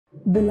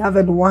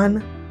Beloved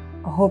one,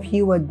 I hope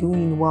you are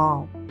doing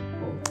well.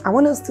 I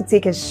want us to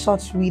take a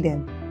short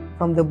reading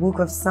from the book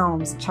of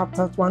Psalms,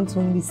 chapter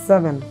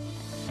 127.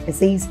 It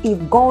says,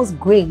 if God's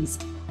grace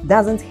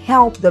doesn't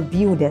help the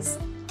builders,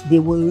 they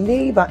will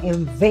labor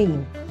in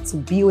vain to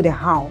build a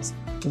house.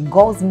 If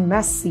God's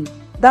mercy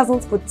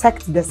doesn't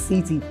protect the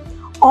city,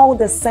 all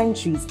the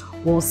centuries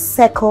will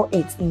circle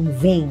it in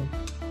vain.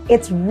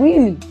 It's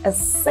really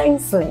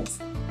senseless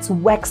to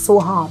work so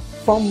hard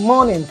from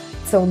morning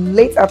till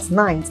late at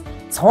night,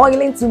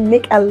 toiling to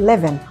make a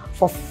living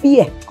for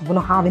fear of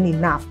not having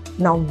enough.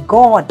 Now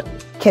God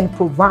can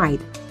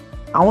provide.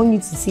 I want you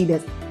to see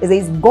this. It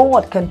says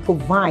God can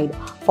provide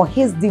for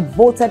his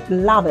devoted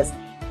lovers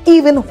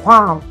even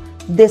while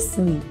they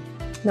sleep.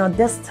 Now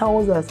this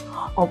tells us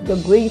of the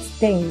great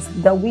things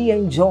that we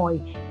enjoy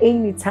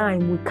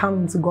anytime we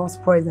come into God's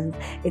presence.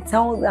 It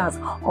tells us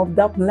of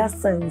the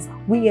blessings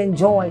we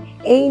enjoy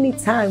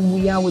anytime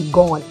we are with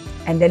God.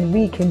 And then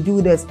we can do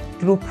this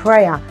through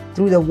prayer,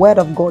 through the word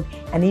of God,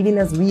 and even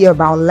as we are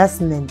about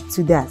listening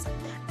to that.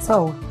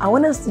 So I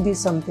want us to do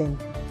something.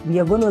 We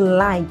are going to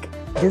like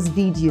this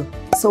video.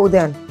 So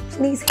then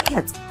please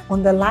hit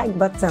on the like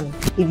button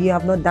if you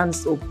have not done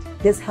so.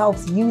 This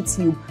helps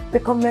YouTube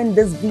recommend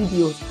these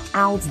videos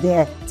out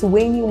there to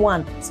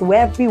anyone, so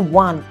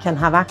everyone can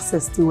have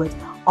access to it.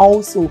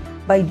 Also,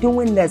 by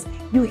doing this,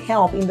 you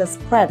help in the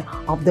spread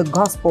of the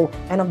gospel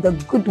and of the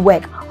good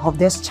work of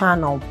this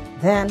channel.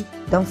 Then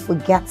don't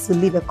forget to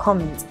leave a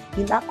comment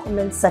in that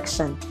comment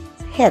section.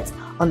 Hit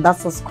on that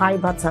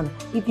subscribe button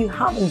if you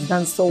haven't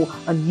done so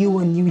and you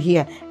are new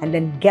here, and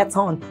then get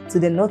on to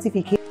the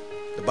notification.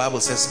 The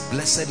Bible says,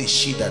 blessed is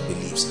she that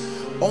believes.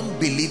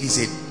 Unbelief is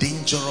a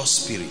dangerous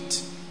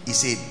spirit.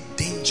 It's a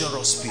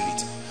dangerous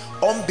spirit.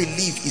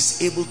 Unbelief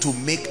is able to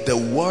make the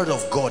word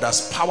of God,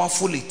 as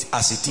powerful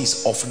as it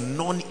is, of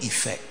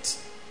non-effect.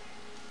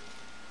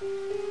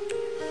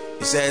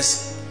 It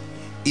says,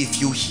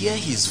 if you hear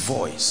his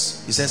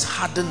voice, it says,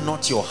 harden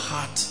not your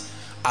heart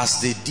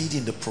as they did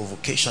in the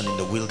provocation in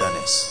the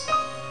wilderness.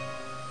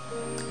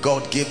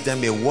 God gave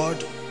them a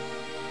word,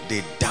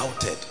 they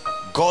doubted.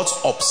 God's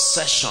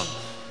obsession,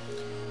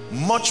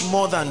 much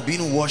more than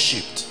being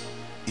worshipped,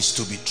 is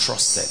to be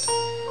trusted.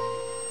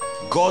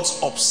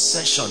 God's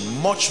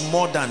obsession, much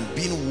more than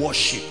being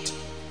worshipped,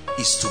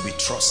 is to be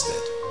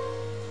trusted.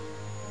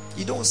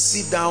 You don't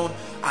sit down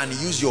and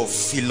use your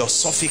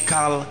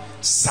philosophical,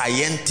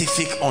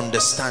 scientific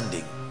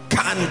understanding.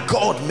 Can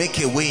God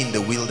make a way in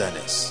the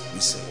wilderness? We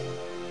say,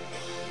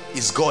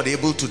 is God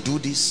able to do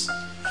this?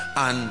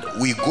 And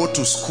we go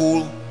to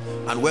school,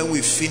 and when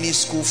we finish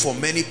school, for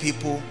many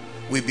people,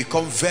 we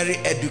become very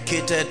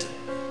educated,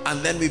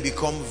 and then we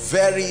become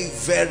very,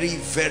 very,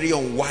 very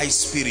unwise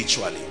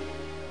spiritually,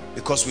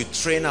 because we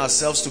train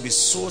ourselves to be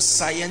so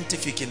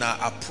scientific in our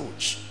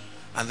approach,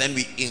 and then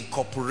we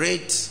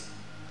incorporate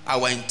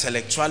our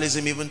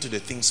intellectualism even to the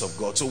things of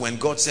God. So when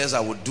God says, I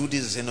will do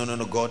this, I say,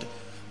 no, God,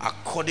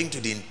 according to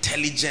the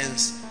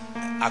intelligence,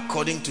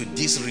 according to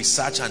this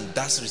research and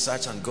that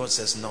research, and God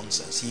says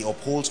nonsense. He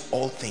upholds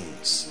all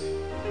things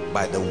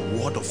by the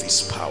word of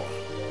his power.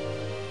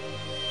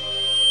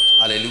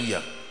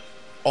 Hallelujah.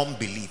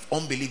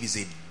 Unbelief is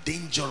a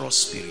dangerous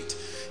spirit.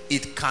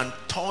 It can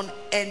turn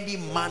any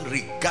man,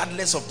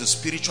 regardless of the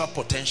spiritual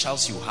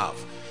potentials you have.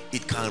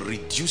 It can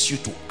reduce you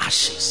to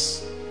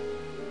ashes.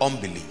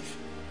 Unbelief.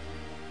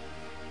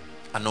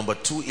 And number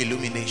two,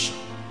 illumination.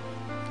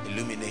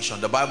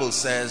 The Bible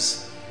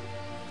says,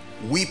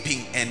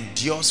 weeping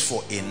endures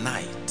for a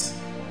night,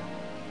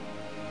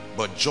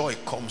 but joy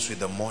comes with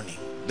the morning.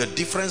 The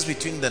difference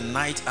between the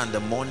night and the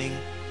morning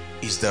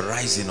is the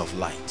rising of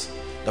light.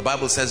 The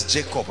Bible says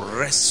Jacob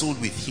wrestled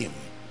with him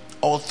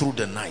all through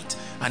the night,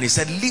 and he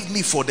said, leave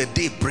me, for the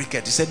day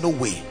breaketh. He said, no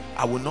way,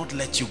 I will not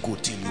let you go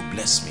till you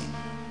bless me.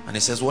 And he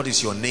says, what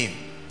is your name?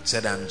 He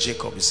said, I am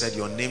Jacob. He said,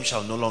 your name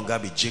shall no longer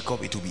be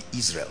Jacob, it will be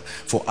Israel.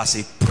 For as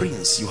a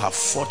prince you have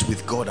fought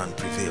with God and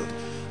prevailed.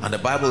 And the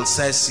Bible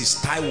says his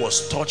thigh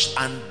was touched,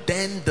 and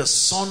then the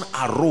sun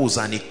arose,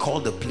 and he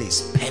called the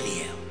place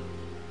Peniel.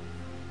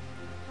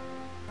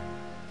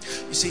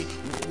 You see,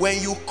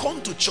 when you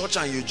come to church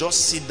and you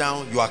just sit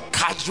down, you are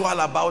casual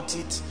about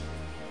it.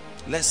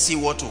 Let's see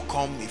what will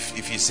come.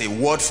 If it's a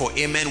word for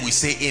amen, we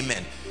say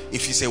amen.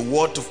 If it's a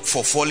word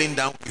for falling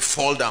down, we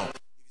fall down.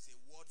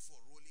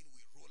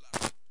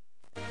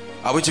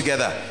 Are we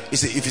together?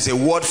 If it's a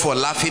word for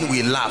laughing,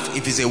 we laugh.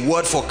 If it's a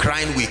word for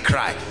crying, we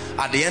cry.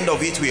 At the end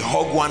of it, we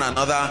hug one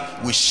another,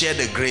 we share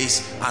the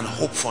grace and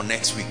hope for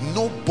next week.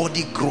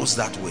 Nobody grows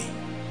that way.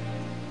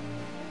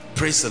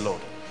 Praise the Lord.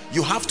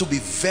 You have to be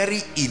very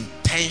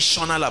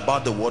intentional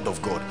about the word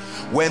of God.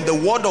 When the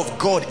word of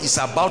God is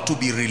about to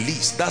be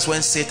released, that's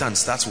when Satan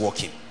starts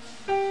working.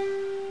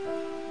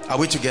 Are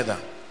we together?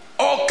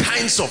 All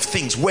kinds of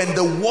things. When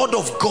the word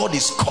of God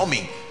is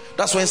coming,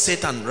 that's when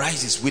Satan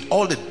rises with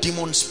all the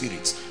demon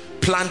spirits,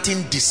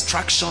 planting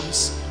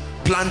distractions,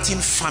 planting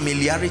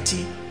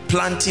familiarity,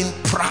 planting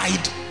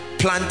pride,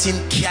 planting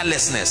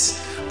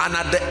carelessness. And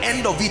at the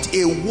end of it,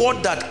 a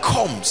word that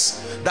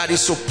comes that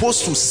is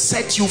supposed to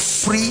set you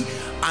free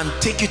and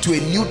take you to a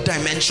new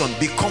dimension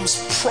becomes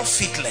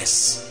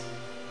profitless.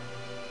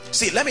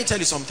 See, let me tell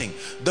you something.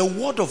 The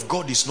word of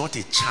God is not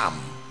a charm.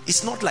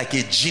 It's not like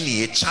a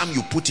genie, a charm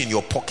you put in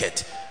your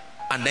pocket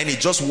and then it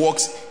just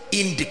works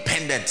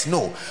independent.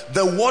 No,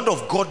 the word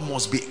of God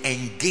must be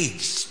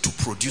engaged to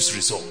produce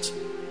results.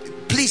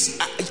 Please,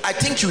 I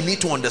think you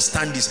need to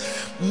understand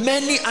this.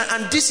 Many,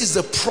 and this is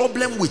the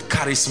problem with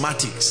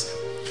charismatics.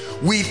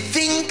 We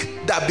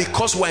think that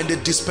because we're in the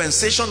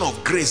dispensation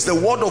of grace, the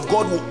word of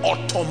God will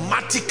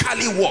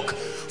automatically work.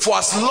 For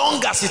as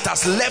long as it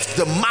has left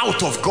the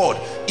mouth of God,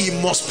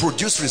 it must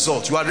produce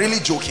results. You are really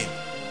joking.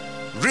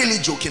 Really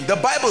joking. The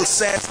Bible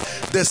says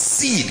the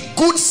seed,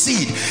 good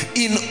seed,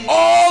 in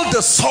all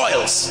the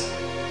soils,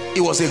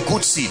 it was a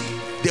good seed.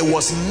 There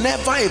was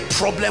never a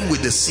problem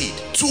with the seed.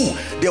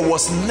 2, there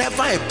was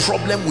never a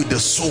problem with the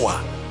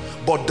sower.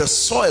 But the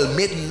soil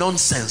made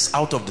nonsense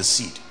out of the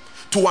seed,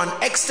 to an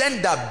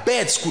extent that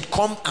birds could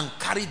come and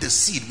carry the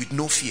seed with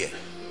no fear.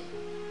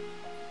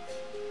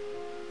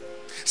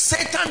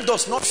 Satan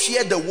does not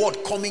fear the word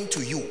coming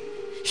to you.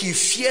 He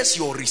fears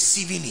your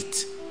receiving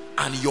it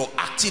and your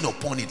acting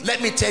upon it.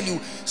 Let me tell you,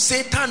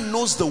 Satan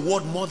knows the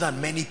word more than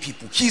many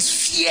people. His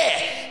fear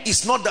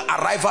is not the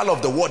arrival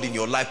of the word in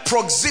your life.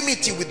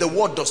 Proximity with the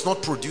word does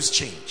not produce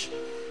change.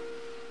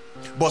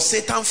 But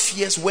Satan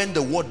fears when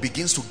the word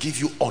begins to give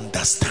you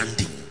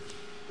understanding.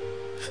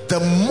 The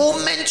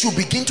moment you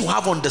begin to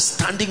have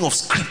understanding of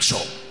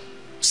scripture,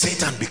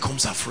 Satan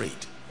becomes afraid.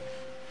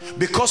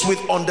 Because with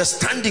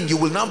understanding, you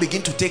will now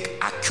begin to take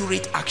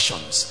accurate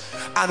actions.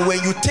 And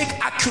when you take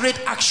accurate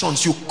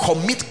actions, you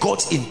commit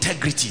God's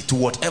integrity to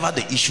whatever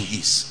the issue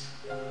is.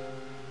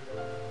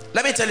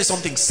 Let me tell you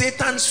something.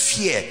 Satan's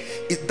fear,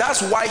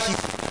 that's why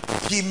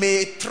he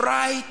may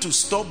try to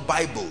stop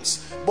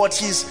Bibles,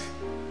 but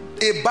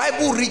a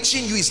Bible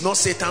reaching you is not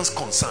Satan's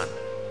concern.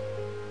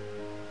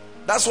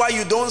 That's why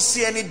you don't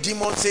see any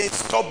demon saying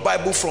stop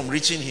Bible from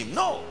reaching him.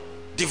 No.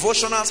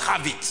 Devotionals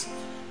have it.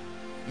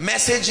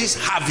 Messages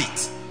have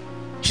it.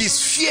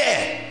 His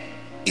fear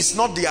is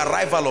not the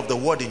arrival of the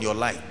word in your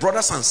life,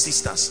 brothers and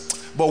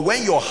sisters. But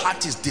when your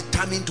heart is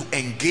determined to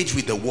engage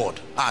with the word,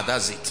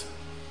 that's it.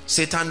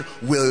 Satan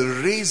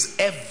will raise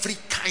every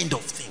kind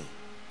of thing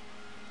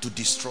to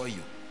destroy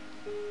you.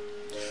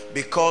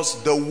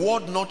 Because the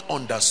word not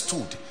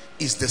understood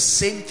is the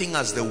same thing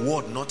as the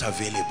word not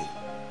available.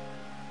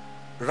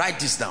 Write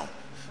this down.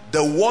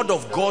 The word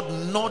of God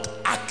not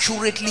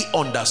accurately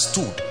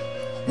understood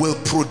will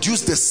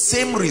produce the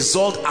same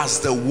result as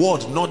the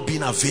word not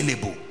being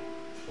available.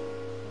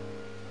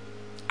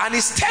 And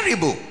it's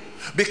terrible,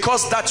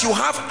 because that you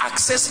have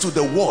access to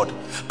the word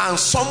and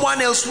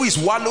someone else who is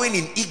wallowing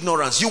in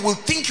ignorance, you will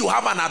think you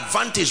have an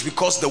advantage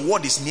because the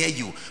word is near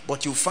you,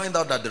 but you find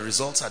out that the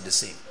results are the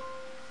same.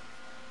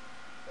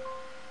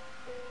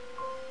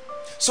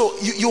 So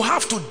you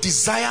have to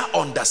desire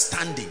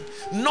understanding.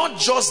 Not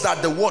just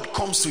that the word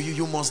comes to you,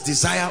 you must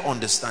desire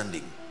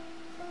understanding.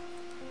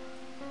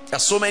 There are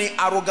so many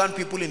arrogant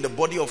people in the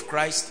body of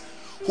Christ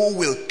who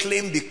will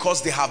claim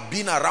because they have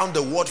been around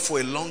the word for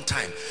a long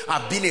time.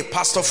 I've been a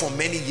pastor for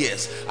many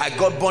years. I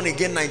got born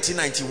again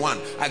 1991.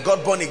 I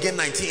got born again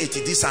 1980,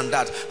 this and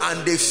that.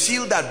 And they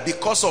feel that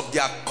because of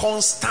their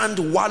constant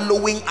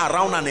wallowing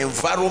around an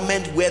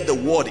environment where the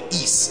word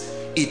is,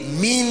 it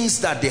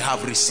means that they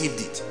have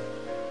received it.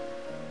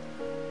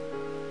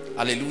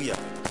 Hallelujah.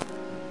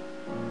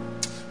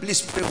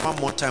 Please pray one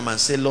more time and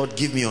say, Lord,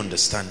 give me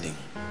understanding.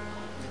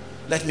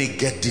 Let me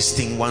get this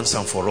thing once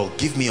and for all.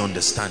 Give me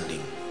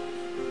understanding.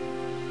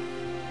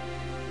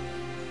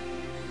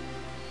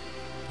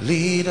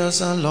 Lead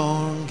us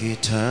along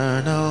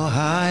eternal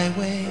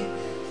highway.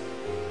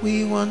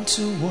 We want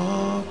to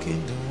walk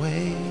in the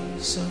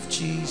ways of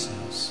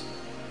Jesus.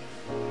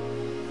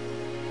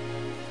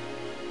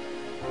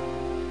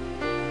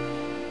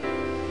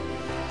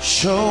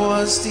 Show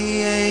us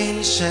the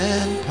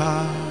ancient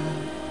path.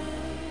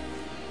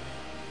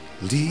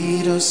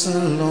 Lead us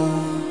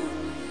along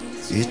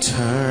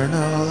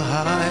eternal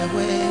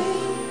highway.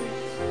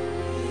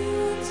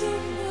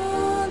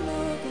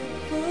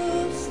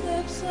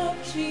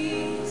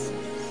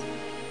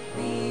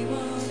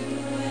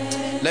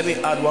 Let me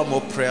add one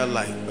more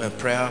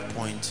prayer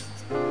point.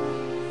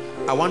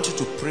 I want you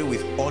to pray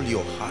with all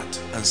your heart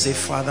and say,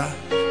 Father,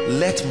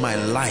 let my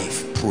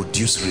life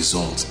produce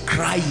results.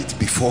 Cry it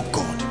before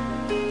God.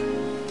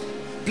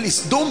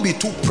 Please don't be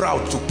too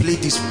proud to pray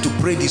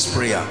this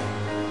prayer.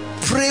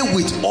 Pray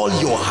with all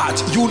your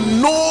heart. You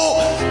know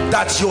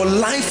that your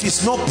life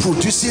is not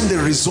producing the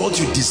result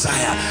you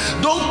desire.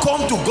 Don't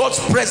come to God's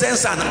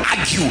presence and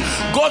argue.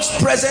 God's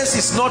presence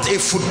is not a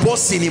football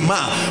cinema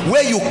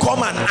where you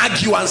come and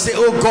argue and say,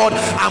 oh God,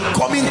 I'm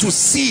coming to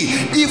see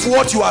if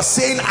what you are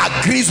saying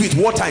agrees with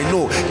what I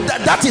know.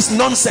 That is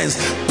nonsense.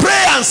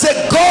 Pray and say,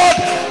 God,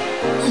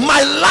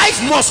 my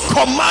life must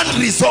command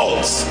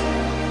results.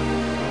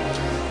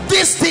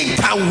 This thing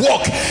can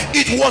work.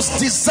 It was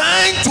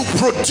designed to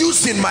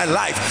produce in my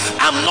life.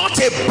 I'm not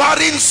a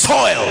barren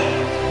soil.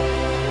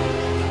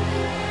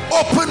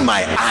 Open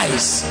my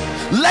eyes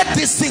let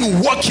this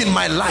thing work in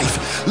my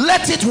life,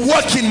 let it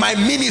work in my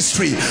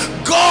ministry.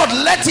 God,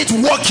 let it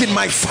work in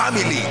my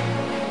family.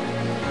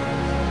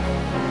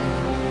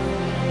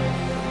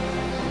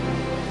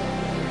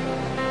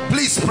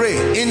 Please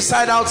pray,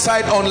 inside,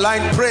 outside,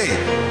 online, pray.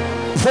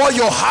 Pour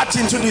your heart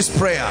into this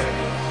prayer.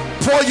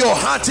 Pour your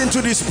heart into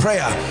this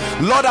prayer.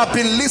 Lord, I've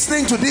been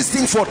listening to this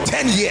thing for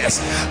 10 years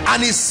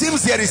and it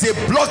seems there is a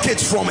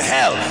blockage from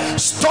hell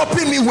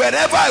stopping me.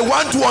 Wherever I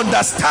want to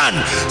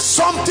understand,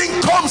 something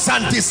comes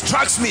and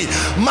distracts me.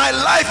 My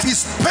life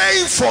is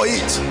paying for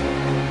it.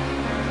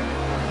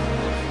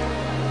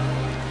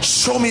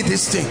 Show me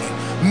this thing.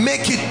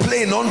 Make it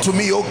plain unto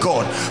me, oh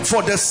God,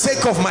 for the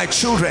sake of my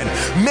children.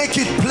 Make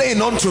it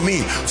plain unto me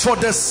for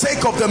the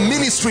sake of the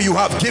ministry you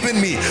have given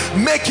me.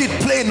 Make it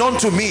plain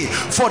unto me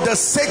for the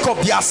sake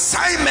of the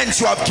assignments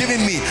you have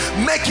given me.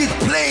 Make it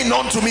plain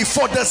unto me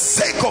for the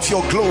sake of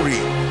your glory.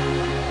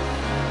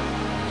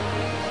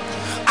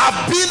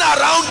 I've been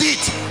around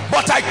it,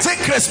 but I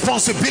take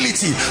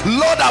responsibility.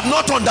 Lord, I've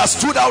not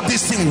understood how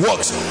this thing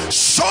works.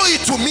 Show it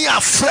to me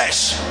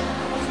afresh.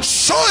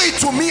 Show it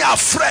to me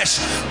afresh.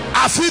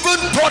 I've even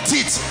taught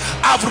it,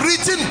 I've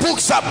written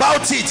books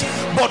about it,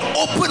 but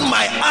open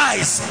my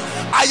eyes.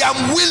 I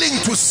am willing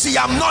to see.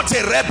 I'm not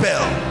a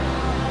rebel.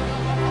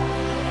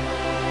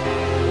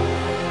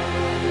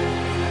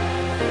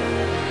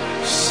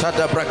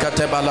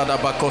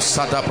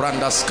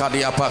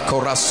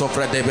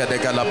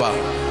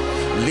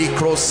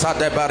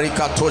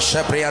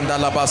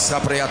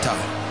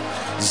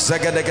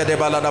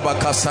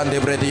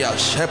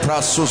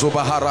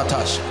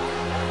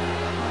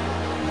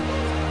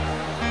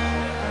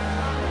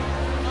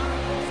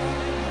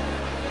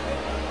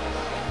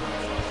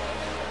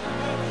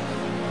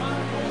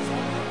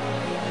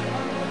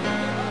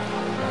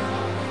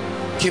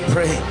 Keep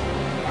praying.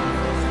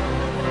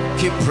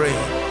 Keep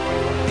praying.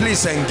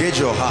 Please engage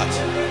your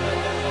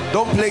heart.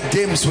 Don't play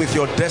games with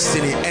your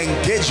destiny.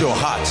 Engage your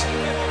heart.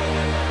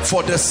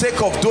 For the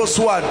sake of those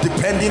who are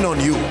depending on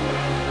you.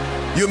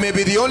 You may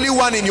be the only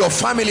one in your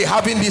family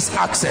having this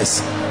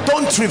access.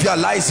 Don't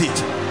trivialize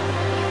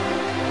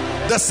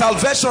it. The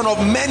salvation of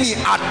many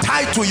are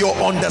tied to your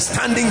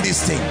understanding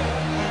this thing.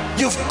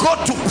 You've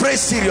got to pray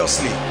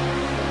seriously.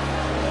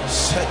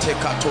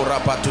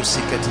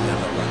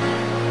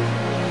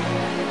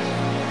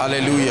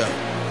 Hallelujah.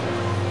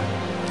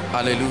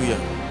 Hallelujah.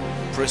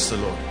 Praise the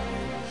Lord.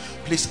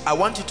 Please, I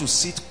want you to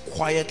sit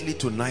quietly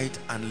tonight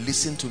and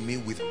listen to me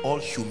with all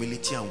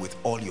humility and with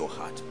all your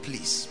heart.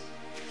 Please.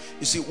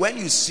 You see, when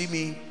you see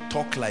me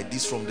talk like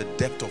this from the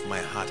depth of my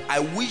heart, I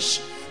wish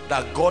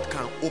that God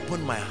can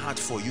open my heart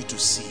for you to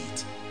see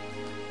it.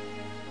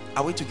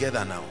 Are we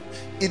together now?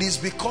 It is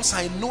because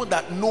I know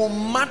that no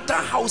matter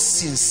how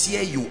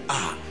sincere you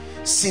are,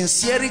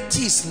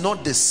 sincerity is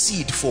not the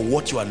seed for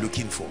what you are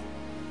looking for.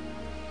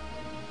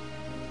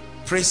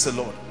 Praise the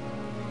Lord.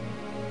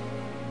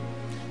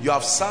 You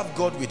have served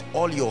God with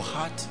all your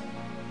heart.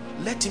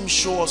 Let him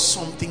show us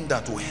something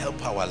that will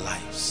help our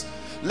lives.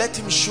 Let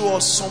him show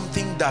us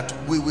something that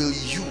we will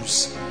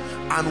use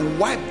and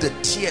wipe the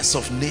tears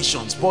of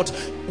nations. But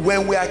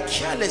when we are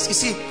careless, you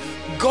see,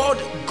 God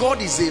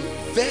is a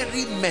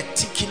very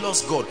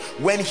meticulous God.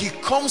 When he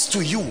comes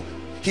to you,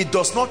 he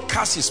does not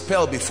cast his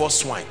spell before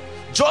swine.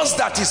 Just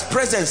that his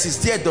presence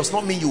is there does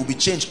not mean you will be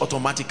changed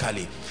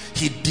automatically.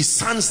 He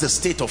discerns the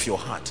state of your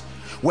heart.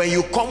 When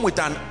you come with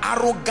an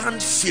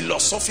arrogant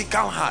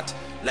philosophical heart,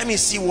 let me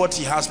see what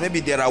he has. Maybe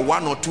there are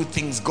one or two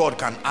things God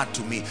can add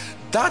to me.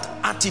 That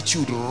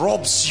attitude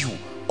robs you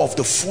of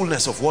the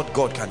fullness of what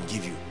God can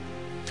give you.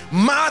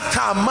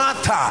 Martha,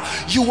 Martha,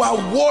 you are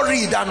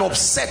worried and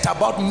upset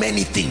about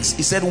many things.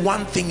 He said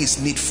one thing is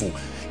needful.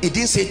 He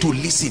didn't say to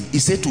listen. He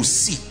said to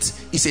sit.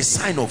 It's a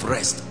sign of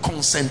rest.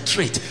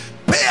 Concentrate.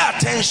 Pay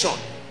attention.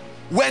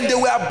 When they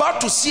were about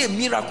to see a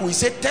miracle, he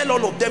said, tell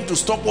all of them to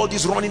stop all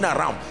this running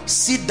around.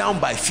 Sit down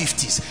by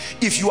 50s.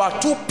 If you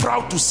are too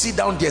proud to sit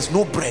down, there's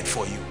no bread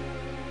for you.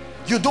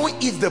 You don't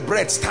eat the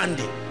bread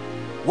standing.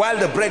 While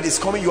the bread is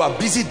coming, you are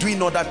busy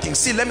doing other things.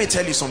 See, let me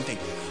tell you something.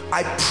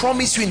 I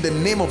promise you in the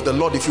name of the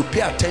Lord, if you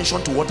pay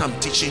attention to what I'm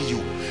teaching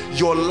you,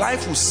 your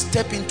life will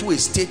step into a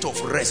state of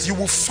rest. You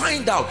will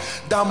find out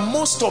that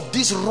most of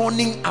this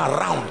running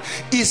around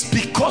is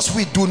because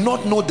we do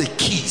not know the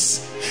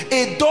keys.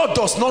 A door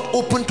does not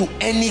open to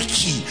any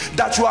key.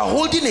 That you are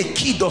holding a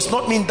key does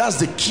not mean that's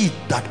the key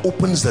that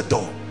opens the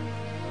door.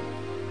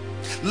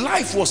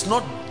 Life was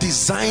not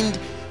designed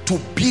to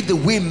be the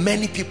way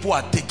many people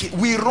are taking.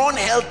 We run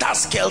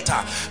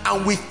helter-skelter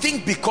and we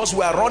think because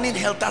we are running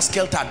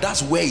helter-skelter,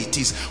 that's where it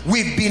is.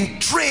 We've been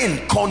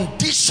trained,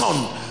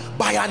 conditioned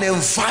by an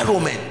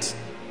environment.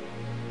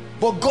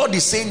 But God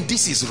is saying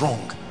this is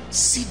wrong.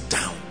 Sit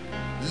down,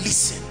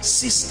 listen.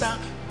 Sister,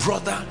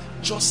 brother,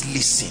 just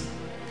listen.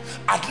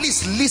 At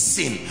least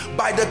listen.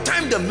 By the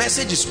time the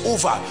message is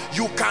over,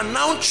 you can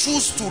now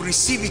choose to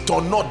receive it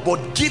or not,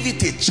 but give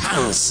it a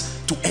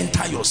chance to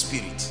enter your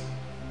spirit.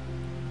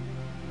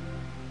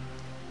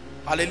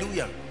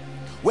 Hallelujah.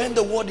 When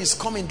the word is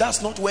coming,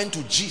 that's not when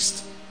to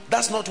gist.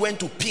 That's not when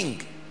to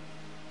ping.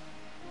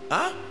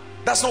 Huh?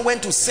 That's not when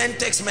to send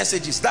text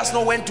messages. That's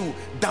not when to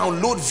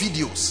download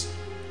videos.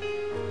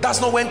 That's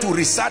not when to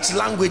research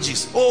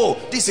languages. Oh,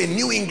 this is a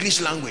new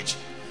English language.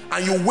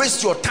 And you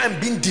waste your time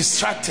being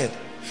distracted.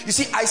 You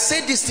see, I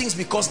say these things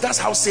because that's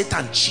how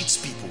Satan cheats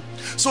people.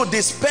 So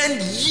they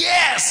spend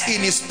years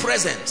in his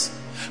presence,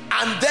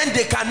 and then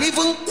they can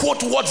even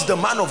quote what the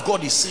man of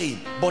God is saying,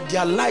 but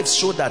their lives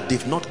show that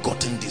they've not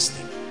gotten this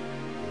thing.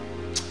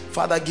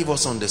 Father, give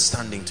us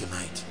understanding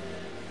tonight.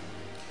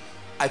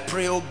 I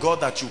pray, oh God,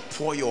 that you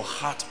pour your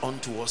heart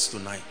onto us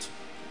tonight.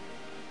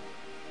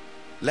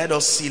 Let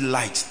us see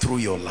light through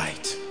your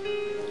light.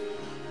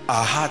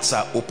 Our hearts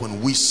are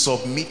open. We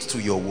submit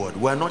to your word.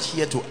 We are not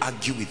here to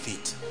argue with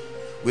it.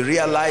 We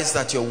realize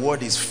that your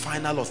word is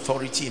final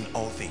authority in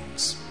all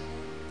things.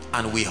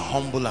 And we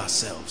humble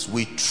ourselves.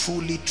 We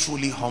truly,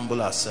 truly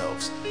humble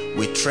ourselves.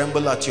 We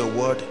tremble at your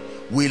word.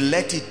 We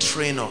let it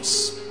train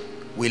us.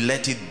 We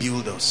let it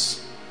build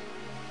us.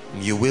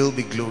 And you will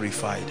be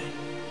glorified.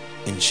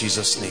 In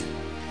Jesus' name.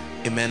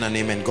 Amen and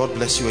amen. God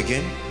bless you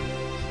again.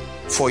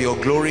 For your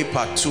glory,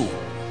 part 2.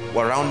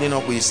 We're rounding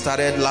up. We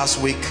started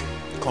last week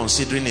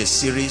considering a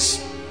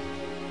series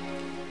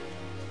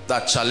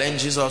that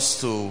challenges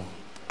us to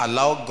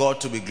allow God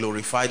to be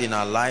glorified in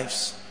our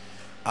lives.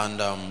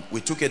 And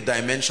we took a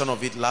dimension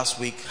of it last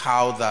week,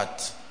 how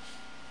that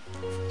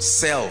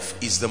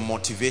self is the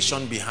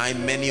motivation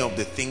behind many of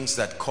the things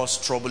that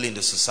cause trouble in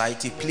the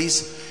society.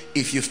 Please,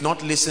 if you've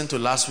not listened to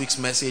last week's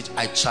message,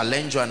 I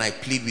challenge you and I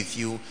plead with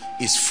you.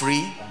 It's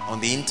free on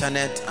the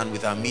internet and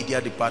with our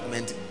media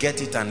department.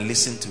 Get it and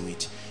listen to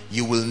it.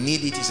 You will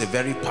need it. It's a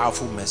very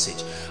powerful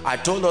message. I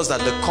told us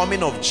that the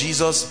coming of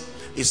Jesus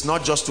is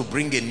not just to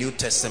bring a New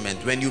Testament.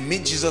 When you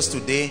meet Jesus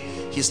today,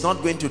 he's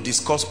not going to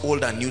discuss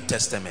Old and New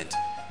Testament.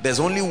 There's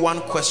only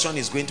one question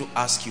he's going to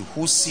ask you: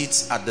 who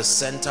sits at the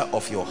center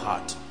of your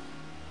heart?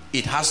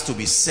 It has to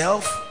be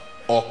self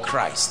or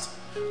Christ.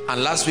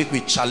 And last week we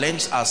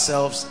challenged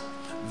ourselves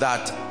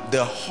that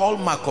the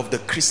hallmark of the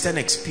Christian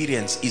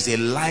experience is a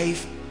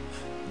life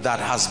that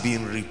has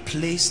been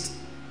replaced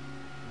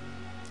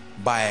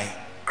by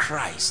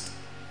Christ,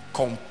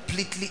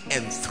 completely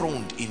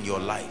enthroned in your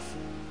life.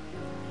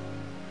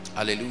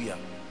 Hallelujah.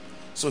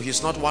 So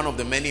he's not one of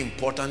the many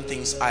important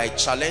things. I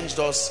challenged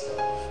us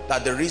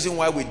that the reason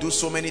why we do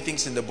so many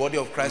things in the body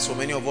of Christ, so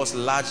many of us,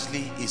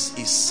 largely is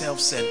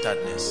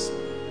self-centeredness.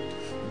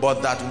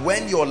 But that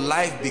when your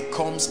life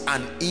becomes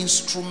an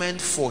instrument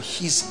for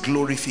his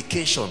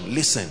glorification,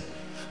 listen,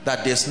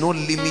 that there's no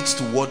limits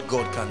to what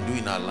God can do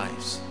in our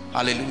lives.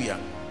 Hallelujah.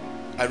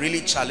 I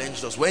really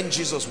challenged us. When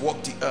Jesus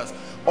walked the earth,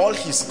 all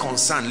his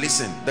concern,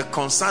 listen, the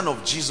concern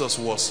of Jesus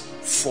was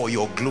for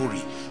your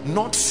glory,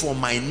 not for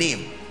my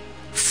name,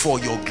 for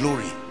your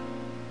glory.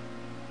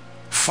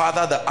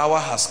 Father, the hour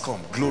has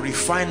come.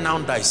 Glorify now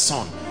thy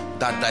Son,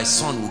 that thy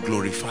Son will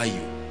glorify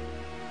you.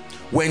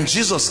 When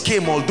Jesus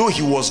came, although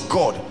he was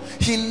God,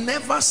 he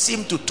never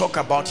seemed to talk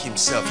about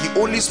himself. He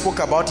only spoke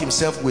about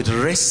himself with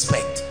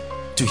respect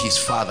to his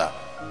Father.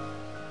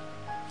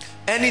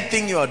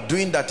 Anything you are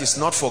doing that is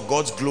not for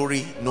God's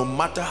glory, no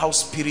matter how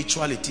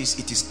spiritual it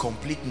is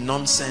complete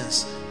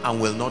nonsense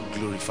and will not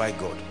glorify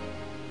God.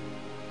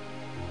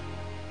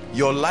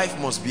 Your life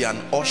must be an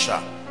usher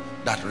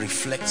that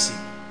reflects him.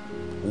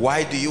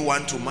 Why do you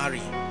want to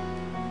marry?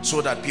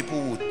 So that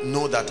people would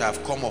know that I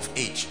have come of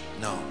age?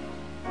 No.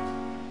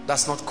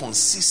 That's not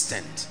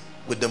consistent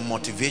with the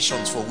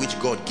motivations for which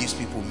God gives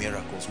people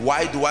miracles.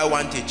 Why do I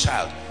want a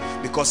child?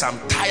 Because I'm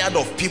tired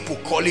of people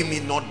calling me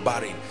not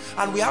barren.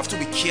 And we have to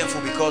be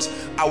careful, because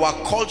our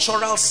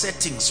cultural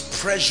settings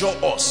pressure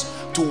us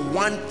to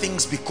want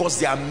things because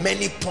there are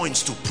many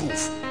points to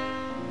prove.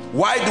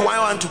 Why do I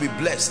want to be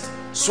blessed?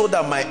 So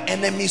that my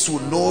enemies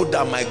will know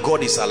that my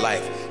God is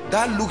alive.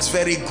 That looks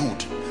very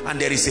good, and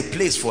there is a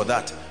place for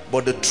that.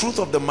 But the truth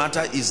of the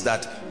matter is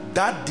that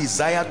that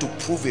desire to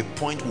prove a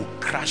point will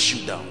crash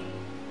you down.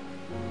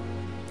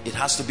 It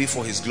has to be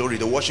for his glory.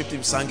 The worship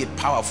team sang it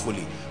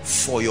powerfully.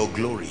 For your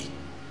glory.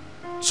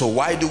 So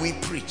why do we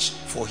preach?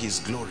 For his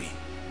glory.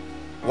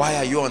 Why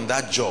are you on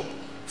that job?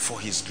 For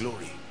his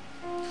glory.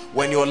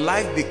 When your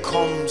life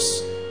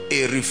becomes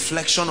a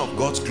reflection of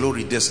God's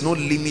glory, there's no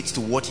limit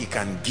to what he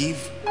can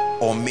give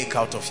or make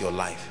out of your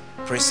life.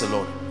 Praise the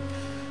Lord.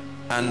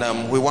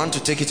 And we want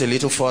to take it a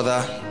little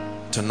further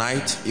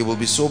tonight. You will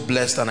be so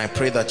blessed, and I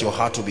pray that your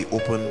heart will be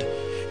opened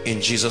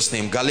in Jesus'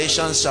 name.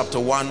 Galatians chapter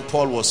 1,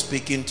 Paul was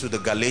speaking to the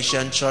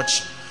Galatian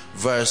church,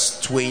 verse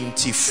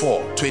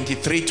 24,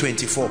 23,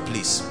 24,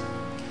 please.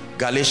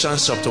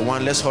 Galatians chapter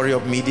 1. Let's hurry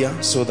up,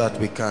 media, so that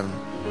we can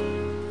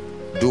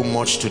do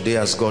much today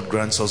as God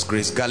grants us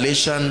grace.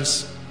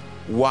 Galatians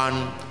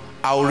 1,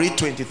 I'll read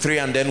 23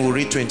 and then we'll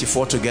read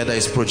 24 together.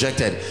 It's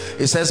projected.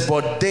 It says,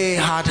 but they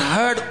had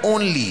heard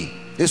only,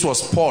 this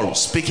was Paul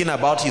speaking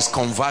about his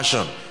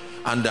conversion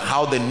and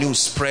how the news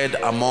spread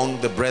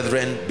among the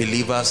brethren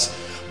believers.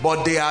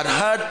 But they had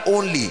heard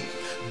only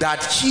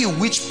that he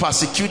which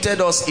persecuted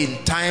us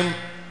in time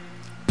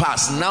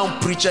past now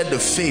preached the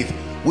faith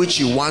which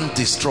he once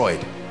destroyed.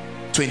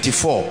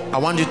 24. I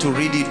want you to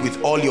read it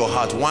with all your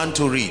heart. 1,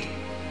 2, read.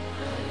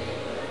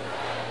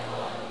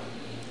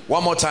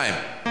 One more time.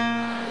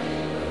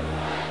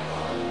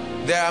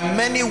 There are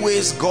many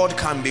ways God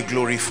can be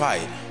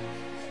glorified.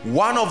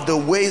 One of the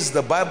ways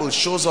the Bible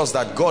shows us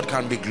that God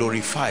can be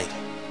glorified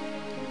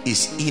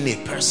is in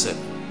a person.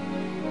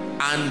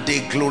 And they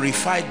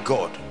glorified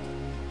God,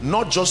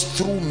 not just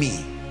through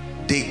me.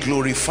 They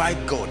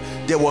glorified God.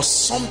 There was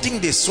something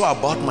they saw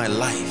about my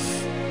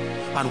life,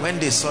 and when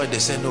they saw it, they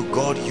said, no,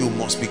 God, you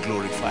must be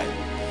glorified.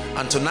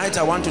 And tonight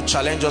I want to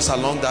challenge us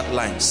along that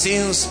line.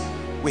 Since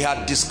we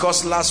had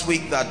discussed last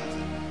week that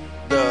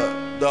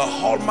the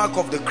hallmark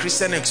of the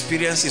Christian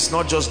experience is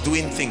not just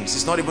doing things.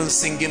 It's not even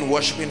singing,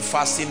 worshiping,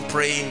 fasting,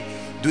 praying,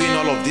 doing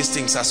all of these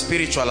things, as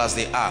spiritual as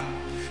they are.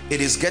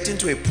 It is getting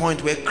to a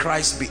point where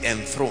Christ be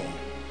enthroned.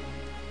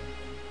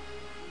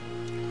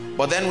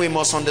 But then we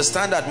must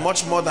understand that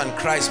much more than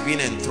Christ being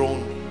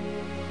enthroned,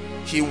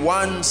 he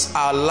wants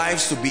our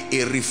lives to be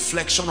a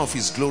reflection of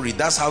his glory.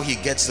 That's how he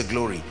gets the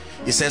glory.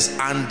 He says,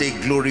 and they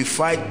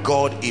glorified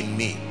God in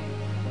me.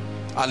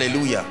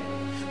 Hallelujah.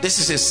 This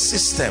is a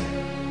system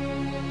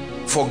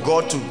for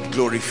God to be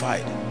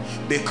glorified,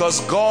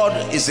 because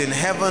God is in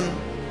heaven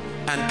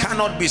and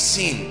cannot be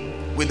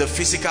seen with the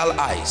physical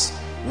eyes.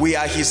 We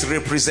are his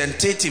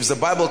representatives. The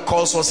Bible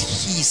calls us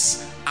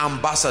his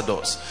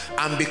ambassadors,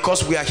 and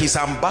because we are his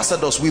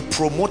ambassadors, we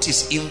promote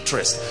his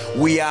interest.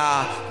 We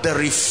are the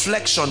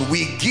reflection.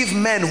 We give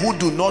men who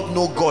do not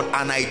know God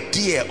an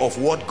idea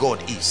of what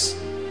God is.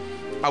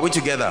 Are we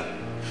together?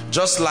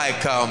 Just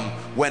like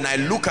when I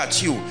look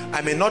at you,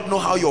 I may not know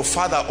how your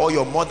father or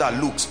your mother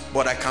looks,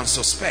 but I can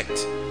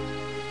suspect.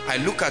 I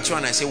look at you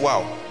and I say,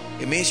 wow,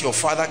 it means your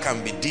father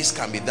can be this,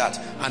 can be that.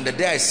 And the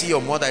day I see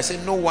your mother, I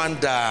say, no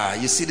wonder.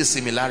 You see the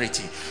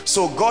similarity.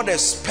 So God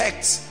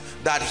expects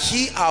that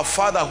he, our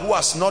Father who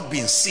has not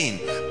been seen,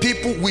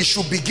 we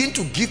should begin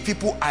to give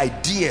people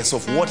ideas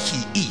of what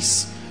he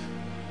is.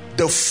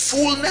 The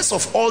fullness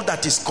of all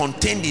that is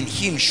contained in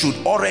him should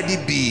already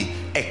be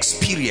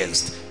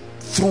experienced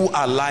through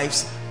our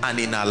lives and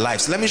in our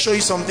lives. Let me show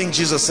you something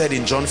Jesus said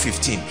in John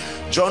 15.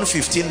 John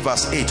 15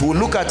 verse 8. We'll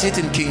look at it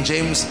in King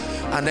James,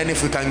 and then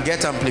if we can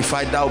get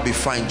amplified, that will be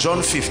fine.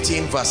 John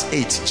 15 verse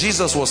 8.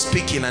 Jesus was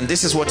speaking, and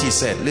this is what he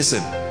said.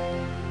 Listen.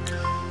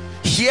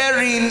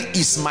 Herein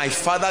is my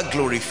Father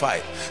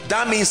glorified.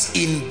 That means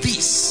in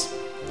this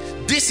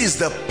is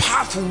the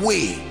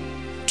pathway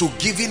to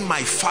giving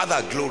my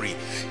Father glory.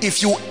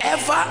 If you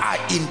ever are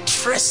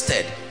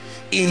interested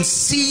in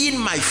seeing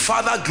my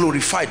Father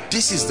glorified,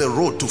 this is the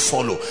road to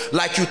follow.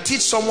 Like you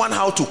teach someone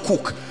how to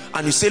cook,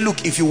 and you say,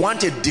 look, if you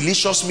want a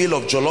delicious meal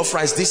of jollof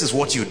rice, this is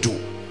what you do.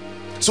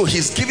 So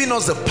he's giving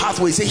us the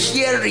pathway. He says,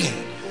 herein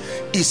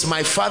is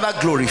my Father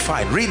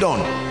glorified. Read on.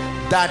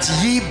 That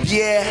ye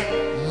bear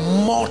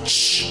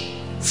much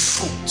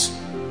fruit,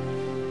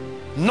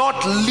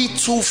 not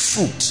little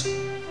fruit,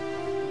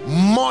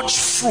 much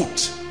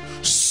fruit.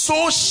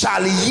 So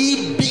shall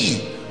ye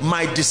be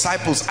my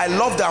disciples. I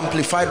love the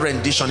Amplified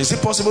rendition. Is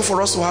it possible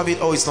for us to have it?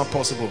 Oh, it's not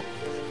possible.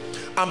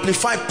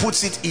 Amplified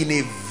puts it in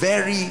a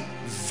very,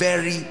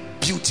 very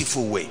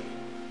beautiful way.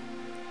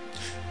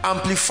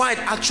 Amplified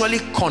actually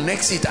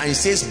connects it and it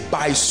says,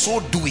 by so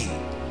doing,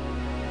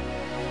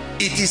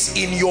 it is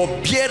in your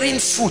bearing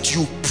fruit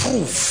you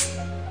prove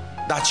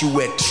that you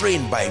were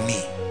trained by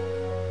me.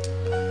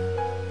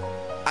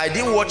 I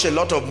didn't watch a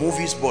lot of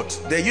movies, but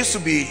there used to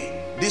be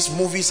these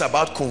movies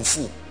about kung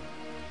fu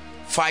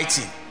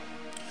fighting,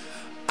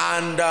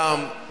 and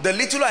the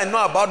little I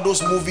know about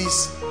those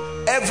movies,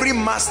 every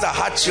master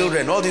had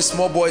children, all these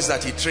small boys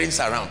that he trains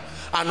around,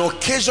 and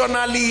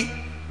occasionally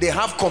they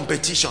have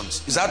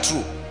competitions. Is that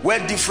true?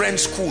 Where different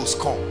schools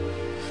come.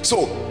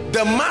 So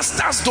the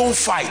masters don't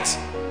fight,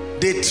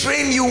 they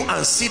train you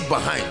and sit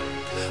behind,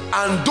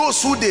 and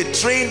those who they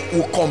train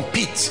will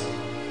compete.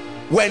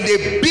 When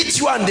they beat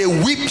you and they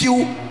whip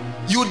you,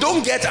 you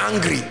don't get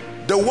angry.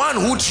 The one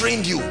who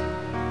trained you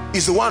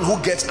is the one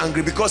who gets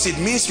angry, because it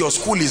means your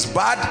school is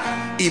bad,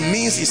 it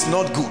means it's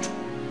not good.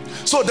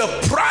 So the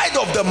pride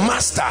of the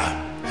master,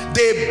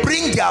 they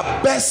bring their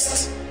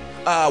best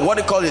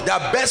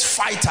their best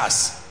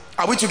fighters.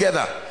 Are we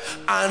together?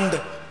 And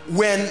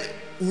when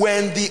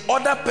the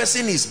other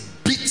person is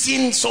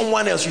beating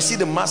someone else, you see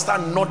the master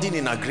nodding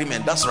in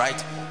agreement. That's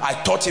right, I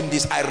taught him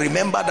this, I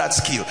remember that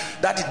skill,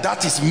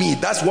 that is me,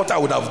 that's what I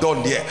would have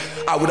done there.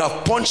 I would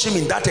have punched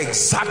him in that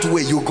exact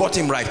way. You got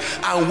him right.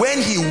 And when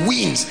he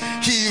wins,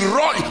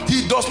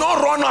 he does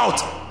not run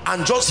out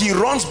and he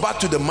runs back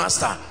to the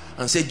master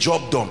and say,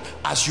 job done.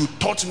 As you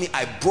taught me,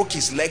 I broke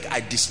his leg,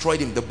 I destroyed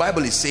him. The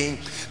Bible is saying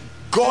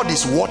God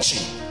is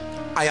watching.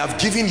 I have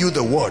given you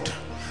the word,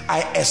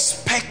 I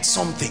expect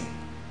something.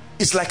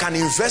 It's like an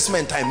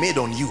investment I made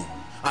on you,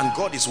 and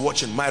God is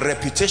watching. My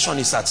reputation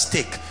is at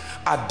stake,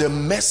 at the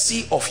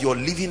mercy of your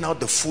living out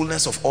the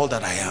fullness of all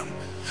that I am.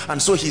 And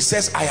so he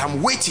says, I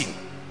am waiting.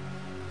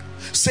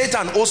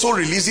 Satan also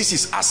releases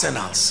his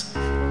arsenals.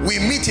 We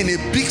meet in a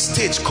big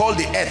stage called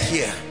the earth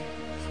here,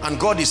 and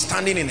God is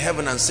standing in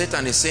heaven, and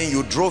Satan is saying,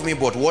 you drove me,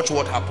 but watch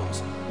what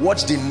happens.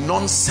 Watch the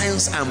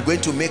nonsense I'm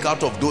going to make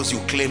out of those you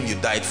claim you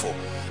died for.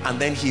 And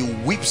then he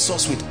whips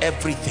us with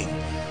everything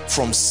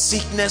from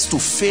sickness to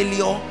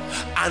failure,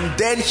 and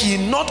then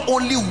he not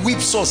only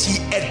whips us,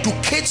 he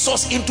educates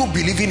us into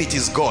believing it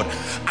is God.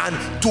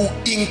 And to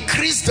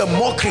increase the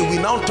mockery, we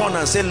now turn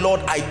and say,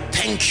 Lord, I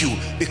thank you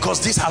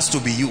because this has to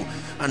be you.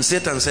 And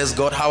Satan says,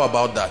 God, how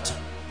about that?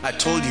 I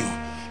told you,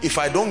 if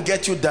I don't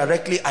get you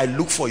directly, I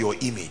look for your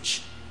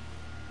image.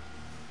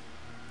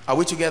 Are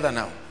we together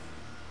now?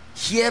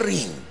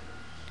 Hearing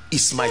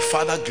is my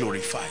Father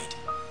glorified.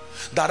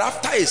 That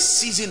after a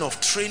season of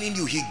training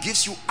you, he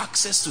gives you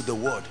access to the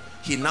word.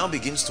 He now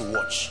begins to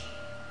watch.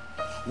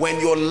 When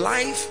your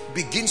life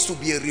begins to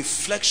be a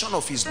reflection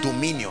of his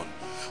dominion,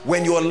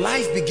 when your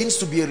life begins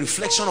to be a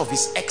reflection of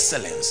his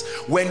excellence,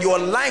 when your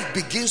life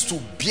begins to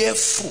bear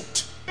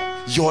fruit,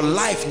 your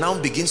life now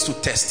begins to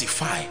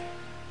testify.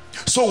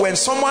 So when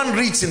someone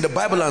reads in the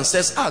Bible and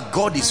says,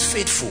 God is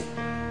faithful,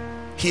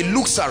 he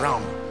looks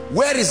around.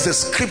 Where is the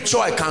scripture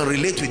I can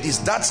relate with this?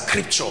 That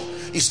scripture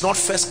is not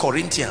 1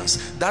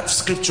 Corinthians. That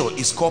scripture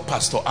is called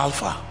Pastor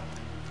Alpha.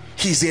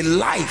 He's a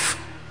life,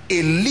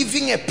 a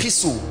living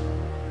epistle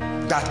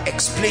that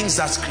explains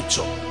that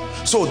scripture.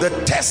 So the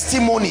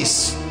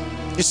testimonies,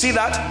 you see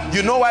that?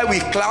 You know why we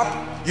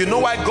clap? You know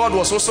why God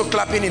was also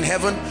clapping in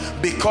heaven?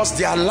 Because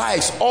their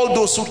lives, all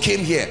those who came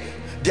here,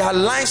 their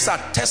lives are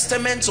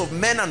testaments of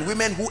men and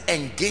women who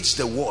engaged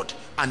the word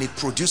and it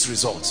produced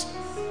results.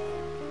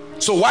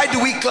 So why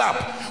do we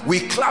clap?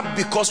 We clap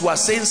because we are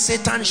saying,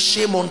 Satan,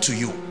 shame unto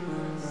you.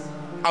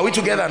 Are we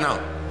together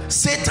now?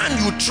 Satan,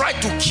 you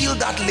tried to kill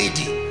that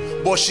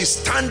lady, but she's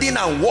standing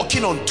and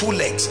walking on 2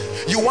 legs.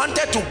 You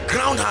wanted to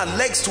ground her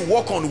legs to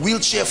walk on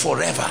wheelchair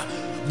forever,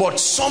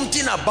 but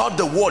something about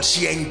the word,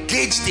 she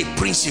engaged a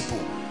principle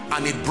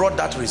and it brought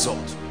that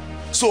result.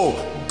 So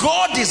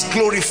God is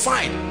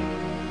glorified.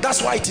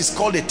 That's why it is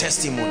called a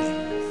testimony.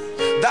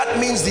 That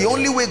means the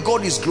only way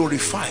God is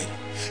glorified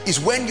is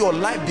when your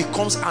life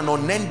becomes an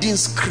unending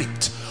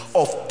script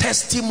of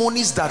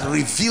testimonies that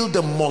reveal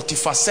the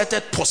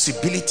multifaceted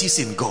possibilities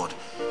in God.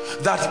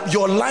 That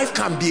your life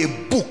can be a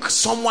book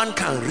someone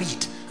can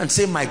read and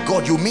say, my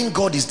God, you mean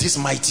God is this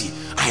mighty?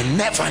 I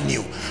never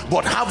knew,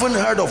 but haven't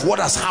heard of what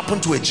has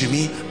happened to a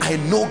Jimmy. I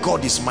know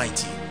God is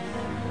mighty.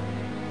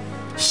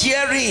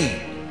 Hearing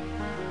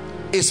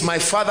is my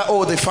Father.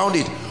 Oh, they found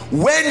it.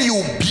 When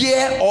you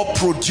bear or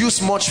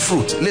produce much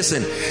fruit,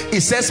 listen,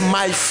 it says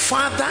my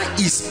Father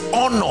is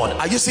honored.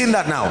 Are you seeing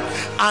that now?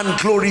 And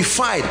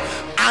glorified,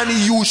 and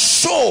you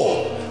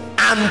show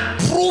and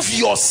prove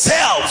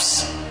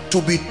yourselves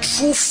to be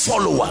true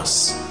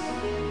followers.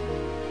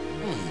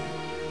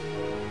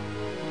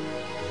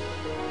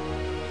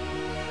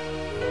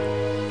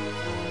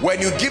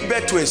 When you give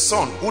birth to a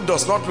son who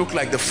does not look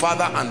like the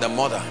father and the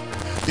mother,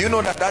 do you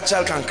know that that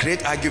child can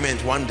create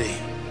argument one day?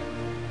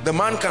 The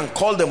man can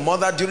call the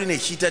mother during a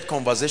heated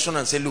conversation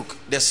and say, look,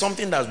 there's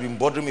something that's been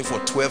bothering me for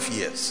 12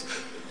 years.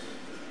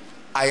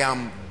 I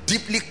am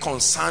deeply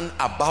concerned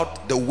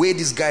about the way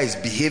this guy is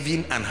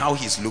behaving and how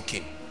he's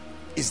looking.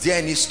 Is there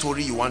any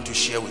story you want to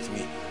share with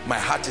me? My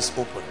heart is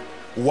open.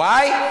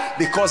 Why?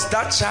 Because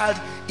that child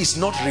is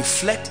not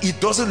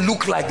it doesn't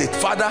look like the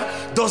father,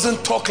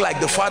 doesn't talk like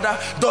the father,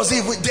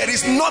 there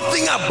is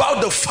nothing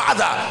about the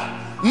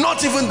father,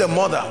 not even the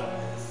mother.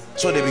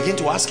 So they begin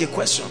to ask a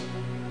question.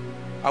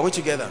 Are we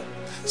together?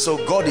 So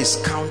God is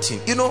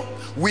counting. You know,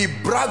 we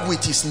brag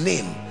with his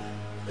name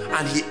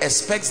and he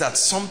expects that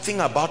something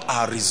about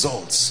our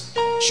results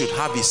should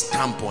have his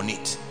stamp on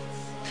it.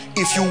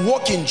 If you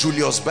walk in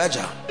Julius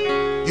Berger,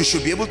 you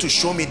should be able to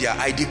show me their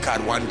ID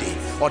card one day.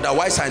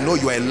 Otherwise, I know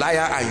you are a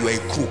liar and you are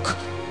a crook.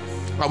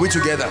 Are we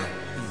together?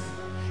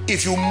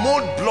 If you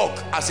mold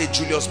block as a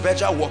Julius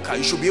Berger worker,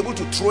 you should be able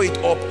to throw it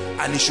up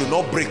and it should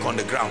not break on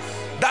the ground.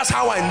 That's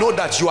how I know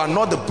that you are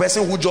not the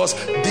person who just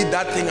did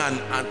that thing. And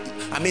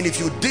I mean, if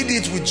you did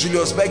it with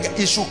Julius Berger,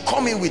 it should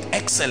come in with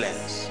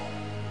excellence.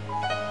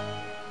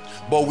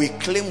 But we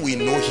claim we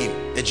know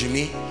him,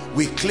 Jimmy.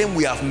 We claim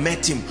we have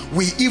met him.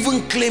 We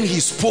even claim he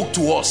spoke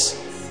to us.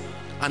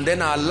 And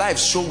then our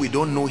lives show we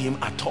don't know him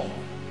at all.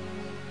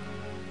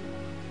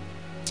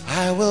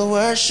 I will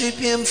worship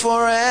him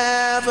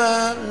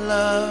forever,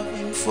 love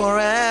him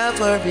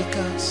forever,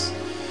 because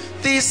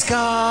this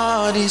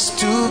God is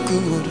too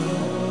good.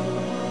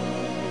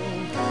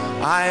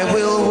 I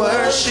will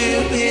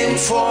worship him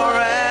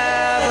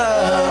forever,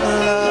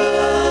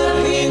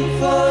 love him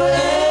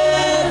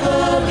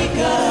forever,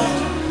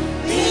 because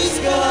this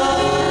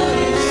God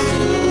is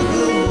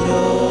too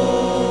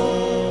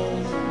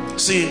good.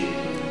 See,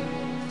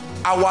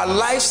 our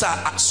lives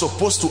are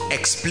supposed to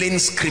explain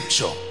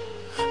scripture.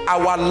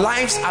 Our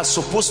lives are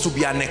supposed to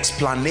be an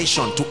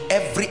explanation to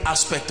every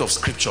aspect of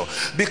scripture,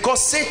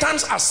 because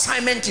Satan's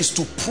assignment is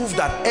to prove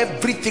that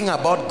everything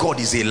about God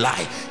is a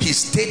lie. His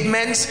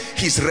statements,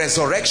 his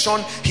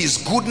resurrection, his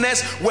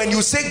goodness. When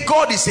you say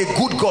God is a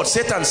good God,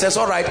 Satan says,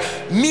 all right,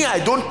 me, I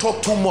don't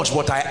talk too much,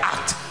 but I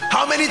act.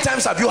 How many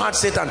times have you heard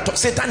Satan talk?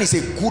 Satan is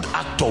a good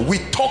actor. We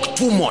talk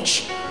too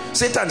much.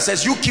 Satan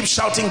says, you keep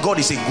shouting God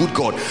is a good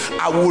God,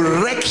 I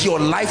will wreck your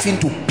life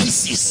into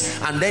pieces,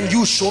 and then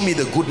you show me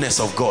the goodness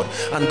of God.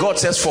 And God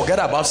says, forget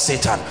about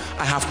Satan.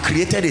 I have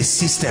created a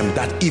system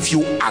that if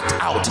you act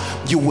out,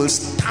 you will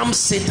stamp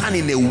Satan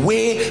in a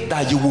way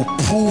that you will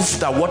prove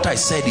that what I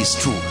said is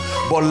true.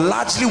 But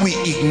largely we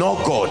ignore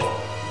God,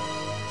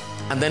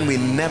 and then we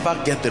never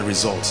get the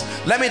results.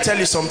 Let me tell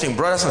you something,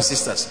 brothers and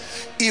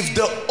sisters. If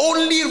the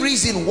only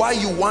reason why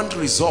you want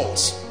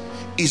results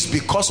is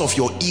because of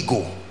your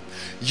ego,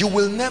 you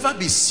will never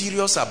be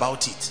serious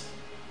about it.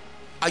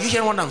 Are you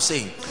hearing what I'm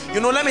saying?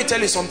 You know, let me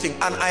tell you something,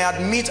 and I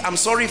admit, I'm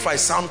sorry if I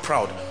sound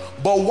proud,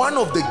 but one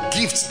of the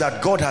gifts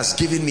that God has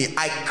given me,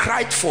 I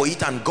cried for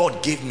it and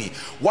God gave me.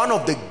 One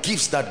of the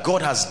gifts that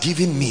God has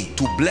given me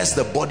to bless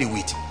the body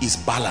with is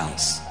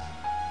balance.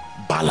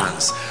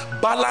 Balance.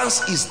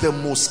 Balance is the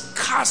most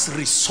scarce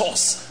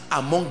resource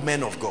among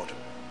men of God.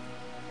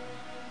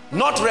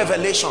 Not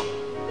revelation,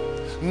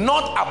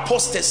 not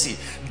apostasy.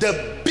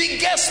 The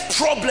biggest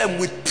problem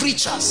with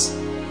preachers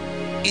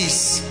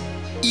is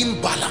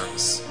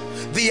imbalance.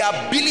 The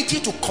ability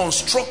to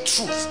construct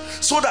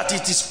truth so that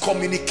it is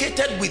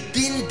communicated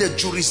within the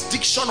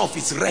jurisdiction of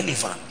its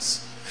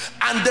relevance.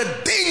 And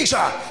the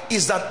danger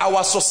is that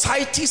our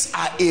societies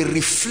are a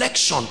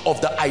reflection of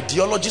the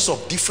ideologies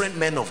of different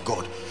men of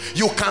God.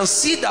 You can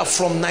see that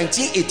from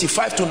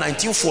 1985 to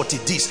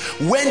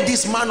 1940, when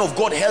this man of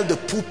God held the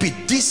pulpit,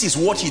 this is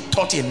what he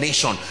taught a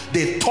nation.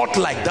 They taught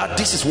like that,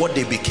 this is what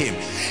they became.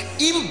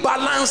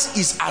 Imbalance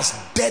is as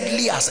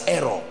deadly as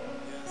error.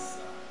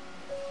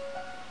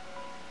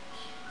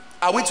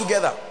 Are we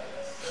together?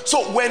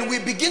 So when we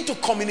begin to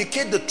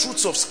communicate the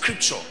truths of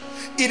scripture,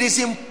 it is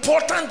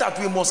important that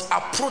we must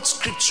approach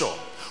scripture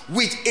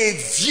with a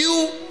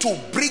view to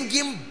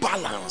bringing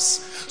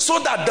balance, so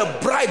that the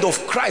bride of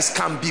Christ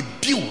can be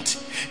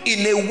built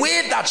in a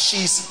way that she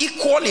is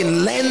equal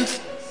in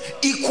length,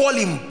 equal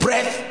in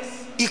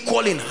breadth,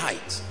 equal in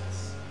height.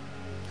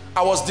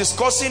 I was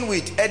discussing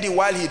with Eddie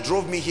while he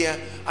drove me here,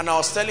 and I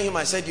was telling him,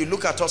 I said, you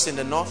look at us in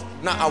the north.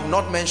 Now I will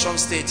not mention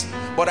states,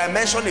 but I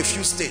mentioned a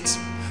few states.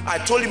 I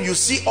told him, you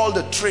see all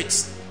the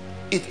traits,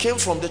 it came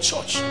from the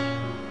church.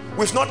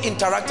 We've not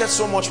interacted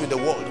so much with the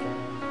world.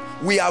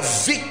 We are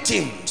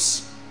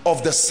victims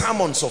of the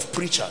sermons of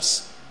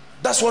preachers.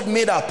 That's what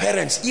made our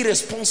parents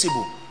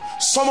irresponsible.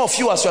 Some of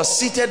you, as you are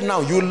seated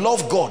now, you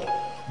love God,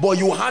 but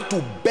you had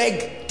to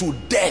beg to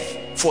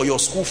death for your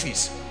school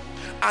fees.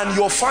 And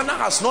your father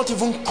has not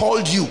even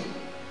called you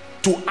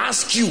to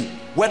ask you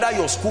whether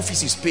your school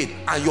fees is paid,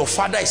 and your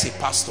father is a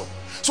pastor.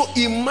 So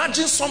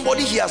imagine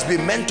somebody he has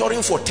been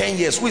mentoring for 10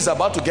 years who is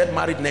about to get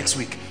married next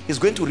week. He's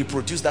going to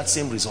reproduce that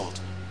same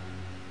result.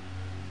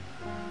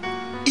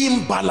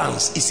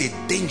 Imbalance is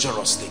a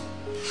dangerous thing.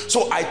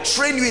 So I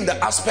train you in the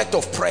aspect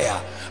of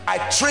prayer. I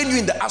train you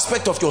in the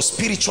aspect of your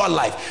spiritual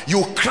life.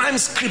 You climb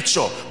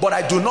scripture, but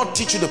I do not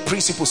teach you the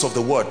principles of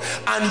the word.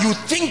 And you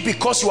think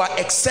because you are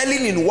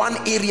excelling in one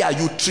area,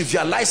 you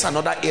trivialize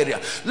another area.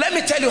 Let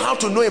me tell you how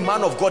to know a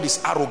man of God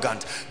is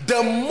arrogant.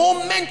 The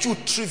moment you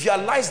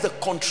trivialize the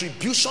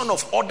contribution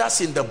of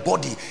others in the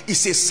body,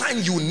 is a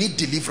sign you need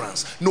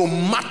deliverance. No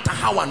matter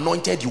how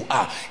anointed you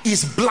are,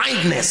 is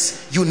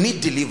blindness. You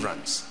need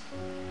deliverance.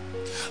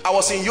 I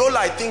was in Yola,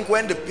 I think,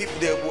 when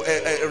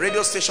the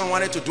radio station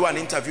wanted to do an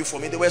interview for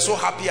me. They were so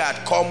happy I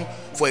had come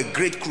for a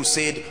great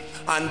crusade,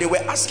 and they were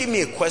asking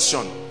me a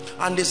question.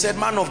 And they said,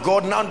 man of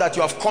God, now that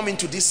you have come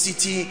into this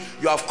city,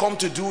 you have come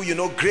to do, you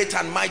know, great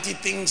and mighty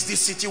things,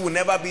 this city will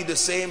never be the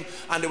same.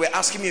 And they were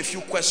asking me a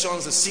few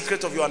questions, the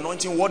secret of your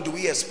anointing, what do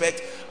we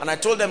expect? And I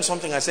told them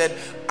something. I said,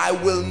 I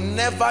will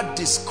never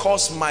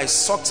discuss my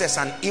success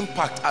and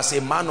impact as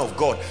a man of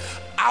God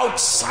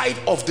outside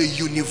of the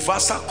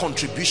universal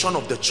contribution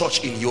of the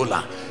church in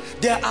Yola.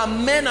 There are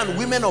men and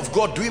women of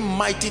God doing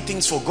mighty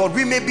things for God.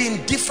 We may be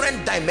in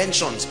different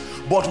dimensions,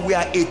 but we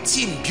are a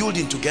team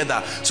building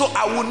together. So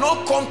I will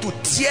not come to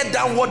tear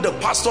down what the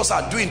pastors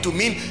are doing to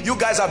mean you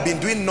guys have been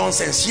doing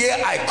nonsense. Here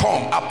I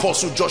come,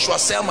 Apostle Joshua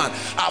Selman.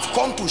 I've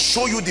come to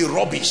show you the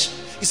rubbish.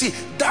 You see,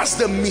 that's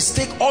the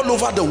mistake all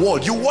over the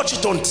world. You watch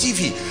it on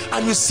TV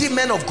and you see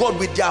men of God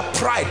with their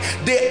pride.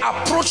 They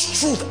approach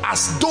truth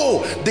as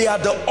though they are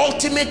the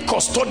ultimate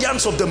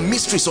custodians of the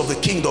mysteries of the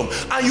kingdom.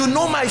 And you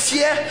know my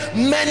fear?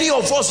 Many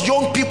of us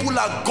young people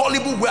are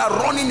gullible. We are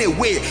running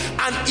away.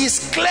 And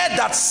it's clear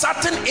that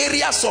certain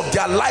areas of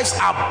their lives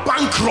are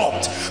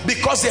bankrupt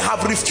because they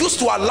have refused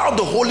to allow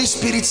the Holy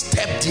Spirit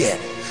step there.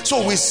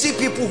 So we see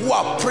people who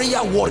are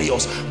prayer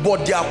warriors,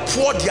 but they are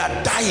poor, they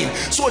are dying.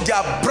 So they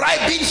are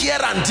bribing here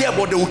and there,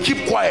 but they will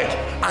keep quiet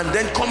and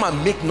then come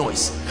and make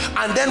noise.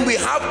 And then we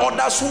have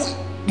others who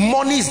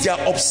money is their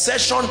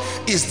obsession,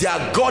 is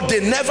their God.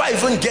 They never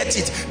even get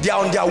it. They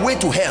are on their way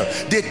to hell.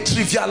 They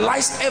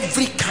trivialize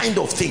every kind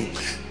of thing.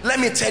 Let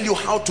me tell you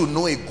how to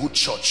know a good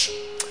church.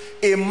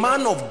 A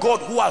man of God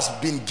who has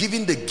been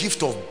given the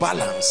gift of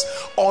balance,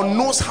 or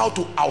knows how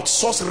to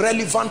outsource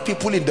relevant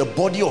people in the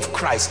body of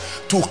Christ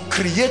to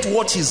create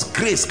what his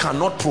grace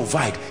cannot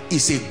provide,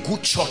 is a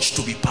good church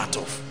to be part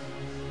of.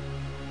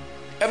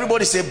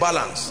 Everybody say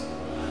balance.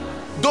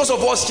 Those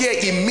of us here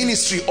in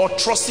ministry or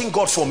trusting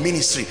God for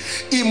ministry,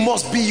 it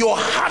must be your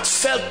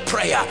heartfelt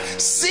prayer.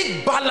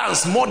 Seek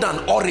balance more than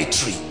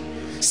oratory.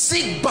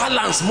 Seek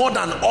balance more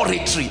than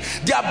oratory.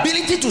 The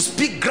ability to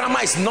speak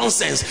grammar is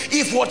nonsense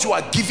if what you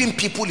are giving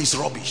people is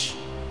rubbish.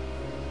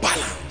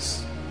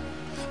 Balance.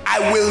 I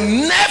will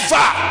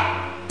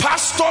never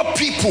pastor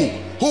people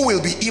who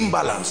will be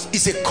imbalanced.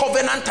 It's a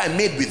covenant I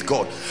made with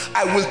God.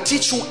 I will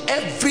teach you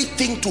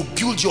everything to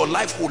build your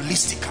life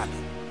holistically.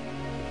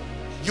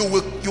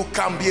 You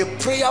can be a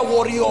prayer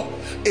warrior,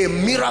 a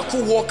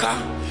miracle worker,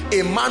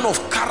 a man of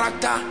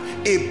character,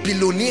 a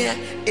billionaire,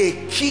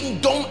 a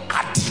kingdom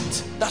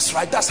addict. That's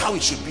right, that's how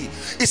it should be.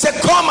 He said,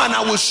 come and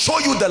I will show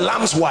you the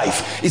Lamb's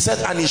wife. He said,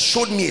 and he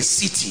showed me a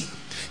city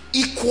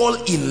equal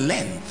in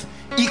length,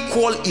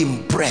 equal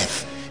in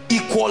breadth,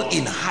 equal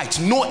in height,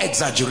 no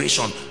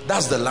exaggeration.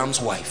 That's the Lamb's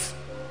wife.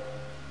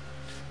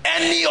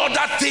 Any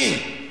other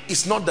thing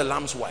is not the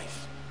Lamb's wife.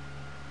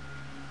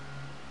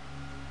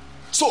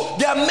 So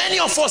there are many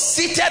of us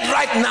seated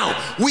right now.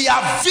 We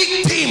are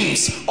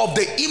victims of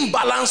the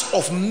imbalance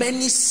of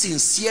many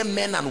sincere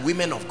men and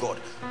women of God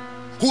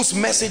whose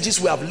messages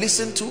we have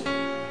listened to.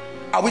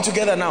 Are we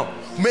together now?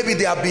 Maybe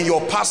they have been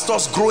your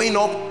pastors growing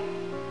up.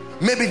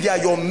 Maybe they are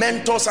your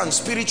mentors and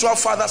spiritual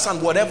fathers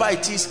and whatever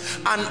it is.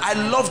 And I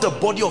love the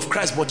body of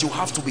Christ, but you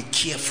have to be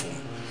careful.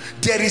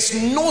 There is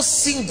no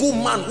single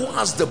man who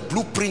has the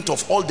blueprint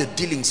of all the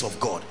dealings of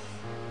God.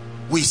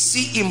 We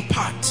see in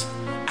part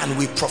and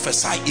we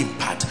prophesy in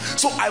part.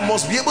 So I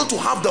must be able to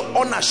have the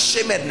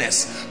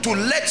unashamedness to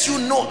let you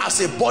know as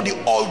a body,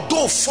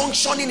 although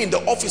functioning in the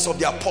office of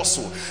the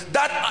apostle,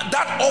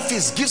 that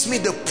office gives me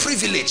the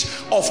privilege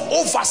of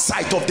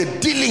oversight of the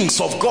dealings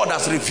of God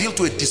as revealed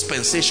to a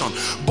dispensation.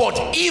 But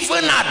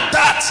even at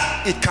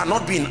that, it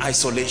cannot be in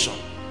isolation.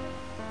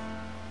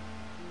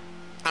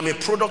 I'm a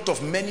product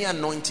of many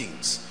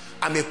anointings.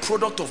 I'm a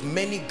product of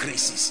many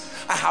graces.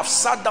 I have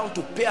sat down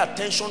to pay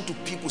attention to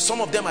people. Some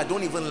of them I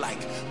don't even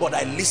like, but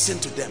I listen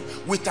to them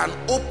with an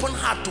open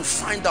heart to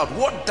find out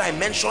what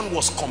dimension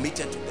was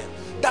committed to them.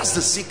 That's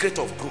the secret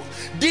of growth.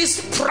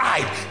 This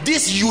pride,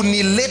 this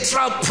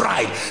unilateral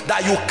pride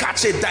that you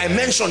catch a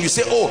dimension, you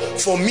say, oh,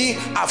 for me,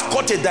 I've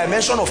caught a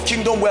dimension of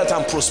kingdom wealth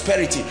and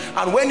prosperity.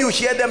 And when you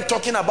hear them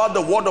talking about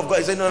the word of God,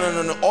 you say,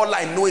 no. All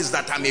I know is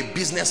that I'm a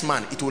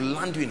businessman. It will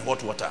land you in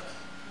hot water.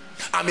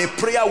 I'm a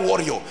prayer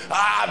warrior.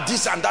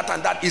 This and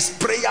that is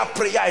prayer.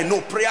 I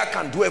know prayer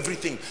can do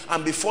everything.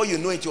 And before you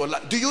know it, you're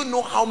like, do you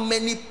know how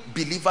many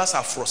believers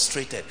are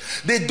frustrated?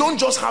 They don't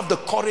just have the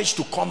courage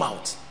to come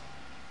out.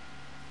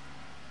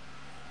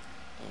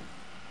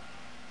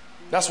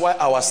 That's why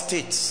our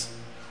states,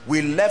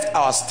 we left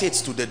our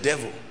states to the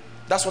devil.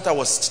 That's what I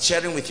was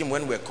sharing with him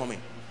when we were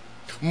coming.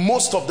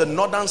 Most of the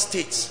northern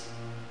states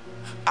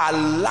are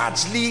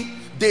largely,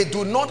 they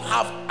do not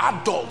have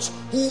adults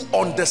who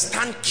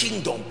understand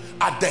kingdom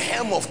at the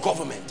helm of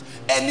government.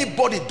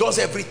 Anybody does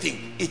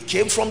everything. It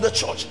came from the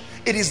church.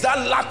 It is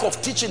that lack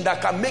of teaching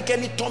that can make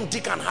any Tom,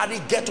 Dick and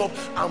Harry get up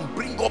and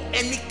bring up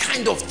any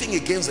kind of thing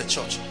against the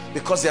church,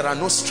 because there are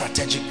no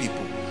strategic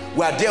people.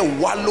 We are there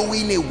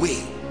wallowing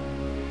away.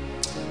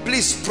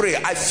 Please pray.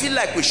 I feel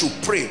like we should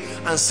pray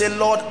and say,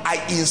 Lord,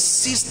 I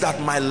insist that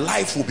my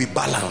life will be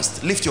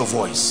balanced. Lift your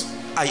voice.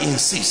 I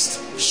insist.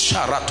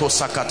 Sharato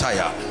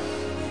Sakataya.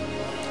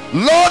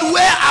 Lord,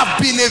 where I've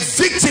been a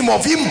victim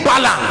of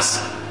imbalance,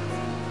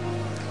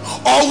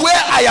 or where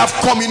I have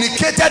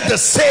communicated the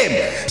same,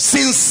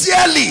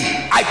 sincerely,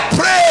 I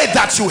pray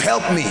that you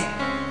help me.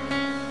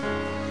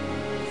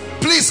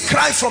 Please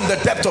cry from the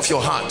depth of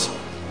your heart.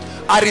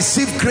 I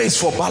receive grace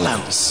for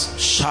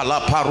balance. I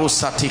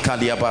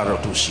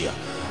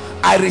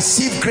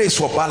receive grace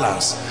for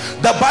balance.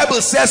 The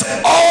Bible says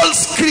all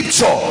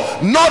scripture,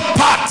 not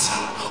part,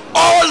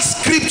 all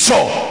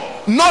scripture,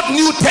 not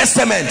New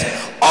Testament,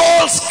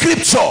 all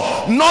scripture,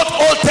 not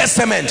Old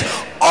Testament,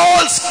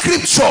 all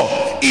scripture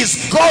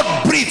is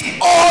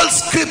God-breathed, all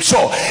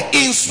scripture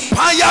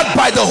inspired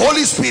by the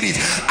Holy Spirit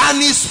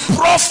and is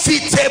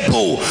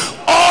profitable.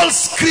 All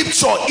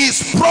scripture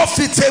is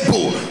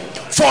profitable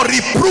for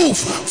reproof,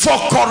 for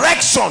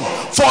correction,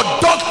 for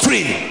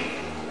doctrine,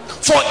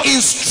 for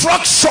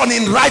instruction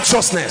in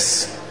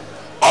righteousness.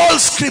 All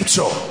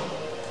scripture,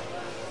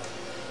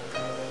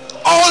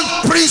 all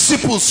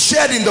principles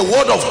shared in the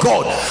word of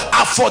God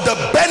are for the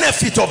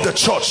benefit of the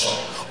church.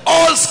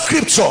 All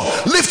scripture.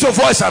 Lift your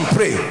voice and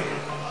pray.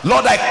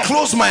 Lord, I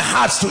close my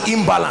heart to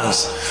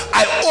imbalance.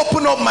 I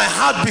open up my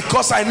heart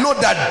because I know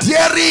that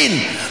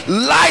therein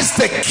lies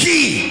the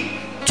key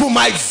to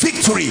my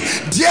victory.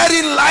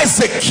 Therein lies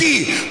the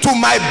key to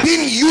my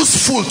being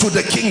useful to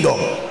the kingdom.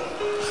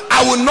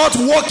 I will not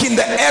walk in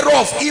the error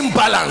of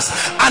imbalance,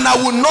 and I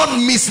will not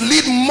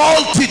mislead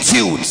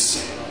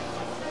multitudes.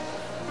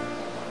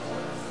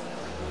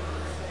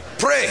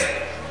 Pray.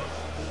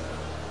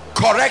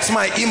 Correct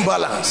my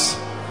imbalance.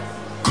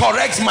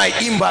 Correct my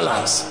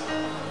imbalance.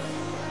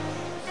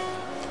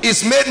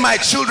 It's made my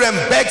children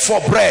beg for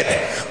bread.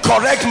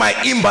 Correct my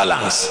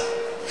imbalance.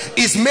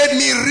 It's made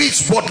me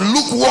rich but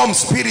lukewarm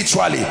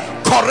spiritually.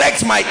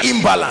 Correct my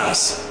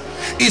imbalance.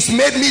 It's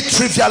made me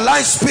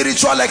trivialize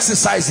spiritual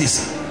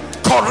exercises,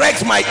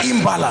 correct my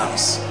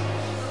imbalance.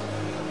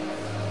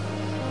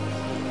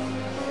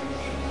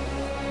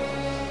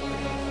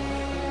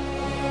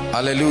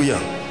 Hallelujah.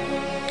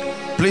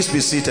 Please be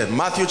seated.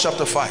 Matthew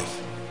chapter 5.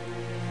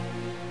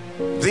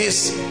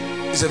 This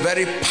is a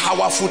very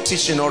powerful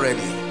teaching already.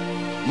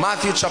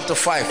 Matthew chapter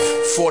 5,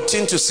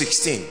 14 to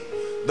 16.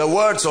 The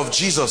words of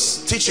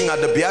Jesus teaching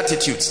at the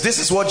Beatitudes. This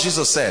is what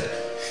Jesus said.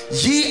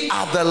 Ye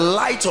are the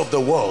light of the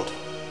world.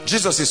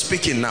 Jesus is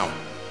speaking now.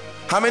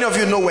 How many of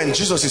you know when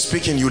Jesus is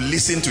speaking, you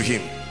listen to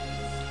him?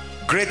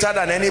 Greater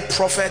than any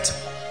prophet,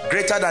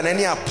 greater than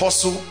any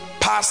apostle,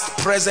 past,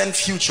 present,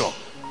 future.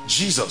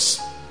 Jesus,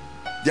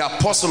 the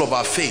apostle of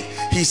our faith.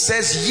 He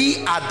says,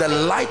 ye are the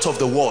light of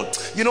the world.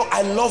 You know,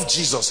 I love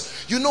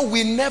Jesus. You know,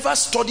 we never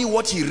study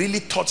what he really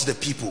taught the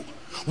people.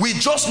 We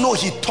just know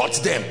he taught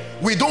them.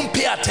 We don't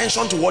pay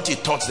attention to what he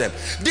taught them.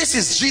 This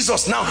is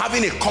Jesus now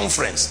having a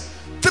conference.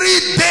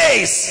 3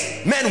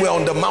 days men were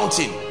on the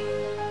mountain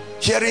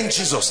hearing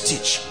Jesus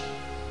teach.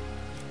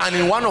 And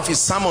in one of his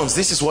sermons,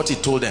 this is what he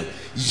told them.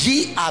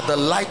 Ye are the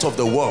light of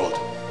the world.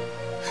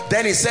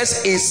 Then he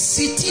says, a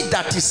city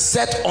that is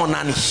set on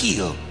an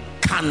hill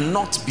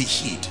cannot be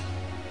hid.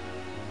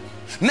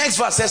 Next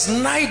verse says,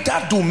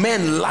 neither do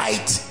men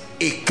light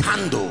a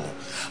candle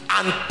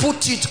and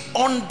put it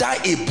under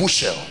a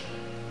bushel.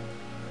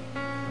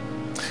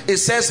 It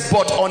says,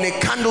 but on a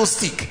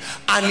candlestick,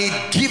 and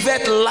it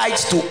giveth light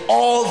to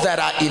all that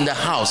are in the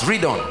house.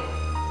 Read on.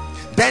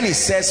 Then it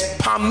says,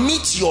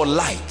 permit your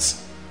light.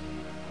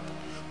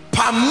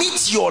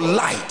 Permit your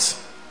light.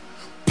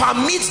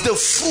 Permit the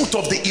fruit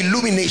of the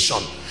illumination.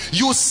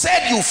 You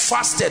said you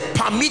fasted.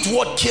 Permit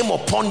what came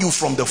upon you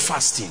from the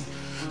fasting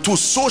to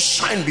so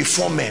shine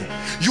before men.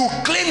 You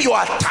claim you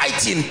are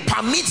tithing.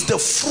 Permit the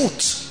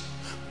fruit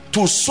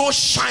to so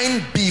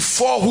shine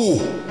before who?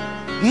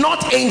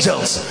 Not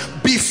angels,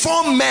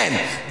 before men,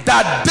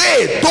 that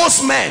they,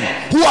 those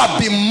men who have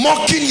been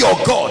mocking your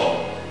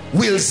God,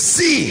 will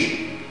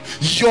see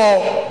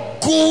your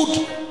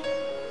good,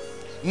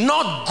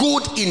 not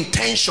good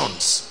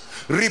intentions.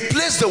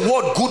 Replace the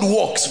word good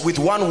works with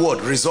one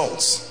word,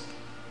 results.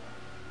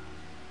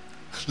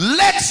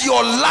 Let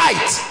your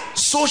light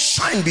so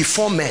shine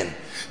before men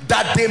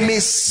that they may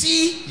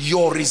see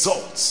your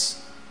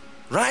results,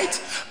 right?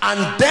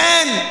 And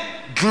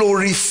then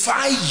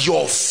glorify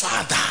your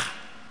Father.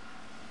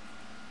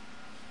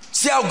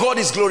 See how God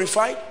is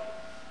glorified?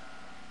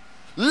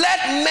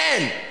 Let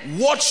men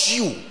watch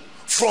you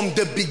from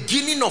the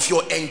beginning of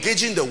your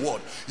engaging the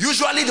word.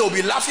 Usually they'll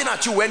be laughing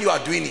at you when you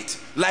are doing it.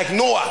 Like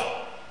Noah.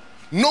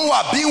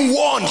 Noah being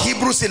warned,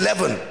 Hebrews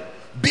 11,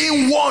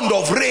 being warned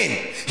of rain.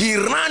 He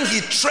ran, he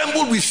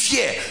trembled with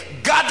fear,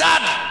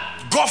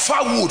 gathered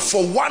gopher wood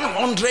for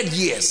 100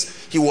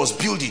 years. He was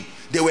building.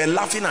 They were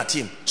laughing at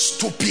him.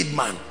 Stupid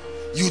man.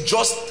 You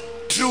just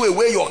threw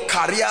away your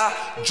career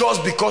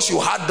just because you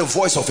had the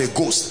voice of a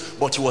ghost.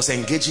 But he was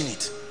engaging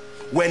it.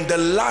 When the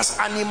last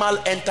animal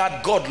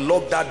entered, God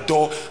locked that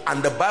door,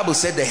 and the Bible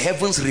said the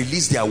heavens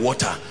released their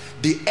water,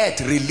 the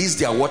earth released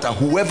their water.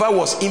 Whoever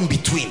was in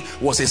between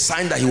was a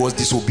sign that he was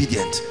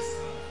disobedient.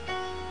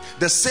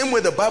 The same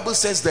way the Bible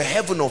says the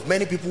heaven of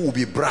many people will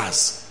be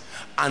brass,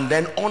 and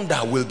then under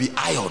will be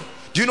iron.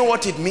 Do you know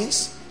what it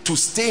means? To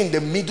stay in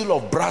the middle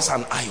of brass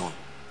and iron,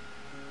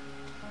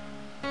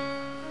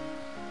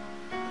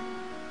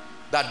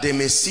 that they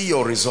may see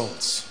your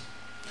results.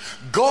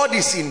 God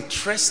is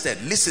interested.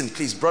 Listen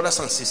please, brothers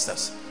and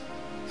sisters,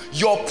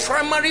 your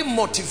primary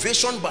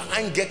motivation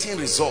behind getting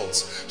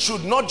results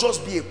should not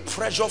just be a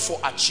pressure for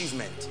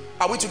achievement.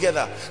 Are we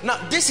together? Now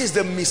this is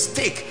the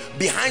mistake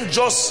behind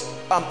just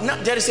now,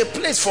 there is a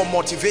place for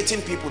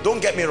motivating people,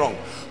 don't get me wrong,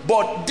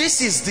 but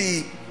this is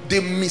the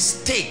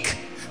mistake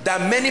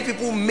that many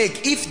people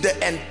make if the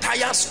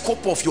entire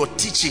scope of your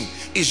teaching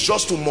is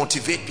just to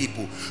motivate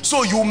people.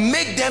 So you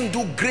make them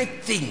do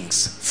great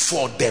things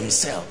for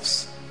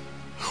themselves.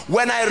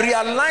 When I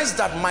realized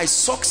that my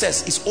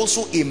success is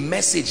also a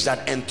message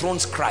that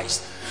enthrones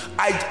Christ,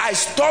 I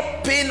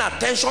stopped paying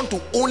attention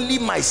to only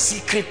my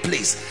secret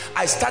place.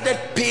 I started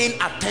paying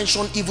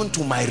attention even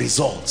to my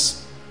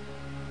results.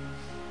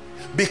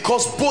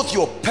 Because both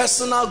your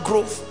personal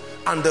growth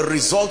and the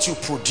results you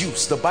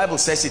produce, the Bible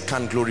says it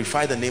can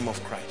glorify the name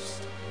of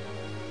Christ.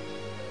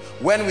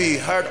 When we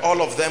heard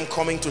all of them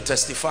coming to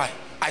testify,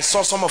 I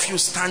saw some of you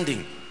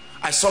standing.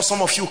 I saw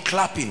some of you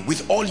clapping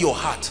with all your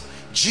heart.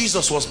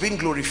 Jesus was being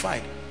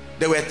glorified.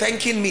 They were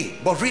thanking me,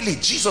 but really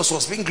Jesus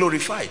was being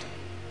glorified.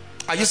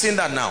 Are you seeing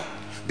that now?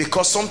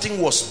 Because something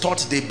was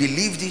taught, they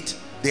believed it,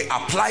 they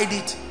applied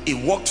it, it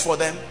worked for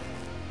them.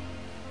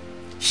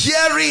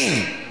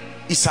 Hearing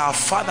is our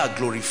Father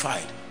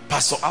glorified.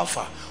 Pastor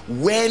Alpha,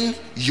 when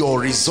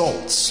your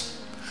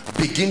results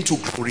begin to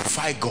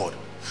glorify God.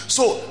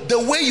 So the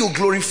way you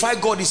glorify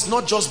God is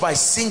not just by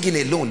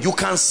singing alone. You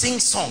can sing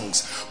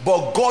songs,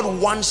 but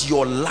God wants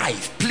your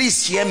life.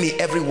 Please hear me,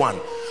 everyone.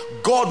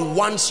 God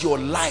wants your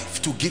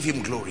life to give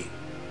him glory.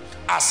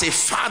 As a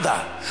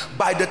father,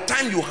 by the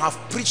time you have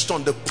preached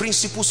on the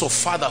principles of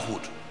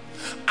fatherhood,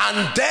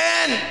 And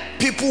then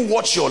people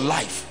watch your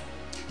life.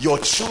 Your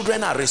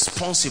children are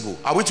responsible.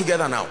 Are we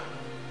together now?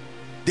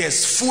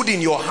 There's food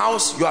in your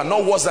house. You are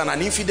not worse than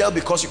an infidel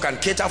because you can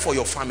cater for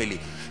your family.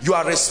 You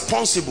are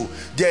responsible.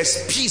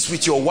 There's peace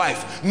with your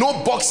wife.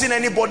 No boxing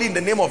anybody in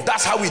the name of,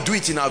 that's how we do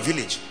it in our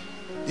village.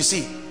 You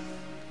see,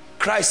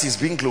 Christ is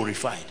being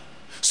glorified.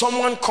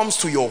 Someone comes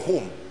to your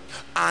home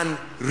and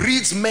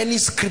reads many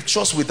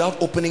scriptures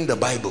without opening the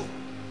Bible.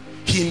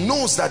 He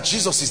knows that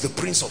Jesus is the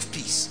Prince of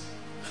Peace.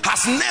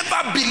 Has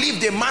never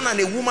believed a man and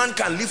a woman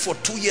can live for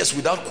 2 years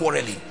without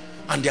quarreling,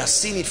 and they are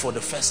seeing it for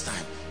the first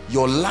time.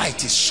 Your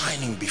light is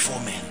shining before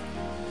men.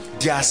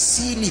 They are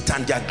seeing it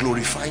and they are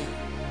glorifying.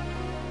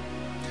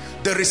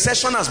 The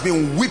recession has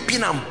been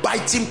whipping and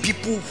biting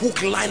people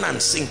hook, line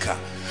and sinker.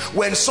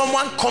 When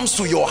someone comes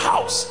to your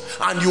house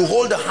and you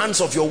hold the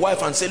hands of your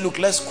wife and say, look,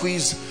 let's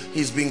squeeze,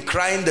 he's been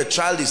crying, the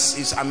child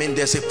is I mean,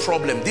 there's a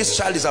problem, this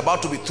child is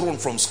about to be thrown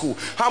from school.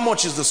 How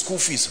much is the school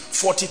fees?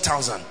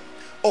 40,000.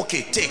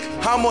 Okay, take.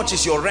 How much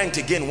is your rent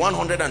again?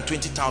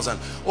 120,000.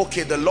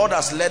 Okay, the Lord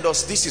has led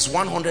us, this is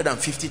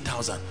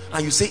 150,000.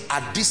 And you say,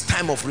 at this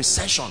time of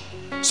recession,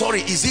 sorry,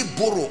 is it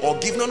borrow or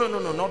give? No,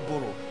 not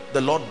borrow.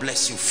 The Lord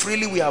bless you.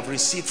 Freely we have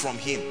received from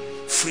him,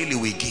 freely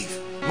we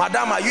give.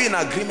 Madam, are you in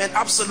agreement?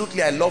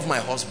 Absolutely, I love my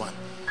husband.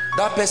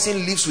 That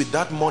person lives with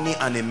that money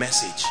and a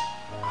message.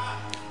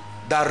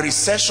 That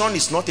recession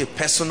is not a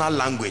personal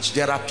language.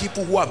 There are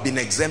people who have been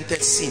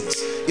exempted since.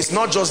 It's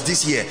not just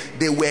this year.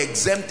 They were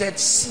exempted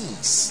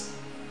since.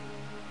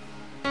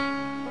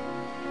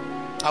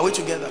 Are we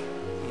together?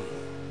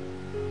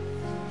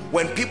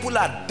 When people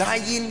are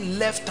dying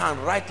left and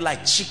right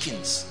like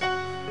chickens,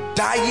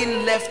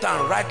 dying left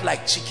and right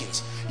like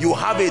chickens, you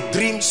have a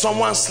dream,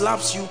 someone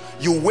slaps you,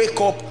 you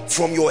wake up,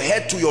 from your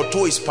head to your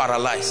toe is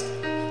paralyzed.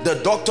 The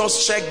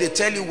doctors check, they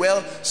tell you,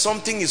 well,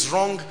 something is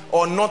wrong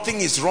or nothing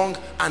is wrong,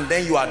 and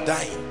then you are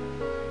dying.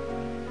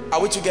 Are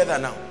we together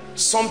now?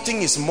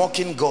 Something is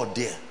mocking God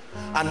there.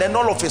 And then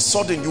all of a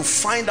sudden you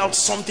find out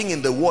something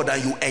in the word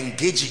and you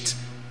engage it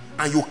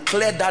and you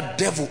clear that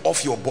devil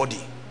off your body.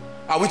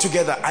 Are we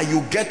together? And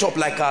you get up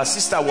like our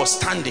sister was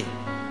standing.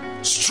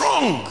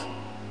 Strong.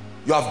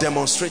 You have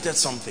demonstrated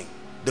something.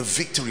 The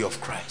victory of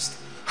Christ.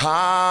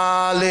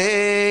 Hallelujah.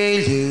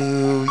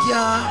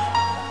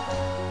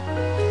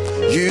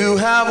 You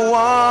have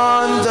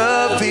won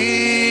the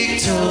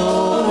victory.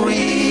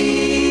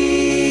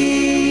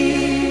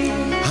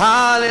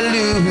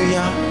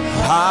 Hallelujah.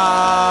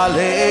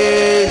 Hallelujah.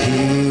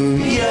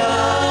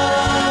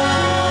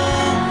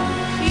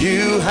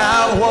 You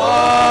have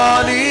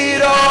won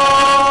it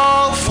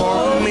all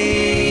for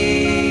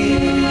me.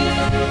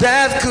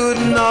 Death could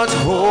not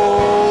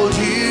hold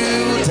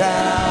you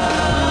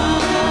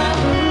down.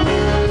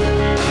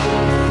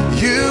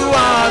 You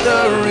are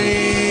the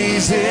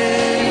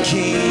risen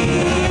King.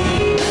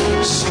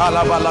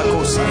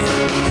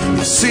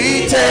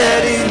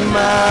 Seated in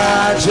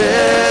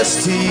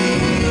majesty.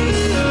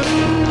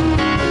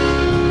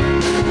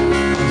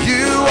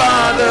 You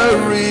are the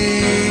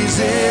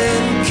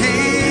risen King.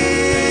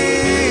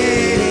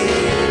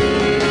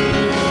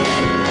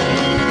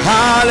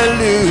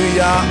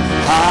 Hallelujah.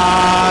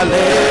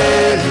 Hallelujah.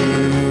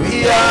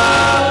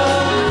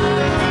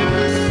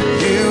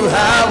 You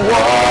have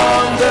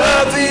won the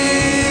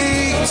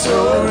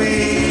victory.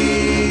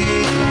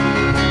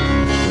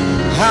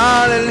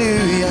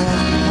 Hallelujah.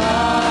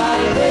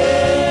 Hallelujah.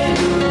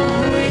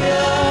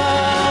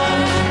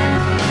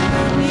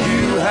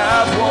 You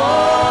have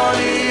won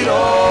it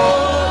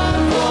all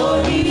for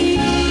me.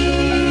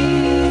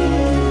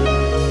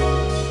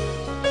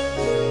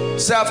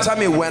 Say after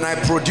me, when I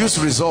produce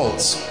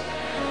results,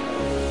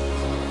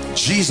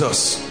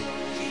 Jesus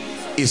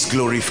is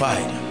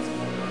glorified.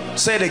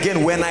 Say it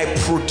again, when I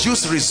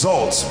produce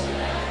results,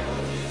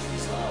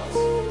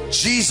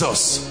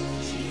 Jesus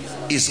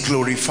is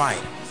glorified.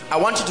 I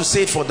want you to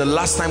say it for the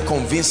last time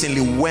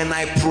convincingly. When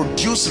I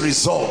produce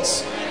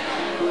results,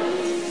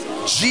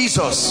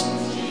 Jesus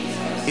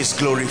is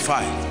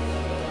glorified.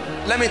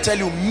 Let me tell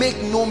you,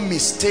 make no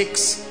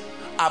mistakes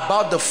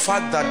about the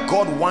fact that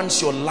God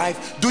wants your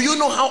life. Do you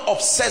know how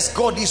obsessed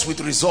God is with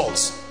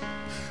results?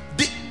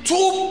 The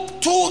two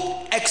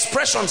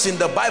expressions in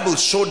the Bible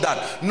showed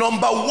that.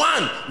 Number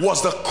one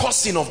was the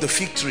cursing of the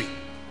fig tree.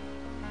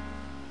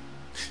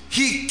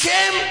 He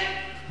came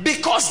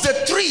because the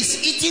tree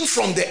is eating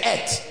from the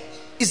earth.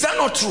 Is that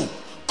not true?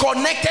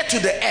 Connected to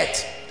the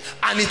earth,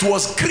 and it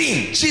was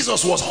green.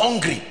 Jesus was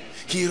hungry.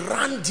 He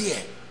ran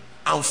there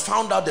and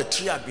found out the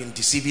tree had been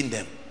deceiving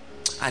them,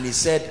 and he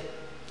said,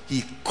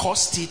 he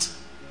cursed it,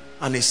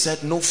 and he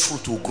said no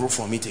fruit will grow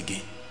from it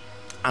again.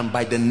 And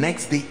by the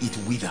next day it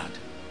withered.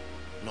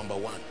 Number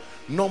one.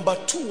 Number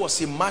two was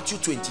in Matthew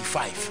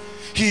 25.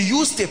 He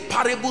used a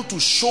parable to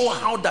show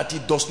how that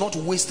it does not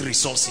waste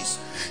resources.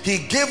 He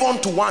gave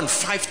unto one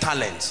 5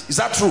 talents. Is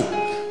that true?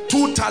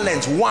 2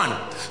 talents, 1.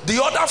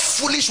 The other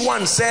foolish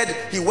one said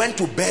he went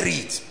to bury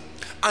it.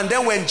 And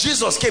then when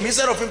Jesus came,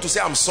 instead of him to say,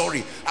 I'm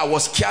sorry, I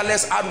was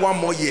careless, add 1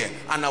 more year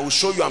and I will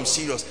show you I'm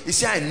serious, he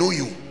said, I know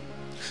you.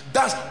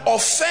 That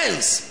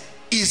offense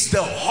is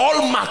the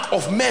hallmark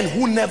of men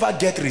who never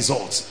get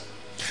results.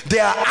 They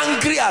are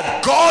angry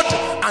at God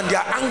and they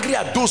are angry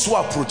at those who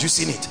are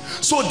producing it.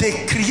 So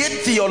they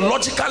create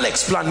theological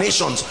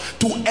explanations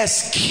to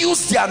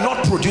excuse they are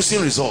not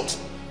producing results.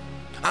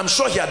 I'm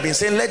sure he had been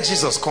saying, let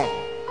Jesus come.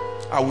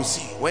 I will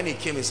see. When he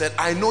came, he said,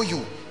 I know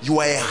you. You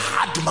are a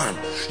hard man.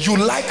 You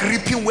like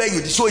reaping where you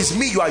did. So it's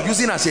me you are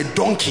using as a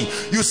donkey.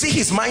 You see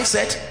his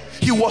mindset?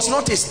 He was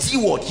not a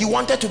steward. He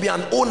wanted to be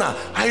an owner.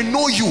 I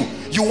know you.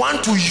 You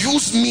want to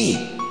use me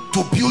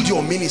to build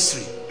your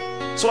ministry.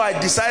 So I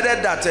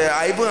decided that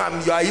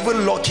you are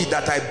even lucky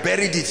that I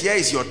buried it. Here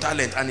is your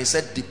talent. And he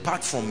said,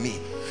 depart from me.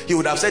 He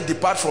would have said,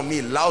 depart from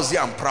me, lousy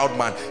and proud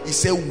man. He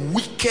said,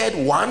 wicked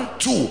one,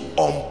 two,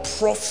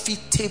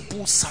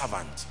 unprofitable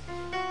servant.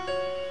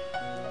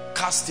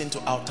 Cast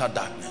into outer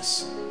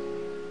darkness,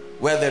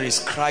 where there is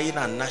crying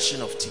and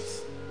gnashing of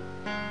teeth.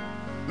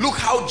 Look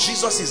how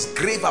Jesus is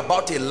grave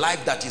about a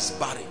life that is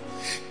barren.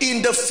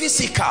 In the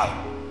physical,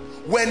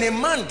 when a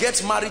man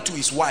gets married to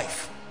his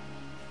wife,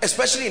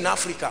 especially in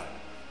Africa,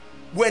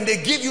 when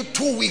they give you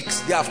 2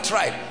 weeks, they have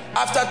tried.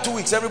 After 2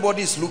 weeks,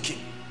 everybody is looking.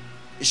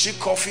 Is she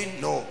coughing?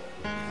 No.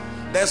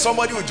 Then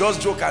somebody will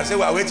just joke and say,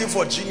 we are waiting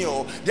for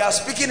Junior. They are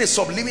speaking a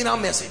subliminal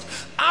message.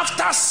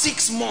 After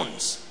 6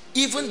 months,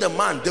 even the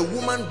man, the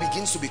woman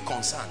begins to be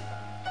concerned.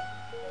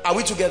 Are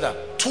we together?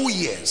 2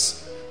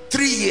 years,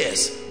 3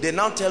 years. They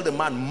now tell the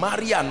man,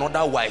 marry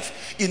another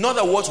wife. In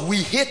other words, we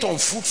hate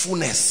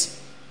unfruitfulness.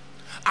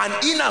 And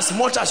in as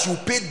much as you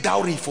pay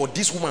dowry for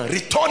this woman,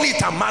 return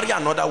it and marry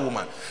another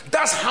woman.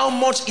 That's how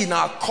much in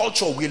our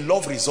culture we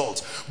love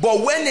results.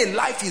 But when a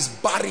life is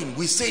barren,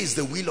 we say it's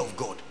the will of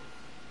God.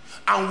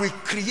 And we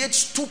create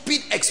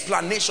stupid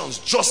explanations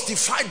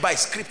justified by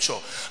scripture.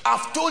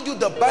 I've told you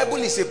the Bible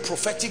is a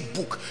prophetic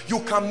book.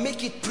 You can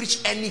make it preach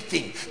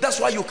anything.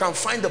 That's why you can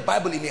find the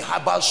Bible in a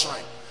herbal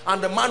shrine.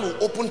 And the man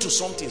will open to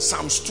something,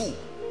 Psalms 2,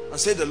 and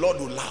say the Lord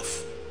will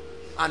laugh.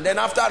 And then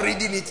after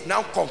reading it,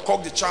 now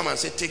concoct the charm and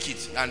say, take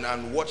it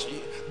and watch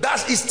it.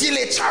 That is still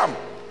a charm.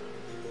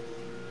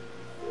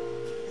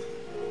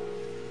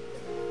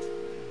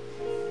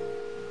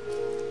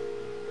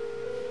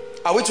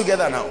 Are we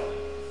together now?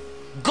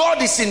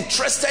 God is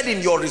interested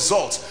in your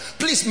results.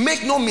 Please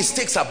make no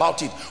mistakes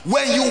about it.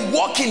 When you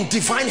walk in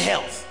divine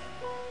health,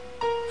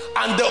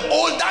 and the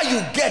older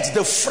you get,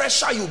 the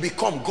fresher you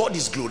become, God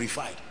is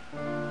glorified.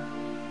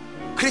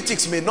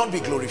 Critics may not be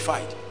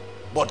glorified,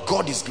 but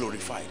God is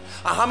glorified.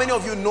 And how many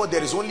of you know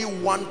there is only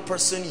one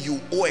person you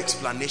owe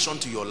explanation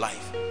to your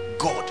life?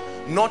 God.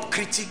 Not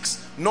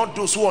critics, not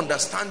those who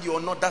understand you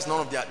or not. That's none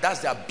of their, that's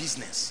their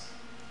business.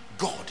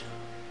 God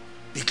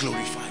be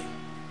glorified.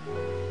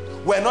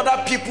 When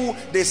other people,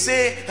 they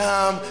say,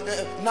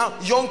 now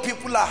young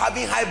people are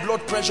having high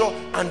blood pressure,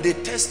 and they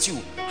test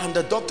you, and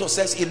the doctor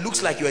says, it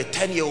looks like you're a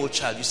 10-year-old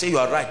child. You say, you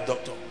are right,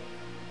 doctor.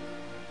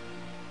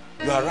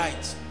 You are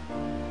right.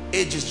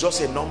 Age is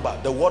just a number.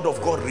 The word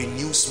of God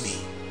renews me.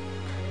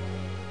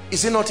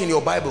 Is it not in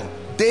your Bible?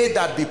 They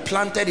that be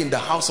planted in the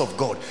house of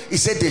God, he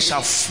said they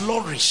shall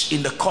flourish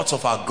in the courts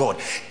of our God.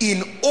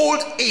 In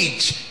old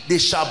age, they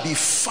shall be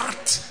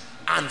fat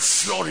and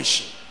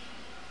flourishing.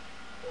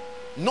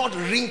 Not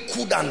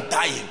wrinkled and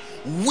dying,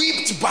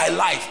 whipped by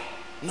life.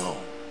 No.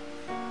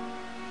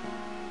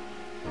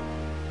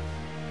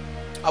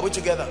 Are we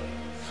together?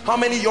 How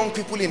many young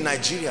people in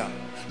Nigeria?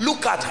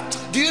 Look at,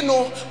 do you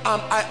know,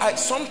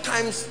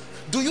 sometimes,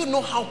 do you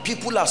know how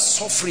people are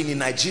suffering in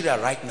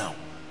Nigeria right now?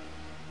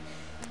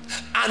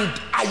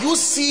 And are you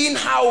seeing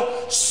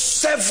how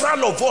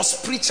several of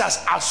us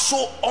preachers are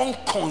so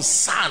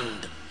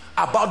unconcerned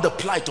about the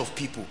plight of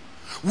people?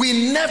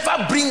 We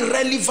never bring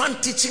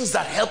relevant teachings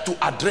that help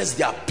to address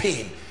their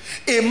pain.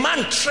 A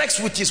man treks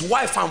with his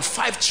wife and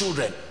 5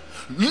 children.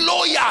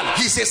 Loyal,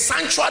 he's a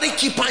sanctuary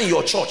keeper in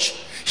your church.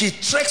 He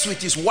treks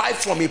with his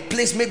wife from a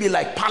place maybe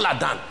like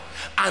Paladin,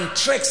 and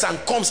treks and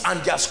comes, and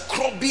they're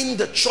scrubbing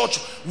the church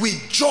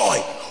with joy,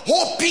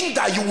 hoping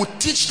that you would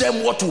teach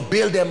them what to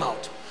bail them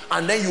out.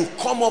 And then you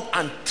come up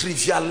and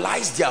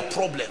trivialize their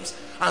problems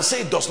and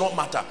say it does not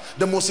matter.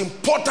 The most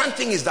important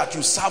thing is that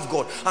you serve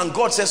God. And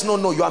God says,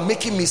 no, you are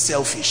making me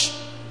selfish.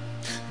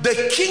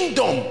 The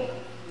kingdom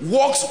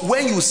works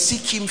when you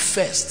seek him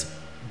first,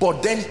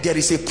 but then there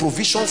is a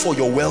provision for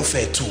your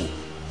welfare too.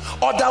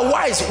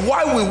 Otherwise,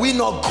 why will we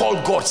not call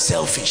God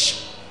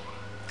selfish?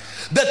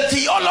 The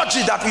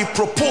theology that we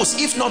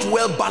propose, if not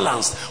well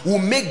balanced, will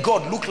make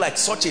God look like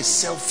such a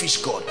selfish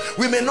God.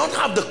 We may not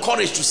have the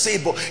courage to say,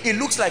 but it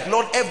looks like,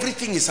 Lord,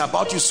 everything is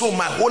about you, so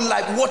my whole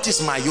life, what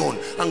is my own?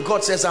 And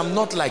God says, I'm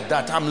not like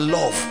that. I'm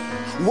love.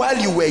 While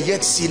you were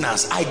yet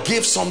sinners, I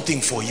gave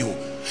something for you.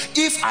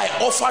 If I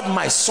offered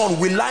my son,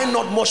 will I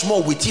not much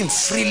more with him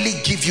freely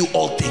give you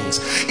all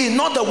things? In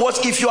other words,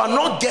 if you are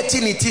not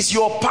getting it, it's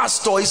your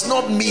pastor, it's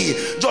not me.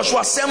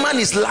 Joshua Selman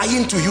is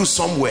lying to you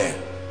somewhere.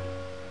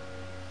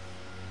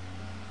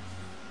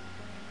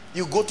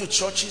 You go to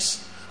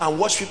churches and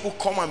watch people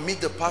come and meet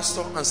the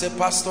pastor and say,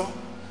 Pastor,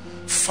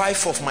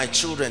 5 of my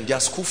children, their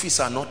school fees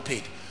are not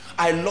paid.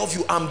 I love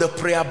you. I'm the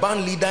prayer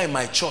band leader in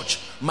my church.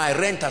 My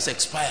rent has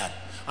expired.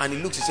 And he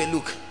looks, he says,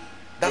 look,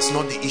 That's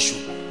not the issue.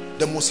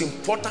 The most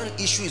important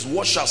issue is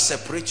what shall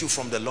separate you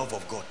from the love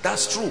of God.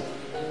 That's true.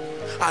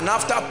 And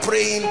after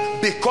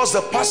praying, because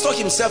the pastor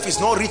himself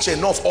is not rich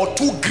enough or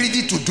too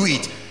greedy to do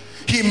it,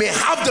 he may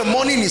have the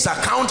money in his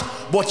account,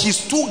 but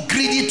he's too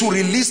greedy to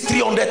release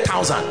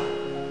 300,000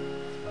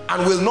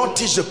 and will not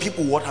teach the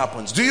people what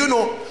happens. Do you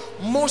know,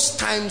 most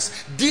times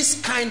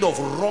this kind of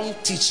wrong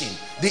teaching,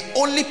 the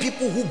only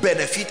people who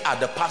benefit are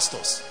the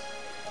pastors.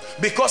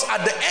 Because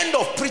at the end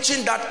of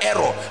preaching that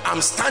error,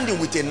 I'm standing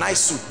with a nice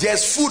suit.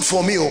 There's food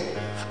for me.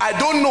 I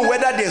don't know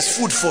whether there's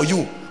food for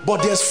you,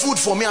 but there's food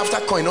for me after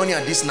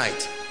Koinonia this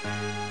night.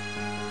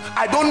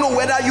 I don't know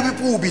whether you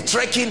people will be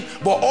trekking,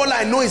 but all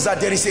I know is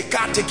that there is a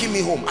car taking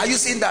me home. Are you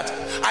seeing that?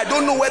 I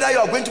don't know whether you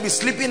are going to be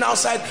sleeping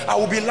outside. I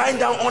will be lying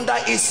down under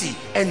AC,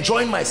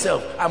 enjoying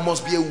myself. I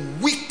must be a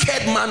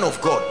wicked man of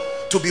God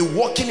to be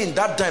walking in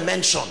that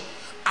dimension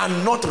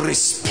and not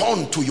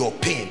respond to your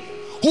pain.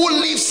 Who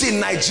lives in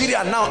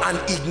Nigeria now and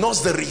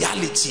ignores the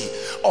reality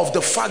of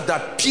the fact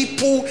that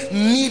people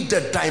need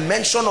the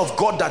dimension of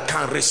God that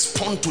can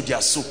respond to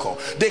their succor?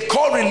 They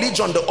call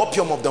religion the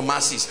opium of the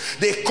masses.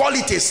 They call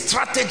it a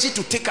strategy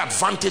to take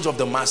advantage of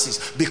the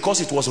masses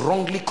because it was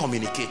wrongly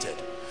communicated.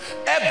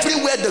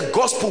 Everywhere the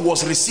gospel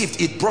was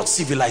received, it brought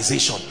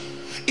civilization.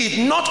 It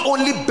not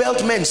only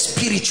built men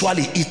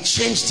spiritually, it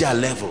changed their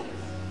level.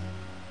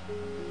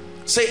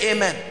 Say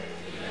amen.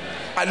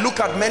 I look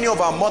at many of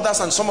our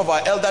mothers and some of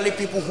our elderly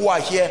people who are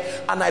here,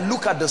 and I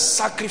look at the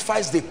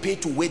sacrifice they pay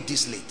to wait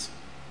this late.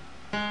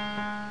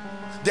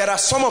 There are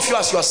some of you,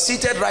 as you are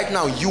seated right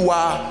now, you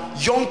are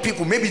young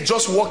people, maybe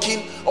just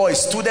working, or a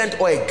student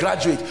or a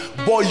graduate,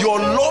 but your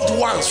loved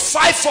ones,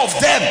 5 of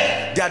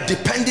them, they are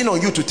depending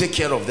on you to take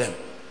care of them,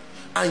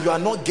 and you are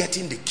not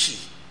getting the key.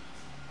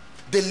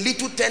 The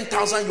little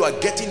 10,000 you are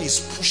getting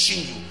is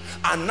pushing you.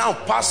 And now,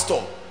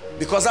 pastor,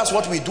 because that's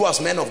what we do as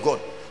men of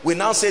God, we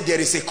now say there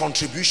is a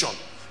contribution.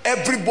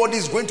 Everybody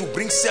is going to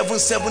bring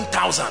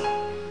 7,000.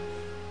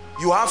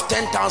 You have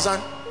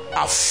 10,000.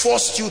 I've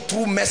forced you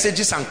through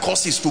messages and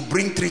courses to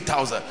bring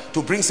 3,000,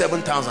 to bring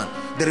 7,000.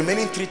 The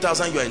remaining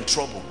 3,000, you are in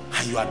trouble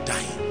and you are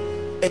dying.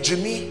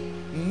 Ejimi,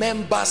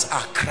 members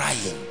are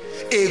crying.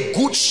 A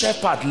good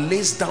shepherd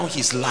lays down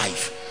his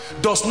life,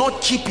 does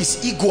not keep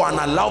his ego and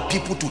allow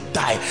people to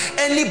die.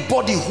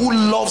 Anybody who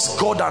loves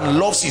God and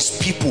loves his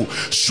people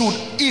should,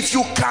 if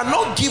you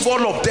cannot give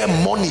all of them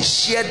money,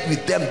 share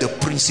with them the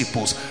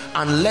principles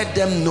and let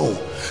them know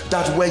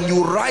that when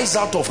you rise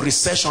out of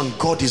recession,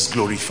 God is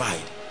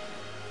glorified.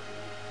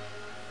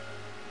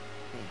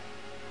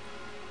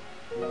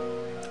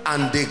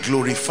 And they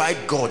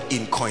glorified God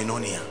in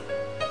Koinonia.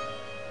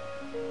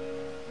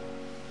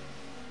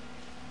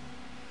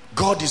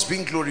 God is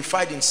being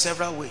glorified in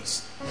several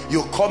ways.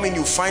 You come in,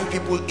 you find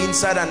people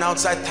inside and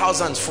outside,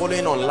 thousands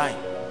following online.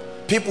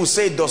 People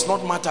say it does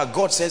not matter.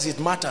 God says it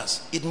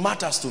matters. It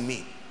matters to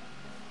me.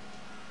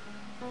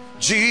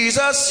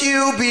 Jesus,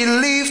 you be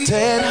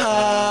lifted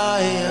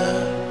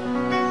higher,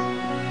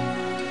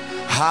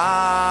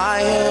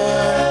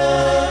 higher,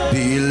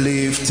 be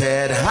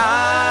lifted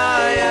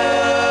higher.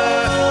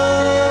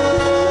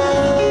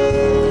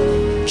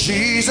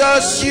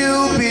 Jesus,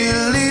 you be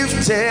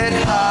lifted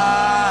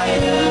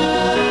higher.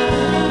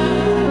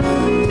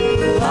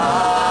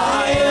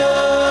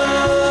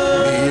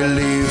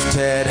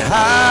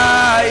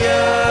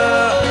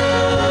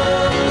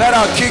 Let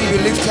our King be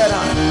lifted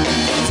high.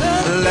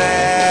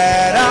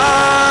 Let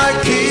our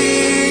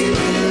King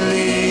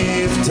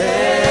be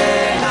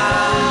lifted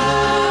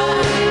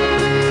high.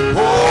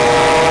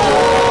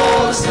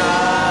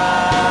 Hosanna.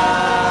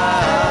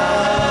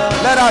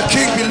 Let our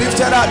King be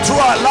lifted high through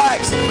our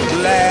lives.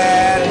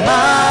 Let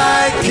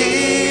my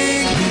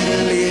King be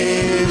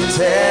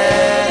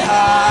lifted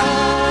high.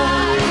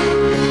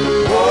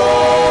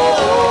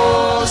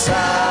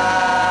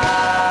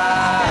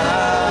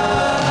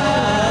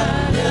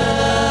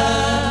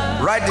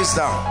 Hosanna. Write this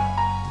down.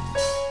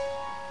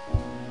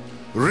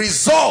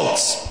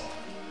 Results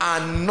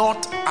are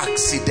not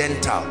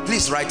accidental.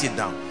 Please write it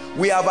down.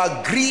 We have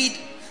agreed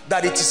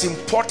that it is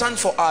important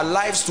for our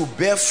lives to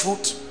bear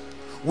fruit.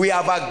 We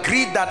have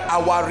agreed that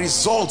our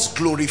results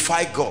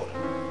glorify God.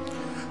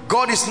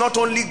 God is not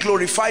only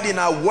glorified in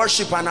our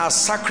worship and our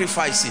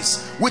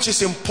sacrifices, which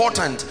is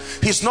important.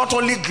 He's not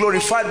only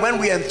glorified when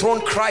we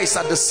enthrone Christ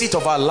at the seat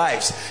of our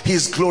lives.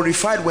 He's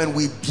glorified when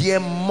we bear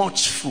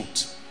much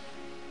fruit.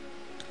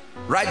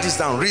 Write this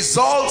down.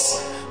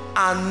 Results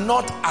are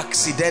not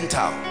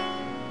accidental.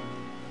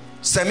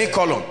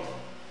 Semicolon.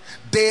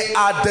 They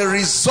are the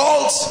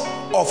results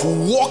of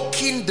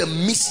walking the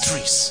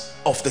mysteries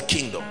of the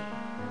kingdom.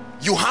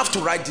 You have to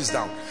write this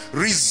down.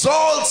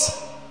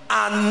 Results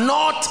are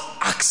not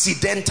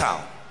accidental.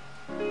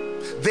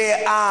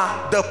 They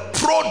are the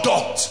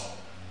product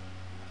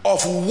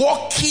of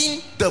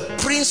walking the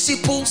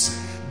principles,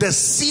 the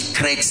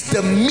secrets,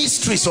 the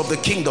mysteries of the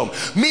kingdom.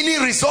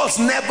 Meaning results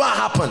never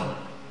happen.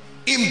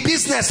 In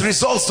business,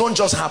 results don't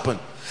just happen.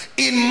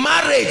 In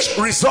marriage,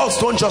 results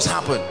don't just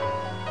happen.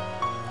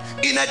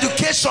 In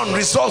education,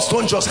 results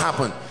don't just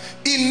happen.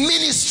 in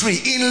ministry,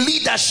 in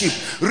leadership,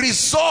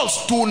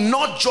 results do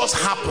not just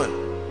happen,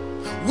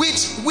 which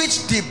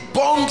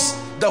debunks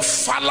the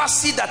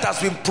fallacy that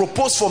has been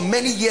proposed for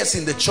many years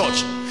in the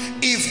church.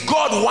 If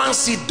God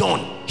wants it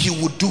done, he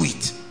will do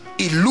it.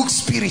 It looks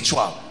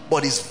spiritual,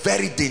 but it's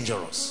very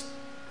dangerous.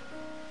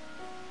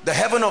 The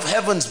heaven of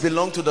heavens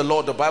belong to the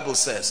Lord, the Bible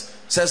says,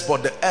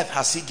 but the earth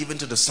has he given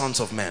to the sons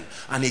of men.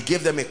 And he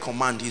gave them a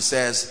command, he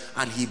says,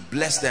 and he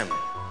blessed them,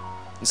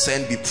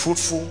 saying, be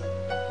fruitful,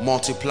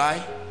 multiply,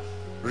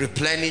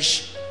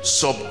 replenish,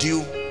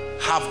 subdue,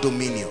 have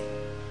dominion.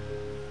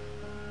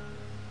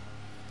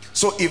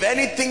 So if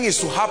anything is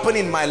to happen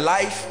in my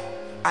life,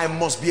 I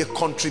must be a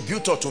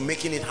contributor to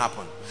making it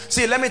happen.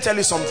 See, let me tell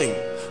you something.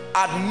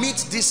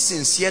 Admit this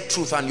sincere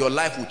truth and your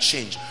life will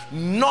change.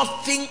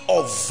 Nothing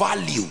of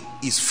value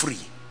is free.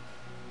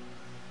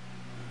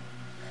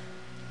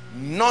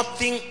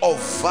 Nothing of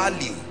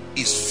value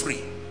is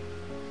free.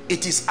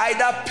 It is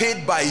either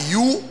paid by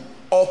you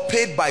or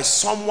paid by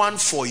someone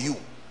for you.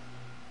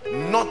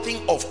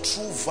 Nothing of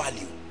true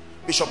value.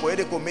 Bishop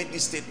Oyedepo made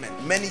this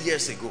statement many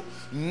years ago.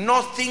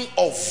 Nothing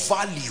of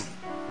value,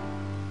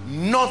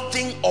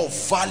 nothing of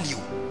value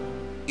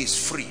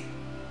is free.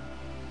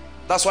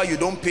 That's why you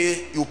don't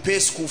pay, you pay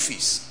school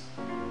fees.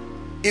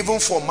 Even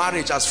for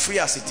marriage, as free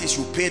as it is,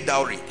 you pay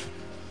dowry.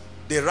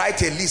 They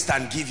write a list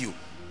and give you.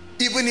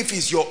 Even if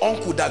it's your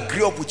uncle that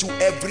grew up with you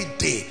every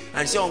day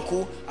and say,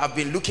 uncle, I've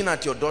been looking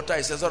at your daughter.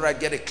 He says, all right,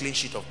 get a clean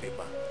sheet of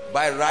paper.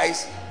 Buy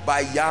rice,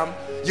 buy yam.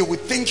 You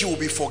would think you will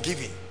be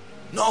forgiven.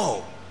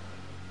 No.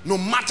 No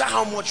matter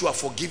how much you are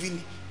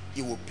forgiven,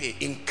 you will pay.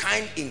 In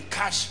kind, in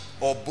cash,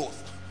 or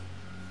both.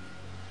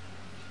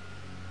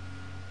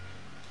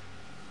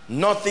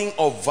 Nothing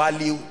of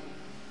value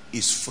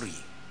is free.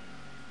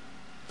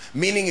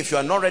 Meaning, if you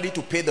are not ready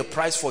to pay the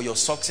price for your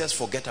success,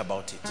 forget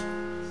about it.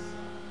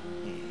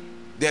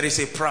 There is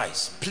a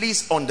price.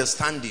 Please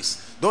understand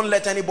this. Don't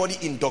let anybody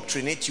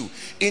indoctrinate you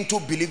into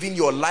believing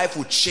your life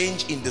will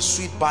change in the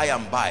sweet by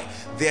and by.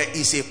 There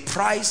is a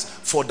price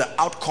for the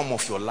outcome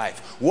of your life.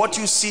 What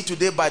you see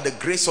today by the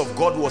grace of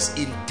God was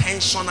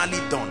intentionally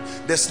done.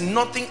 There's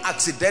nothing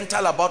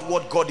accidental about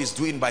what God is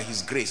doing by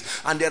his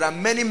grace. And there are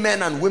many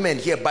men and women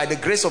here, by the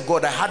grace of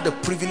God, I had the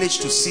privilege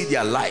to see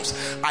their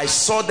lives. I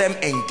saw them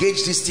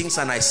engage these things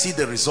and I see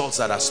the results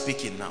that are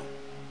speaking now.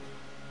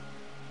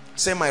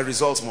 Say, my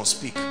results must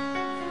speak.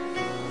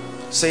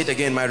 Say it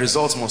again, my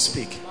results must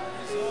speak.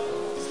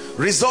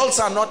 Results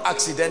are not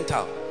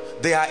accidental.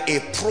 They are a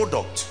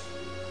product,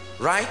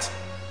 right?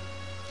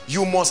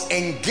 You must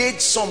engage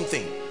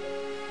something.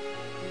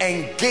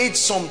 Engage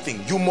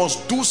something. You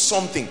must do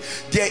something.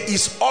 There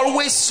is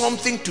always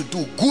something to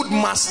do. Good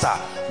master,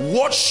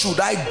 what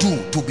should I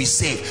do to be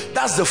saved?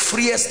 That's the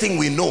freest thing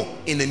we know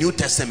in the New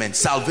Testament,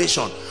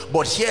 salvation.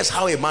 But here's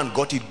how a man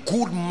got it.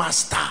 Good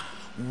master,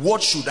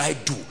 what should I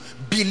do?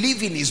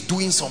 Believing is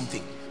doing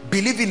something.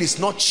 Believing is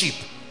not cheap.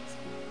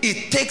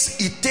 It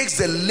takes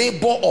the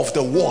labor of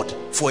the word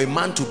for a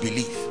man to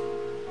believe.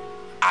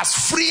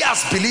 As free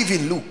as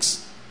believing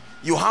looks,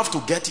 you have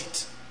to get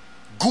it.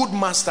 Good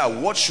master,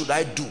 what should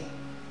I do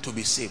to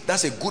be saved?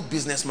 That's a good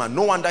businessman.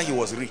 No wonder he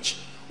was rich.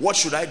 What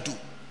should I do?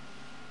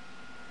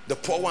 The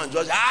poor one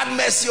just have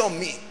mercy on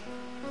me.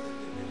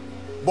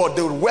 But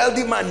the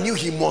wealthy man knew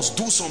he must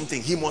do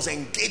something. He must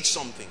engage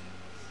something.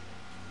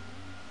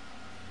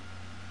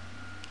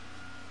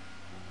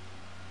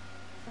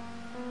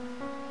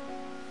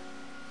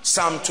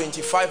 Psalm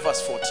 25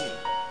 verse 14.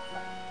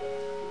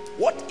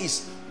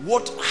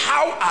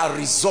 How are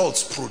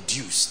results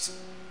produced?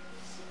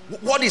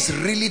 What is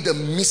really the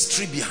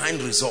mystery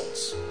behind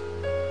results?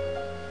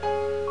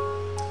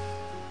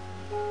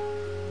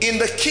 In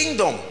the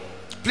kingdom,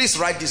 please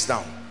write this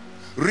down.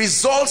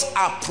 Results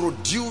are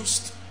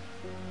produced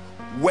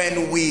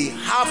when we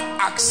have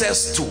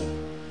access to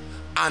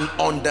and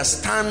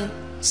understand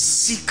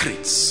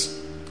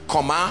secrets,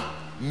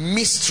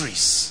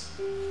 mysteries,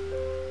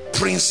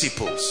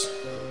 principles.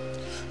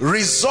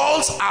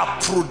 Results are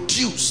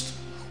produced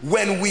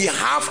when we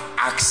have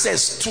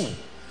access to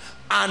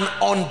and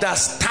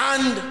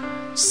understand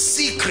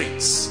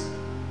secrets,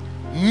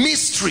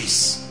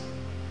 mysteries,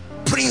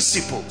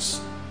 principles.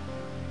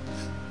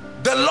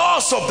 The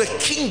laws of the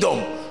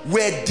kingdom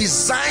were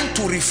designed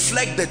to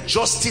reflect the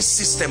justice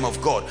system of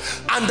God.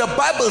 And the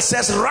Bible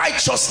says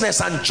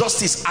righteousness and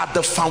justice are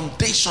the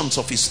foundations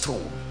of his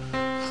throne.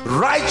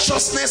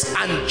 Righteousness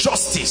and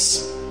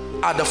justice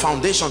are the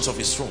foundations of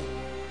his throne.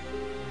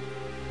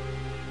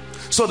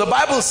 So the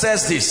Bible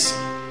says this: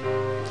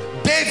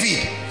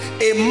 David,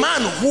 a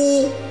man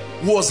who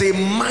was a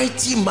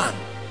mighty man,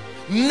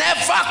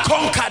 never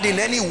conquered in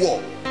any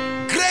war,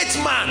 great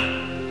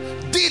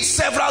man, did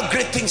several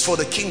great things for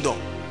the kingdom.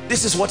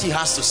 This is what he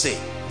has to say: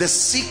 the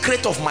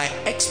secret of my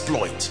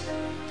exploit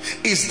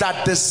is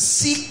that the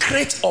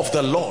secret of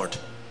the Lord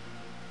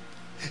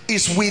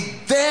is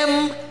with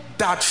them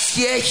that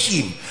fear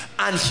him,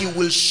 and he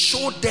will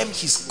show them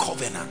his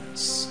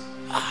covenants.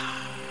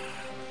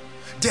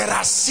 There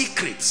are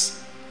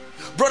secrets.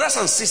 Brothers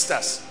and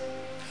sisters,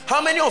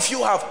 how many of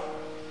you have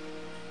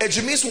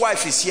Ejimi's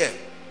wife is here?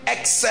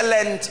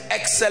 excellent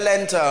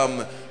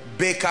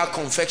baker,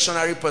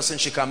 confectionery person.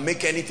 She can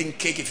make anything.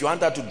 Cake, if you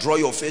want her to draw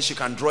your face, she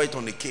can draw it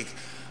on the cake.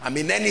 I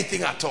mean,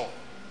 anything at all.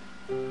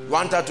 You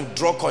want her to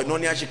draw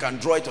koinonia, she can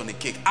draw it on the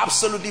cake.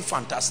 Absolutely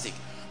fantastic.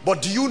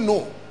 But do you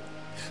know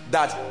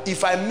that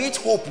if I meet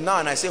Hope now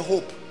and I say,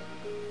 Hope,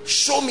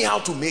 show me how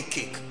to make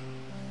cake,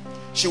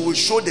 she will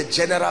show the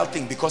general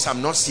thing because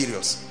I'm not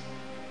serious.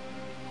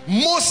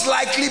 Most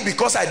likely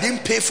because I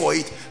didn't pay for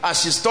it.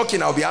 As she's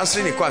talking, I'll be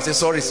answering a question. I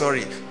say,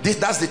 sorry.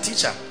 That's the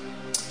teacher.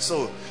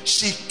 So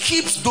she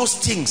keeps those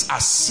things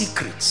as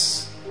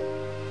secrets.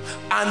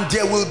 And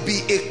there will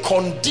be a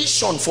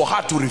condition for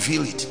her to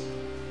reveal it.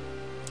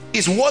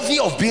 It's worthy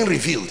of being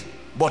revealed,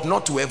 but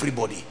not to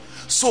everybody.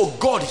 So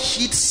God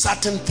hid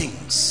certain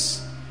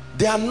things.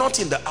 They are not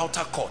in the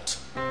outer court.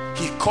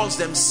 He calls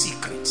them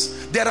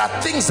secrets. There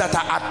are things that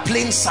are at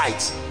plain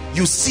sight.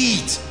 You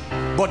see it,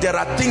 but there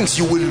are things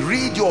you will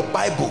read your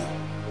Bible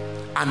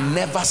and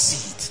never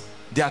see it.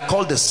 They are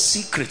called the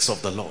secrets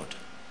of the Lord.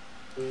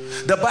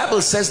 The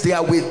Bible says they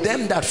are with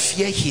them that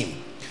fear him,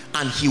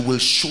 and he will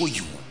show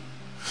you.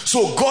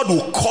 So God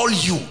will call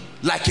you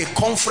like a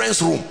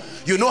conference room.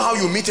 You know how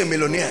you meet a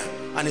millionaire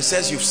and he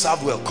says, you've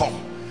served well, come.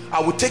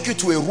 I will take you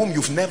to a room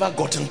you've never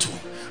gotten to,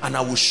 and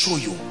I will show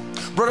you.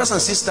 Brothers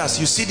and sisters,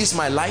 you see this,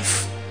 my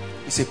life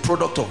is a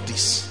product of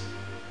this.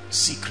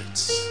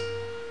 Secrets,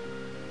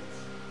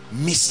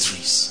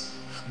 mysteries.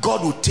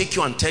 God will take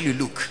you and tell you,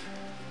 look,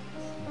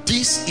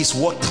 this is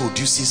what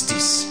produces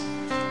this.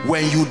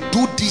 When you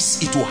do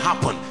this, it will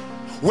happen.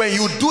 When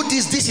you do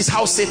this, this is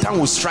how Satan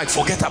will strike.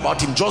 Forget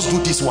about him. Just do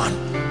this one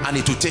and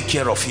it will take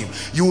care of him.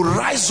 You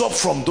rise up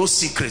from those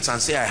secrets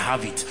and say, I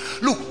have it.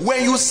 Look,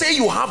 when you say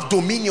you have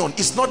dominion,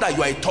 it's not that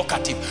you are a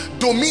talkative.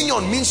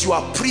 Dominion means you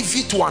are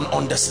privy to an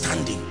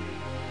understanding.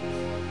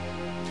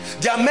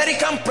 The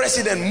American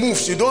president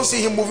moves. You don't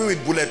see him moving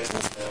with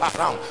bulletproof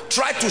around.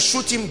 Try to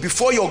shoot him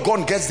before your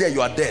gun gets there,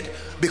 you are dead.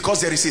 Because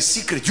there is a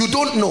secret. You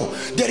don't know.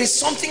 There is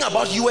something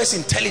about US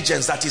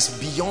intelligence that is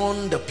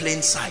beyond the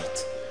plain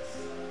sight.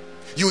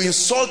 You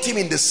insult him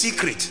in the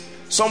secret.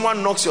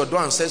 Someone knocks your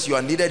door and says you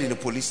are needed in the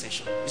police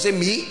station. You say,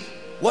 me?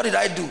 What did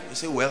I do? You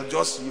say, well,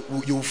 just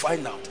you will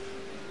find out.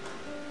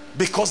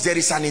 Because there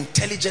is an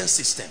intelligence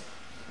system.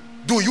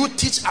 Do you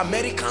teach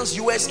Americans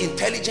US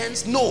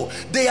intelligence? No,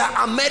 they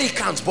are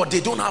Americans, but they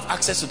don't have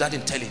access to that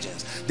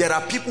intelligence. There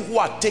are people who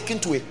are taken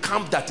to a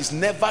camp that is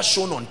never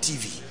shown on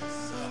TV,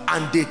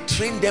 and they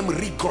train them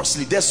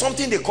rigorously. There's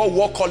something they call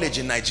war college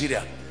in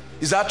Nigeria.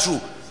 Is that true?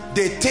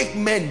 They take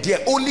men there.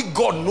 Only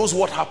God knows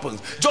what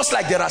happens. Just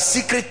like there are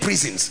secret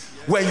prisons.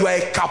 When you are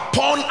a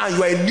capon and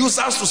you are a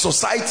nuisance to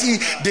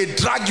society, they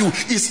drag you.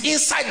 It's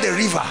inside the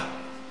river.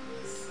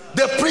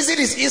 The prison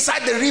is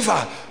inside the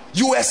river.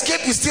 You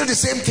escape, is still the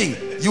same thing.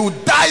 You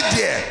die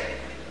there.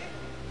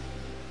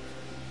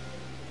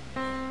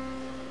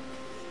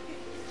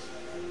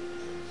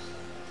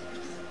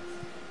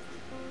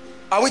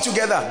 Are we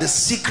together? The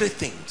secret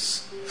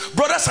things.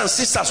 Brothers and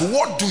sisters,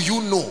 what do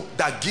you know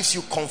that gives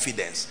you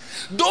confidence?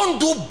 Don't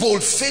do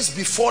bold face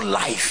before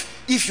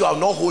life if you are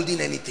not holding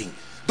anything.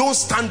 Don't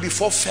stand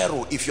before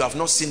Pharaoh if you have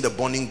not seen the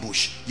burning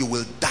bush. You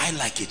will die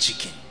like a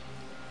chicken.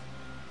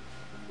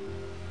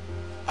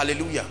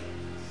 Hallelujah.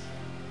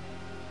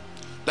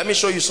 Let me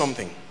show you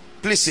something.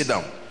 Please sit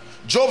down.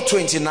 Job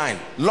 29,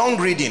 long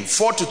reading,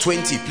 4 to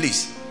 20,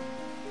 please.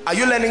 Are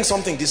you learning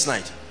something this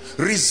night?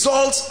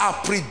 Results are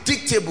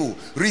predictable.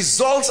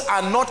 Results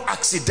are not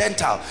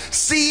accidental.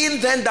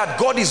 Seeing then that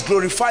God is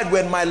glorified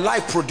when my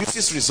life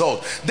produces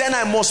results, then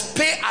I must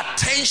pay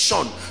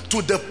attention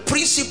to the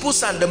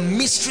principles and the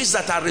mysteries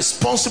that are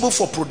responsible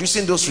for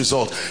producing those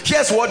results.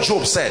 Here's what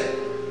Job said.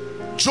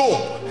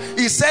 Job,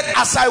 he said,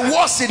 as I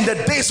was in the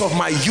days of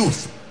my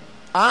youth.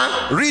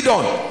 Read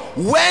on.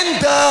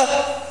 When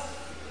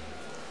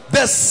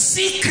the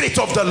secret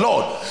of the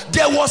Lord,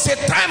 there was a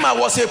time I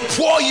was a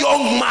poor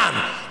young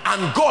man,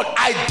 and God,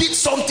 I did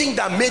something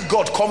that made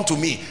God come to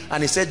me,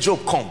 and he said,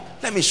 Job, come,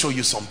 let me show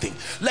you something.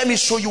 Let me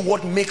show you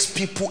what makes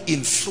people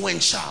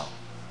influential.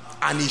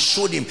 And he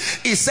showed him.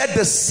 He said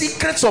the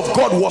secrets of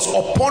God was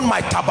upon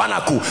my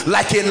tabernacle,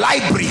 like a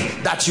library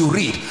that you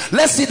read.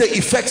 Let's see the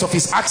effects of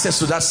his access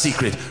to that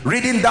secret.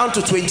 Reading down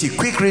to 20.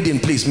 Quick reading,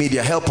 please,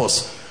 media, help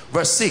us.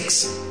 Verse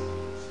 6.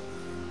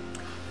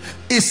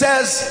 He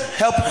says,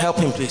 help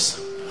him please.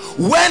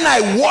 When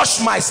I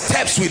wash my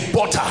steps with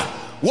butter,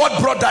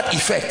 what brought that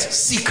effect?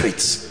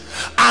 Secrets.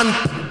 And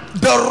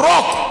the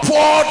rock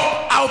poured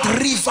out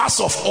rivers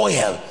of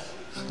oil.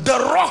 The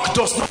rock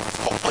does not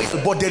pour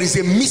oil, but there is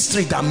a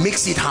mystery that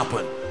makes it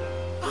happen.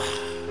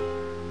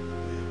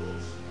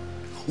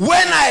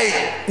 When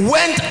I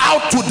went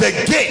out to the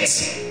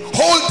gates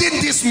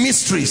holding these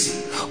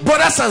mysteries,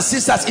 brothers and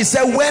sisters, he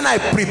said, when I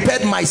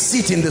prepared my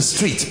seat in the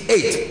street.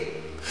 8.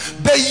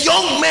 The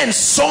young men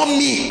saw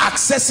me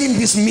accessing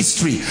this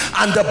mystery,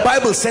 and the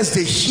Bible says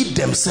they hid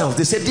themselves.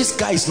 They said, this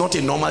guy is not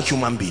a normal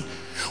human being.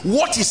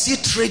 What is he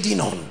trading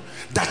on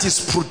that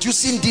is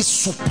producing these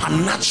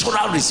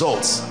supernatural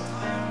results?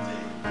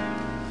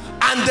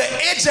 And the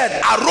aged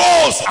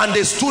arose and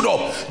they stood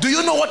up. Do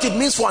you know what it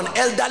means for an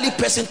elderly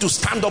person to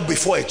stand up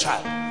before a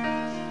child?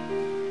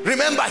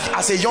 Remember,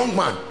 as a young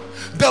man,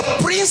 the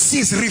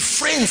princes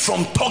refrained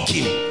from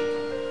talking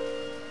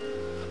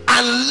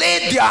and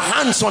laid their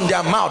hands on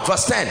their mouth.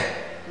 Verse 10.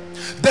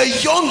 The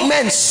young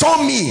men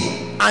saw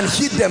me and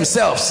hid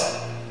themselves.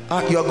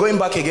 You are going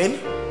back again?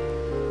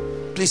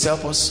 Please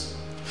help us.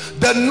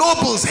 The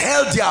nobles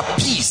held their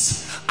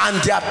peace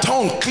and their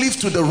tongue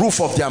cleaved to the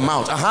roof of their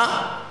mouth.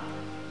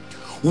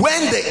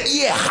 When the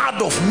ear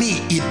heard of me,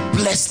 it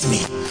blessed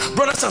me.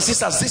 Brothers and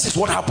sisters, this is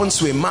what happens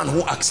to a man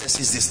who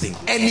accesses this thing.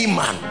 Any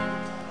man.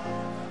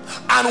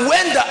 And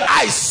when the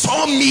eye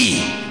saw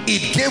me,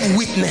 it gave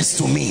witness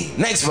to me.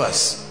 Next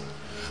verse.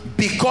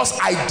 Because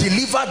I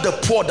delivered the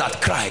poor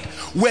that cried.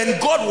 When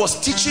God was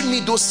teaching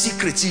me those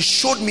secrets, he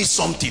showed me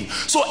something.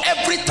 So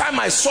every time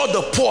I saw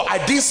the poor, I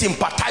didn't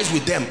sympathize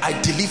with them, I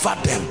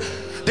delivered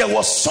them. There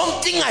was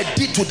something I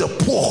did to the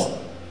poor,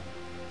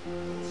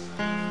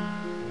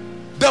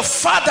 the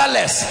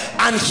fatherless,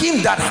 and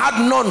him that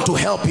had none to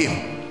help him.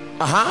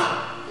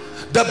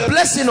 The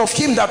blessing of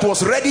him that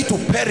was ready to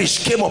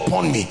perish came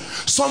upon me.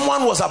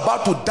 Someone was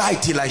about to die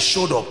till I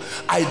showed up.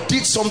 I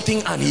did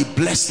something and he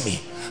blessed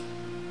me.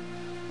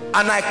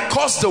 And I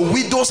caused the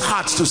widow's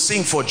heart to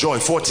sing for joy.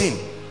 14.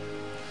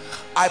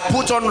 I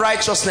put on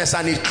righteousness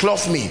and it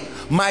clothed me.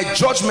 My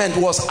judgment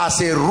was as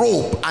a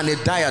robe and a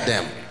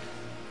diadem.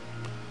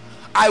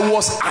 I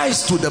was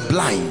eyes to the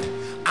blind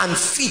and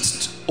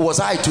feet was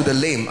I to the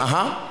lame.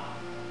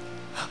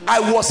 I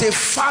was a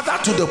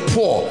father to the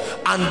poor,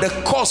 and the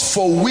cause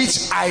for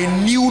which I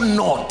knew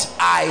not,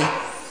 I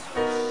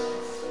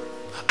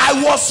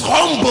was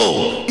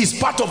humble is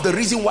part of the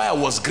reason why I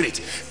was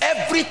great.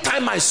 Every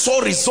time I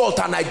saw result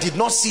and I did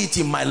not see it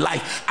in my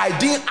life, I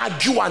didn't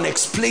argue and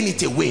explain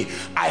it away.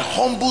 I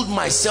humbled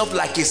myself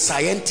like a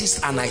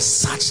scientist and I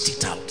searched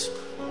it out.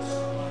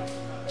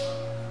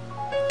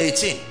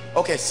 18.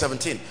 Okay,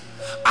 17.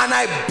 And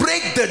I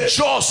break the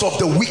jaws of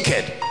the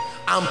wicked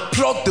and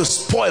pluck the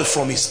spoil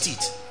from his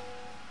teeth.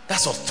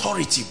 That's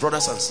authority,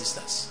 brothers and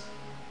sisters.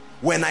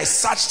 When I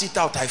searched it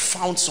out, I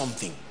found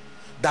something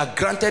that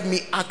granted me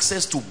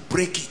access to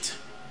break it.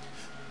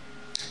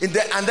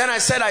 And then I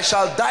said, I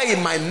shall die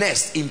in my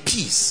nest in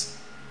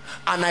peace,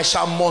 and I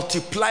shall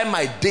multiply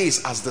my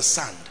days as the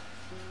sand.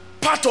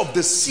 Part of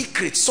the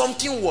secret,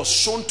 something was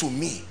shown to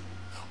me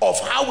of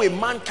how a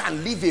man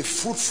can live a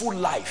fruitful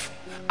life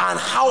and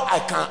how I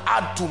can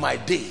add to my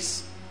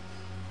days.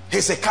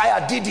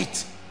 Hezekiah did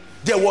it.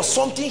 There was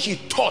something he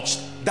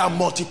touched that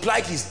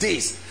multiplied his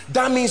days.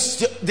 That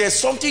means there's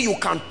something you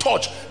can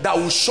touch that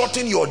will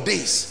shorten your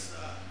days.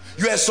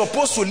 You are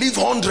supposed to live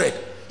 100.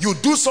 You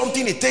do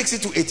something, it takes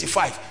it to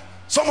 85.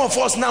 Some of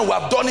us now, we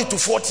have done it to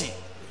 40.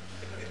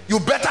 You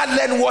better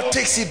learn what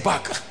takes it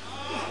back.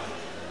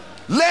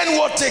 Learn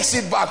what takes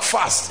it back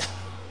fast.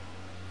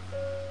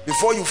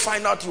 Before you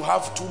find out you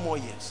have 2 more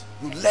years.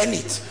 You learn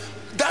it.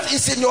 That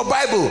is in your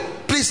Bible.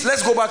 Please,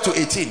 let's go back to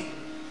 18.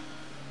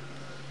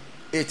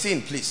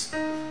 18, please.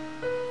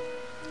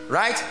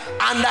 Right?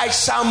 And I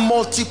shall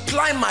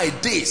multiply my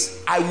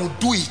days. I will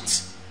do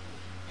it.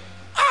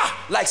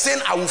 Like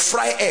saying I will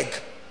fry egg.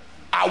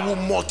 I will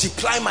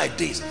multiply my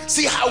days.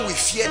 See how we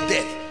fear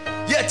death.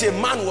 Yet a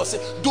man was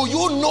saying, do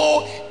you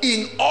know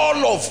in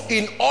all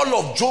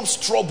of Job's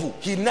trouble,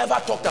 he never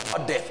talked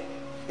about death.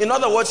 In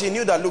other words, he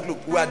knew that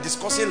look, we are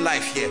discussing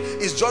life here.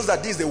 It's just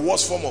that this is the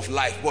worst form of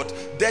life, but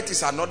death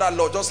is another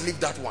law. Just leave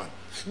that one.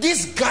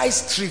 These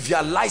guys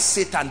trivialized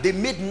Satan. They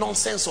made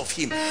nonsense of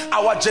him.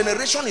 Our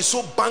generation is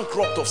so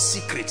bankrupt of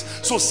secrets,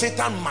 so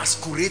Satan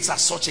masquerades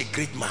as such a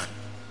great man.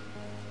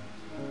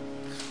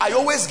 I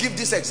always give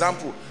this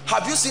example.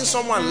 Have you seen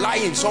someone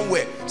lying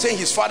somewhere saying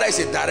his father is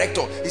a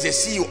director, is a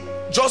CEO,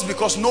 just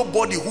because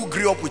nobody who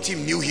grew up with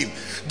him knew him?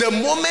 The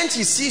moment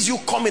he sees you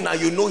coming and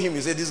you know him,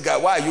 you say, this guy,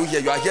 why are you here?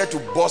 You are here to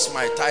bust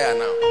my tire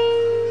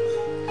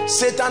now.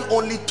 Satan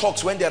only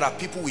talks when there are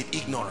people with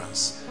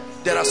ignorance.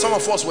 There are some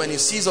of us, when he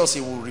sees us,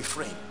 he will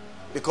refrain,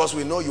 because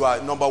we know you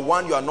are, number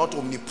one, you are not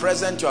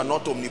omnipresent, you are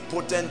not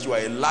omnipotent, you are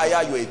a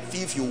liar, you are a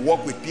thief, you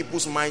work with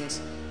people's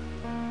minds.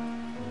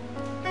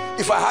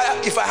 If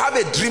I have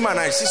a dream and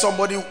I see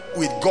somebody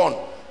with gun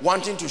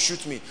wanting to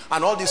shoot me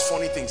and all these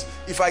funny things,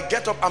 if I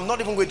get up, I'm not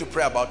even going to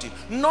pray about it.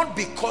 Not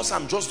because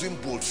I'm just doing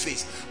bold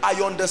face. I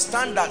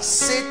understand that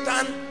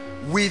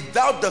Satan,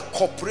 without the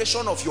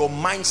cooperation of your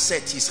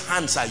mindset, his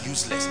hands are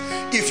useless.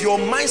 If your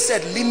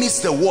mindset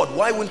limits the word,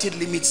 why wouldn't it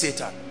limit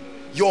Satan?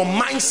 Your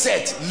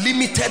mindset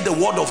limited the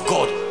word of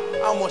God.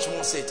 How much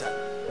more Satan?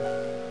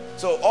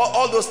 So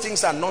all those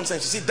things are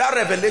nonsense. You see, that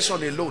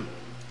revelation alone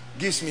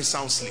gives me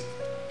sound sleep.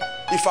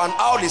 If an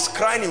owl is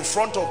crying in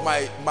front of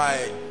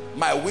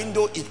my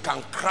window, it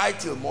can cry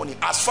till morning.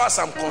 As far as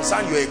I'm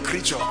concerned, you're a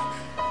creature.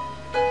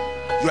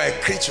 You are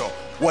a creature.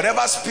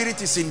 Whatever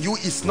spirit is in you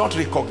is not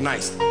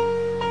recognized.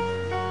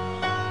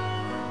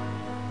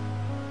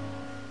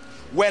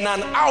 When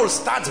an owl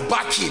starts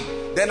barking,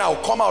 then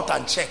I'll come out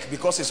and check,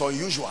 because it's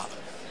unusual.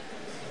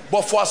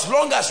 But for as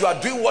long as you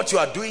are doing what you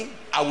are doing,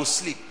 I will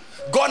sleep.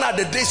 Gone are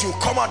the days you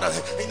come out and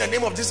say, in the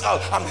name of this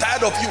house, I'm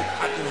tired of you.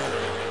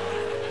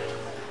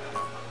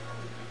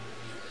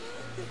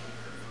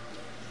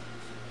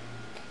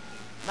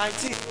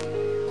 19.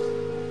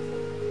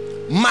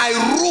 My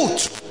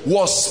root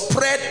was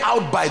spread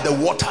out by the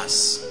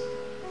waters.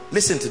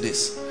 Listen to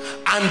this.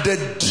 And the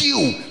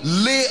dew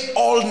lay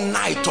all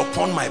night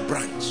upon my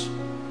branch.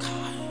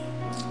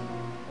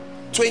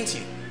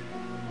 20.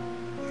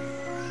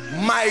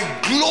 My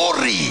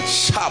glory,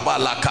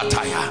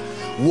 Shabalakataya,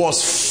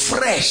 was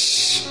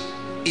fresh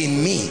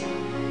in me,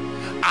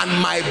 and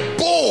my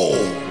bow,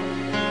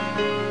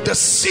 the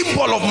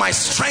symbol of my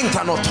strength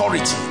and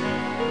authority,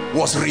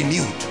 was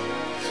renewed.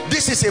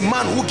 This is a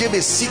man who gave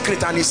a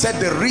secret, and he said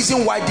the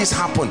reason why this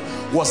happened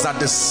was that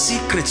the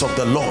secrets of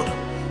the Lord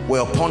were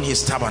upon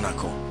his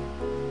tabernacle.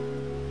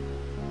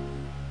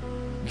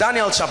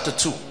 Daniel chapter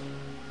 2.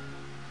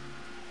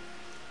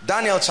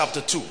 Daniel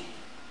chapter 2.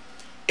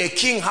 A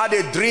king had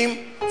a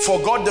dream,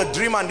 forgot the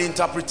dream and the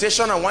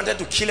interpretation, and wanted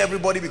to kill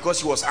everybody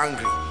because he was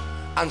angry.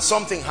 And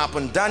something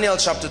happened. Daniel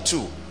chapter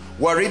 2.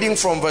 We're reading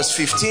from verse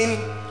 15.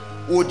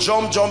 We'll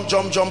jump.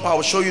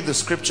 I'll show you the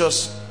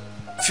scriptures.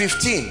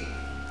 15.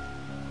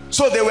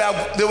 So they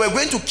were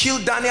going to kill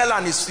Daniel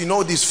and his,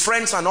 these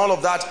friends and all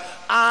of that.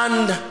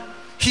 And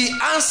he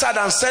answered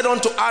and said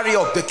unto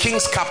Arioch, the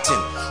king's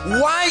captain,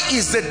 why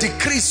is the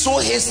decree so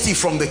hasty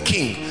from the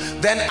king?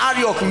 Then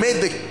Arioch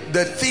made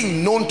the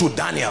thing known to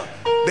Daniel.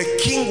 The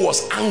king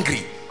was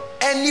angry.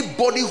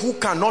 Anybody who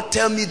cannot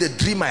tell me the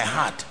dream I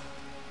had,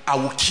 I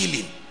will kill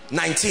him.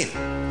 19.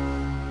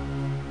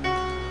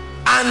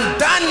 And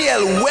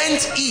Daniel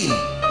went in.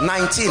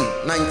 19.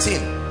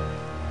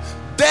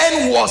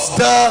 Then was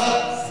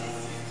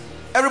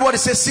everybody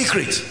say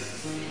secret.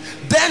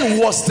 Then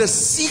was the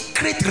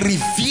secret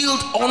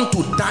revealed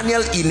unto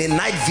Daniel in a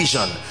night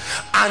vision,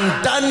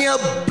 and Daniel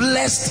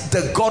blessed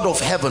the God of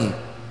heaven.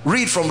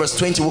 Read from verse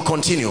 20. We'll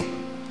continue.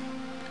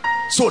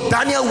 So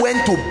Daniel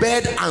went to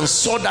bed and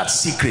saw that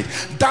secret.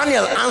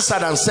 Daniel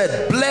answered and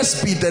said,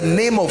 blessed be the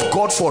name of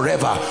God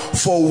forever,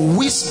 for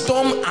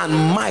wisdom and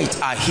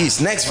might are his.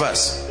 Next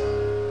verse,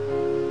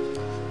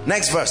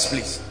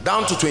 please.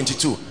 Down to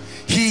 22.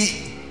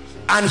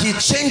 And he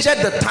changed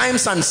the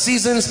times and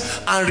seasons,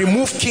 and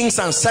removed kings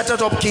and set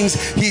up kings.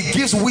 He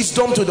gives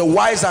wisdom to the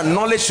wise and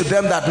knowledge to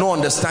them that know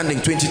understanding.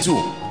 22.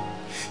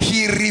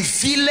 He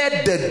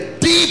revealed the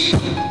deep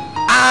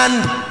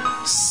and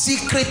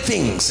secret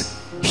things.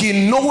 He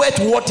knoweth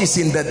what is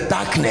in the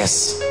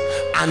darkness,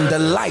 and the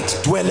light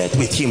dwelleth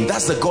with him.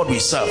 That's the God we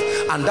serve,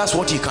 and that's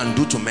what he can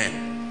do to men.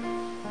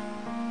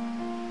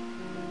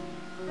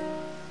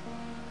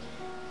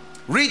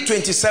 Read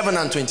 27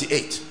 and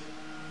 28.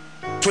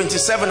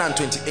 27 and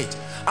 28.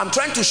 I'm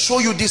trying to show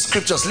you these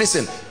scriptures.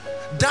 Listen.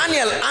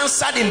 Daniel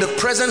answered in the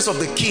presence of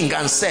the king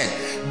and said,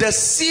 the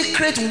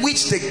secret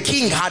which the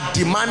king had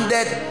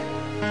demanded,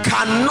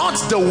 cannot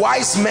the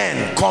wise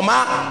men,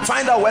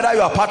 find out whether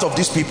you are part of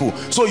these people.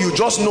 So you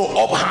just know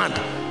offhand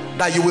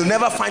that you will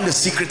never find the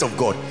secret of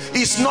God.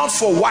 It's not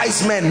for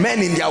wise men,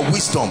 men in their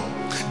wisdom.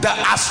 The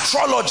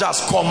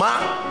astrologers,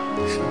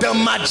 the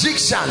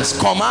magicians,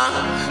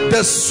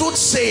 the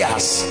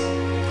soothsayers,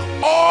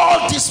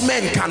 all these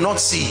men cannot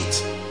see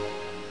it.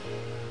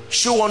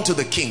 Show unto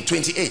the king.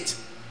 28.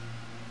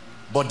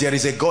 But there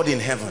is a God in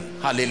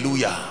heaven.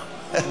 Hallelujah.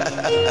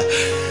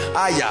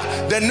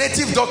 The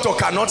native doctor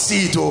cannot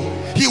see it.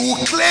 He will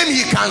claim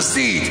he can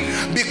see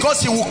it,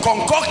 because he will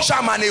concoct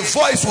charm and a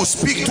voice will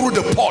speak through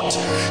the pot.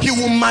 He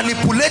will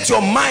manipulate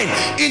your mind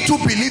into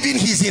believing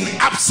he's in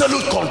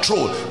absolute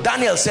control.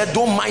 Daniel said,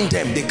 don't mind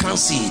them, they can't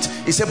see it.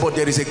 He said, but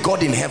there is a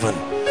God in heaven,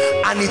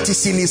 and it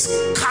is in his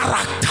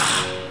character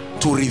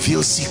to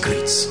reveal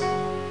secrets.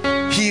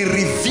 He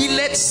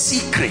revealed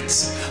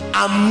secrets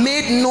and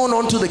made known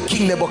unto the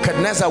king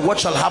Nebuchadnezzar what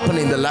shall happen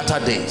in the latter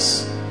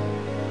days.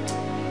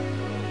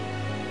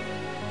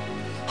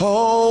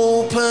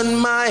 Open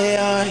my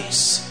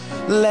eyes,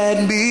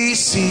 let me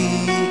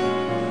see.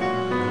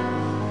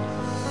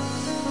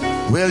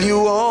 Will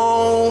you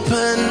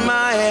open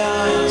my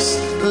eyes,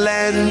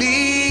 let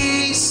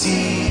me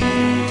see.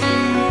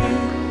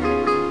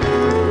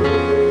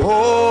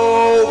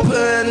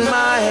 Open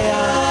my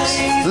eyes,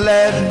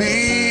 let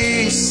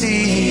me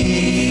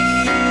see.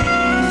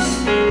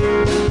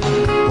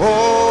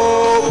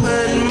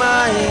 Open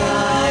my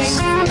eyes,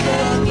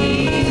 let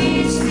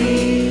me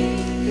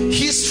see.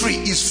 History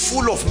is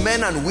full of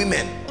men and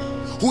women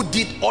who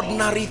did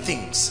ordinary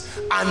things,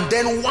 and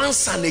then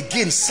once and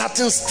again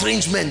certain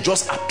strange men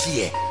just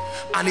appear,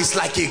 and it's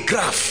like a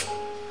graph.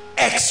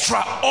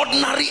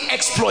 Extraordinary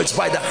exploits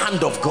by the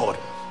hand of God.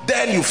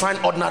 Then you find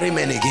ordinary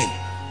men again.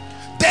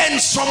 Then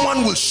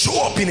someone will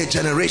show up in a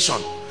generation.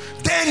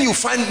 Then you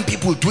find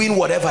people doing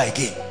whatever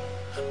again,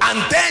 and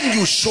then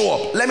you show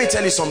up. Let me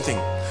tell you something.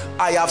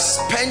 I have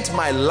spent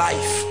my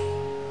life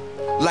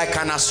like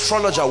an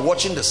astrologer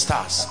watching the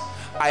stars.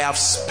 I have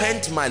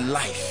spent my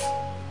life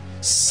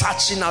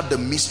searching out the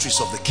mysteries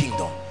of the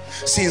kingdom.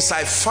 Since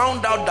I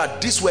found out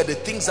that these were the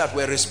things that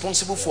were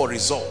responsible for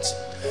results,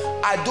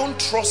 I don't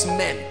trust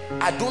men.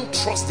 I don't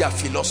trust their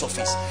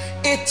philosophies.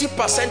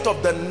 80%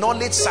 of the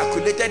knowledge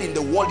circulated in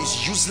the world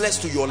is useless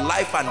to your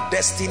life and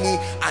destiny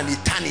and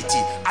eternity.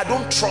 I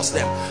don't trust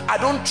them. I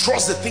don't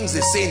trust the things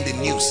they say in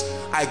the news.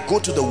 I go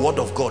to the word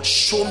of God.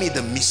 Show me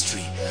the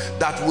mystery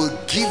that will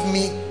give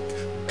me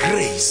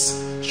grace.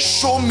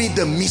 Show me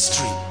the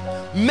mystery.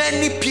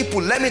 Many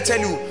people, let me tell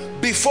you,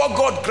 before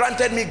God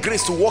granted me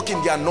grace to walk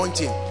in the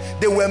anointing,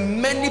 there were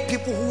many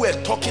people who were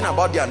talking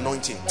about the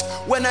anointing.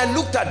 When I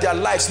looked at their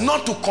lives,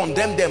 not to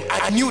condemn them,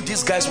 I knew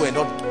these guys were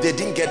not, they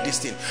didn't get this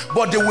thing,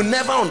 but they will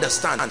never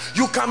understand.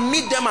 You can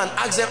meet them and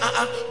ask them,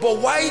 but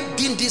why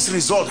didn't this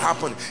result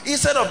happen?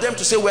 Instead of them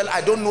to say, well,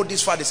 I don't know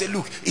this far, they say,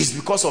 look, it's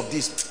because of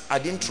this. I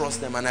didn't trust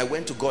them, and I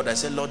went to God. I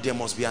said, Lord, there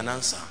must be an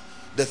answer.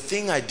 The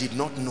thing I did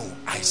not know,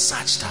 I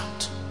searched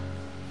out.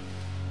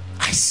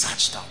 I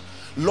searched out.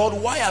 Lord,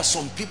 why are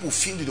some people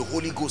filled with the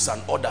Holy Ghost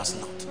and others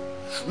not?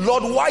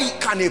 Lord, why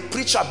can a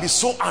preacher be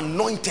so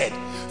anointed,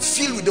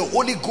 filled with the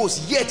Holy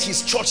Ghost, yet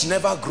his church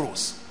never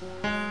grows?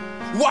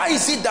 Why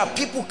is it that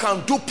people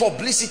can do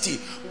publicity,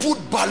 put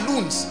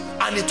balloons,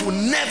 and it will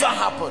never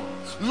happen?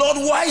 Lord,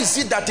 why is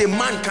it that a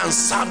man can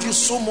serve you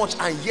so much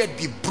and yet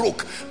be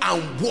broke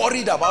and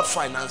worried about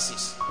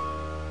finances?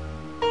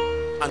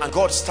 And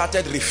God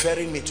started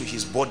referring me to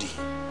his body.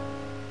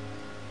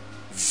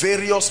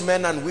 Various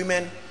men and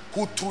women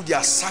who through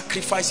their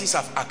sacrifices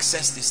have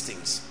accessed these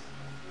things.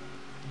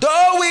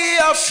 Though we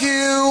are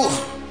few,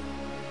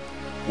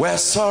 we're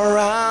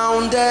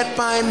surrounded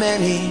by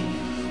many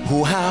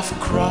who have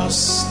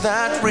crossed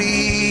that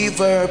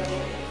river.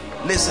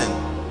 Listen.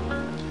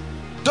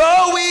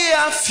 Though we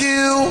are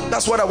few,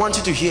 that's what I want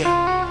you to hear.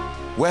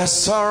 We're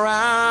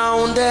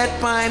surrounded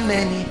by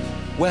many.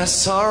 We're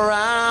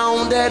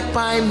surrounded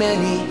by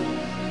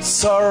many.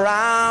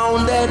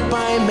 Surrounded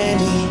by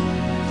many.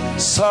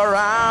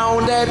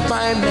 Surrounded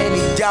by many.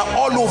 They are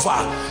all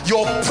over.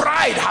 Your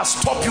pride has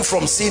stopped you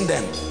from seeing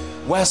them.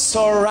 We're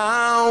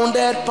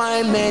surrounded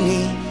by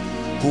many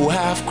who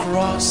have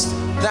crossed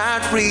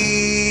that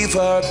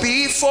river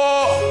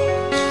before.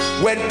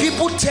 When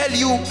people tell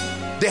you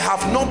they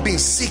have not been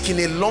sick in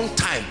a long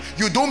time,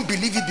 you don't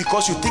believe it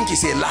because you think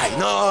it's a lie.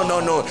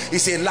 No,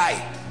 it's a lie.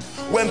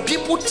 When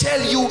people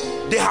tell you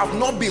they have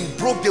not been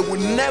broke, they will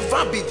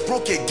never be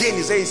broke again,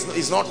 you say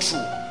it's not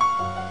true.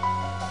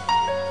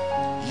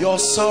 You're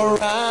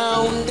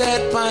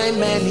surrounded by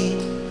many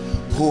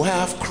who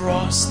have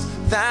crossed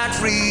that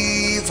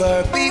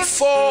river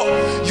before.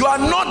 You are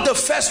not the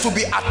first to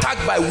be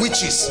attacked by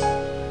witches.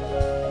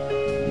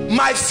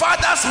 My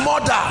father's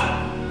mother,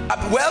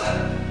 well,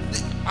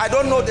 I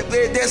don't know,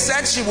 they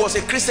said she was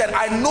a Christian.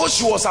 I know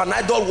she was an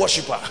idol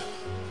worshiper.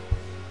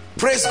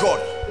 Praise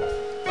God.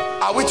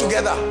 Are we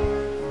together?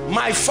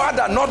 My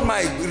father, not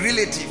my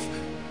relative.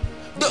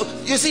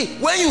 You see,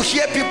 when you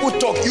hear people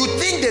talk, you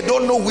think they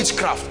don't know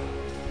witchcraft.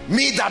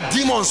 Me that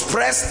demons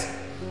pressed,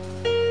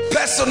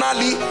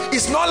 personally,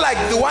 it's not like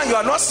the one you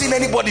are not seeing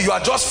anybody, you are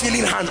just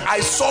feeling hands. I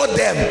saw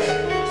them.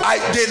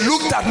 They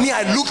looked at me,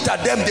 I looked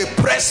at them, they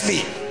pressed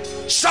me.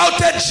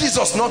 Shouted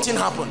Jesus, nothing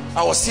happened.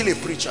 I was still a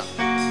preacher.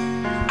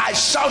 I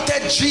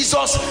shouted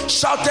Jesus,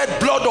 shouted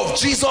blood of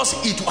Jesus.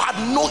 It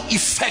had no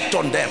effect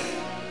on them.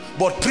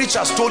 But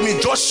preachers told me,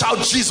 just shout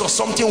Jesus,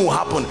 something will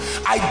happen.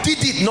 I did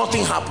it,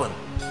 nothing happened.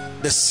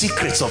 The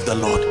secrets of the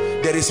Lord.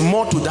 There is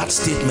more to that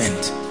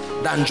statement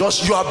than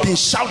just you have been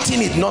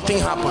shouting it, nothing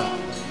happened.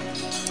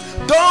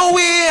 Though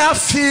we are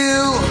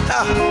few,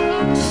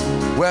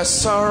 we're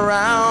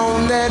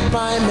surrounded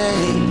by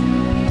many.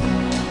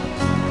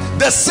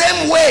 The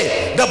same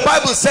way the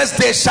Bible says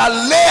they shall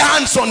lay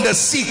hands on the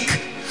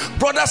sick.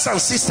 Brothers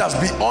and sisters,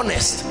 be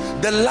honest.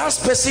 The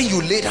last person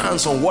you laid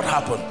hands on, what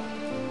happened?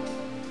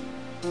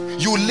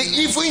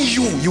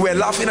 Even you were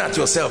laughing at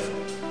yourself.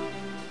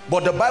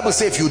 But the Bible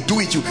says if you do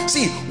it, you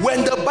see,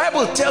 when the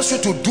Bible tells you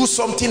to do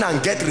something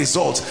and get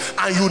results,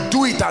 and you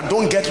do it and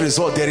don't get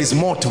results, there is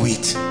more to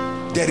it.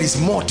 There is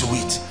more to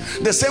it.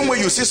 The same way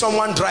you see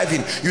someone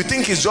driving, you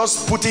think he's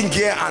just putting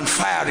gear and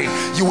firing.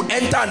 You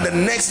enter and the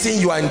next thing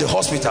you are in the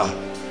hospital,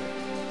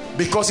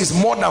 because it's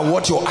more than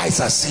what your eyes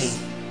are seeing.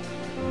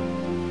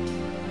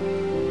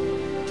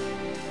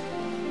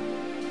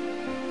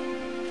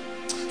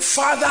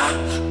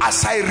 Father,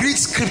 as I read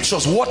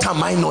scriptures, what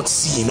am I not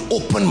seeing?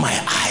 Open my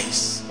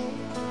eyes.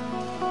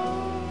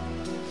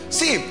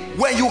 See,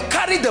 when you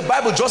carry the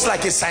Bible just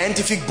like a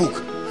scientific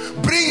book,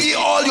 bring ye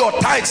all your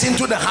tithes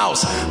into the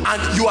house,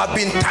 and you have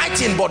been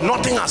tithing but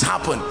nothing has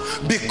happened,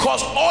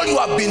 because all you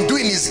have been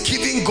doing is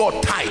giving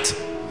God tithe.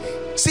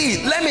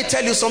 See, let me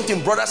tell you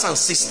something, brothers and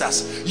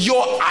sisters.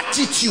 Your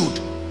attitude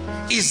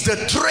is the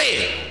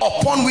tray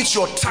upon which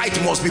your tithe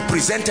must be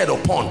presented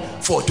upon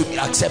for it to be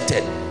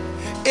accepted.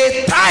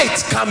 A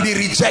tithe can be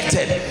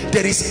rejected.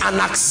 There is an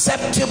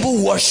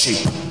acceptable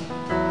worship,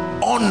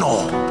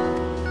 honor,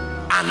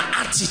 and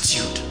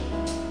attitude.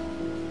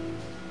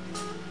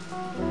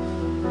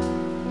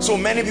 So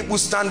many people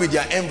stand with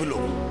their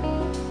envelope.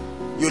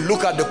 You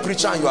look at the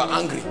preacher and you are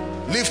angry.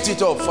 Lift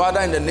it up. Father,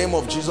 in the name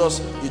of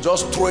Jesus, you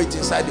just throw it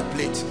inside the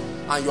plate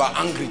and you are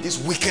angry. These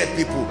wicked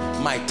people,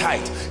 my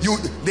tithe.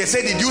 They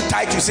say, did you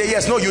tithe? You say,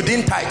 yes. No, you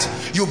didn't tithe.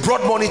 You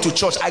brought money to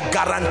church. I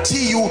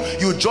guarantee you,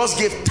 you just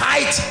gave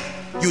tithe.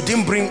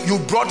 You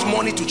brought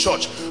money to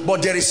church.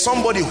 But there is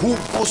somebody who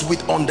goes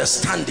with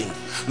understanding.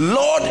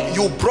 Lord,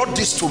 you brought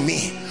this to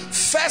me.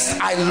 First,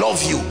 I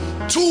love you.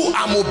 Two,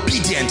 I'm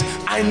obedient.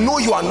 I know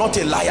you are not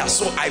a liar,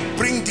 so I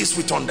bring this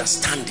with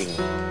understanding.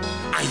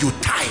 And you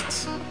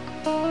tithe.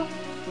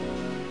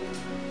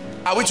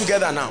 Are we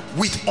together now?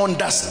 With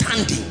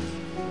understanding.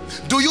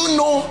 Do you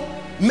know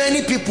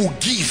many people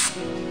give?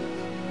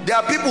 There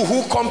are people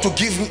who come to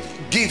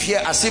give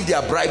here as if they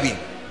are bribing.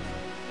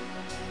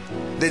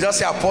 They just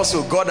say,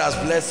 Apostle, God has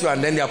blessed you,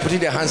 and then they are putting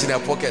their hands in their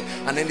pocket,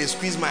 and then they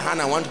squeeze my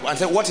hand and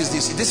say, what is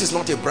this? This is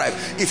not a bribe.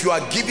 If you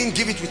are giving,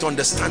 give it with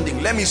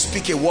understanding. Let me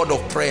speak a word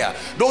of prayer.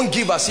 Don't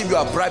give as if you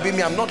are bribing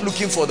me. I'm not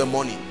looking for the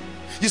money.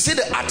 You see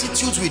the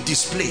attitudes we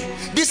display.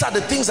 These are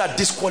the things that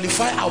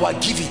disqualify our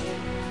giving.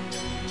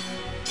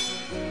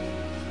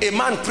 A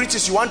man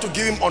preaches, you want to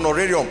give him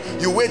honorarium,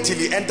 you wait till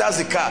he enters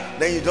the car,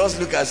 then you just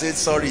look and say,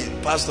 sorry,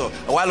 pastor.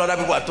 And while other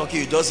people are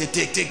talking, you just say,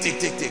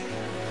 take.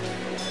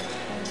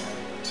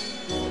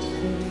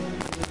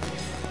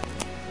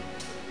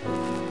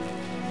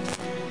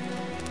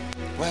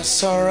 We're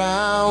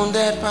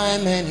surrounded by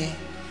many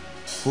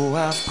who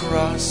have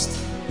crossed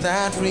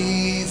that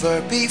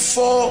river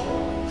before.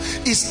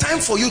 It's time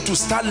for you to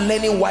start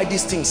learning why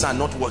these things are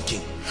not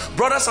working.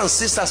 Brothers and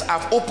sisters,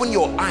 I've opened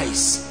your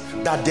eyes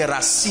that there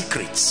are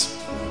secrets.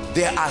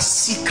 There are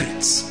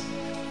secrets.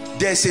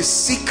 There's a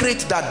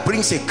secret that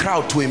brings a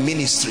crowd to a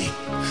ministry.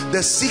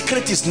 The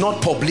secret is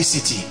not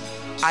publicity.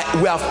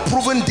 We have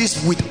proven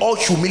this with all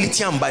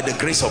humility and by the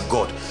grace of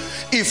God.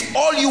 If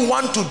all you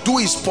want to do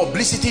is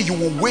publicity, you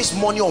will waste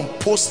money on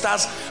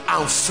posters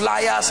and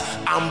flyers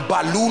and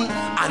balloon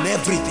and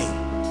everything.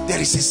 There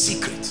is a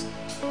secret.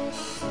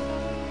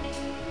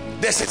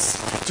 There's a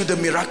secret to the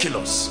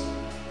miraculous.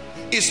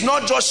 It's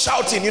not just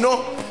shouting. You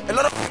know, a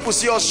lot of people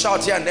see us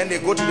shout here and then they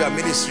go to their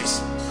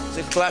ministries.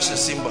 They clash the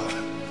cymbal.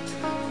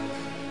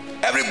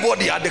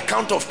 Everybody at the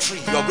count of 3,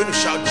 you are going to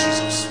shout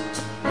Jesus.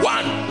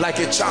 1, like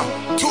a charm.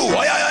 2,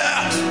 oh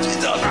yeah,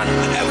 Jesus.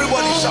 And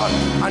everybody shout,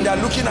 and they are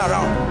looking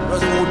around.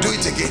 We'll do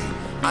it again.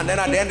 And then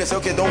at the end they say,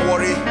 okay, don't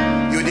worry,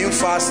 you didn't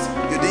fast,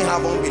 you didn't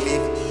have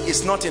unbelief.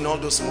 It's not in all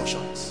those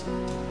motions.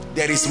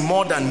 There is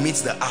more than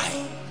meets the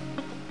eye.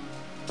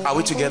 Are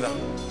we together?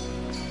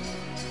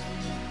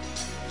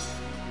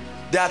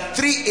 There are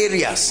 3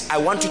 areas I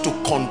want you to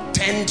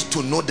contend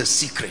to know the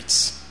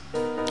secrets.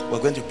 We're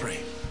going to pray.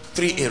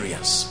 3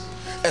 areas,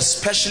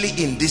 especially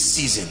in this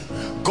season.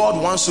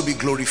 God wants to be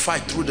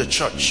glorified through the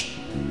church.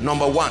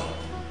 Number one,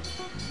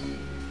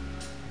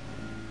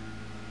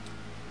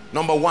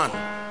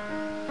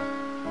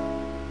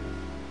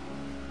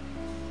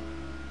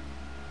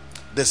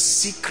 the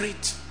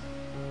secret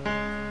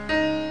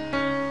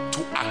to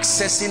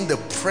accessing the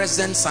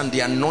presence and the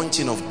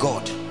anointing of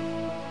God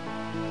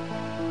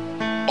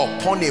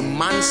upon a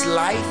man's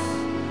life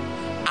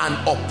and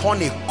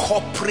upon a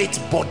corporate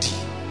body.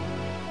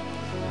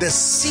 The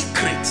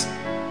secret,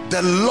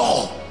 the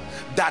law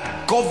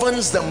that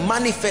governs the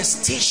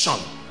manifestation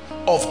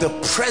of the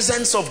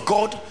presence of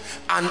God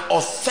and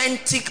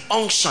authentic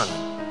unction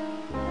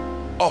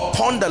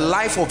upon the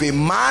life of a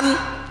man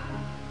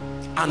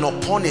and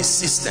upon a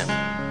system.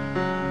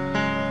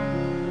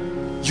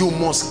 You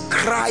must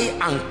cry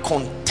and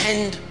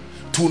contend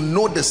to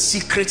know the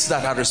secrets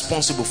that are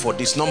responsible for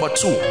this. Number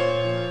 2,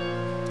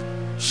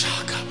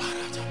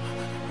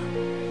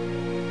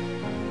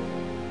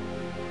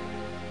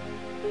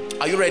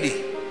 are you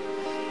ready?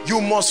 You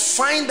must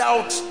find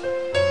out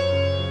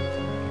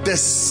the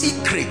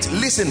secret.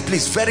 Listen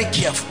please, very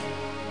careful.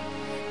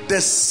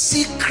 The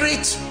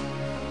secret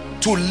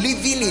to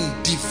living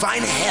in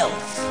divine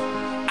health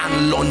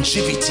and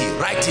longevity.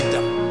 Write it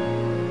down.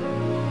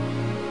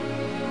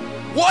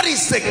 What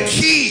is the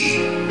key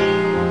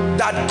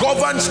that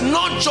governs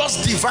not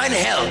just divine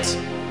health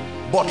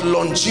but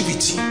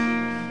longevity?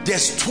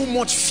 There's too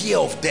much fear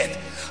of death.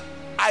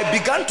 I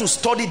began to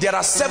study. There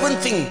are 7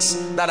 things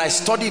that I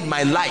studied in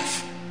my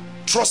life,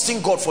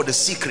 trusting God for the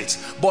secrets.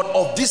 But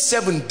of these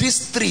 7,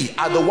 these 3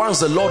 are the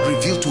ones the Lord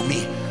revealed to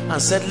me and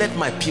said, let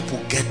my people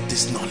get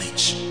this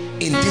knowledge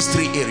in these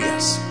 3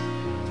 areas.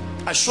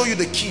 I show you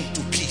the key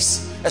to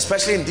peace,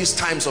 especially in these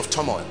times of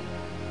turmoil.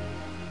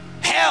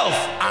 Health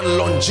and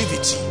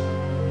longevity.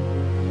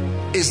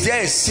 Is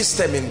there a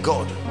system in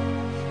God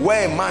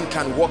where a man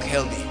can walk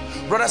healthy?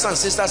 Brothers and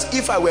sisters,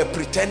 if I were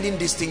pretending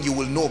this thing, you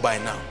will know by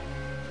now.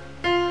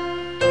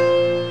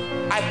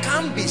 I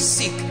can't be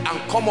sick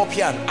and come up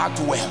here and act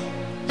well.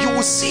 You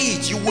will see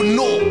it. You will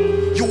know.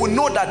 You will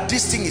know that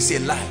this thing is a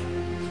lie.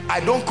 I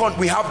don't count.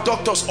 We have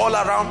doctors all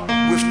around.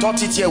 We've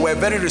taught it here. We're a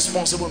very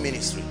responsible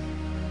ministry.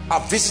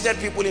 I've visited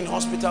people in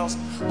hospitals,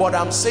 but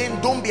I'm saying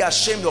don't be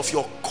ashamed of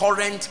your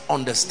current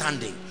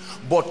understanding,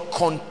 but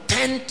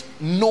content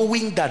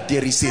knowing that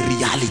there is a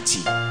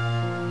reality.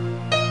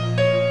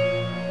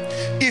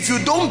 If you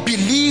don't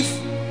believe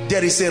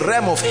there is a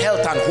realm of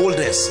health and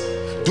wholeness,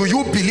 do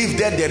you believe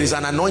that there is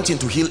an anointing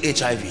to heal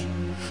HIV?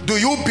 Do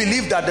you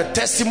believe that the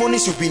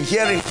testimonies you've been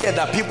hearing here,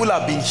 that people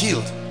have been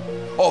healed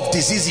of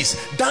diseases,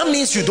 that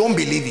means you don't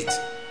believe it?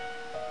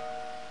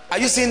 Are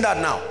you seeing that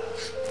now?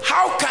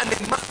 How can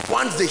a man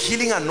want the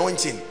healing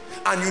anointing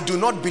and you do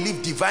not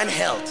believe divine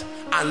health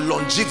and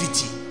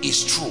longevity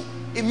is true?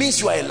 It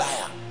means you are a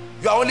liar.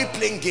 You are only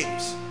playing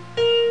games.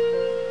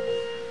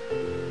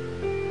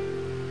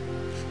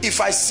 If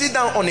I sit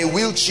down on a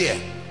wheelchair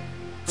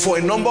for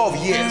a number of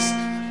years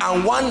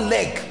and one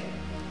leg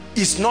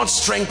is not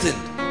strengthened,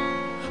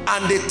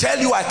 and they tell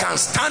you I can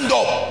stand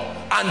up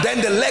and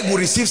then the leg will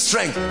receive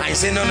strength, and you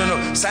say no,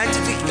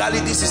 scientifically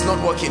this is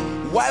not working,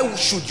 why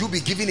should you be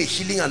given a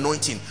healing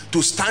anointing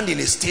to stand in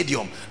a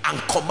stadium and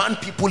command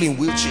people in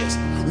wheelchairs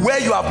where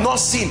you have not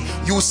seen?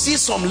 You see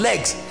some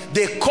legs,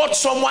 they cut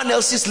someone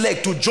else's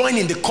leg to join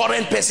in the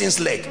current person's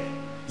leg,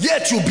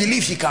 yet you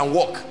believe he can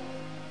walk.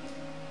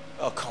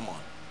 Oh, come on.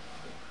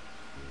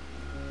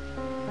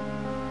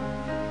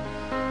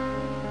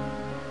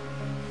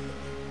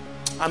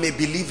 I'm a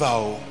believer.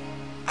 Oh,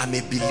 I'm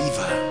a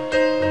believer.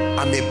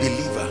 I'm a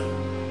believer.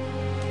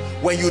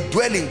 When you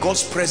dwell in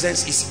God's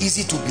presence, it's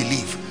easy to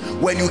believe.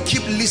 When you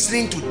keep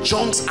listening to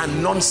junks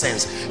and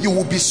nonsense, you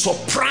will be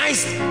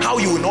surprised how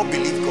you will not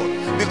believe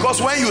God.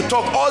 Because when you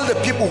talk, all the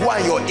people who are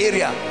in your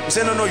area, you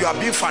say, no, you are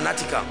being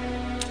fanatical.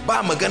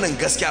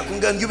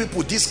 You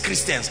people, these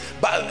Christians.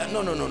 But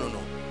no.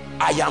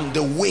 I am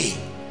the way.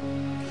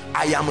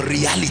 I am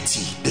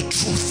reality, the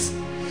truth.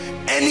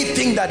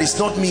 Anything that is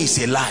not me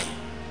is a lie.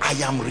 I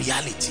am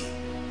reality.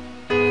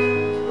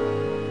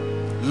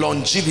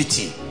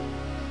 Longevity.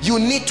 You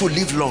need to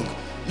live long.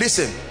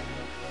 Listen.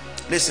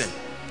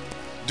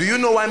 Do you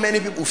know why many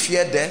people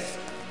fear death?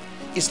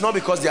 It's not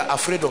because they are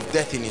afraid of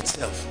death in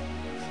itself.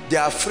 They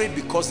are afraid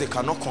because they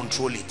cannot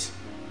control it.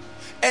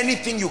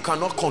 Anything you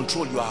cannot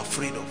control, you are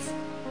afraid of.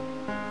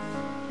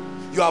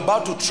 You are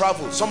about to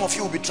travel. Some of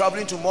you will be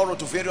traveling tomorrow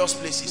to various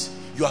places.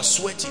 You are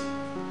sweating.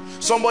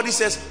 Somebody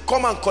says,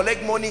 come and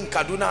collect money in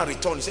Kaduna and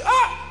return. You say,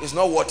 it's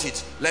not worth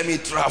it. Let me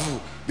travel.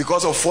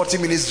 Because of 40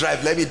 minutes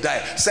drive, let me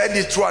die. Send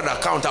it through an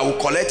account. I will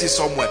collect it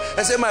somewhere.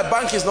 And say, my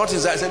bank is not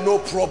inside. I say, no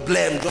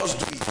problem. Just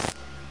do it.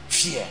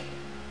 Fear.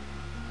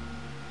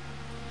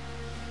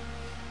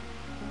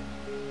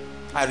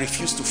 I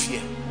refuse to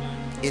fear.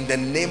 In the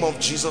name of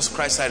Jesus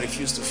Christ, I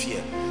refuse to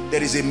fear.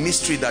 There is a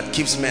mystery that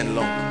keeps men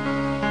long.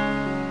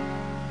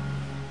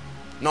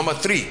 Number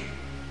 3.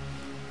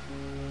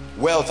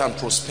 Wealth and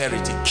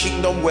prosperity.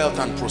 Kingdom wealth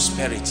and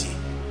prosperity.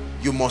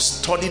 You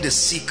must study the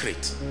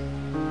secret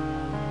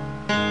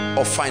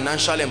of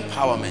financial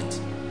empowerment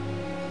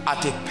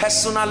at a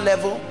personal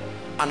level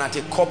and at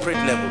a corporate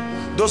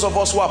level. Those of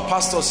us who are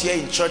pastors here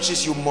in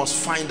churches, you must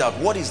find out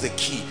what is the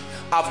key.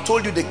 I've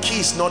told you the key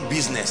is not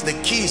business. The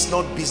key is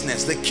not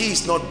business. The key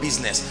is not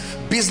business.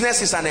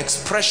 Business is an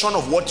expression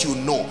of what you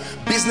know.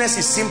 Business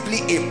is simply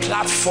a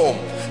platform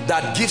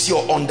that gives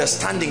your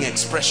understanding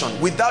expression.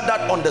 Without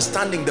that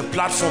understanding, the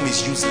platform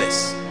is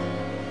useless.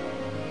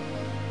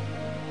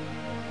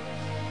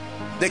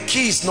 The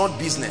key is not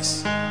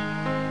business.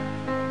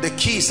 The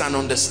key is an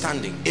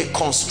understanding, a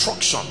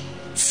construction.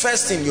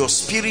 First in your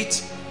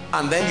spirit,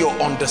 and then your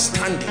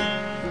understanding.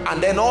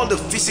 And then all the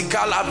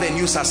physical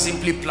avenues are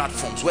simply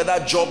platforms,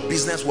 whether job,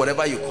 business,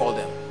 whatever you call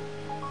them.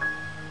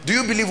 Do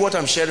you believe what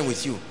I'm sharing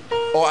with you?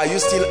 Or are you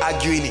still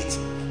arguing it?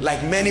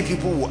 Like many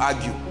people will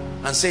argue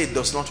and say it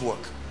does not work.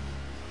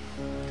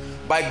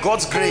 By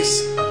God's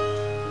grace,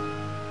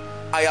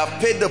 I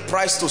have paid the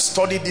price to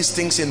study these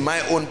things in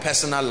my own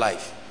personal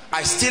life.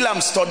 I still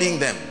am studying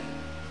them.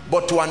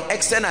 But to an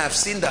extent, I have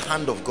seen the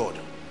hand of God.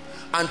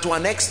 And to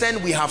an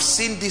extent, we have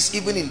seen this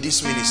even in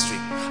this ministry.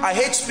 I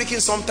hate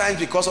speaking sometimes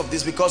because of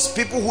this, because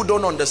people who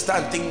don't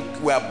understand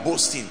think we are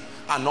boasting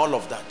and all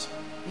of that.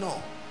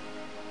 No.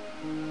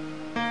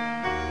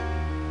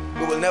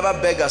 We will never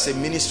beg as a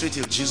ministry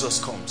till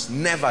Jesus comes.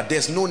 Never.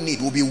 There's no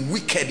need. We'll be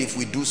wicked if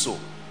we do so,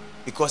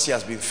 because he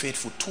has been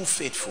faithful. Too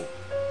faithful.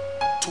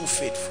 Too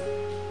faithful.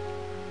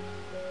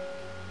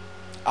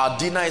 Our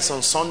dinner is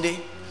on Sunday.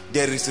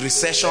 There is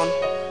recession,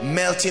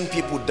 melting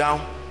people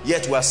down.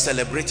 Yet we are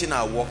celebrating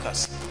our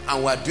workers,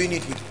 and we are doing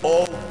it with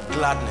all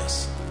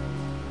gladness.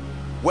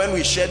 When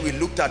we shared, we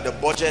looked at the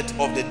budget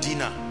of the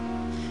dinner.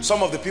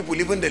 Some of the people,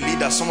 even the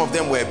leaders, some of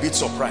them were a bit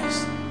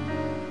surprised.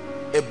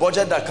 A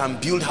budget that can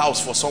build house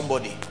for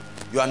somebody,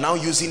 you are now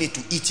using it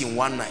to eat in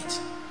one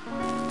night.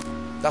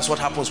 That's what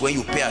happens when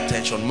you pay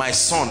attention. My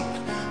son,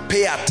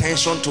 pay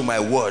attention to my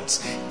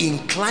words.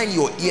 Incline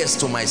your ears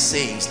to my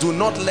sayings. Do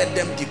not let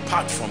them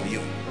depart from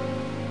you.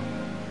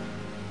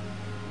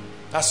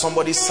 That's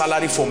somebody's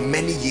salary for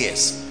many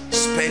years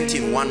spent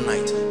in one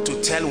night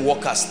to tell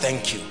workers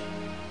thank you.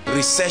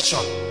 Recession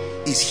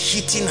is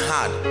hitting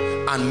hard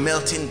and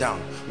melting down.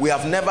 We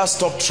have never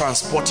stopped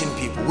transporting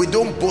people. We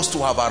don't boast to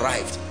have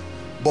arrived,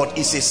 but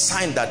it's a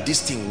sign that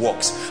this thing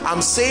works.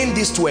 I'm saying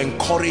this to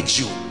encourage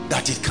you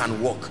that it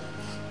can work.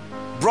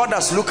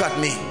 Brothers, look at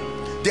me.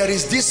 There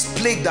is this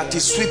plague that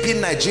is sweeping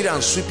Nigeria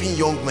and sweeping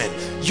young men.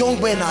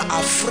 Young men are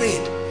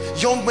afraid.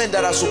 Young men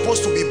that are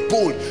supposed to be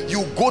bold,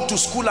 you go to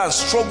school and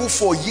struggle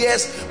for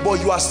years, but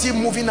you are still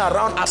moving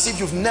around as if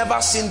you've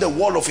never seen the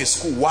wall of a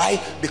school.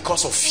 Why?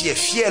 Because of fear.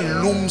 Fear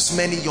looms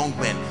many young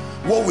men.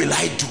 What will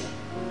I do?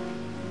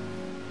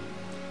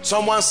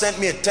 Someone sent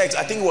me a text,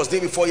 I think it was day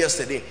before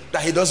yesterday,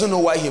 that he doesn't know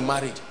why he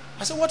married.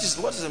 I said, what is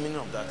the meaning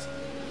of that?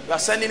 You are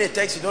sending a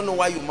text, you don't know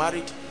why you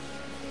married?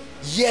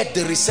 Yet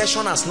the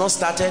recession has not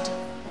started.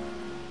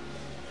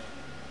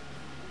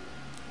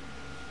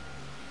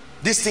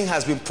 This thing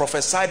has been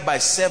prophesied by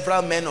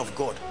several men of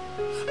God.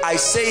 I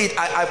say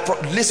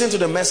it, listen to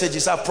the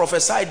messages, I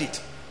prophesied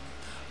it.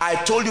 I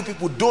told you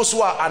people, those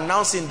who are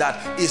announcing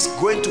that it's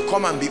going to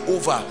come and be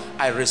over,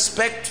 I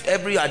respect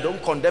I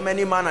don't condemn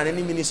any man and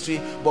any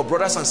ministry, but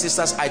brothers and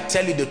sisters, I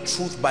tell you the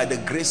truth, by the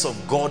grace of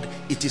God,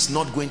 it is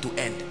not going to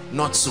end.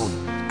 Not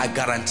soon. I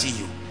guarantee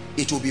you.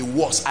 It will be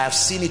worse. I have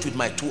seen it with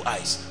my 2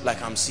 eyes,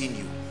 like I'm seeing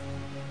you.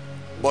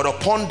 But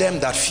upon them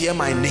that fear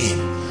my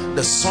name,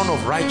 the Son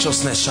of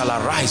Righteousness shall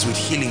arise with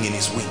healing in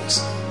his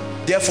wings.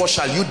 Therefore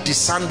shall you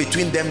discern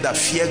between them that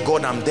fear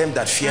God and them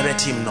that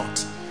feareth him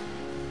not.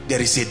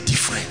 There is a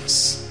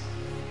difference.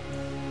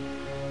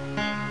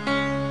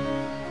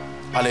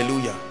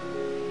 Hallelujah.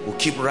 We'll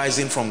keep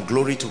rising from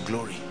glory to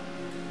glory.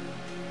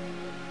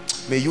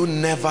 May you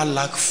never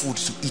lack food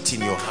to eat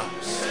in your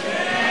house,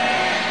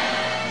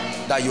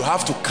 that you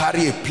have to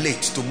carry a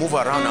plate to move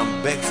around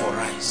and beg for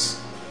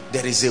rice.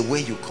 There is a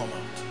way you come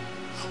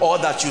out. Or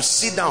that you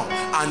sit down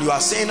and you are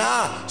saying,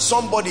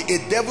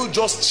 a devil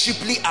just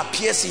cheaply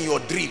appears in your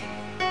dream,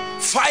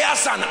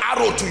 fires an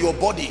arrow to your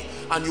body,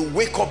 and you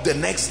wake up the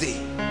next day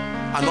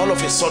and all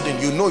of a sudden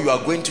you know you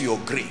are going to your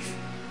grave.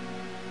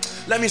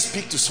 Let me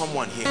speak to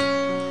someone here.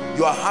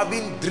 You are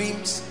having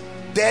dreams,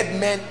 dead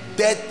men,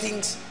 dead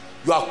things.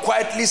 You are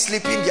quietly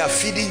sleeping, they are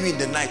feeding you in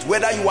the night,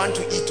 whether you want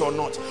to eat or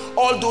not.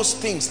 All those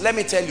things, let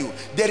me tell you,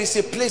 there is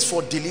a place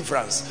for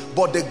deliverance,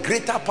 but the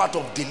greater part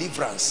of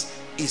deliverance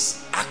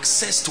is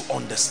access to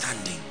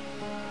understanding.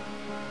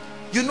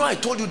 You know, I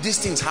told you these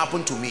things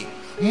happen to me.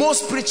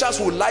 Most preachers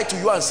will lie to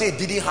you and say it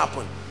didn't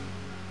happen.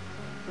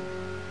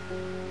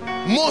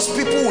 Most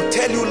people will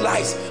tell you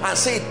lies and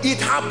say it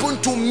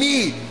happened to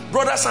me.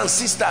 Brothers and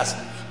sisters,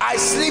 I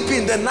sleep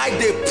in the night,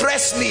 they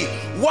press me.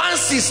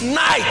 Once it's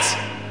night,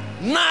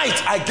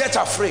 I get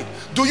afraid.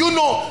 Do you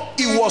know,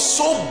 it was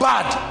so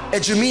bad,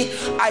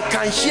 Ejimi, I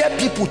can hear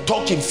people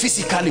talking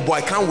physically, but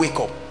I can't wake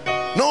up.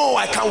 No,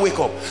 I can't wake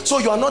up. So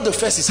you are not the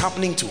first it's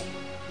happening to.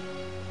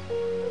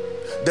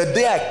 The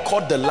day I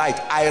caught the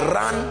light, I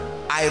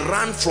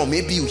ran from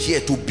ABU here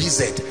to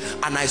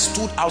BZ, and I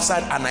stood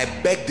outside and I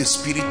begged the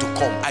spirit to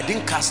come. I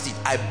didn't cast it,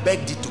 I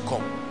begged it to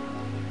come.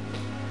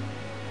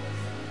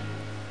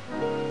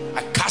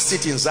 I cast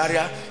it in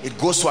Zaria, it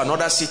goes to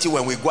another city.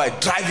 When we go, I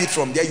drive it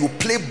from there. You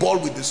play ball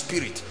with the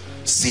spirit,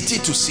 city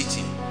to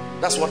city.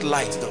 That's what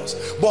light does.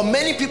 But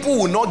many people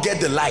will not get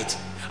the light,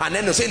 and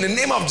then they say, in the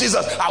name of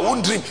Jesus, I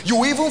won't drink.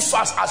 You even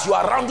fast. As you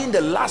are rounding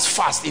the last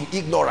fast in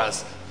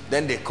ignorance,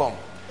 then they come.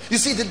 You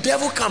see, the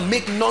devil can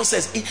make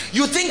nonsense.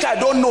 You think I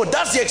don't know?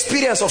 That's the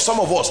experience of some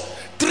of us.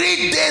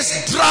 3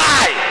 days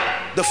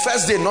dry. The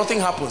first day nothing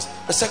happens.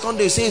 The second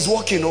day you say it's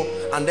working,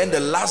 and then the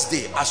last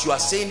day, as you are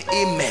saying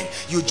amen,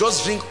 you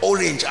just drink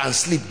orange and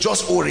sleep,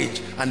 just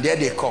orange, and there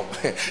they come.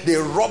 They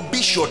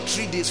rubbish your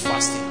 3 days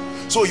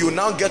fasting. So you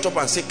now get up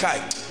and say, Kai,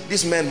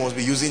 this man must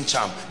be using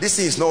charm. This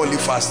thing is not only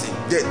fasting,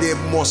 there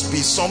must be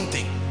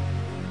something.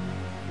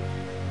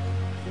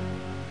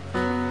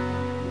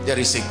 There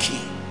is a key.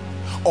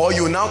 Or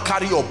you now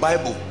carry your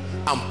Bible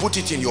and put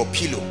it in your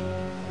pillow,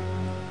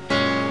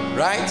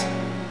 right?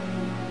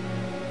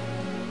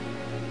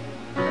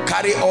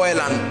 Carry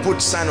oil and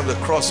put sign of the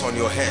cross on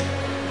your head.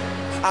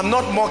 I'm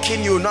not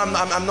mocking you. No,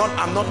 I'm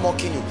not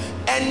mocking you.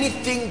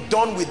 Anything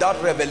done without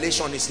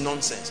revelation is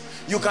nonsense.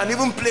 You can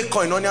even play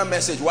koinonia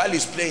message while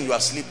it's playing, you are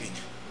sleeping.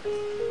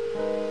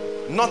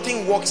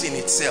 Nothing works in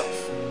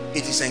itself.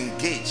 It is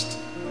engaged.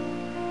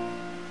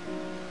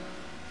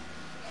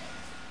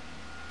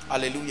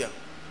 Hallelujah.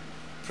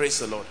 Praise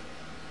the Lord.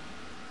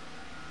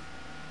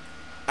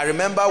 I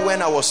remember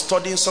when I was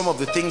studying some of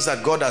the things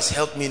that God has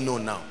helped me know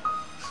now.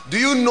 Do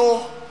you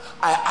know,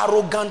 I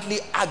arrogantly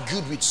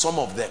argued with some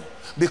of them,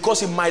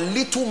 because in my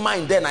little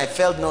mind then I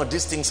felt, no,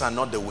 these things are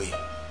not the way.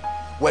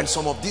 When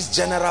some of these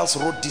generals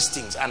wrote these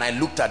things and I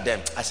looked at them,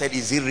 I said,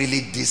 is it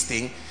really this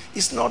thing?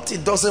 It's not.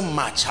 It doesn't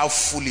match how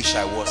foolish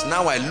I was.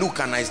 Now I look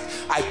and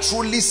I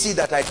truly see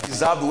that I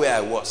deserved where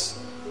I was.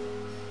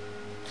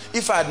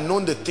 If I had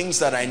known the things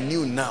that I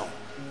knew now,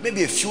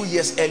 maybe a few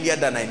years earlier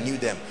than I knew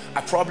them,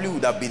 I probably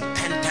would have been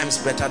 10 times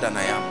better than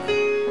I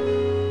am.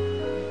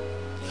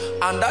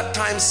 And that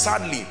time,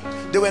 sadly,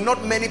 there were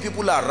not many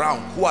people around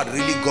who had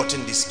really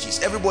gotten these keys.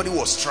 Everybody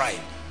was trying.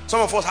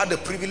 Some of us had the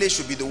privilege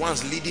to be the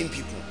ones leading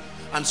people.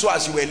 And so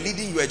as you were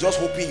leading, you were just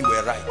hoping you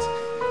were right.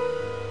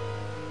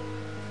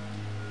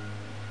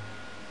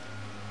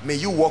 May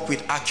you walk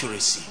with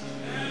accuracy.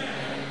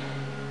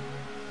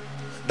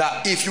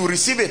 That if you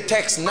receive a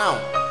text now,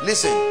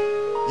 listen,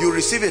 you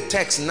receive a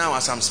text now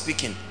as I'm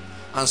speaking,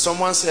 and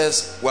someone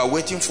says, we're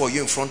waiting for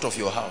you in front of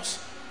your house.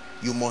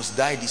 You must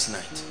die this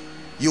night.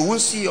 You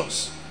won't see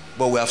us,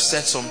 but we have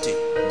said something.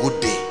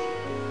 Good day.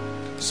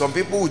 Some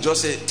people will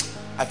just say,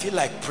 I feel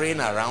like praying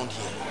around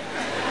here.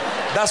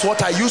 That's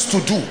what I used to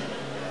do.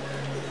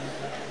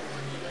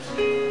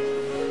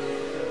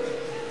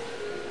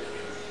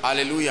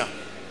 Hallelujah.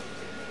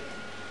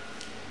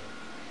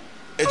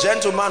 A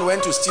gentleman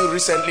went to steal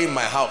recently in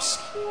my house.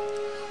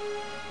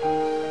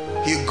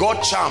 He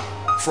got charm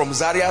from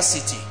Zaria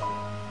City,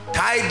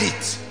 tied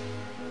it,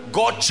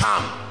 got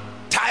charm,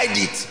 tied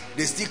it.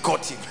 They still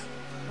caught him.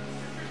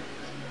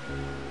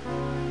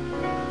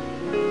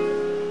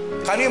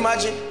 Can you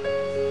imagine?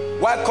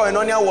 While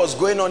koinonia was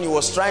going on, he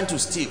was trying to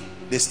steal.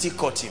 They still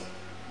caught him.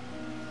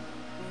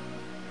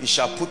 He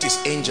shall put his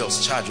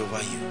angels charge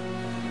over you.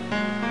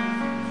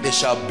 They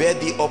shall bear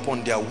thee up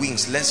on their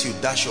wings, lest you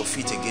dash your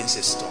feet against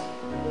a stone.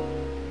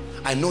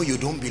 I know you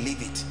don't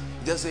believe it.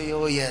 You just say,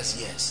 oh yes,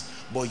 yes.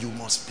 But you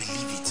must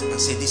believe it and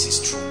say, this is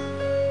true.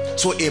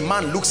 So a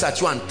man looks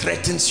at you and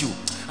threatens you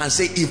and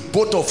say, if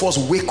both of us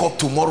wake up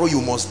tomorrow,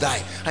 you must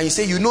die. And you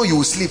say, you know you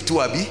will sleep too,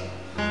 Abi.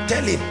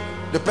 Tell him.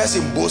 The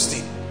person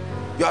boasting.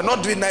 You are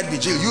not doing night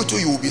vigil. You too,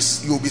 you will be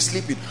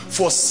sleeping.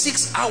 For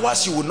 6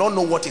 hours, you will not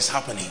know what is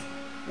happening.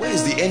 Where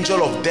is the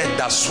angel of death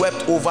that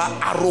swept over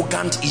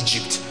arrogant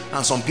Egypt?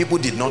 And some people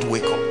did not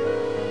wake up.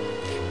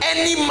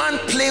 Any man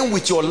playing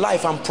with your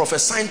life and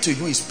prophesying to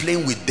you is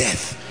playing with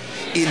death.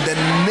 In the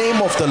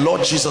name of the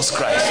Lord Jesus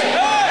Christ.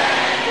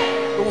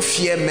 Don't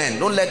fear men.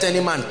 Don't let any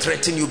man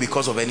threaten you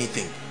because of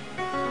anything.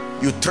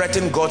 You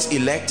threaten God's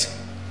elect.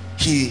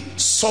 He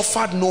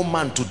suffered no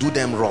man to do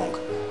them wrong.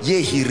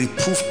 Yea, he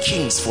reproved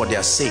kings for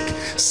their sake,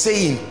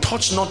 saying,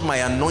 touch not my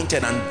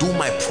anointed and do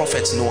my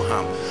prophets no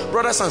harm.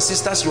 Brothers and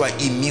sisters, you are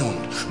immune.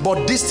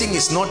 But this thing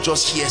is not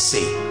just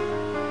hearsay.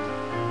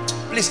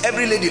 Please,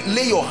 every lady,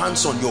 lay your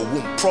hands on your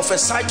womb.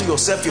 Prophesy to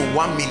yourself in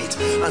 1 minute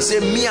and say,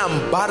 me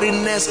and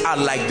barrenness are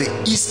like the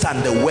east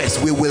and the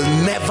west. We will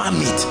never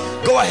meet.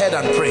 Go ahead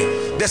and pray.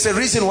 There's a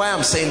reason why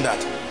I'm saying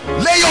that.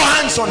 Lay your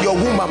hands on your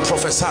womb and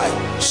prophesy.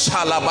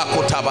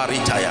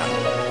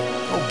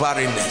 No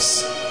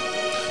barrenness.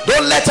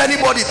 Don't let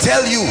anybody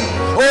tell you,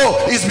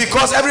 oh, it's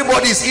because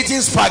everybody is eating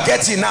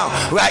spaghetti now.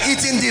 We are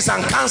eating this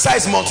and cancer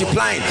is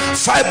multiplying.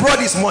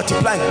 Fibroid is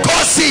multiplying.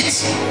 Curse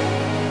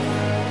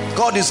it.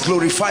 God is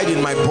glorified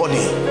in my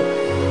body.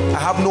 I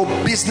have no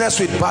business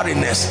with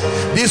barrenness.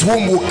 This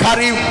womb will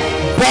carry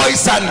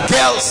boys and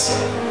girls.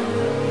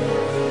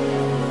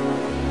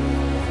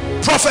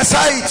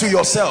 Prophesy to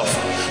yourself.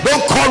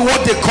 Don't call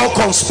what they call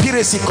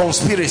conspiracy.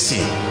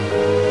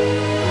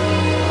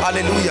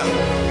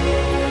 Hallelujah.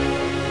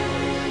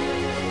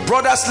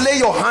 Brothers, lay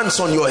your hands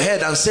on your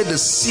head and say, the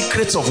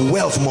secrets of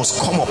wealth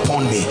must come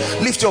upon me.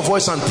 Lift your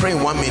voice and pray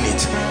in 1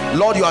 minute.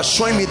 Lord, you are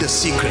showing me the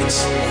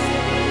secrets.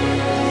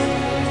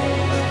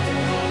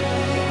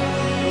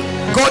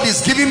 God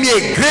is giving me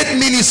a great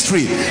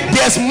ministry.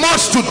 There's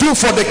much to do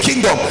for the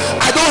kingdom.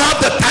 I don't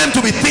have the time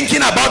to be thinking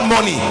about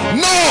money.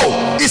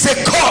 No, it's a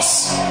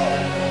curse.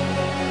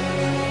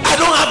 I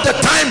don't have the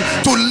time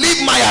to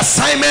leave my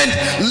assignment,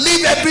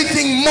 leave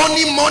everything,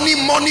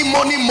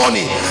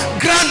 money.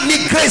 Grant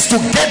me grace to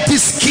get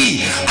this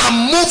key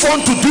and move on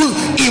to do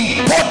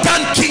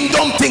important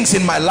kingdom things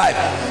in my life.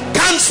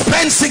 Can't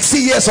spend 60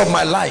 years of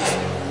my life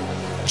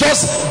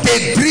just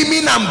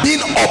daydreaming and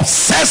being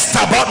obsessed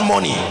about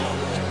money.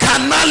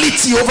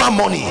 Carnality over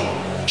money.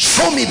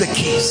 Show me the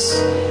keys.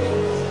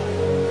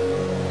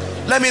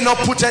 Let me not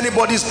put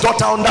anybody's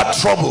daughter under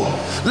trouble.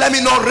 Let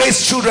me not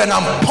raise children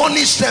and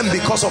punish them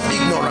because of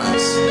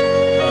ignorance.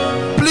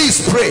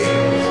 Please pray.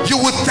 You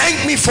will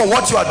thank me for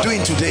what you are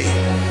doing today.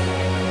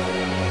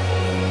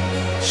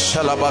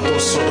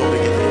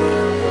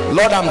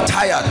 Lord, I'm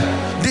tired.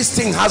 This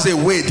thing has a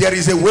way. There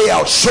is a way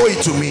out. Show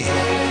it to me.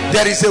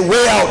 There is a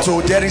way out.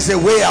 Oh, there is a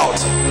way out.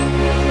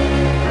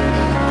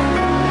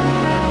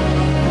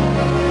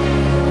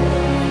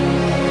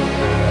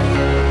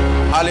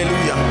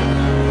 Hallelujah.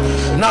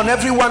 Now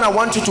everyone, I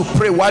want you to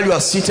pray. While you are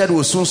seated,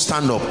 we'll soon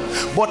stand up.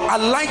 But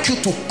I'd like you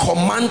to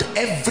command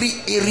every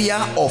area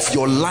of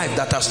your life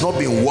that has not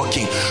been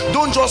working.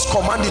 Don't just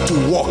command it to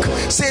work.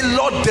 Say,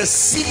 Lord, the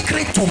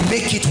secret to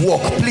make it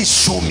work, please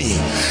show me.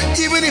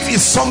 Even if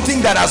it's something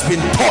that has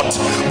been taught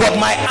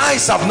but my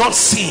eyes have not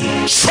seen,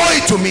 show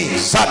it to me.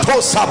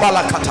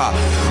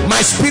 My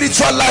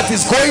spiritual life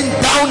is going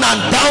down and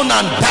down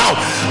and down.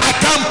 I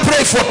can't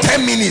pray for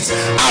 10 minutes.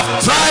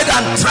 I've tried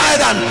and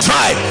tried and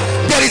tried.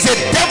 There is a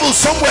devil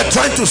somewhere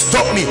trying to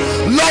stop me.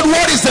 Lord,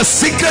 what is the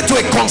secret to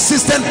a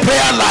consistent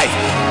prayer life?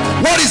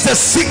 What is the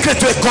secret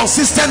to a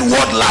consistent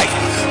word life?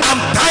 I'm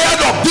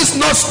tired of this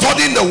not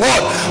studying the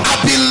word.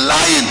 I've been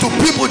lying to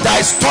people that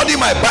I study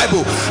my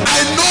Bible.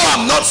 I know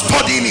I'm not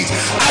studying it.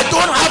 I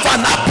don't have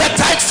an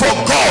appetite for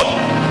God.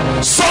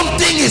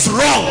 Something is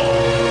wrong.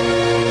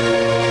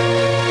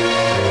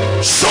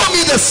 Show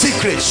me the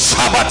secret.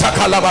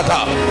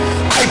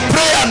 I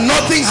pray and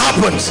nothing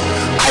happens.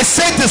 I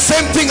say the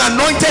same thing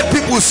anointed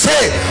people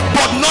say,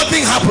 but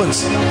nothing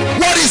happens.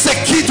 What is the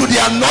key to the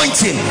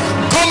anointing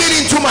coming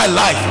into my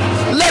life?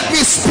 Let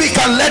me speak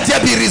and let there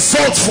be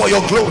results for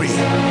your glory.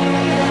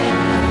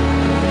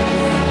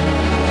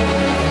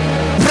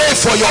 Pray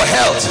for your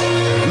health.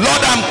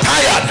 Lord, I'm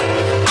tired.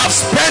 I've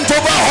spent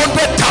over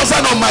 100,000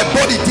 on my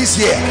body this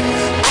year.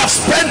 I've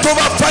spent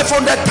over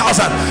 500,000.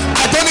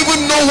 I don't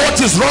even know what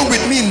is wrong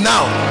with me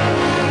now.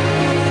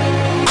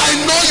 I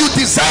know you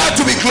desire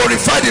to be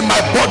glorified in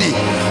my body.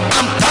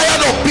 I'm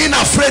tired of being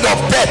afraid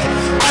of death.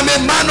 I'm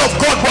a man of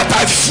God, but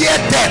I fear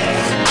death.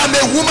 I'm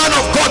a woman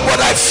of God, but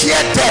I fear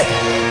death.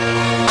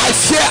 I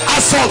fear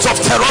assaults of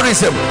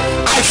terrorism.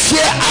 I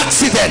fear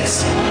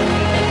accidents.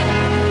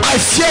 I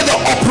fear the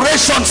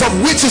operations of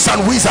witches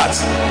and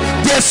wizards.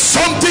 There's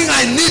something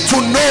I need to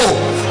know.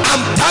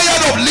 I'm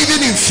tired of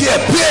living in fear.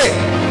 Pray,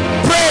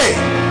 pray.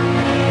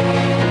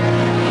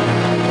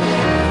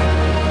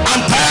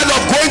 I'm tired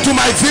of going to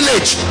my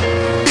village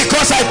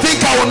because I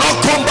think I will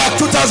not come back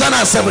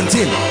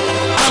 2017.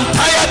 I'm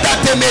tired that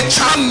they may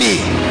charm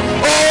me.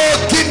 Oh,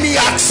 give me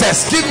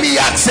access, give me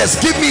access,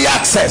 give me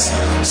access.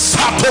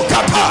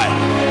 Satokapai.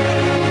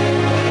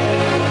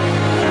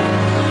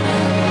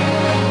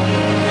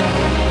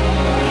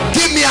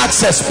 Give me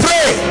access.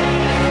 Pray.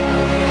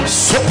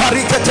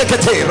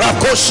 Sopariketekete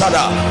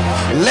rakoshada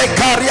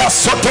lekaria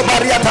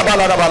sotobaria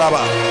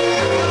tabalarabalaba.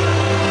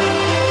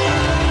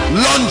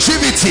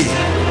 Longevity.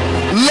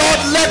 Lord,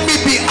 let me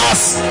be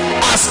as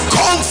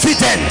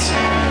confident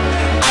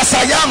as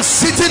I am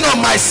sitting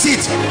on my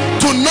seat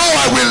to know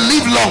I will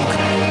live long.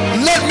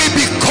 Let me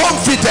be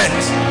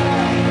confident.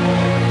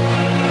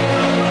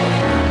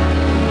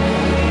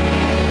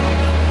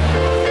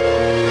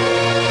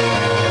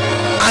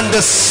 And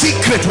the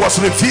secret was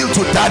revealed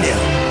to Daniel.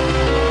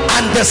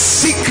 And the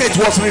secret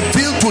was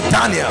revealed to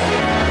Daniel.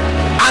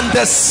 And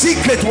the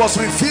secret was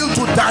revealed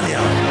to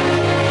Daniel.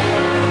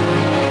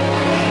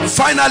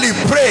 Finally,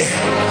 pray.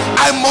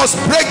 I must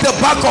break the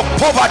back of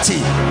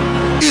poverty.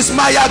 Is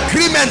my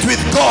agreement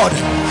with God.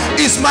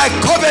 Is my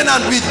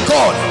covenant with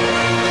God.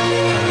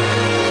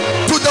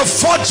 To the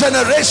fourth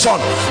generation,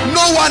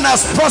 no one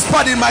has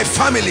prospered in my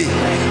family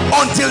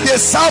until they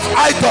serve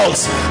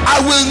idols.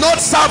 I will not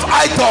serve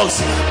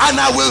idols,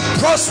 and I will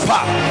prosper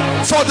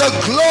for the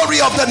glory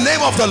of the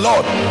name of the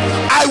Lord.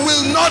 I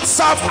will not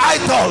serve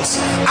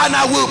idols, and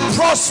I will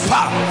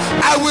prosper.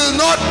 I will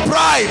not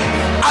bribe,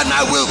 and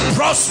I will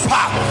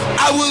prosper.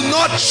 I will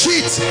not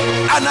cheat,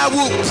 and I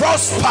will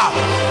prosper.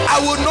 I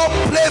will not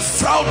play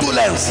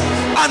fraudulence,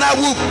 and I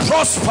will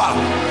prosper.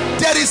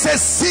 There is a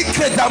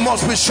secret that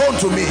must be shown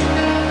to me.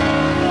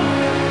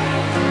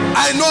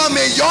 I know I'm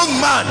a young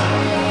man,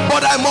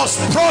 but I must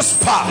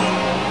prosper.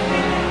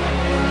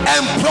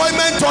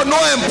 Employment or no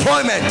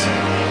employment,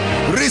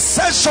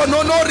 recession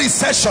or no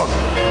recession,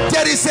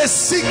 there is a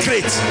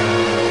secret.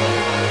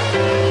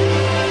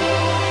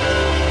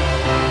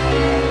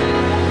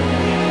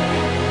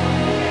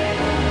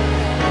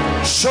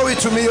 Show it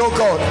to me, oh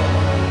God.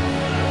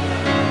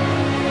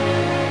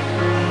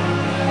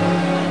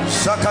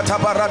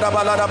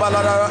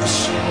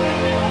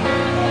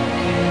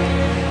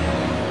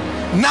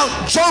 Now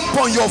jump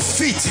on your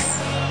feet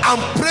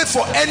and pray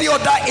for any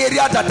other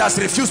area that has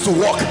refused to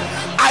work.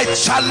 I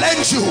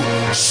challenge you,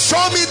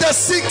 show me the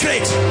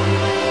secret.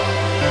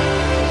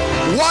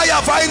 Why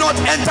have I not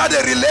entered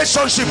a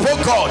relationship, oh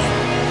God?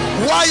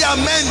 Why are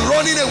men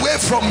running away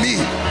from me?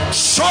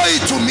 Show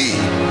it to me.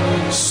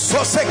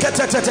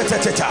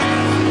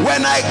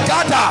 When I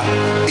gather,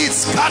 it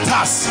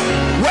scatters.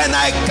 When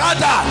I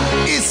gather,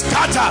 it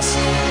scatters.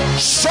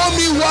 Show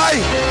me why,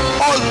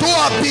 although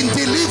I've been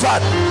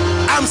delivered,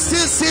 I'm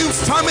still seeing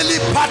family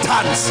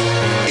patterns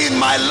in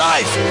my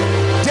life.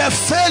 The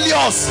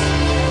failures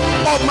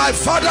of my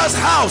father's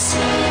house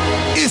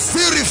is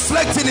still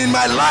reflecting in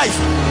my life,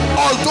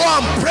 although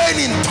I'm praying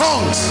in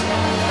tongues.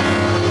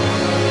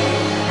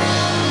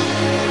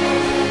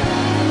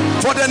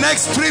 For the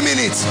next 3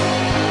 minutes,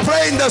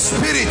 pray in the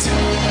spirit,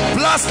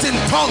 blast in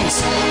tongues.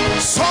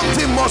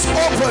 Something must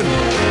open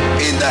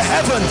in the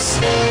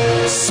heavens.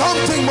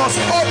 Something must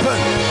open.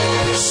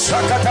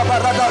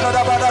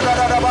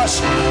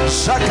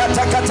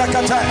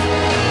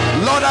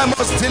 Lord, I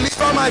must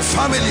deliver my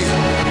family.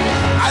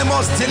 I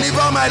must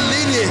deliver my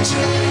lineage.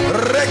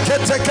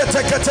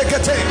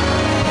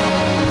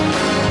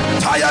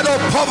 Tired of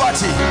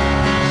poverty,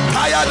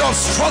 tired of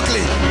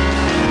struggling,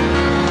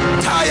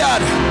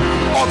 tired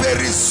of a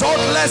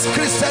resultless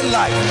Christian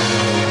life,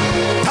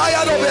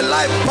 tired of a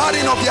life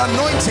barren of the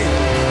anointing.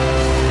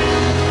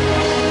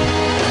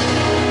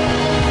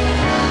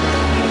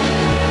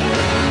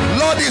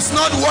 Lord, it's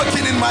not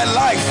working in my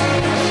life.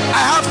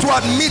 I have to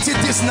admit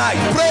it this night.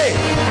 Pray.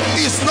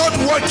 It's not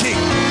working.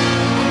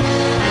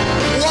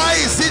 Why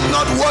is it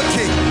not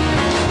working?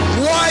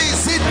 Why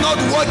is it not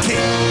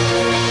working?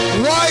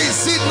 Why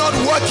is it not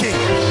working?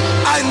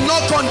 I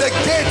knock on the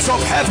gates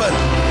of heaven.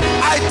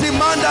 I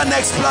demand an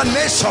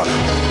explanation.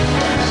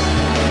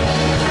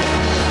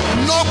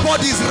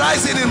 Nobody is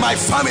rising in my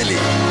family.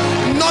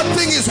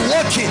 Nothing is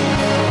working.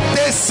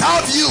 They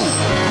serve you,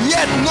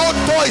 yet no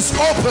door is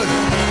open.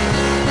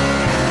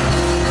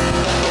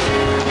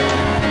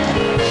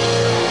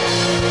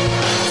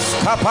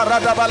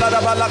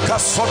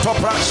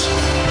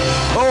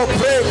 Oh,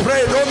 pray,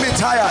 pray, don't be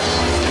tired.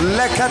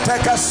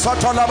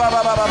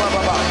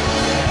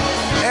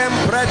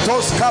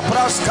 Embretos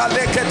kapraska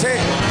lekete.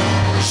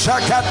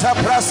 Shakata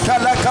praska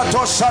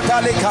lakato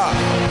shadalika.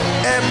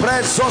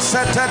 Embrezo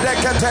sete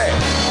dekete.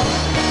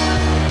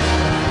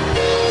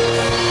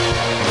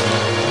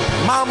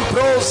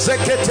 Mampro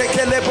zekete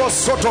kelebo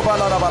soto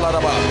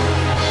balaraba.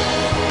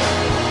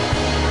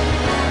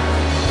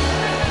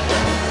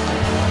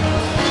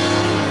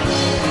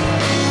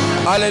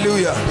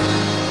 Hallelujah.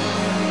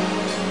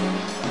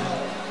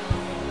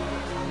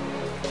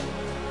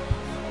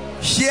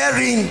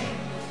 Hearing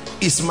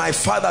is my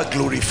Father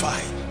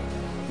glorified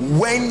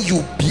when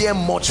you bear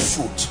much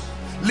fruit.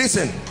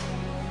 Listen,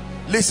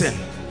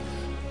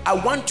 I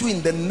want you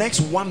in the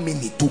next 1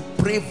 minute to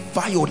pray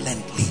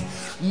violently.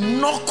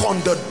 Knock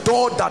on the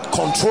door that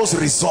controls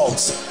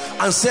results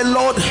and say,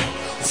 Lord,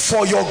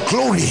 for your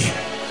glory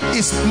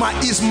is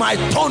my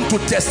turn to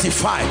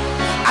testify.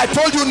 I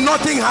told you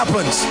nothing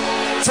happens.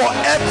 For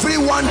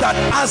everyone that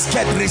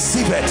asketh,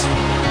 receive it.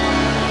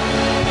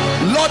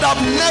 Lord,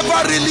 I've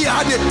never really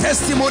had a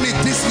testimony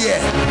this year.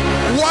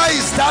 Why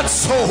is that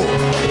so?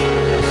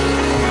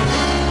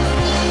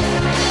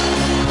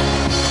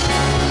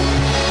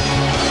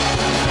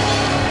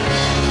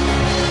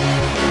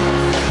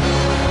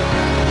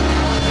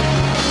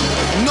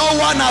 No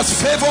one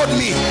has favored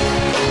me.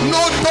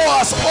 No door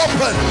has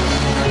opened.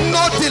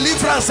 No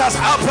deliverance has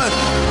happened.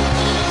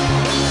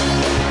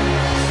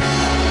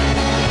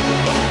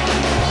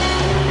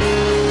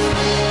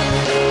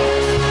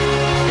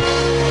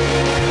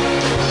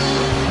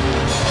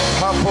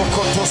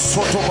 Pokoto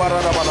soto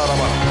barada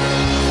balaraba.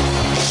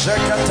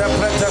 Shekata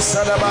preta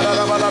sada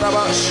barada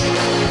balaraba.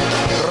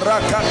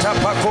 Rakata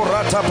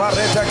pakurata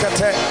bareta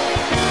kate.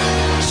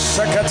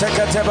 Shekata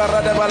kate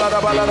barada balada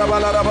balada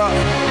balaraba.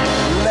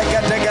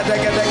 Legate gade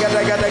gade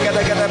gade gade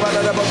gade gade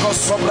balada bako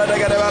sobra de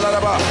gade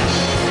balaraba.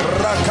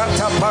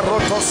 Rakata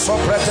paroto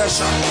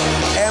sopretesh.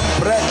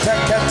 Embrete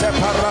kate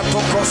parato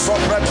ko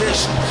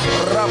sopretesh.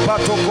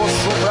 Rapato ko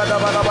sobra da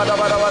balada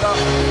balada.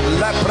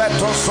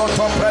 Lepreto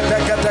soto prete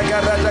kate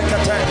gade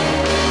kate.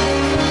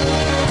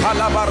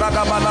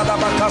 Kalabarada balada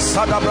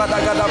bakasada brada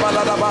gada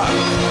balada ba.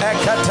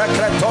 Ekate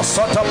kreto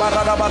soto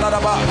barada balada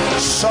ba.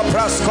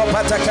 Soprasko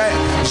pateke.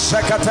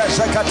 Shekate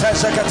shekate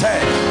shekate.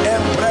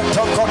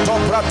 Embreto koto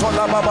prato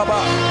la baba.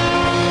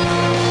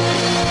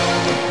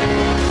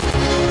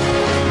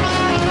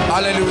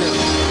 Hallelujah.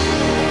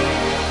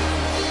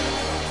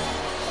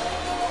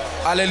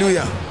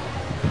 Hallelujah.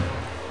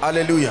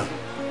 Hallelujah.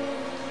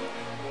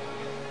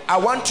 I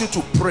want you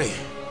to pray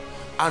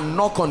and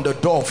knock on the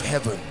door of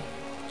heaven.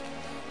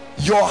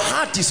 Your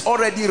heart is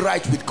already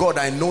right with God,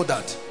 I know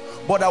that,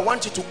 but I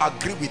want you to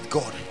agree with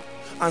God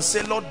and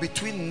say, Lord,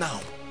 between now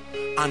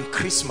and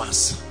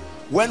Christmas,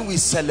 when we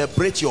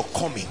celebrate your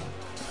coming,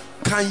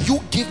 can you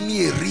give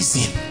me a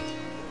reason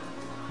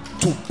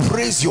to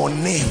praise your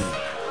name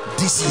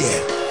this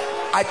year?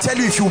 I tell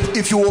you,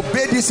 if you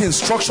obey this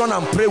instruction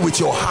and pray with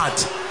your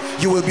heart,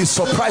 you will be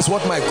surprised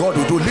what my God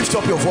will do. Lift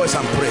up your voice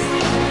and pray.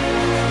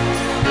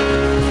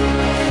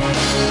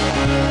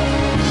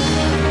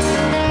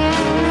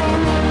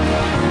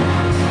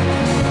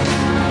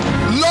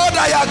 Lord,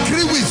 I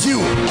agree with you.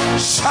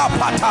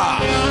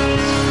 Shapata.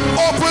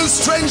 Open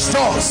strange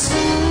doors.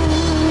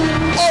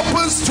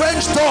 Open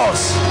strange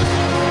doors.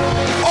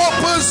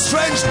 Open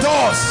strange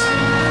doors.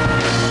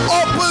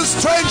 Open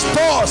strange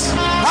doors.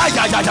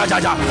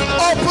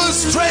 Open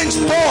strange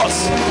doors.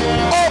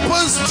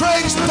 Open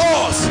strange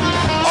doors.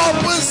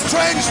 Open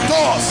strange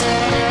doors.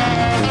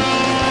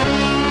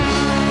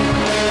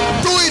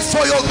 Do it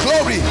for your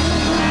glory.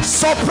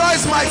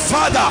 Surprise my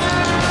father.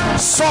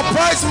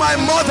 Surprise my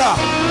mother.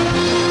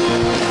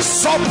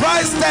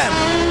 Surprise them.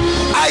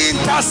 I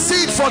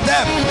intercede for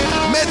them.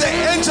 May the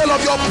angel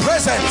of your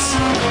presence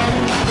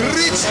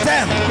reach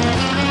them.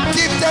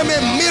 Give them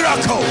a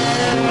miracle.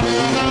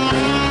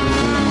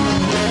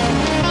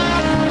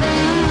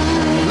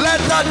 Let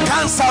that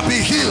cancer be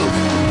healed.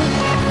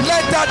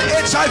 Let that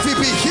HIV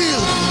be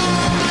healed.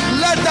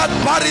 Let that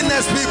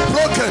barrenness be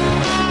broken.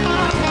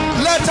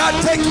 Let her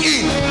take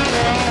in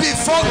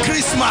before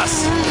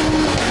Christmas,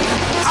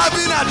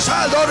 having a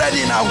child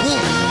already in her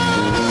womb.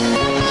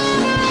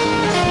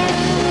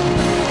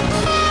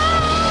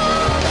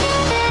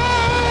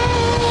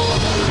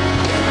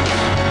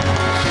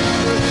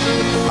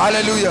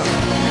 Hallelujah.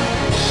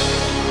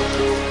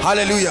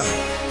 Hallelujah.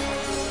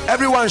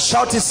 Everyone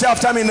shout it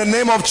after me in the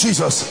name of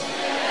Jesus.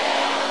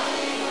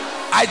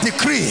 I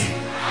decree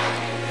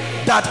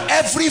that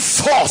every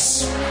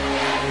force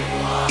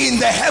in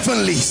the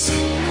heavenlies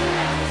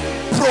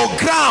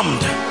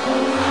programmed,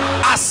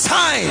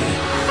 assigned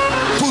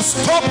to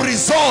stop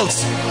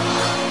results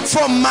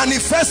from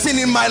manifesting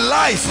in my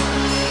life,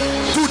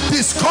 to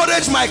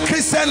discourage my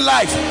Christian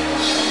life,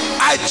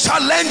 I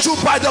challenge you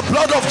by the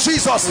blood of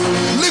Jesus.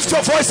 Lift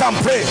your voice and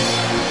pray.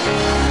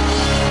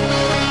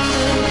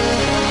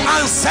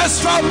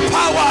 Ancestral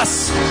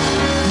powers,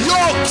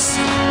 yokes,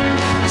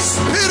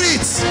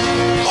 spirits,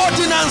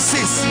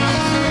 ordinances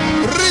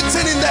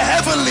written in the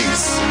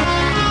heavenlies,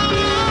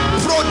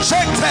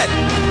 projected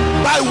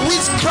by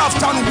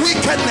witchcraft and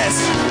wickedness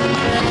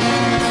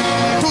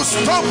to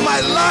stop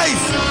my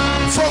life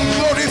from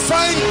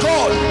glorifying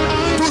God,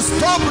 to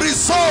stop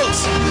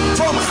results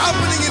from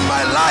happening in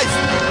my life,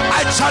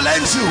 I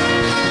challenge you.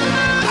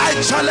 I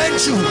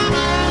challenge you.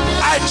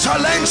 I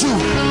challenge you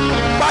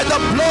by the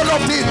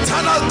blood of the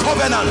eternal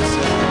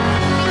covenant.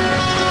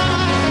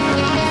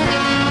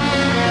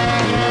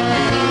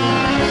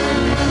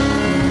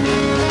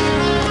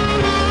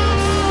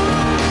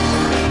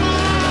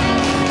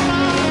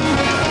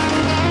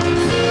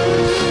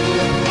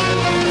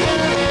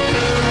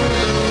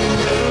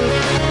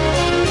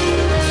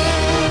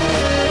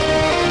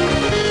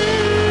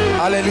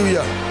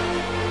 Hallelujah.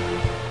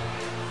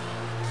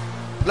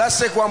 Let's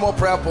take one more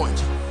prayer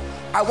point.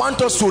 I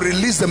want us to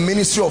release the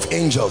ministry of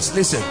angels.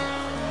 Listen,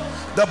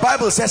 the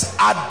Bible says,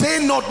 are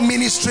they not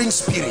ministering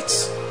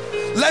spirits?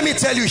 Let me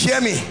tell you, hear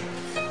me.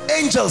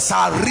 Angels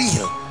are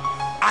real.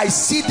 I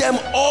see them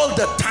all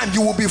the time.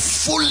 You will be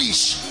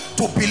foolish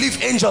to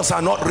believe angels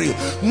are not real.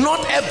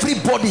 Not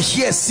everybody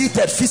here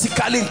seated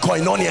physically in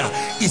koinonia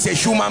is a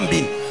human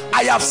being.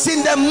 I have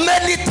seen them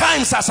many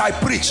times as I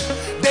preach.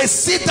 They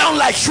sit down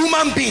like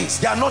human beings.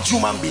 They are not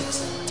human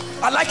beings.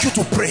 I'd like you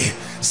to pray.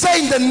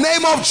 Say, in the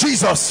name of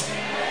Jesus.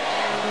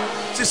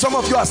 See, some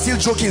of you are still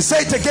joking.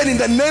 Say it again, in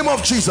the name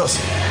of Jesus.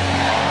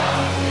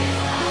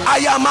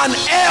 I am an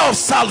heir of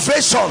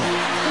salvation.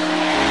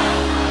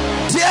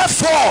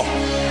 Therefore,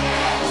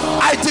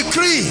 I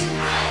decree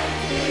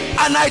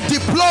and I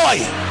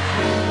deploy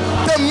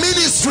the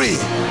ministry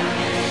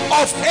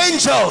of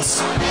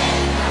angels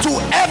to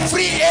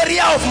every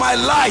area of my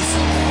life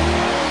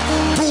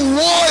to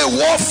war a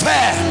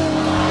warfare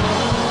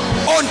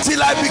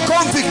until I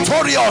become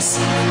victorious.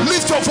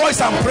 Lift your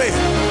voice and pray.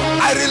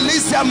 I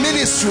release their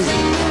ministry.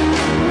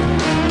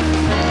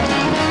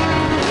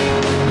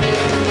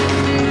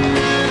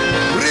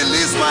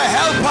 Release my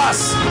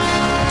helpers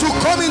to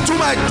come into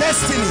my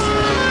destiny.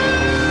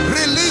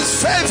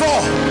 Release favor.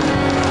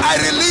 I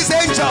release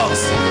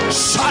angels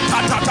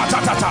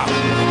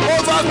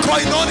over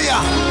koinonia.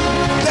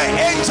 The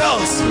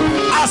angels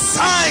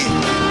assigned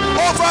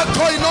over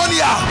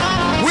koinonia,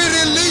 we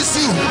release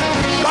you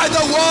by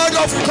the word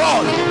of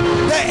God.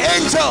 The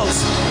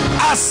angels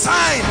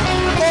assigned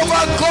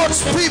over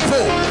God's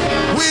people,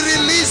 we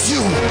release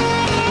you.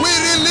 We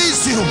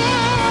release you.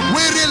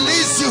 We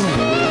release you.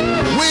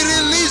 We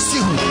release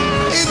you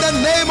in the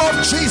name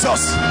of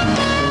Jesus.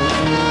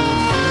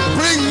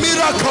 Bring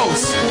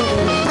miracles,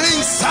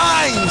 bring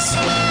signs,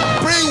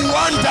 bring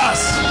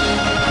wonders.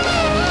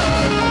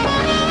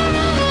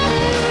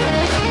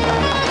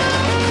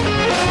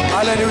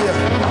 Hallelujah.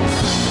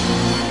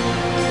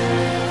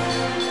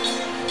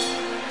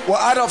 We're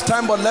out of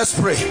time, but let's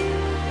pray.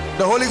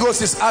 The Holy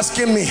Ghost is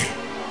asking me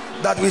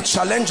that we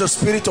challenge the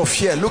spirit of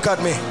fear. Look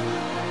at me.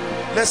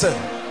 Listen,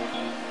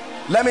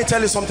 let me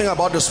tell you something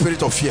about the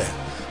spirit of fear.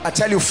 I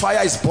tell you,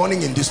 fire is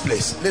burning in this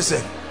place.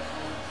 Listen,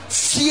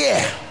 fear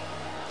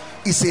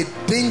is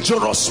a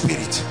dangerous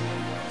spirit.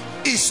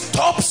 It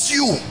stops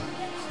you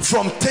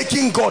from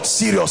taking God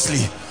seriously.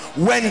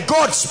 When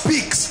God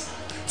speaks,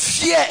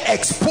 fear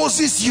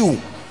exposes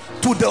you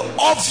to the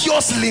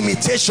obvious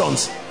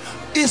limitations.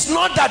 It's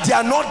not that they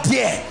are not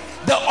there,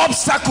 the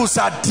obstacles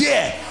are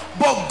there,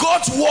 but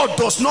God's word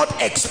does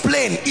not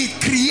explain,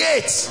 it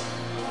creates.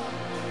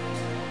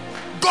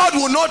 God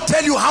will not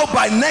tell you how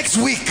by next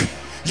week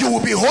you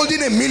will be holding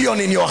 $1 million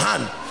in your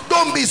hand.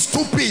 Don't be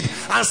stupid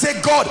and say,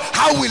 God,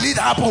 how will it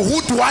happen?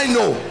 Who do I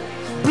know?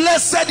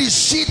 Blessed is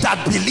she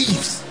that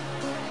believes.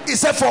 He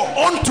said, for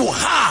unto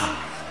her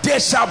there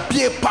shall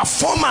be a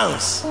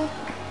performance.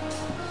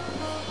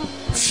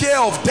 Fear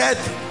of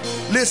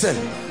death, listen,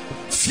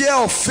 fear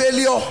of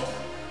failure,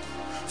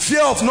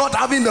 fear of not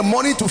having the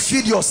money to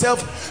feed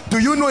yourself. Do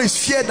you know it's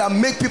fear that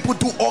makes people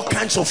do all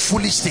kinds of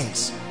foolish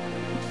things?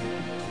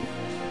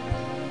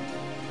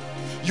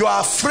 You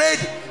are afraid,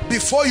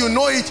 before you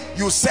know it,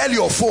 you sell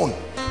your phone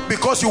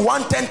because you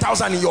want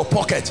 10,000 in your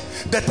pocket.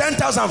 The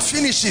 10,000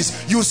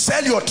 finishes, you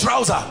sell your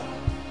trouser.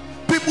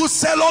 People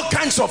sell all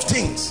kinds of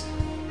things.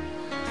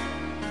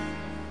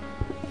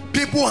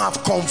 People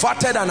have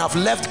converted and have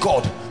left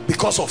God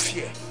because of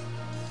fear.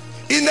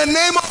 In the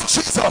name of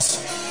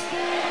Jesus,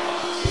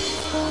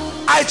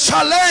 I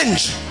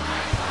challenge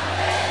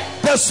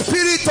the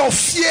spirit of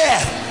fear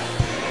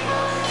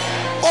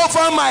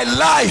over my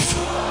life,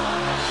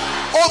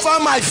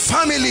 over my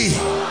family,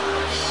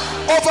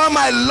 over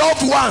my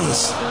loved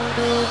ones,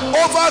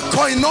 over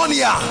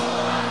koinonia.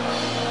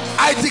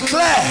 I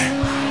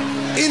declare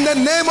in the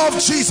name of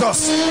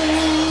Jesus,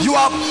 you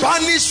are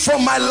banished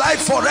from my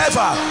life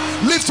forever.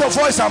 Lift your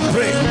voice and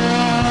pray.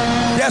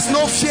 There's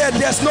no fear,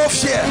 there's no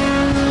fear.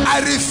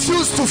 I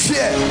refuse to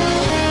fear.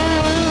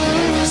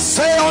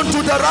 Say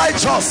unto the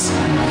righteous,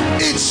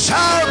 it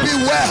shall be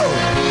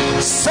well.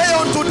 Say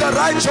unto the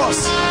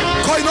righteous.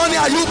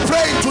 Koinonia, are you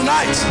praying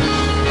tonight?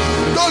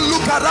 Don't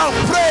look around,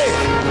 pray.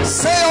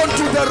 Say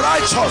unto the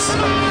righteous,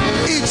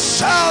 it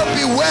shall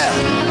be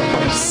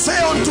well. Say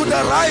unto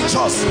the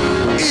righteous,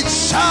 it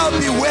shall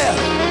be well.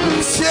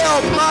 Fear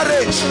of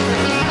marriage,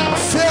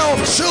 fear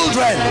of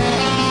children,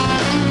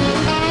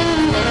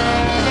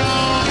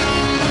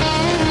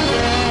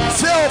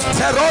 fear of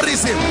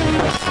terrorism,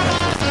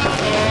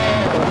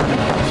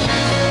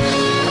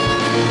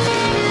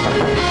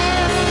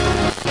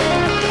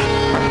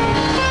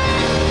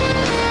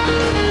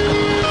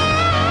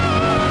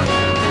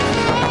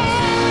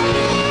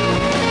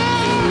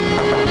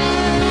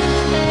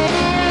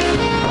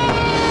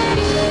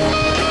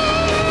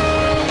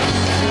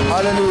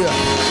 hallelujah.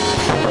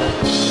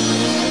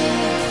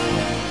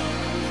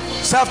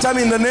 Say after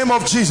me, in the name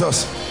of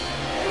Jesus.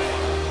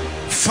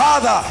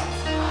 Father,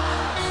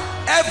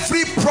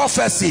 every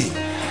prophecy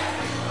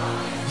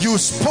you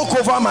spoke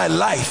over my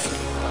life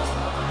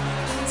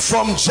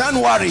from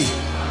January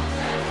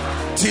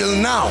till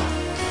now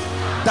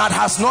that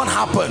has not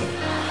happened,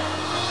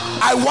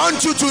 I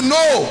want you to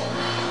know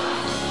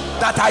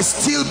that I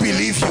still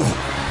believe you,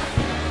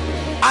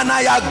 and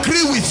I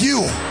agree with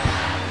you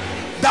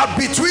that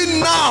between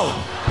now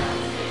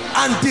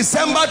and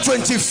December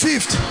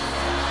 25th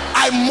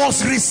I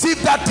must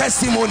receive that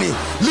testimony.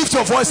 Lift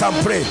your voice and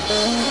pray.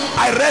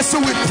 I wrestle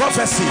with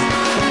prophecy.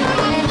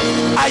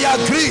 I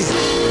agree.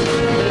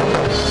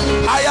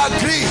 I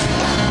agree.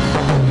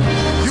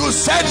 You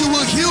said you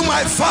will heal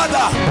my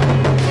father.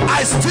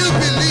 I still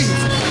believe.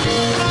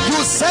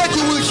 You said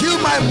you will heal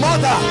my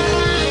mother.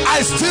 I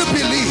still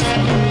believe.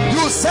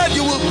 You said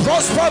you will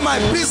prosper my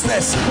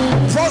business,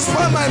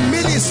 prosper my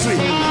ministry.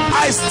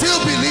 I still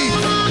believe.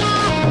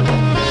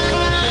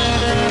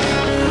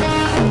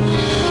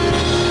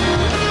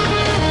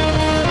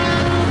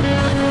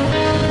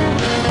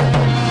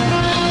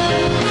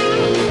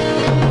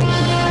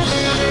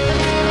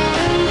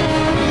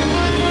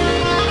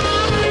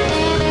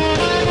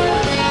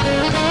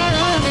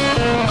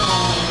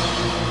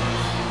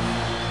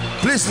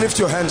 Please lift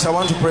your hands. I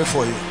want to pray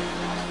for you.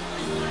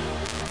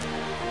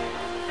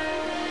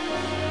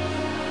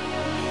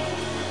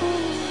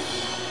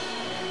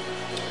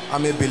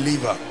 I'm a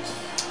believer.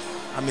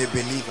 I'm a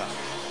believer.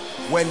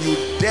 When you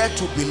dare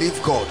to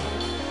believe God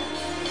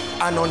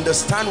and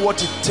understand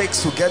what it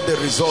takes to get the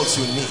results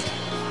you need,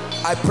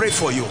 I pray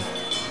for you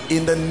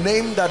in the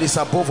name that is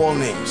above all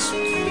names.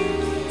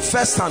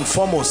 First and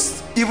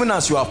foremost, even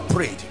as you have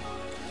prayed,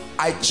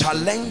 I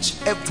challenge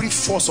every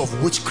force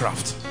of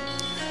witchcraft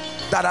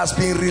that has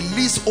been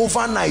released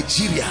over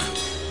Nigeria,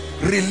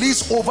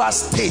 released over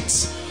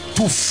states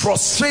to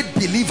frustrate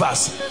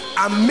believers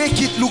and make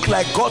it look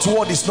like God's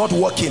word is not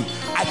working.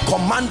 I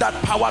command that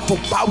power to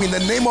bow in the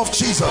name of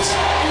Jesus.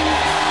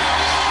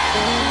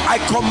 I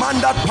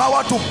command that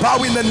power to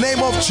bow in the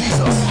name of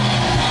Jesus.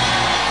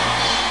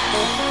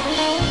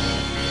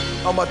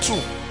 Number two,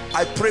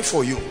 I pray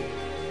for you.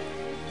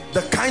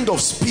 The kind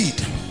of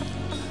speed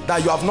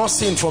that you have not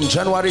seen from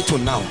January to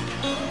now,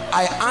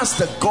 I ask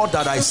the God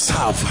that I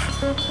serve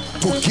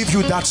to give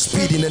you that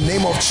speed in the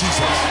name of Jesus.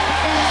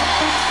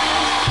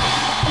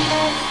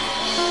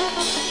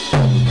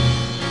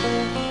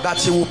 That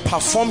he will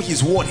perform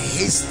his word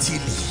hastily,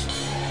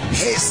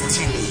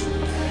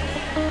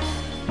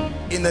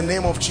 in the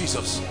name of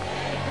Jesus.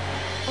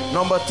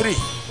 Number three,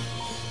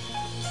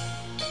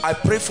 I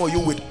pray for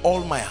you with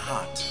all my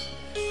heart.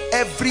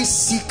 Every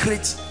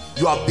secret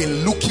you have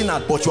been looking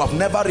at but you have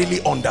never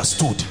really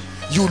understood,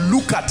 you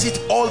look at it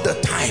all the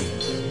time,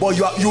 but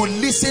you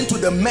listen to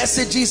the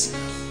messages,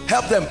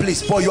 help them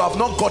please, but you have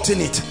not gotten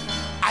it.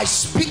 I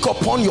speak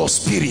upon your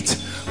spirit.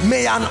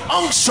 May an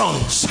unction,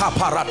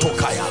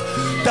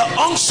 the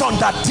unction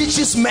that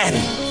teaches men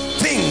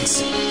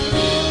things,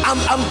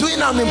 I'm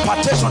doing an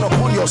impartation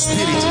upon your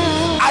spirit.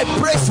 I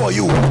pray for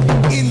you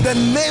in the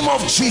name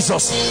of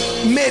Jesus.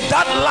 May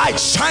that light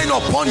shine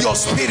upon your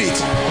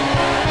spirit.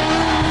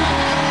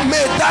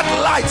 May that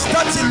light,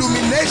 that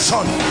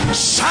illumination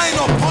shine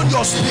upon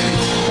your spirit.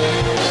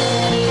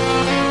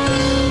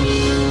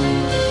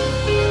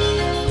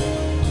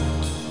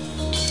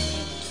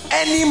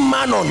 Any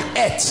man on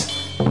earth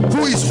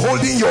who is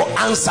holding your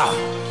answer,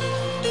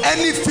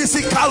 any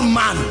physical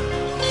man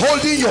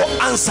holding your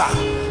answer,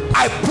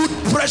 I put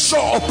pressure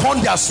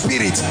upon their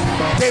spirit.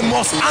 They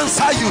must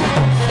answer you.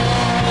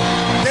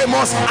 They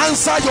must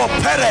answer your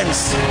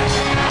parents.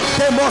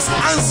 They must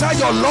answer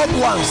your loved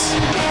ones.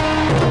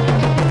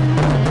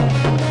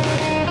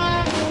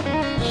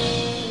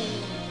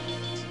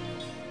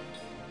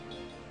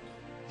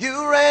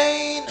 You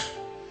reign,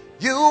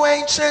 you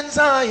ancient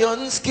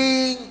Zion's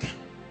King.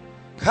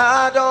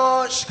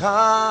 Kadosh,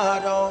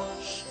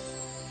 Kadosh,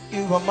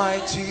 you are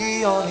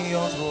mighty on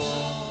your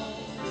throne.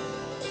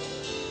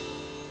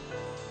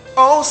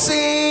 Oh,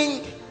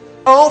 sing,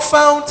 oh,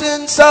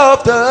 fountains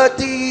of the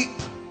deep.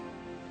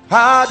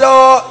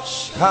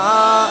 Kadosh,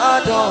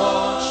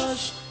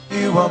 Kadosh,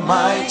 you are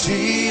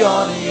mighty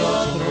on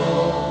your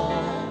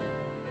throne.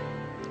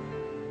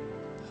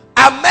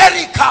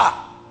 America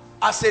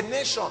as a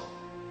nation,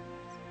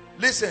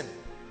 Listen,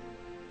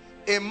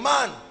 a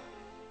man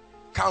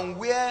can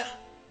wear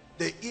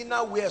the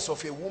inner wears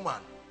of a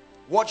woman,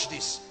 watch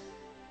this,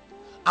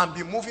 and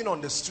be moving on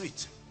the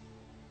street,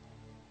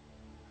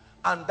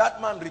 and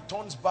that man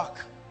returns back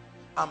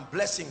and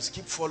blessings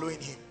keep following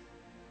him.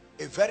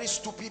 A very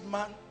stupid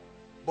man,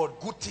 but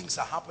good things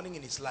are happening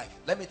in his life.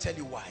 Let me tell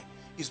you why.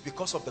 It's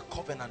because of the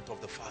covenant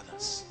of the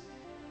fathers.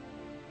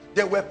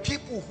 There were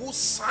people who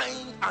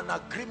signed an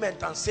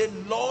agreement and said,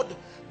 Lord,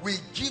 we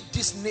give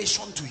this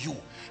nation to you.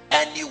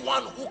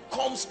 Anyone who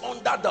comes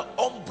under the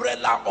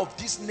umbrella of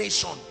this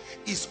nation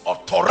is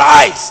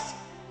authorized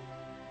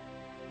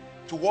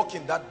to walk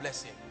in that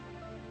blessing.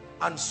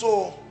 And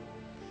so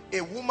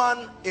a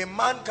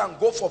man can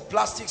go for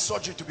plastic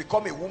surgery to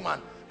become a woman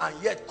and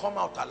yet come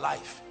out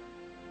alive.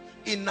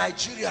 In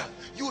Nigeria,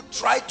 you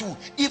try to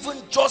even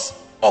just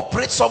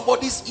operate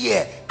somebody's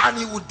ear and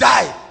he would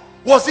die.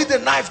 Was it the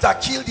knife that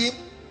killed him?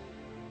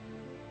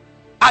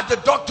 Are the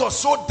doctors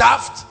so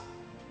daft?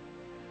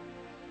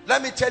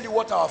 Let me tell you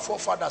what our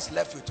forefathers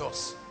left with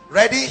us.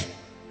 Ready?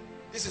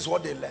 This is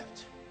what they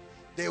left.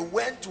 They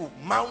went to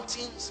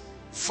mountains,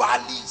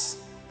 valleys,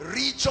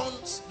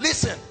 regions,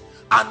 listen,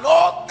 and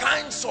all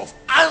kinds of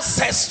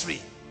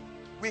ancestry.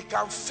 We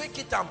can fake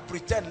it and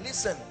pretend.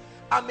 Listen,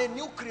 I'm a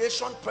new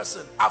creation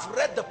person. I've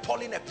read the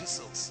Pauline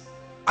epistles.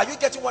 Are you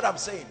getting what I'm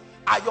saying?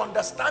 I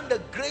understand the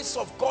grace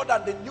of God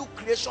and the new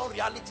creation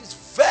realities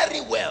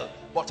very well,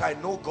 but I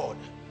know God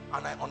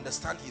and I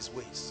understand his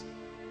ways.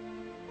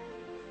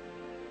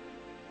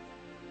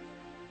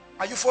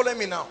 Are you following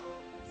me now?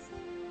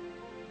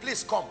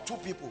 Please come, 2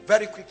 people,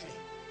 very quickly,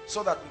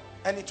 so that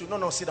I need to,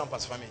 no, sit down,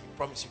 Pastor Femi.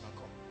 Promise you can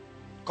come.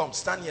 Come,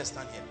 stand here,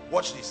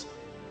 watch this.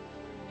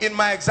 In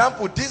my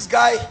example, this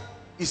guy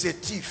is a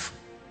thief.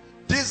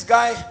 This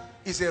guy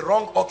is a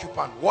wrong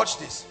occupant. Watch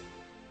this.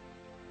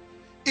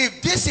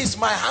 If this is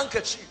my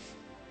handkerchief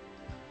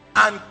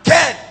and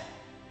Ken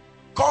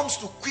comes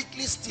to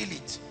quickly steal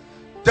it,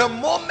 the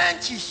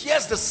moment he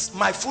hears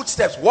my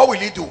footsteps, what will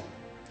he do?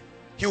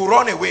 He will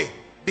run away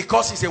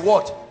because he's a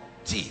what?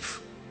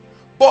 Thief.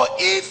 But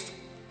if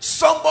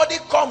somebody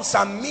comes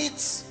and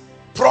meets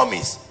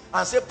Promise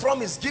and say,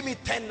 Promise, give me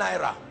 10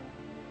 naira,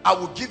 I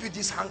will give you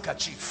this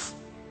handkerchief,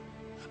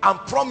 and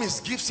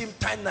Promise gives him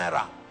 10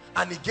 naira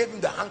and he gave him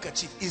the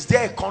handkerchief, is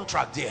there a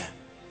contract there?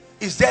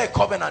 Is there a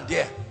covenant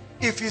there?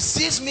 If he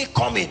sees me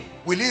coming,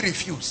 will he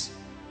refuse?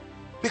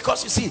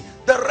 Because you see,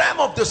 the realm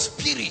of the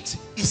spirit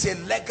is a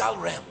legal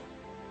realm.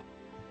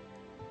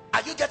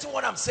 Are you getting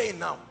what I'm saying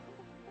now?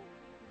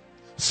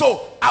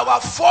 So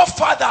our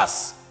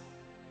forefathers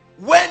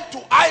went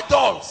to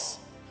idols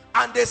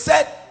and they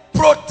said,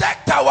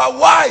 protect our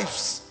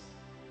wives,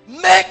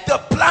 make the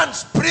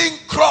plants bring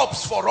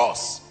crops for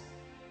us.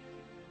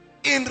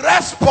 In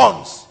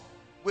response,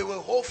 we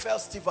will hold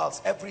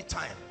festivals every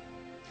time.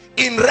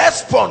 In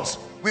response,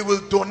 we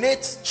will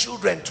donate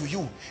children to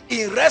you.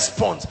 In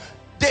response,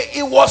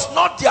 it was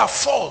not their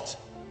fault.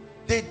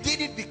 They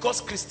did it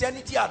because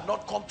Christianity had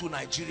not come to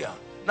Nigeria.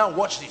 Now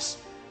watch this.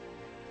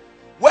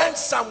 When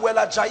Samuel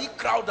Ajayi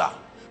Crowder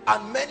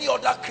and many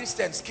other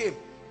Christians came,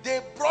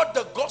 they brought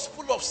the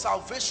gospel of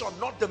salvation,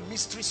 not the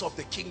mysteries of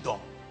the kingdom.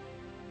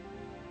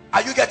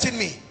 Are you getting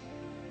me?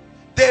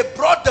 They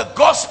brought the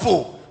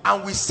gospel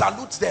and we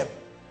salute them.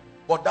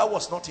 But that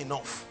was not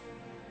enough.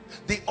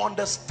 The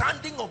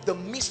understanding of the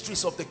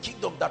mysteries of the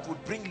kingdom that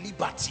would bring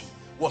liberty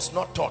was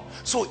not taught.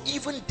 So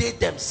even they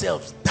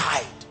themselves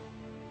died.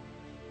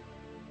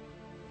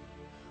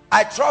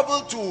 I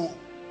traveled to,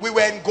 we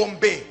were in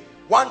Gombe,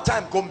 one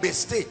time, Gombe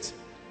State,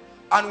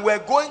 and we're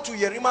going to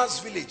Yerima's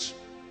village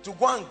to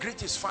go and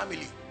greet his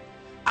family.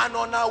 And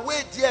on our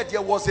way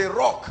there was a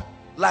rock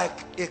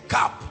like a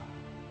cap,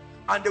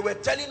 and they were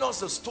telling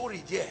us a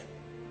story there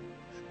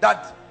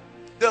that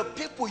the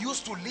people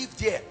used to live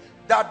there,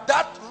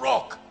 that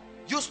rock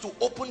used to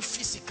open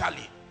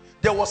physically.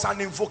 There was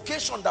an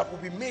invocation that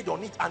would be made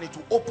on it and it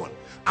will open,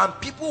 and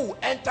people will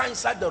enter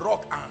inside the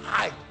rock and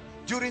hide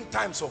during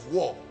times of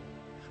war.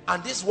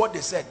 And this is what they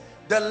said: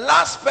 the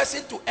last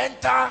person to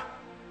enter,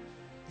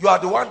 you are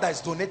the one that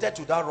is donated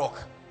to that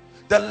rock.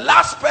 The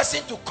last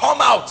person to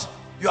come out,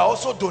 you are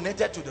also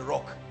donated to the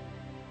rock.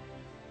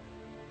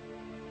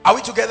 Are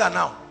we together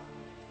now?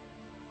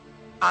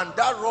 And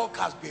that rock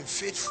has been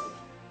faithful.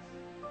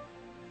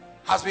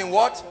 Has been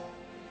what?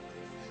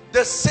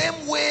 The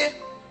same way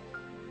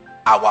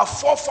our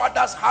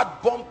forefathers had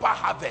bumper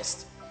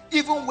harvest,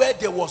 even where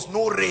there was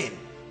no rain,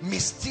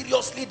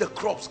 mysteriously the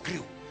crops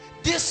grew.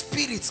 These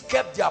spirits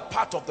kept their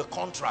part of the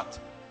contract.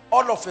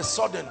 All of a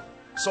sudden,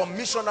 some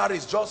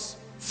missionaries just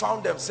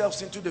found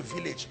themselves into the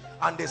village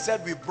and they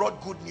said, we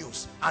brought good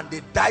news, and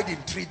they died in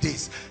 3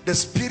 days. The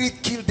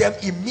spirit killed them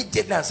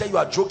immediately and said, you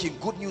are joking,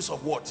 good news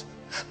of what?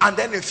 And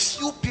then a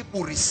few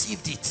people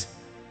received it.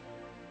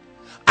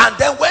 And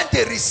then when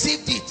they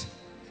received it,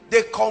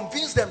 they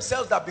convinced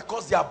themselves that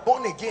because they are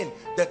born again,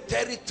 the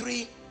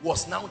territory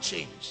was now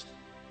changed.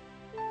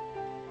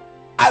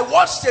 I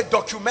watched a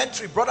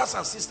documentary, brothers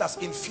and sisters,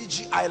 in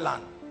Fiji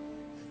Island.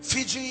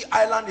 Fiji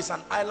Island is an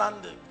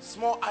island,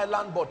 small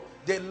island, but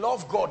They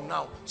love God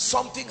now.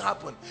 Something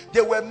happened.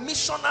 There were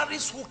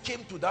missionaries who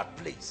came to that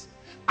place,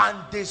 and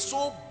they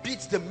so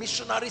beat the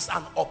missionaries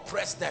and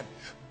oppressed them.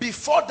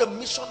 Before the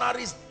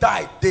missionaries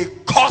died, they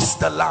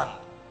cursed the land.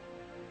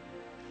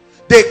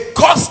 They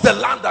cursed the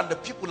land and the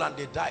people, and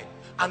they died.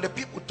 And the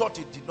people thought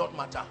it did not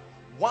matter.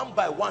 One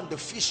by one, the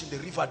fish in the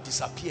river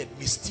disappeared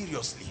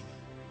mysteriously.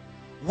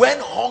 When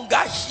hunger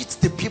hit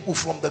the people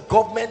from the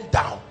government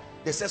down,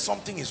 they said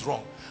something is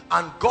wrong.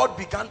 And God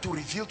began to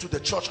reveal to the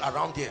church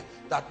around here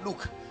that,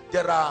 look,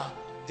 there are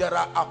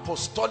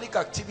apostolic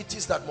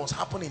activities that must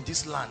happen in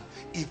this land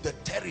if the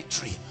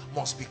territory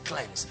must be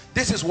cleansed.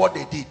 This is what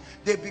they did.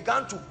 They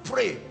began to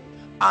pray,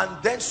 and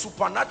then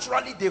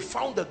supernaturally they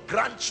found the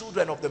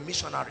grandchildren of the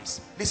missionaries.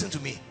 Listen to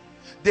me.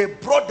 They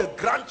brought the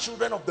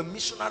grandchildren of the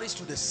missionaries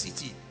to the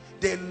city.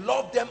 They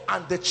loved them,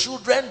 and the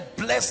children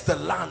blessed the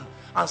land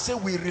and say,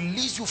 we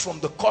release you from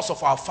the curse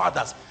of our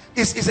fathers.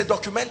 It's a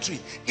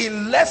documentary.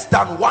 In less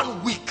than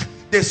 1 week,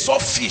 they saw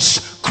fish,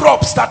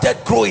 crops started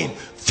growing.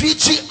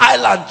 Fiji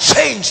Island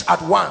changed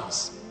at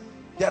once.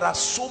 There are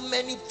so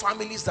many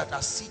families that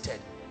are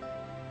seated.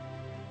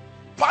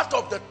 Part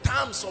of the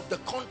terms of the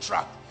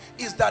contract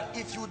is that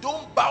if you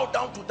don't bow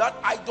down to that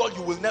idol,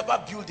 you will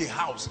never build a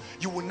house,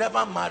 you will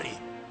never marry.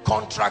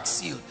 Contract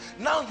sealed.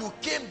 Now you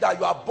came that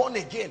you are born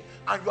again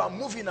and you are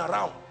moving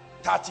around.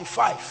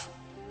 35,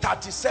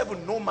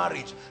 37, no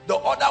marriage. The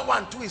other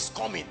one too is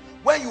coming.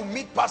 When you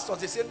meet pastors,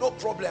 they say, no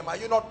problem, are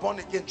you not born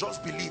again?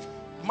 Just believe.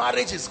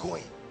 Marriage is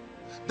going.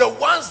 The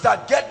ones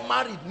that get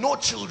married, no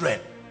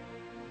children.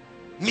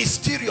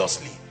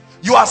 Mysteriously.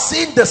 You are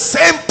seeing the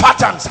same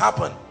patterns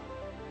happen.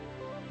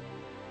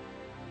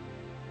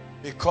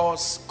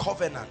 Because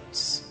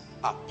covenants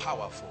are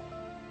powerful.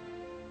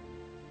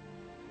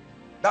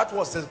 That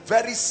was the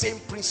very same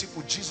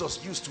principle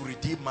Jesus used to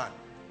redeem man.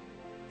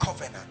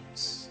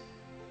 Covenants.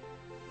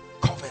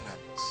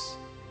 Covenants.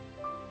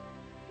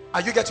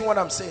 Are you getting what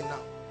I'm saying now?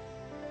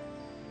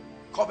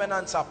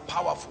 Covenants are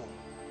powerful.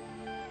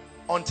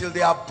 Until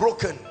they are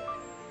broken,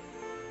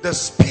 the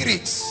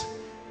spirits,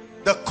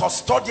 the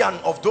custodian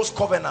of those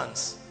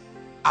covenants,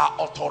 are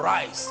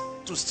authorized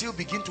to still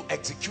begin to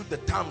execute the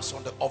terms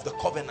of the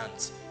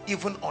covenants,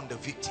 even on the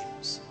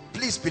victims.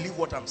 Please believe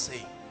what I'm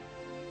saying.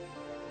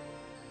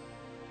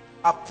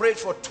 I've prayed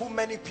for too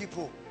many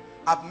people.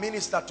 I've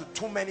ministered to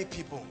too many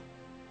people.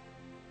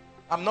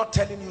 I'm not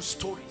telling you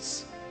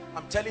stories.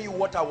 I'm telling you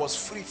what I was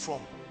free from.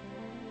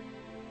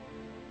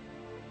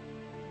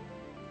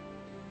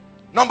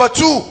 Number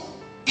 2,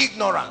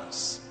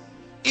 ignorance.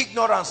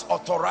 Ignorance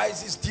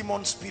authorizes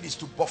demon spirits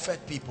to buffet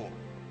people.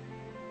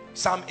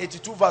 Psalm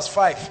 82 verse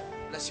 5.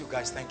 Bless you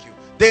guys, thank you.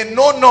 They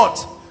know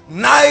not,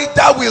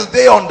 neither will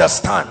they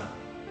understand.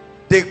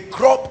 They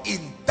grope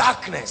in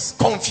darkness,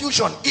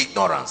 confusion,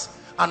 ignorance,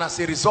 and as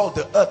a result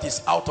the earth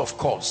is out of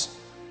course.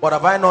 But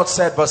have I not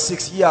said, verse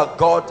 6, ye are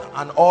God,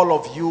 and all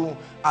of you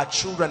are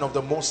children of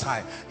the Most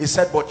High. He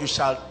said, but you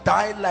shall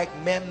die like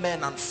mere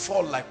men and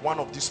fall like one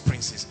of these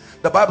princes.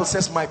 The Bible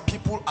says, my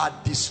people are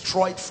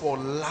destroyed for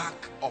lack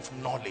of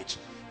knowledge.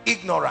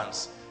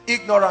 Ignorance.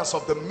 Ignorance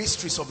of the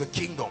mysteries of the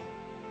kingdom.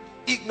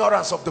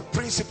 Ignorance of the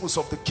principles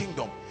of the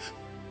kingdom.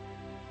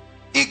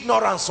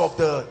 Ignorance of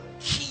the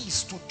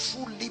keys to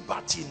true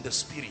liberty in the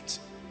spirit.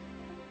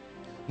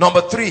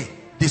 Number 3,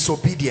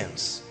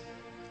 disobedience.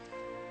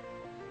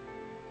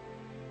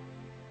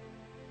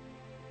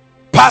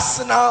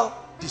 Personal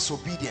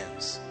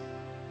disobedience.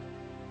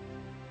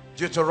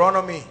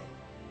 Deuteronomy,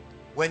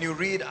 when you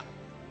read,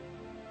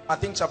 I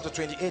think chapter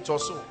 28 or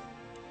so,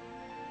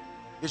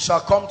 it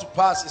shall come to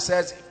pass, it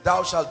says, if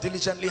thou shalt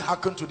diligently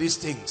hearken to these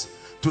things,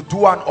 to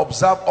do and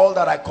observe all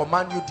that I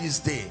command you this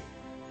day,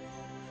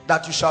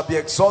 that you shall be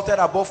exalted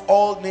above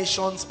all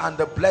nations, and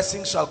the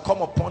blessing shall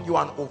come upon you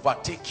and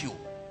overtake you,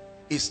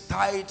 is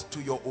tied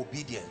to your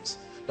obedience.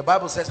 The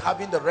Bible says,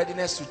 having the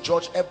readiness to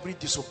judge every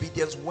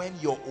disobedience when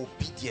your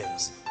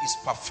obedience is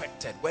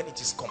perfected, when it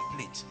is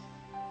complete.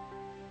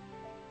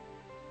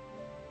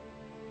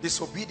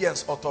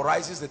 Disobedience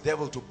authorizes the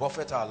devil to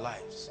buffet our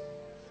lives.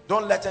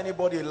 Don't let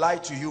anybody lie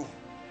to you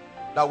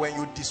that when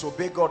you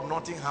disobey God,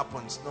 nothing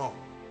happens. No.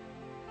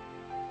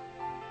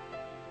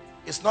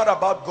 It's not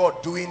about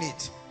God doing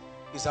it.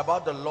 It's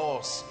about the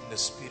laws in the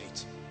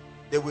spirit.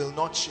 They will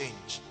not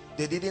change.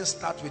 They didn't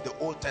start with the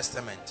Old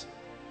Testament.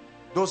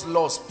 Those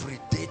laws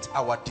predate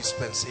our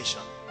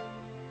dispensation.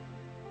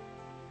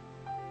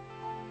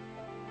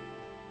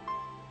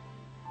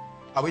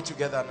 Are we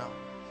together now?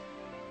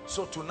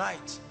 So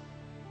tonight,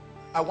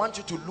 I want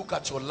you to look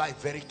at your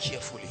life very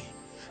carefully,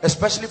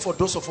 especially for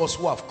those of us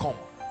who have come.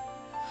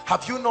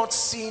 Have you not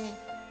seen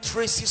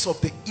traces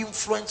of the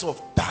influence of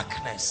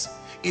darkness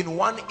in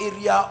one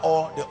area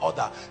or the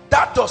other?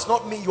 That does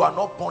not mean you are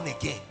not born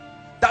again.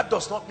 That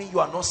does not mean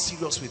you are not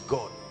serious with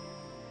God.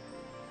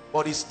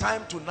 But it's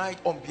time tonight,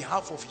 on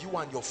behalf of you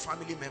and your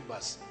family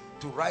members,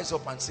 to rise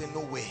up and say,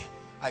 no way,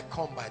 I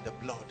come by the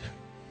blood.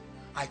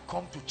 I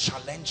come to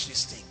challenge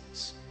these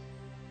things.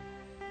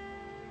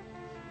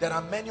 There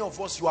are many of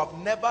us, you have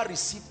never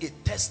received a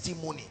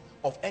testimony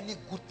of any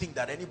good thing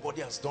that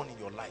anybody has done in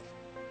your life.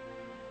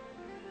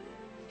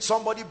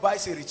 Somebody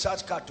buys a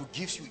recharge card to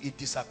give you, it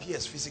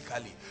disappears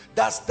physically.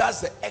 That's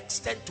the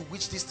extent to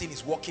which this thing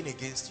is working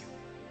against you.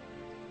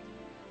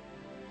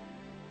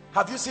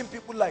 Have you seen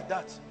people like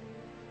that?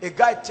 A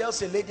guy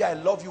tells a lady, I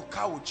love you,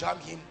 car will jam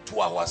him 2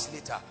 hours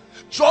later.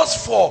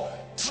 Just for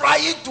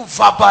trying to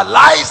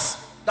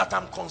verbalize that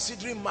I'm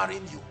considering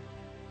marrying you.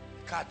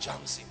 The car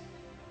jams him.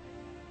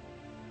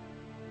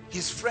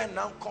 His friend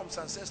now comes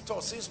and says,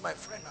 Thor, since my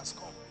friend has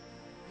come,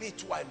 me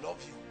too, I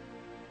love you.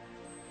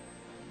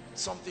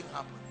 Something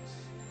happens.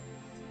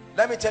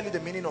 Let me tell you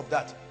the meaning of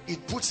that.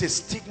 It puts a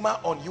stigma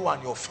on you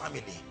and your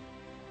family.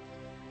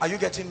 Are you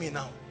getting me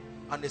now?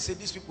 And they say,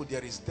 these people,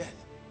 there is death.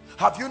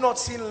 Have you not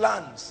seen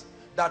lands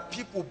that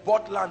people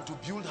bought land to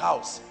build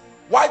house?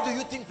 Why do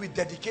you think we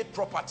dedicate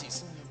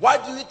properties? Why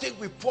do you think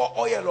we pour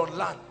oil on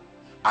land?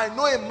 I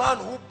know a man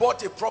who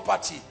bought a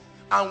property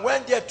and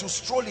went there to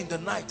stroll in the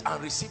night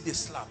and received a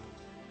slap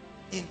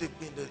in the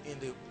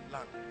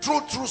land.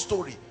 True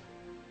story.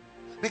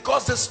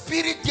 Because the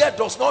spirit there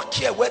does not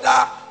care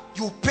whether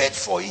you paid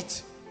for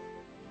it.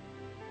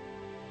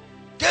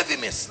 Gave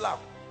him a slap.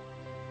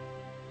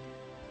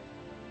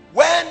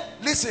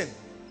 Listen,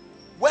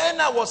 when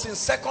I was in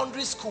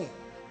secondary school,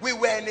 we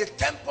were in a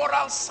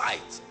temporal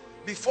site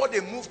before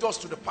they moved us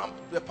to the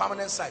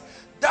permanent site.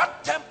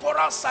 That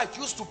temporal site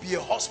used to be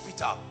a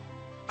hospital.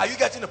 Are you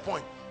getting the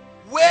point?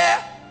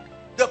 Where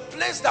the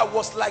place that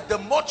was like the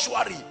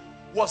mortuary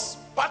was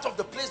part of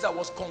the place that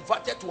was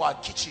converted to our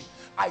kitchen.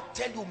 I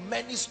tell you,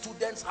 many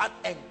students had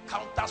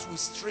encounters with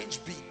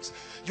strange beings.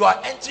 You are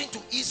entering to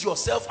ease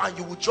yourself and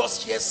you will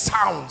just hear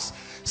sounds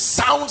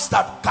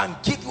that can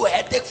give you a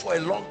headache for a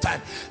long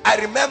time. I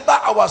remember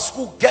our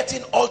school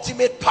getting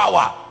ultimate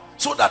power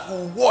so that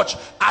we'll watch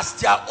as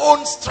their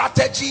own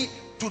strategy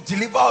to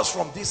deliver us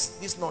from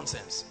this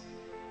nonsense.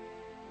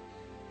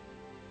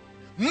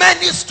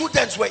 Many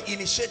students were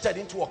initiated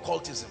into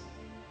occultism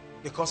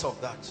because of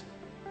that.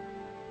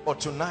 But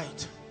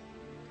tonight,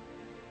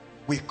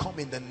 we come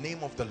in the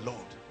name of the Lord,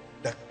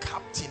 the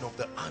captain of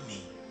the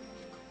army,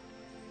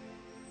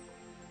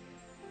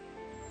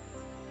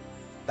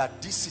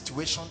 that this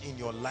situation in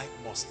your life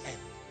must end.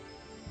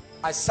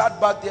 I sat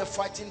back there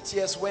fighting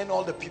tears when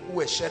all the people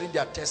were sharing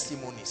their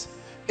testimonies.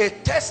 A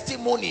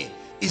testimony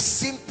is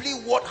simply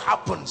what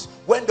happens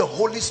when the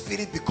Holy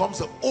Spirit becomes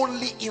the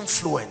only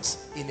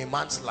influence in a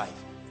man's life.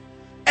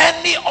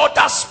 Any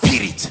other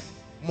spirit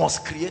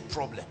must create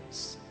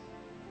problems.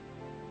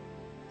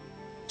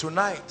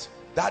 Tonight,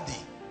 daddy,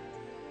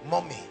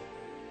 mommy,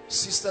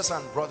 sisters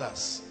and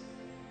brothers,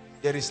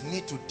 there is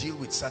need to deal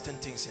with certain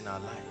things in our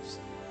lives.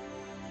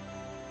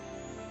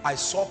 I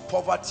saw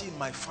poverty in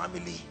my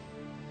family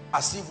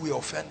as if we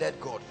offended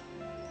God.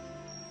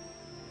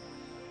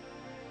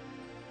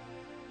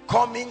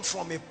 Coming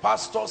from a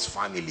pastor's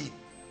family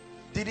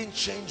didn't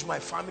change my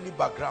family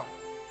background.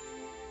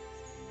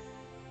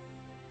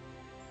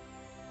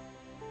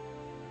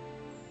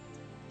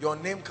 Your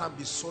name can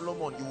be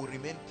Solomon, you will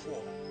remain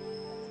poor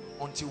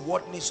until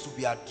what needs to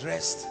be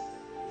addressed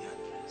be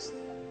addressed.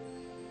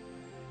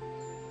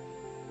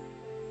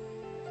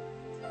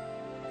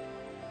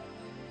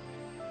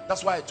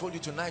 That's why I told you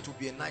tonight will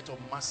be a night of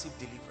massive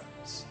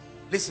deliverance.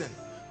 Listen,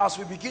 as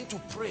we begin to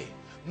pray,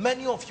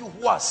 many of you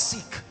who are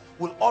sick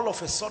will all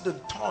of a sudden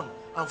turn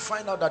and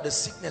find out that the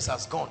sickness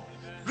has gone.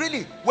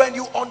 Really, when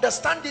you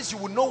understand this, you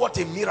will know what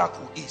a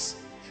miracle is.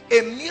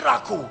 A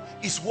miracle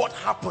is what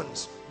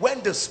happens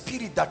when the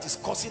spirit that is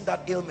causing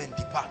that ailment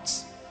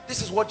departs.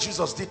 This is what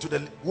Jesus did to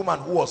the woman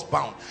who was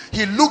bound.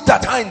 He looked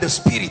at her in the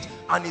spirit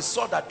and he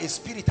saw that a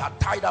spirit had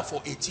tied her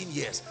for 18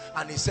 years.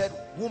 And he said,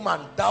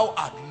 woman, thou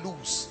art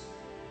loose.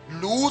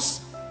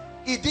 Loose?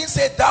 He didn't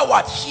say thou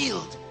art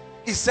healed.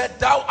 He said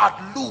thou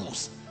art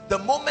loose. The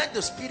moment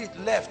the spirit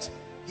left,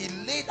 he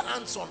laid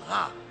hands on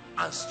her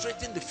and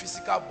straightened the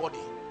physical body.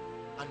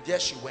 And there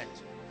she went.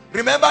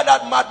 Remember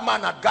that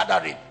madman at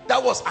gathering?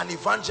 That was an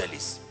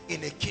evangelist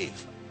in a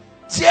cave,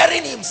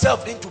 tearing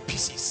himself into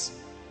pieces.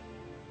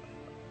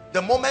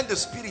 The moment the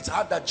spirits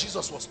heard that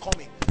Jesus was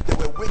coming, they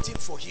were waiting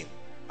for him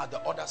at the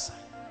other side.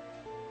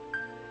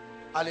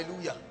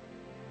 Hallelujah.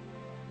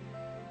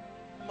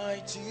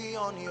 Mighty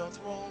on your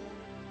throne,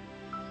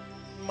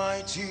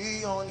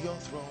 mighty on your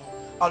throne.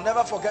 I'll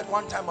never forget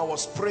one time I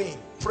was praying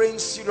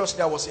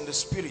seriously. I was in the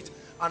spirit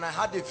and I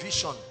had a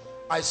vision.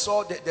 I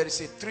saw that there is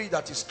a tree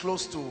that is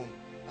close to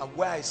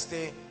where I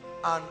stay,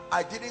 and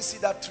I didn't see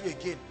that tree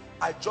again.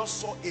 I just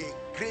saw a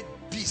great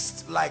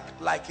beast like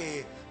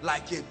a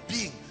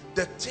being.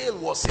 The tail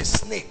was a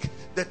snake.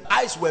 The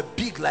eyes were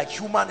big like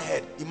human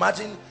head.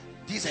 Imagine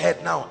this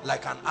head now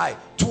like an eye.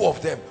 Two of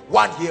them,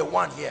 one here,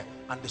 one here.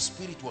 And the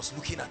spirit was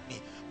looking at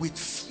me with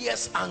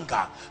fierce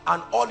anger.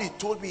 And all it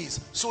told me is,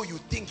 so you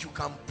think you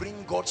can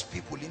bring God's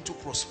people into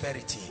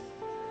prosperity?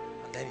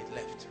 And then it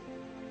left.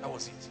 That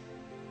was it.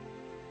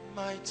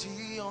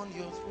 Mighty on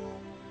your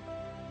throne,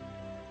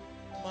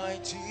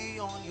 mighty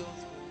on your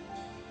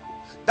throne.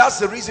 That's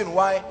the reason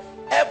why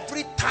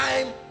every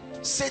time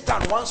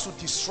Satan wants to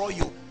destroy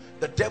you,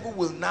 the devil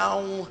will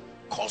now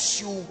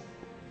cause you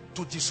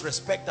to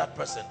disrespect that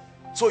person.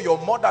 So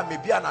your mother may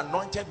be an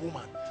anointed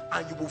woman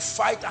and you will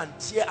fight and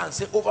tear and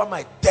say, over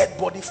my dead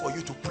body for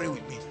you to pray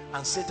with me.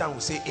 And Satan will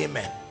say,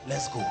 amen,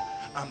 let's go.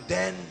 And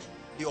then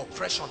the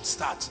oppression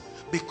starts,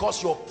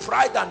 because your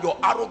pride and your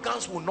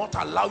arrogance will not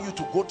allow you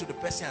to go to the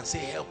person and say,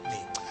 help me.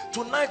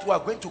 Tonight we are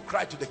going to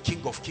cry to the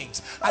King of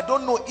Kings. I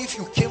don't know if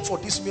you came for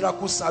this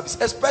miracle service,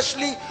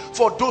 especially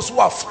for those who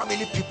are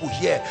family people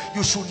here.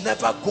 You should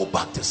never go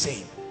back the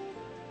same.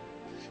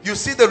 You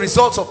see the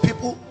results of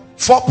people,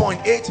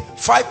 4.8,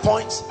 5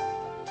 points.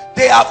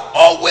 They have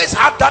always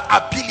had that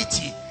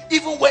ability,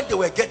 even when they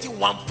were getting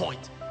 1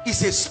 point.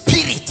 It's a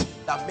spirit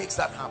that makes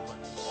that happen.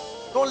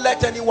 Don't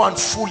let anyone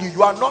fool you.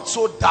 You are not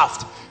so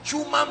daft.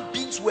 Human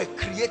beings were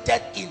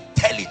created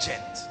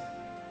intelligent.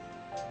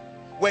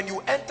 When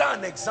you enter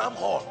an exam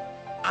hall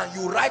and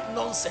you write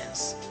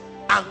nonsense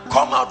and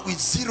come out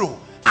with 0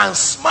 and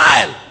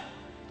smile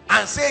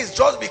and say it's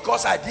just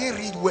because I didn't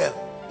read well,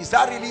 is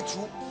that really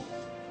true?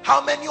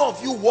 How many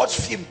of you watch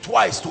film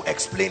twice to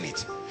explain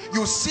it?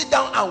 You sit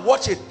down and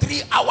watch a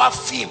 3-hour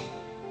film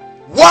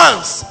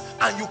once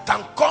and you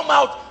can come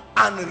out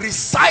and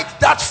recite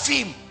that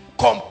film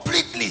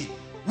completely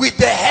with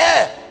the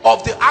hair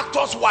of the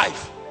actor's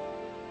wife,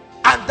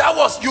 and that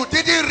was, you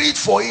didn't read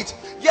for it,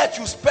 yet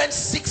you spent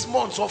 6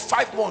 months or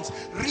 5 months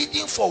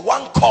reading for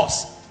one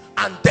course,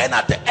 and then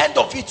at the end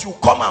of it you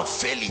come and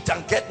fail it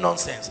and get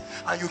nonsense,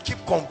 and you keep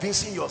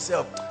convincing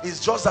yourself it's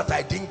just that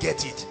I didn't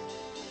get it.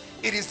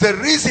 It is the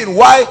reason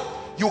why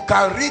you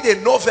can read a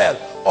novel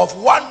of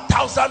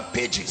 1,000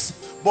 pages,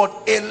 but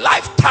a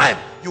lifetime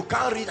you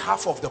can't read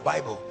half of the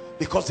Bible,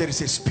 because there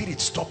is a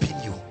spirit stopping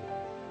you.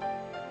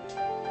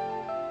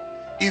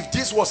 If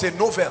this was a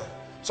novel,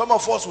 some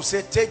of us would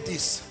say, take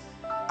this,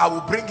 I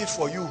will bring it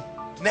for you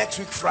next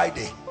week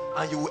Friday,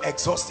 and you will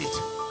exhaust it.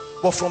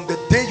 But from the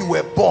day you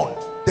were born,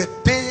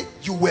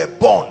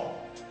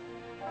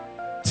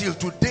 till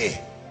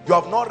today, you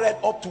have not read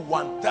up to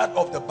 1/3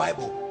 of the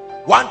Bible.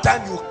 One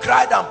time you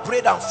cried and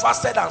prayed and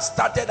fasted and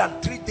started,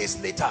 and 3 days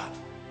later,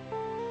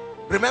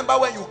 remember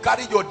when you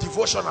carried your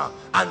devotional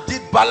and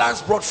did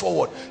balance brought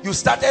forward, you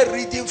started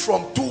reading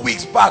from 2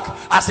 weeks back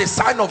as a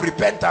sign of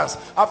repentance.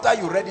 After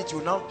you read it,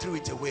 you now threw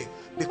it away,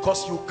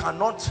 because you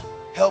cannot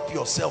help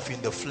yourself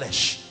in the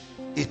flesh.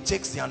 It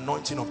takes the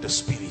anointing of the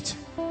Spirit.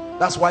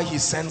 That's why he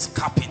sends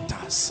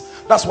carpenters.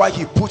 That's why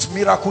he puts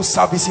miracle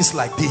services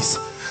like this,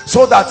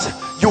 so that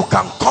you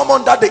can come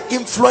under the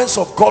influence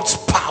of God's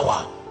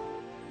power.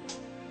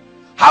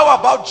 How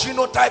about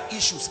genotype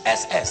issues?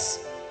 SS.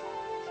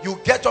 You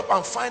get up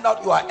and find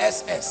out you are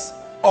SS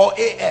or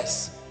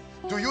AS.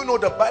 Do you know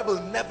the Bible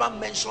never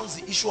mentions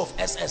the issue of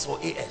SS or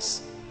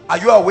AS? Are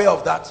you aware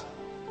of that?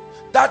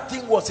 That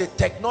thing was a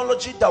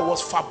technology that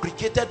was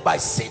fabricated by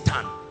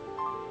Satan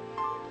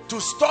to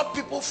stop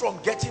people from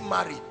getting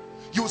married.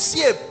 You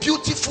see a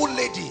beautiful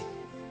lady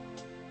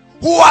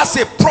who has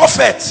a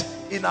prophet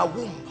in her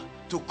womb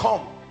to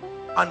come,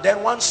 and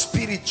then one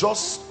spirit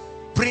just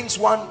brings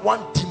one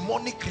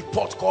demonic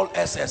report called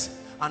SS,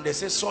 and they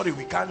say, sorry,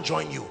 we can't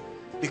join you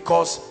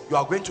because you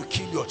are going to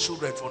kill your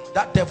children.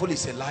 That devil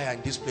is a liar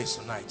in this place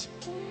tonight.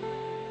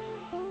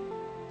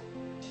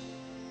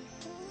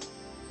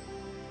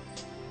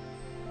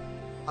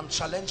 I'm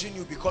challenging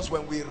you, because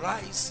when we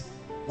rise,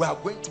 we are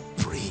going to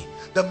pray.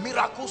 The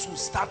miracles will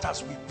start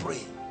as we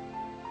pray.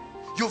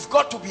 You've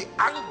got to be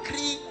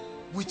angry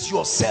with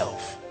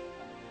yourself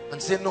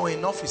and say, no,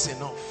 enough is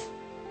enough.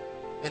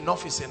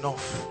 Enough is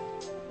enough.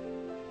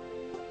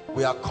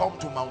 We are come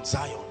to Mount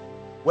Zion,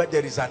 where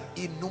there is an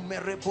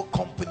innumerable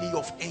company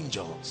of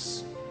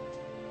angels,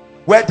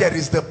 where there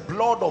is the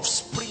blood of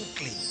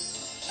sprinkling,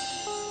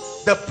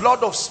 the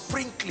blood of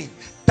sprinkling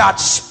that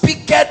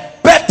speaketh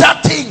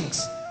better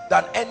things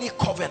than any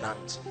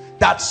covenant,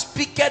 that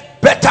speaketh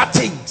better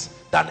things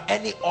than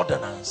any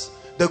ordinance.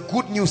 The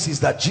good news is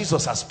that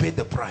Jesus has paid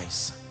the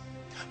price.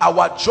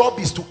 Our job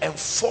is to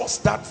enforce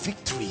that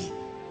victory.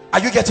 Are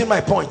you getting my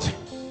point?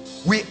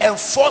 We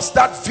enforce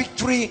that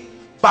victory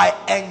by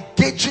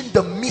engaging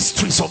the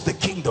mysteries of the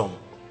kingdom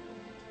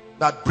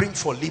that bring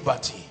for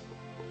liberty.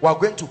 We are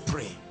going to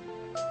pray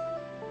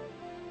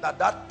that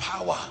that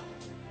power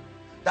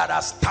that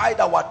has tied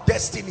our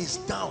destinies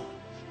down,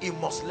 it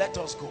must let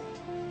us go.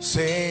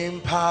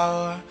 Same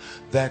power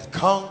that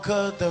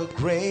conquered the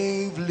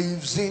grave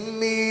lives in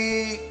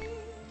me,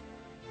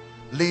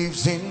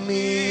 lives in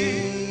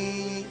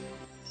me.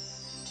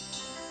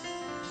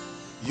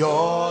 Your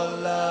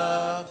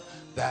love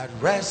that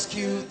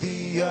rescued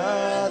the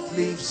earth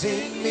lives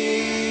in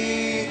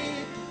me,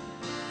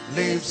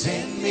 lives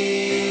in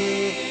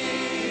me.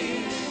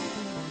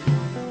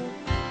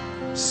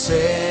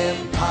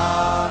 Same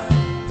power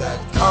that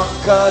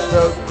conquered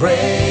the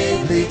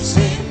grave lives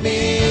in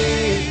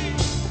me,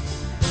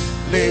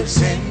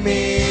 lives in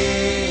me.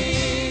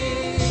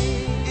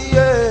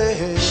 Yeah.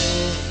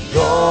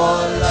 Your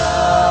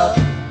love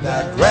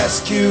that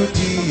rescued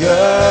the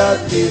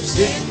earth lives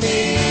in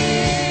me,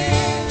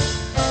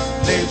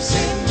 lives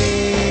in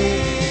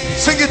me.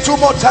 Sing it 2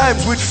 more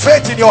times with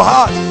faith in your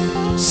heart.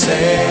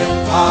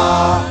 Same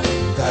power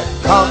that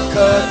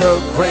conquered the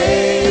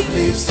grave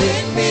lives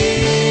in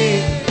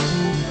me,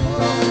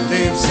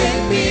 lives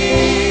in me.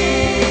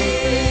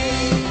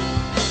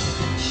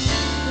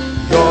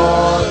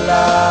 Your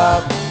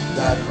love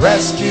that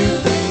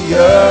rescued the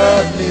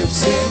earth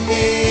lives in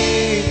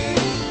me.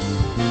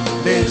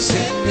 Lives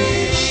in me.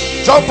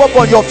 Jump up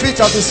on your feet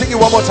and be singing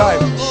one more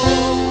time.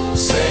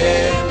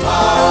 Same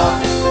power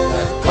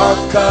that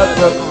conquered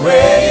the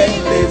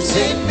grave lives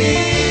in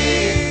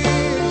me.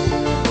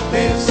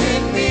 Lives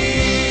in me.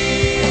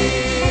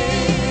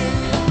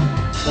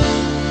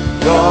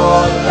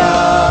 Your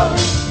love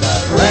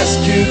that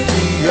rescued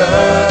the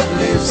earth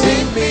lives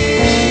in me.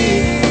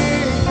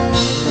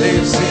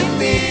 Lives in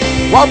me.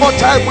 One more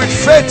time with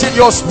faith in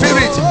your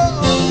spirit.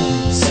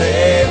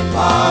 Same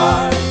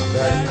power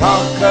that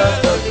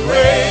conquered the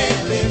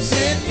grave lives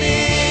in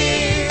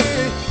me.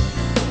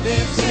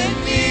 Lives in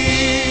me.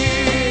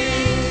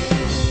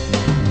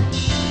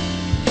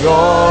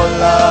 Your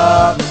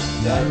love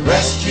that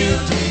rescued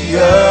the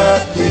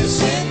earth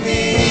lives in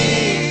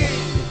me.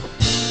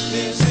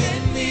 Lives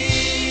in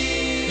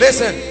me.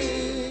 Listen,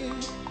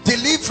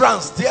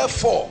 deliverance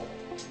therefore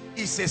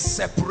is a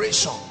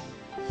separation.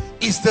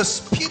 Is the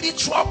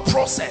spiritual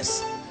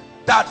process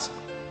that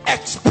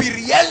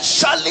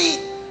experientially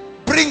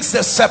brings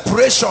the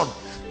separation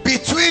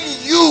between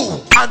you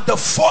and the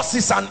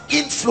forces and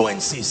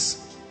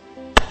influences,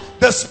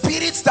 the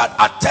spirits that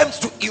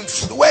attempt to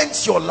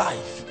influence your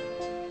life.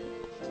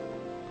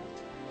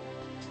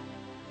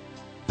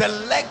 The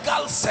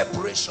legal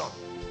separation.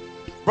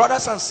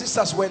 Brothers and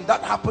sisters, when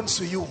that happens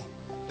to you,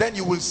 then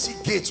you will see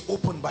gates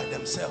open by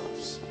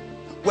themselves.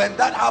 When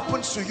that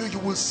happens to you, you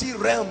will see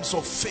realms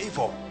of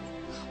favor.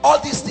 All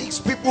these things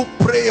people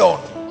pray on.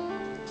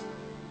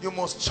 You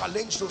must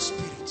challenge those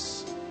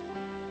spirits.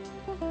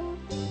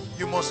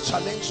 You must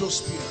challenge those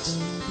spirits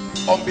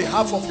on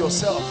behalf of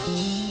yourself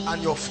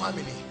and your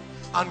family.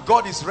 And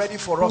God is ready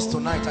for us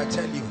tonight, I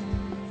tell you.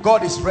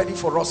 God is ready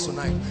for us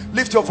tonight.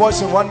 Lift your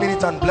voice in 1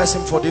 minute and bless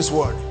him for this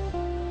word.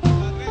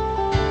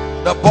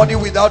 The body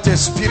without a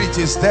spirit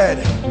is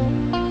dead.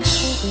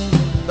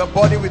 The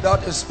body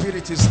without a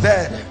spirit is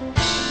dead.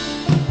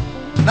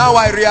 Now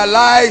I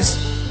realize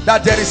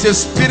that there is a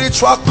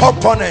spiritual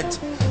component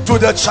to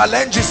the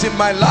challenges in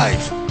my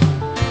life.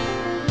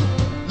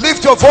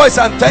 Lift your voice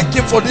and thank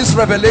him for this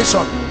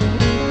revelation.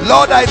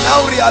 Lord, I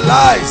now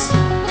realize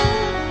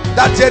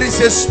that there is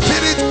a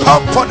spirit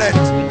component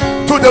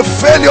to the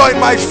failure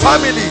in my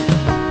family.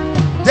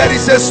 There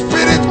is a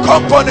spirit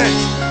component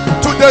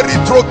to the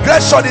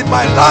retrogression in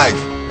my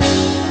life.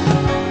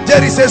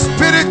 There is a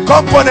spirit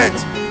component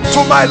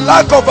to my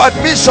lack of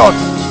admission.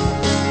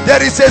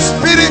 There is a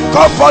spirit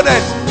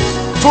component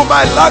to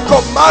my lack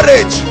of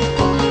marriage.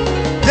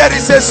 There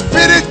is a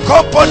spirit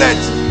component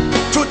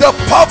to the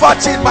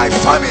poverty in my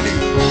family.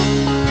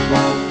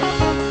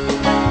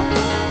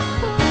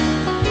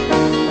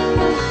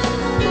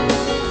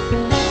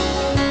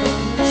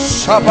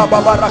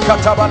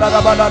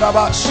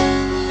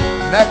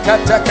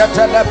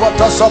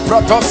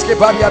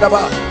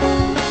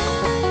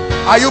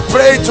 Are you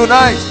praying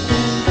tonight?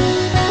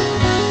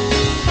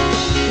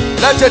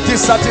 Let a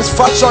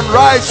dissatisfaction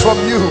rise from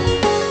you.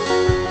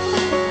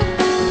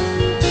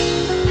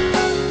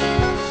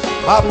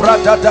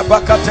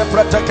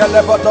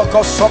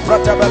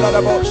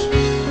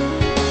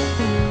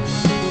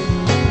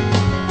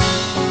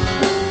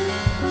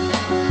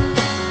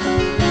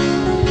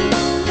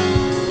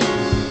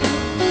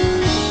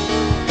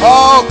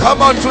 Oh,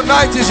 come on,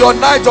 tonight is your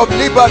night of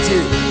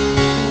liberty.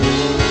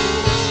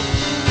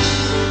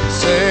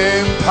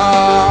 Same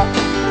power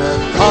that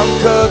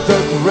conquered the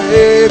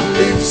grave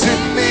lives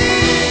in me.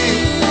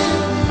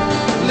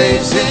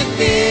 Lives in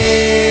me.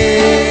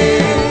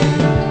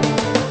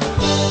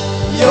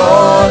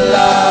 Your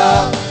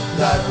love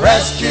that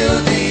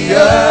rescued the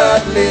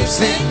earth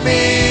lives in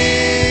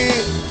me.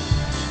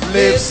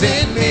 Lives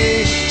in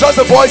me. Just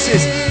the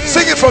voices.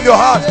 Sing it from your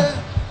heart.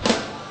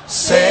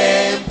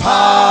 Same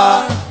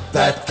power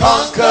that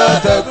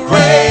conquered the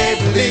grave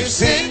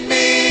lives in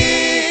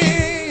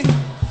me.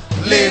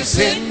 Lives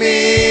in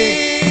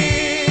me.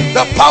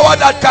 The power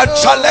that can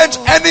challenge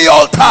any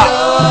altar.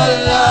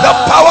 The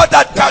power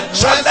that can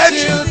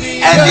challenge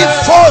any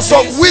force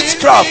of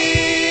witchcraft.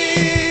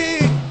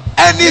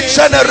 Any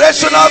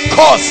generational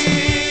curse.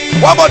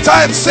 One more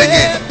time, sing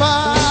it.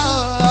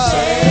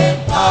 Same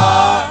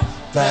power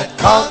that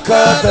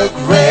conquered the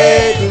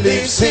grave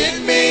lives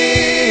in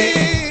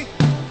me.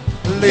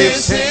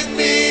 Lives in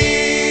me.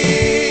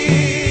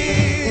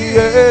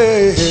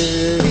 Yeah.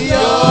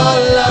 Your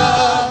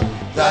love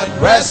that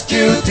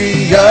rescued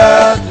the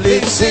earth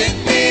lives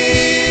in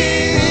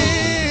me.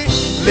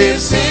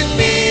 Lives in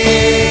me.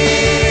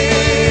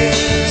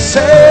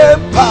 Same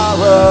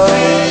power.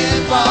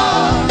 Same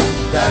power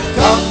that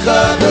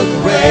conquered the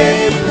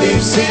grave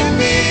lives in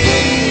me.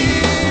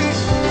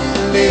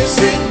 Lives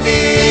in me.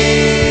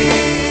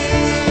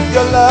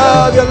 Your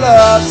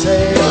love,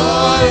 say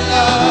your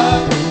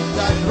love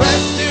that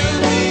rescued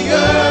the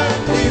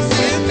earth lives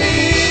in me.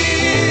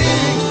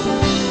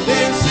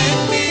 Lives in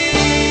me.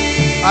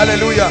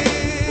 Hallelujah.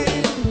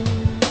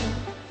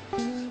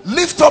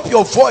 Lift up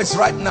your voice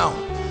right now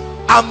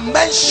and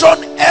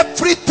mention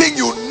everything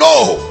you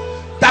know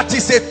that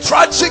is a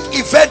tragic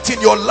event in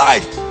your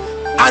life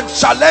and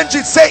challenge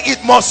it. Say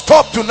it must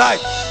stop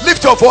tonight.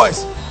 Lift your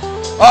voice.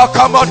 Oh,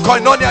 come on,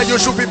 Koinonia, you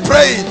should be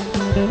praying.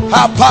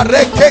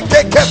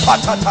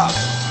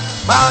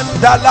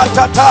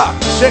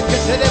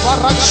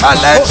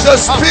 Challenge the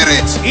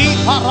spirit.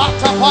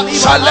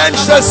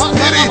 Challenge the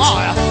spirit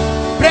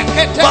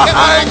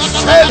behind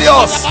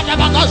failures.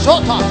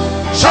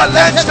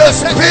 Challenge the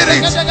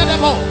spirit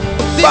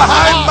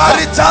behind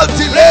marital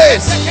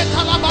delays.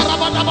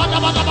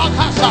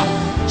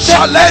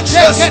 Challenge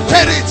the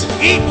spirit.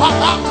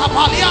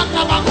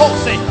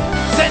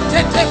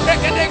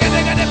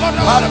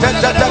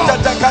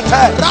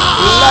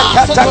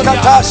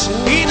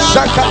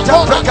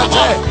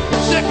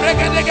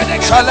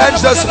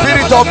 Challenge the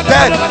spirit of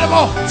death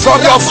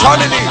from your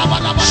family.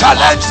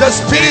 Challenge the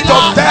spirit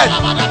of death.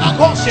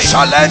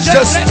 Challenge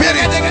the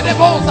spirit.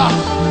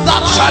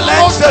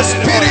 Challenge the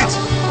spirit.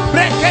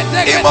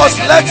 He must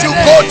let you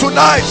go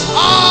tonight.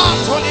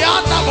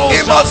 He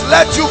must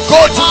let you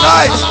go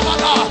tonight.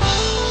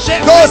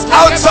 Those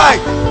outside,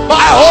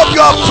 I hope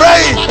you are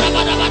praying.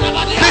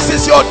 This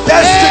is your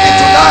destiny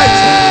tonight.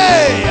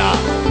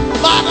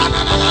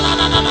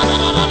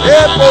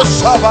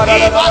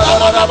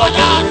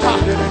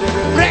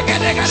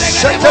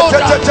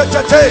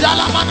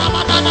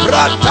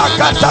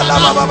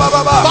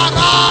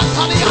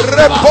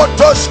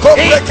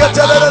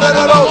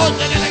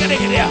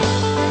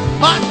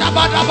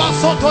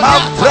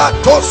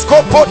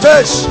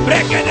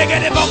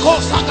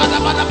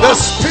 The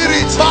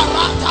spirit,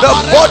 the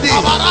body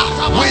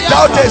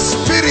without a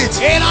spirit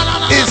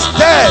is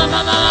dead.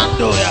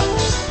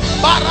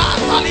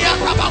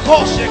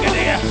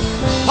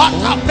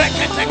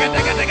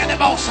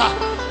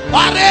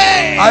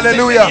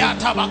 Hallelujah.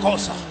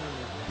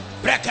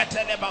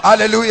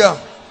 Hallelujah.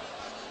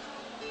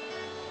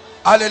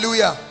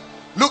 Hallelujah.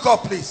 Look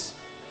up, please.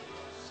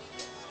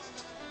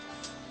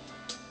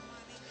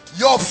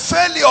 Your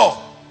failure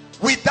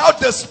without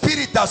the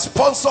spirit that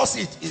sponsors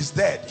it is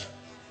dead.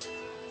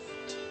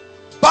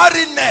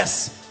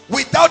 Barrenness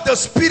without the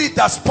spirit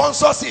that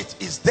sponsors it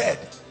is dead.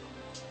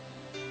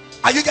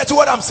 Are you getting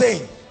what I'm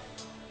saying?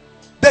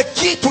 The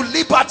key to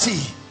liberty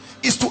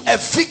is to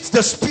evict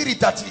the spirit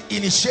that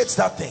initiates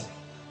that thing.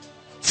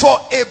 For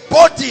a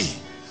body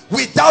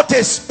without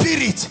a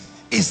spirit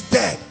is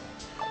dead.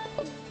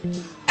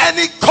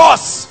 Any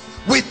cause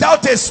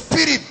without a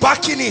spirit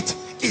backing it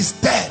is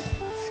dead.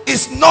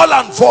 It's null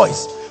and void.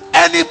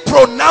 Any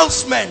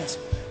pronouncement,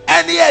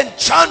 any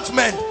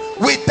enchantment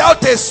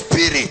without a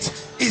spirit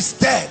is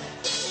dead.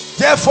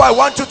 Therefore, I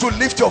want you to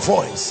lift your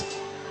voice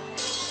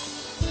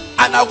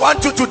and I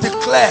want you to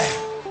declare.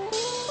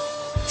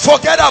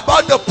 Forget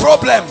about the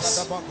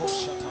problems.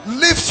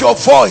 Lift your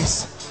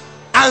voice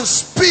and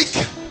speak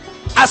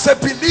as a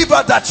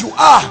believer that you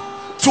are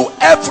to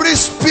every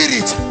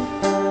spirit.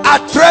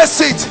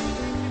 Address it.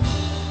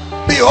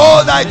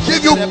 Behold, I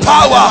give you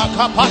power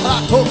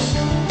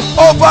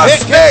over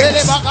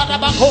snakes,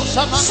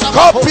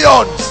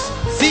 scorpions.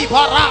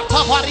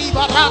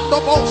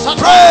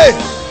 Pray.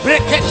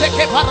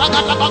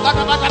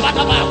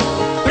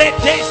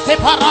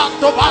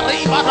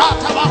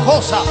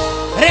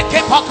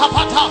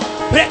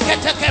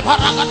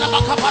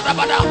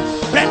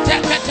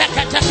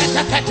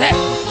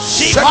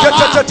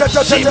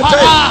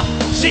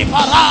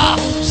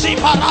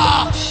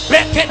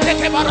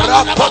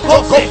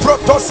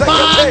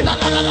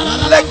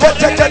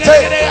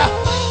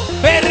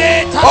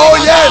 Oh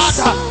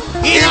yes,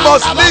 he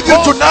must leave you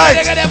tonight.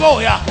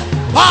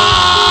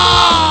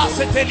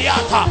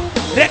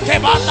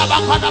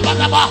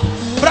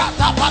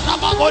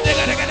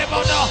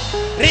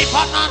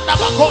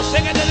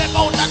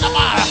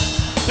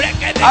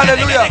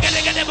 Hallelujah.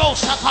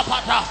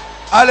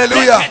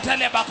 Hallelujah.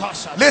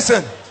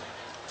 Listen,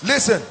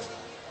 listen.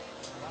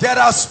 There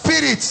are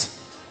spirits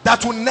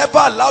that will never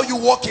allow you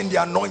walk in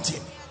the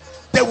anointing.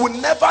 They will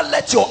never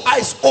let your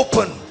eyes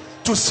open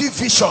to see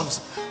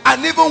visions,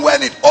 and even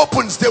when it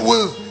opens, they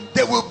will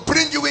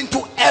bring you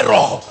into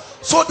error,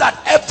 so that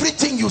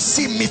everything you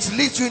see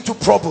misleads you into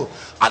trouble.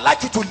 I'd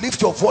like you to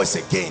lift your voice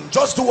again.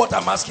 Just do what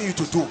I'm asking you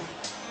to do.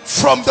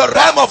 From the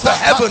realm of the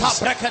heavens,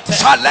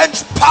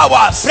 challenge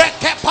powers,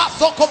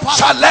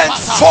 challenge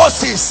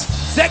forces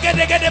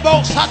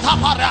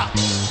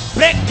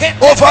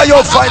over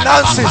your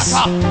finances.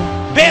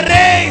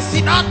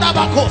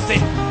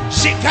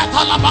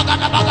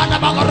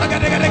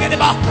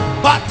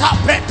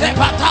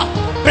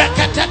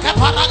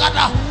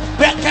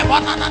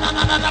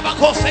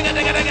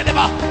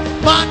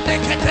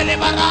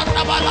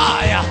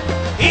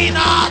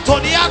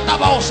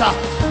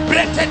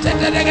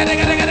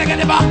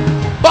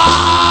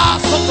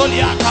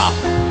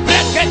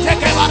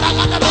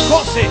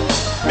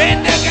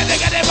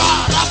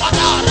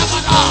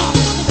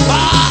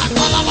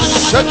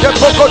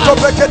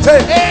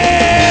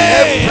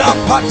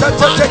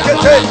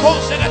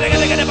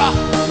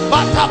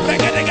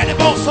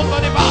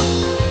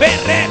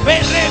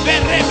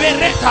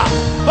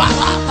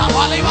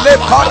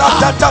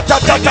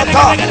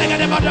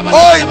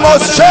 Oh, it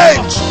must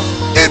change.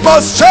 It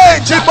must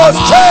change. It must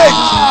change.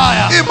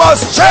 It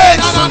must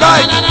change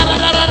tonight.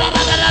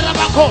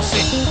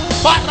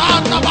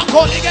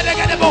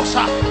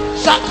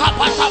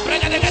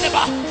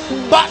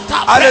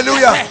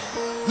 Hallelujah.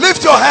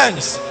 Lift your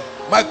hands.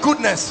 My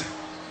goodness.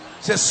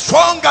 It's a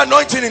strong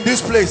anointing in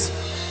this place.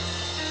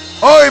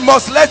 Oh, it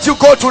must let you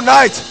go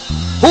tonight.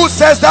 Who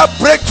says that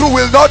breakthrough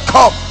will not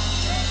come?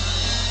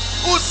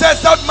 Who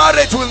says that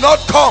marriage will not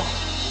come?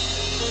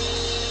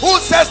 Who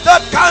says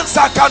that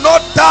cancer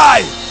cannot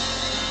die?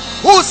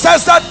 Who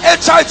says that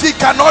HIV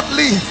cannot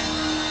live?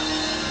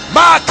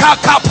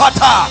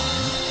 Makakapata.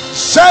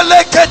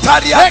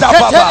 Sheleketariata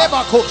baba.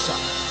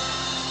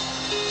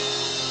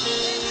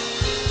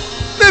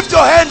 Lift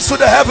your hands to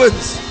the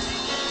heavens.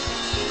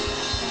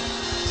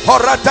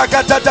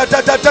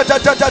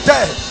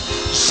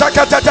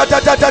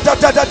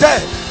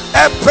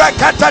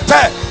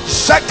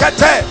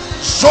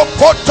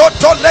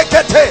 Sopototo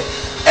lekete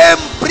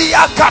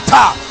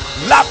embriakata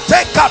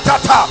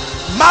latekatata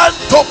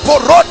manto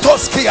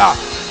porotoskia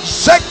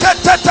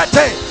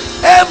sekete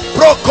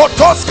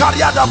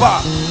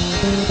embrokotoskariadaba.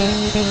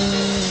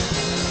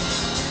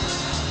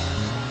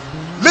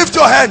 Lift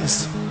your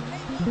hands.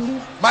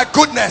 My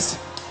goodness,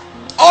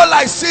 all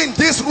I see in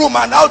this room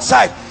and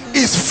outside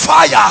is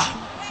fire.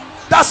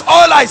 That's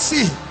all I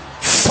see.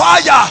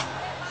 Fire.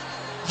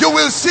 You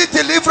will see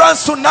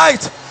deliverance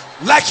tonight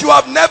like you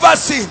have never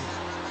seen.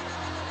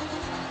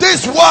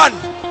 This one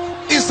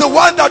is the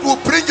one that will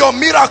bring your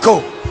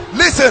miracle.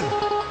 Listen,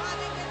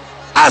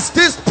 as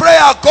this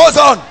prayer goes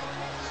on,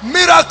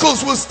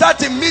 miracles will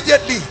start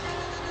immediately.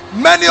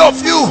 Many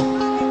of you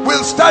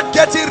will start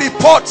getting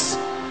reports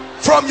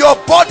from your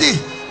body.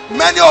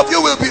 Many of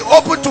you will be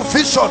open to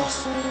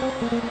visions.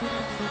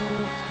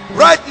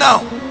 Right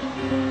now,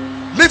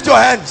 lift your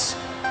hands.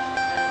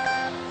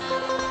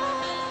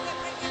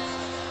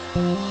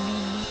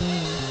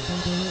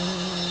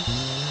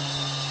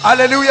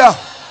 Hallelujah.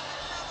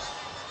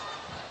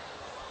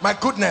 My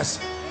goodness,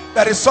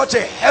 there is such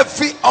a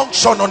heavy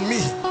unction on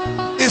me.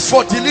 It's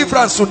for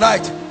deliverance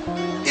tonight.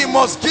 It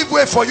must give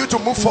way for you to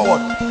move forward.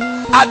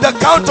 At the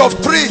count of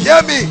 3,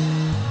 hear me.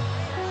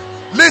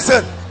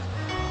 Listen,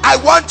 I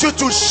want you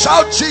to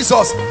shout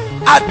Jesus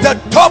at the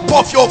top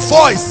of your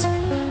voice.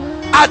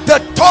 At the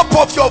top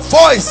of your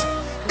voice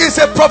is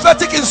a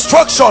prophetic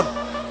instruction.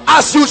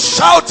 As you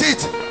shout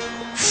it,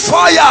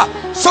 fire.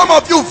 Some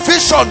of you,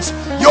 visions,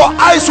 your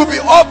eyes will be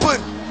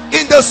open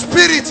in the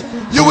spirit.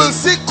 You will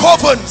see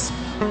covens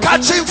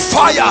catching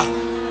fire.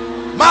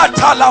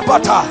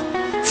 Matalabata.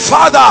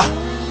 Father,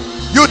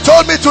 you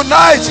told me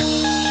tonight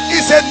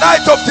is a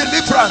night of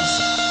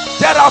deliverance.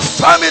 There are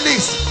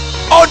families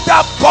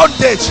under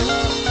bondage.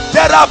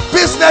 There are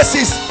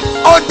businesses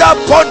under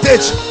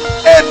bondage.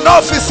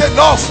 Enough is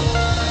enough.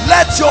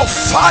 Let your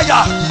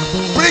fire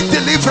bring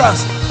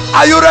deliverance.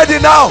 Are you ready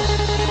now?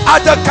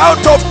 At the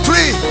count of 3,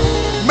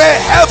 may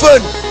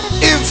heaven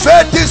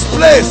invade this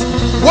place.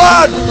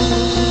 1,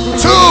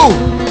 2,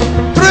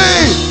 3.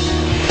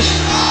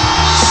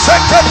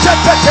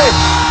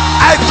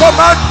 I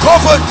command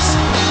covens.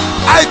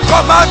 I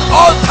command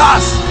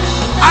altars.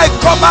 I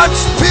command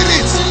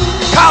spirits.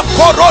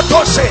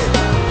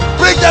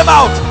 Bring them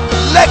out.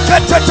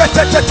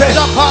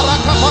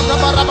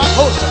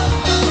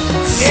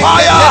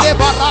 Fire.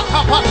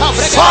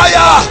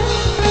 Fire.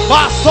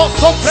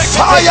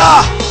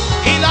 Fire.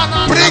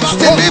 Brings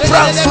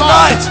deliverance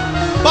tonight.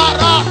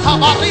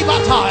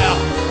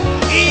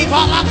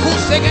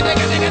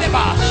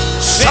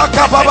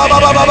 Shaka baba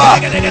baba baba.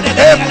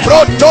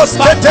 Ebrotos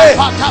tete.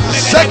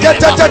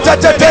 Shekete tete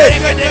tete.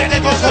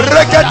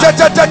 Rekete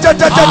tete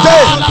tete.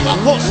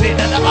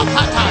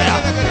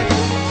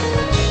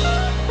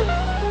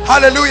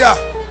 Hallelujah.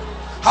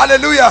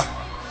 Hallelujah.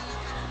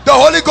 The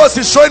Holy Ghost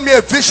is showing me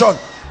a vision.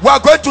 We are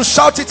going to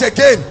shout it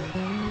again.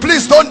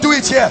 Please don't do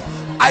it here.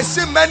 I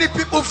see many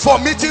people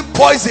vomiting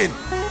poison,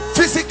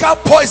 physical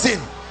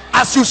poison.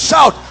 As you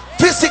shout,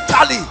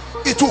 physically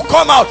it will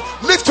come out.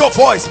 Lift your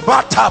voice.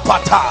 Father,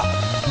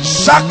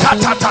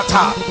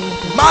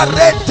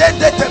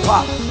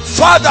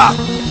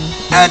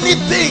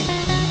 anything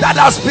that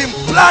has been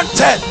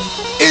planted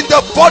in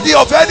the body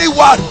of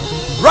anyone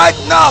right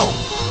now,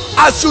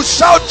 as you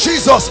shout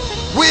Jesus,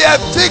 we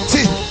evict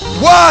it.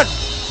 1,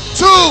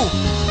 2,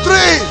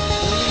 3.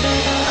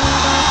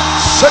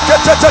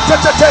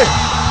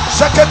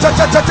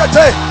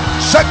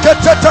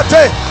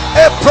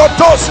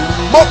 Eprotos,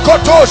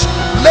 mokotos,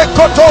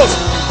 lekotos,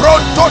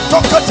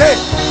 brontotokate,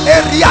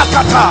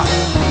 eriakata.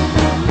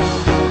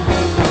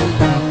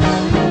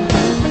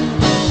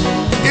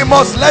 He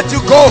must let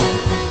you go.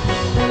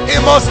 He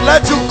must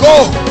let you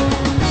go.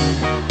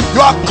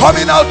 You are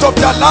coming out of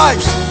their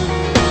lives.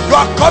 You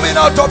are coming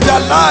out of their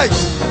lives.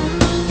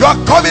 You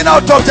are coming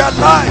out of their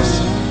lives.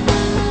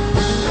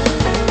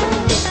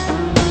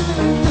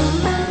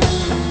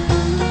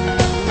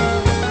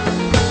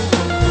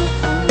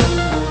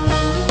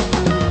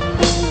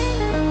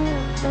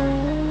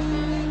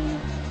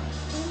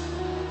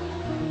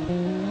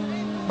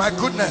 My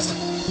goodness.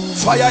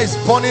 Fire is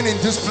burning in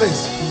this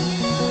place.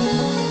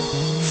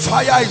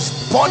 Fire is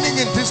burning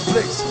in this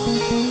place.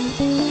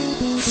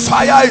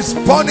 Fire is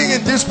burning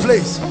in this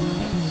place.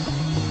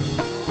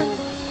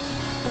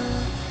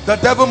 The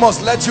devil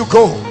must let you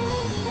go.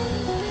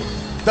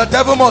 The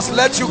devil must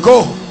let you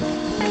go.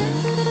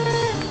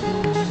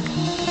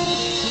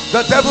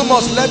 The devil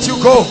must let you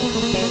go.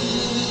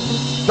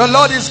 The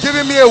Lord is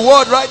giving me a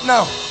word right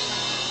now.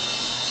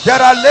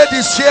 There are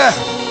ladies here.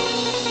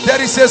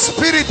 There is a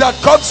spirit that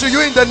comes to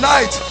you in the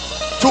night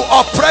to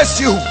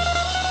oppress you,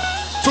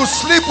 to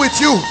sleep with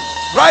you.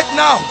 Right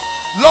now,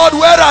 Lord,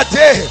 where are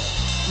they?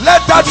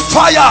 Let that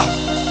fire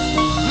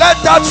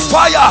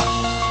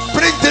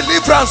bring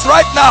deliverance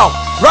right now.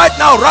 Right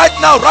now, right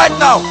now, right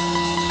now.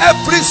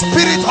 Every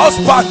spirit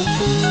husband,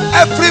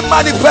 every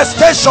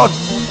manifestation,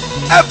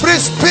 every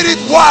spirit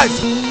wife,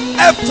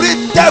 every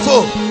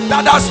devil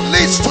that has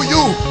leads to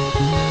you,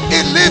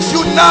 it leaves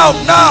you now,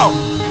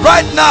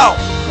 right now.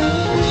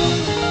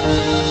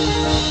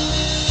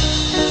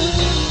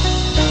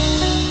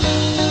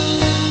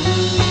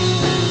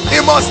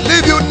 It must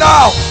leave you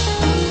now.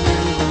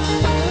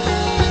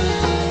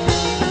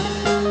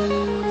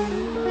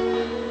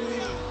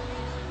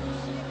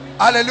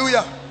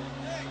 Hallelujah.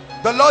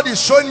 The Lord is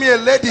showing me a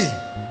lady.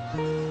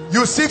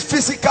 You see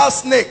physical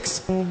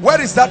snakes. Where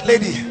is that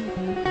lady?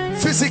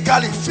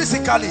 Physically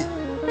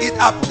it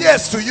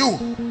appears to you.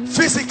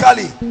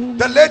 Physically,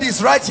 the lady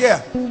is right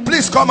here.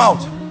 Please come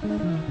out.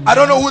 I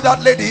don't know who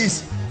that lady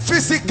is.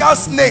 Physical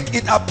snake,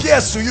 it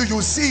appears to you.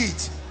 You see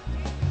it.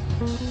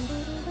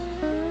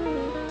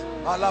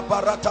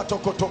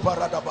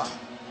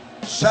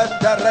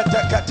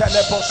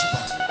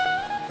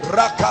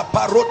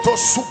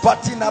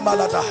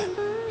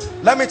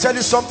 Let me tell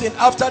you something.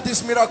 After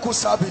this miracle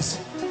service,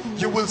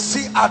 you will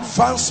see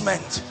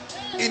advancement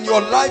in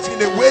your life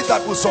in a way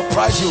that will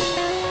surprise you.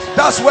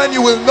 That's when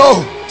you will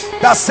know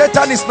that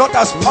Satan is not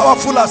as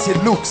powerful as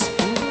it looks.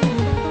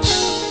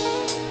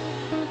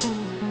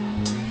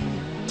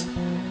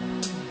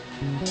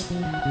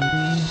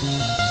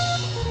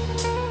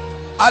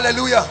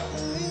 Hallelujah.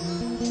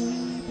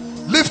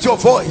 Lift your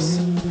voice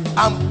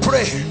and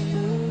pray.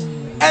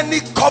 Any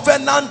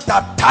covenant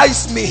that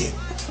ties me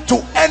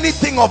to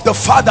anything of the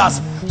fathers,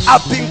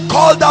 I've been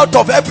called out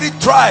of every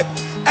tribe,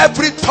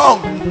 every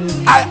tongue.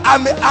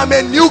 I'm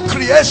a new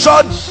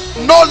creation,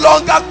 no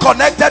longer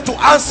connected to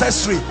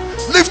ancestry.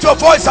 Lift your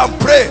voice and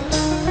pray.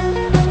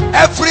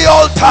 Every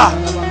altar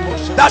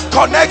that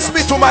connects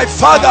me to my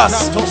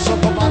fathers,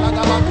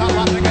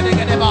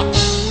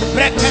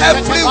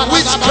 every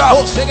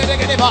witchcraft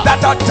that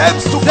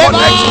attempts to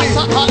connect me,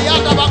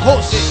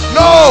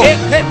 no,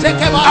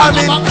 I'm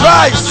in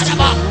Christ.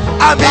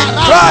 I'm in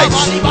Christ.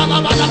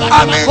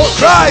 I'm in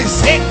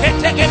Christ.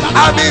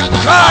 I'm in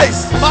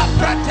Christ.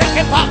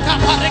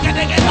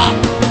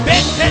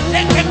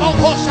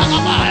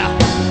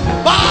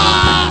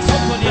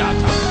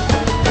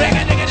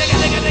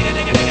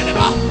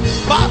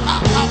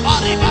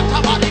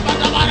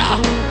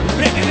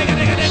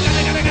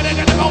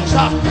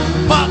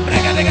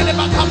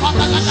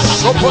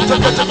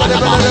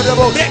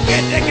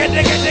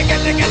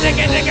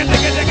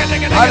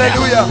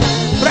 Hallelujah.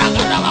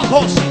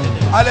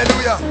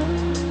 Hallelujah.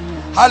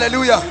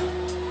 Hallelujah.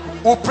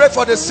 We'll pray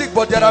for the sick,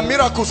 but there are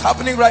miracles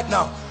happening right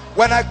now.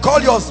 When I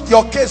call your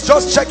case,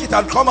 just check it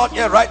and come out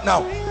here right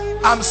now.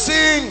 I'm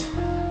seeing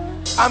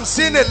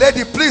a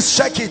lady. Please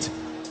check it.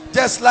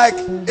 There's like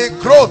a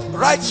growth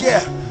right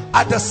here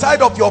at the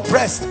side of your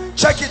breast.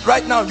 Check it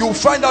right now. You'll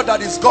find out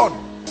that it's gone.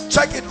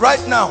 Check it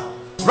right now.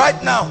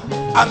 Right now.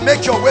 And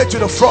make your way to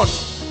the front.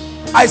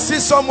 I see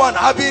someone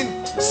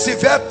having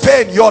severe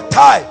pain. Your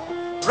thigh.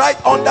 Right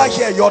under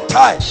here, your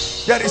thigh.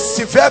 There is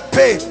severe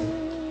pain.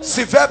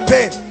 Severe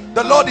pain.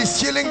 The Lord is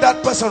healing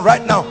that person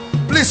right now.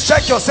 Please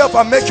check yourself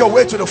and make your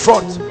way to the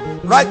front.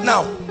 Right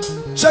now.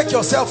 Check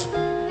yourself.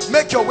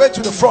 Make your way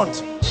to the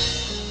front.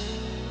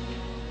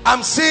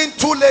 I'm seeing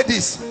two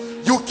ladies.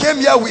 You came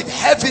here with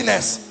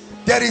heaviness.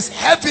 There is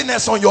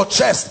heaviness on your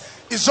chest.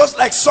 It's just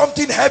like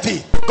something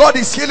heavy. God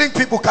is healing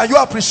people. Can you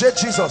appreciate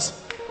Jesus?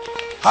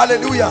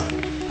 Hallelujah.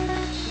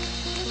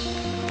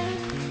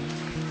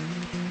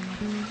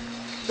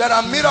 There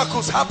are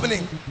miracles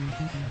happening.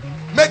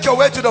 Make your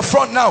way to the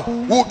front now.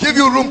 We'll give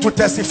you room to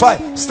testify.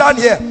 Stand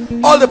here.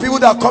 All the people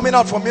that are coming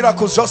out for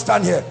miracles, just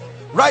stand here.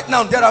 Right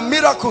now, there are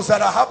miracles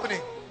that are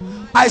happening.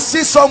 I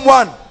see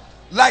someone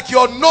like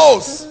your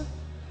nose.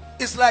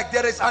 It's like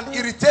there is an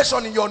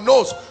irritation in your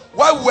nose.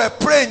 While we were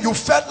praying, you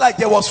felt like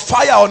there was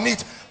fire on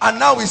it. And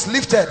now it's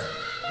lifted.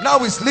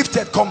 Now it's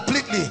lifted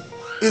completely.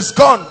 It's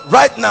gone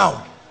right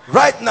now.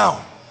 Right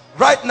now.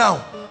 Right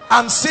now.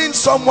 I'm seeing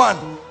someone.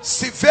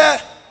 Severe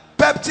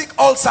peptic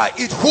ulcer.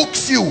 It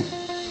hooks you.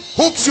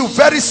 Hooks you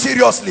very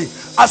seriously.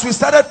 As we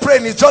started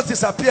praying, it just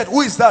disappeared.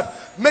 Who is that?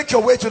 Make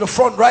your way to the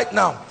front right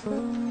now.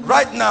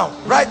 Right now.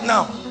 Right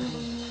now.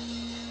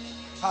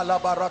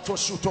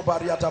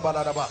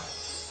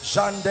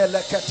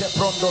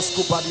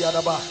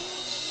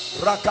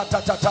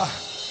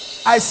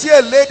 I see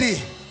a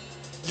lady.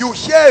 You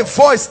hear a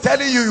voice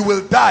telling you you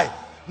will die.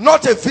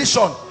 Not a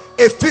vision.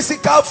 A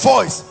physical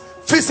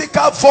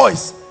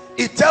voice,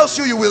 it tells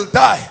you you will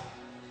die.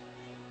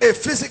 A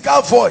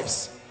physical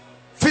voice,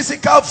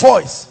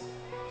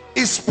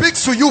 it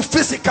speaks to you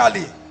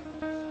physically.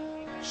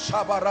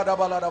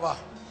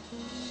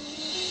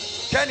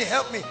 Can you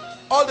help me?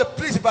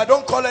 Please, if I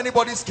don't call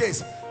anybody's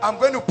case, I'm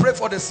going to pray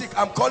for the sick.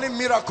 I'm calling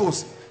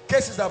miracles,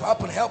 cases that have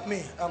happened. Help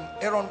me.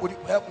 Aaron, would you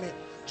help me?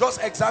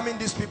 Just examine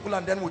these people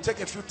and then we'll take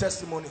a few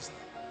testimonies.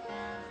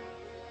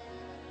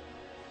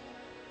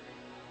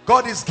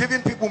 God is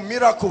giving people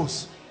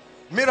miracles.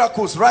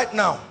 Miracles right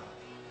now.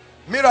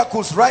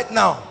 Miracles right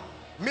now.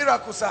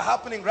 Miracles are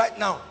happening right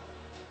now.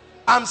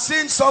 I'm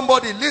seeing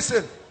somebody,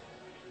 listen.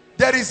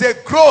 There is a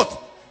growth.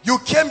 You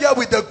came here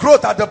with the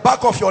growth at the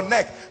back of your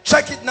neck.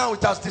 Check it now,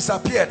 it has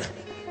disappeared.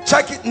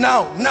 Check it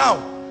now,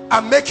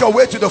 and make your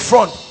way to the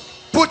front.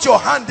 Put your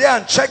hand there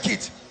and check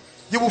it.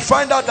 You will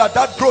find out that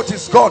that growth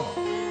is gone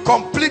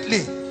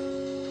completely.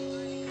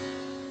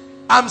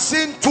 I'm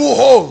seeing two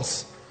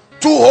holes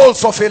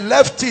of a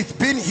left teeth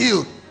being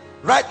healed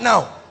right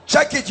now.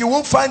 Check it, you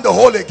won't find the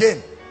hole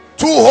again.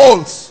 Two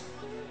holes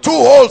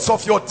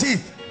of your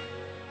teeth.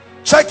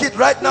 Check it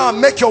right now and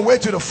make your way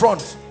to the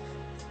front.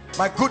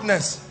 My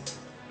goodness,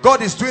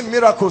 God is doing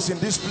miracles in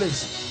this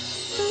place.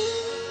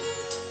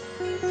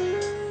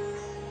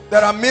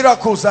 There are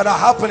miracles that are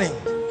happening.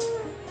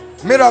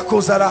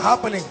 Miracles that are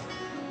happening.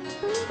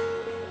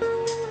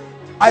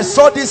 I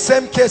saw this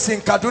same case in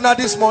Kaduna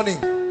this morning.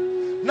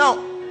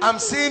 Now I'm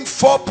seeing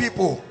four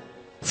people.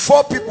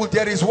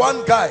 There is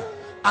one guy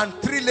and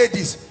three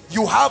ladies.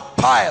 You have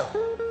pile.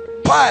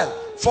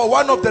 For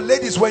one of the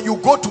ladies, when you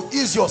go to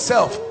ease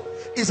yourself,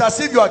 it's as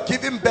if you are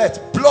giving birth.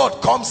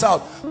 Blood comes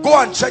out.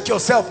 Go and check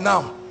yourself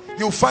now.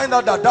 You'll find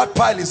out that that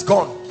pile is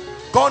gone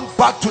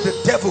back to the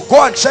devil.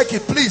 Go and check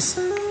it, please.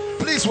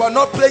 Please, we are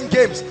not playing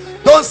games.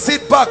 Don't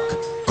sit back.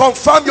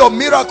 Confirm your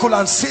miracle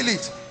and seal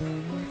it.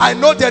 I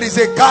know there is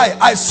a guy.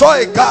 I saw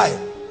a guy.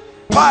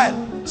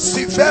 Pile.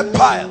 Severe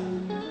pile.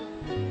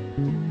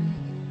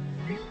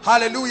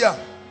 Hallelujah.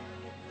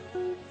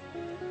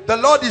 The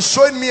Lord is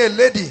showing me a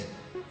lady.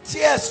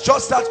 Tears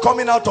just start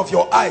coming out of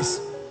your eyes.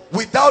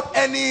 Without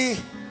any,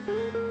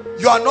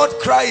 you are not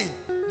crying,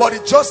 but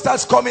it just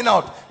starts coming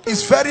out.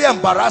 It's very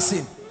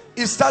embarrassing.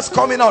 It starts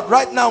coming out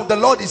right now. The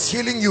Lord is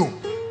healing you.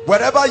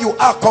 Wherever you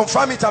are,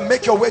 confirm it and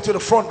make your way to the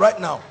front right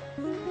now.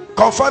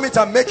 Confirm it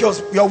and make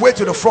your way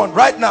to the front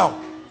right now.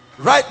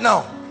 Right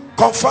now.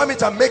 Confirm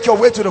it and make your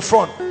way to the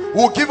front.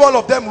 We'll give all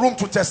of them room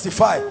to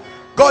testify.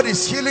 God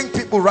is healing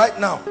people right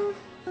now.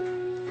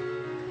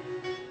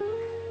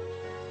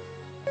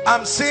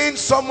 I'm seeing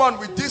someone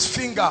with this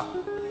finger.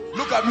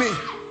 Look at me.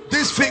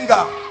 This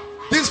finger.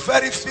 This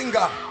very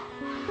finger.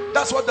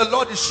 That's what the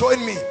Lord is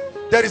showing me.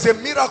 There is a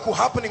miracle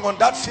happening on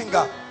that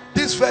finger.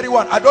 This very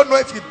one. I don't know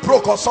if it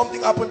broke or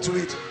something happened to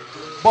it,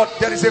 but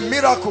there is a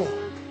miracle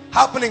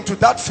happening to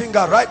that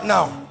finger right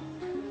now.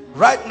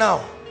 Right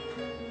now.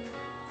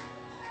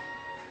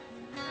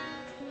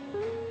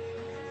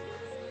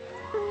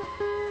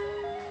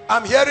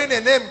 I'm hearing a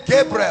name,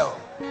 Gabriel.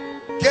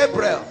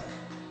 Gabriel.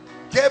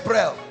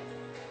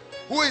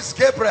 Who is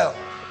Gabriel?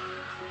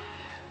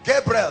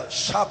 Gabriel.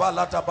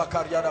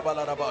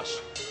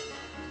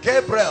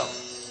 Gabriel.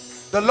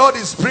 The Lord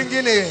is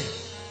bringing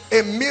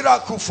a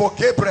miracle for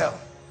Gabriel.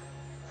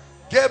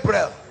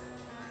 Gabriel.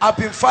 I've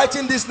been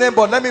fighting this name,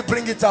 but let me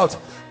bring it out.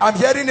 I'm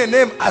hearing a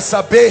name,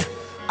 Asabe.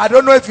 I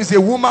don't know if it's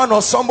a woman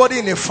or somebody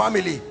in a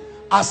family.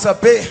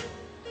 Asabe.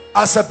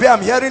 Asabe,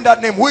 I'm hearing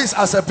that name. Who is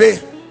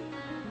Asabe?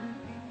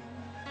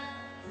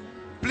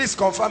 Please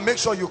confirm. Make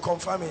sure you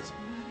confirm it.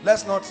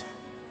 Let's not.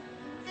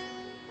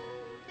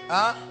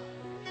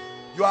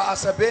 You are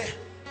Asabe.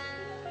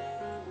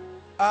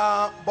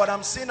 But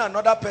I'm seeing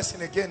another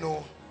person again.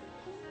 Oh.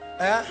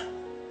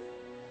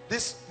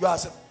 This, you are.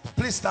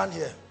 Please stand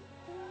here.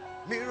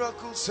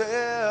 Miracles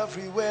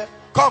everywhere.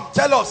 Come,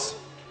 tell us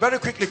very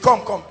quickly.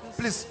 Come.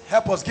 Please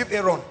help us. Give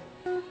Aaron.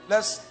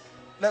 Let's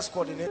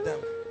coordinate them.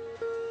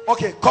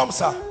 Okay, come,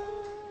 sir.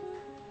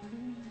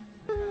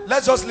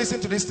 Let's just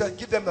listen to this.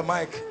 Give them the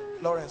mic,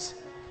 Lawrence.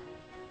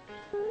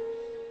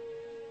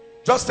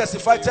 Just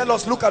testify. Tell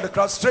us. Look at the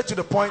crowd. Straight to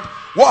the point.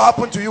 What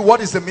happened to you?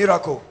 What is the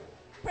miracle?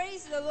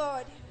 Praise the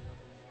Lord.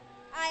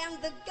 I am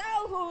the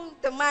girl whom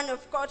the man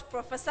of God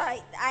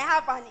prophesied. I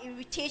have an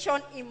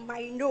irritation in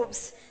my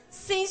nose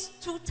since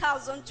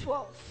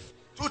 2012.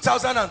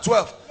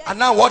 2012. Yes. And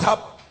now what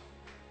happened?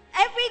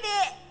 Every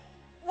day,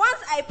 once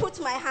I put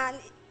my hand,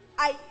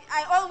 I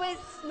always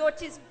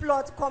notice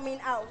blood coming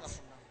out.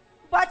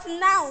 But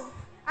now,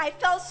 I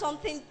felt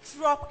something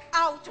drop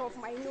out of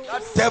my nose.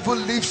 That devil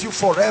leaves you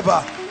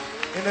forever.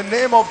 In the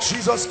name of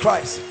Jesus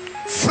Christ.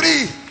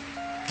 Free.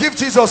 Give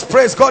Jesus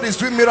praise. God is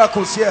doing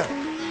miracles here.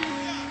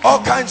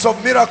 All kinds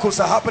of miracles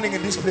are happening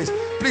in this place.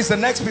 Please, the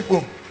next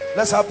people,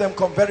 let's have them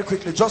come very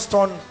quickly. Just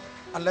turn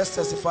and let's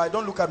testify.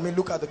 Don't look at me,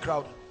 look at the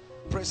crowd.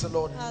 Praise the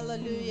Lord.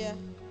 Hallelujah.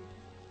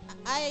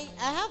 I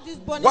have this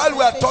burning While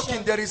we are sensation.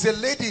 talking, there is a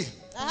lady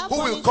who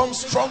will come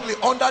strongly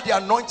under the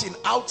anointing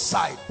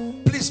outside.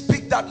 Please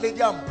pick that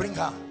lady and bring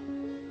her.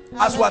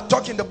 As we are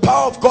talking, the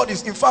power of God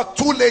is, in fact,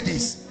 two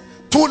ladies.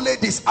 2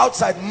 ladies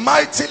outside,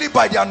 mightily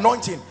by the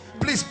anointing.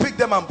 Please pick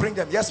them and bring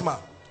them. Yes, ma'am.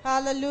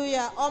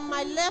 Hallelujah. On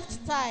my left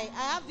thigh,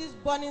 I have this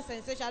burning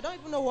sensation. I don't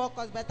even know what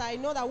caused, but I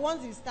know that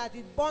once it starts,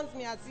 it burns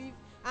me as if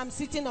I'm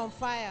sitting on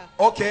fire.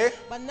 Okay.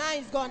 But now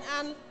it's gone.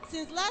 And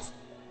since last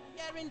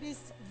hearing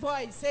this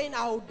voice saying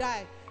I will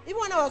die, even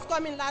when I was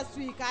coming last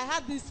week, I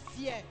had this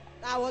fear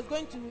that I was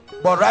going to.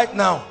 But right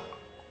now,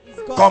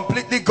 it's gone.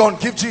 Completely gone.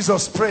 Give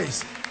Jesus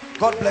praise.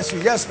 God bless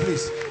you. Yes,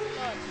 please.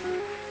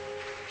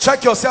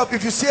 Check yourself.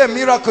 If you see a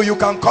miracle, you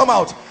can come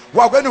out.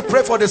 We are going to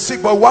pray for the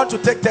sick, but we want to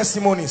take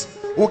testimonies.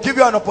 We'll give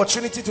you an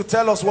opportunity to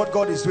tell us what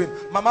God is doing.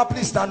 Mama,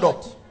 please stand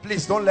up.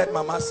 Please don't let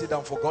Mama sit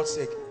down, for God's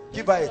sake.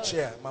 Give her a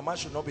chair. Mama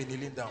should not be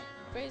kneeling down.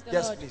 Praise the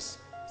yes, Lord. please.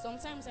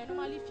 Sometimes I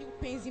normally feel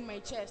pains in my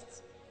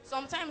chest.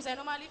 Sometimes I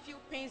normally feel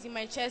pains in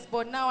my chest,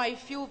 but now I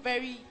feel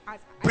very...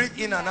 Breathe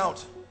in and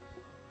out.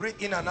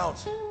 Breathe in and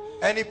out.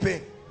 Any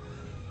pain?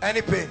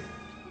 Any pain?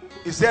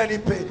 Is there any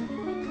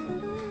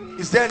pain?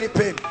 Is there any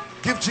pain?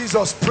 Give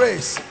Jesus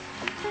praise.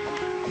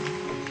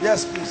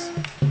 Yes, please.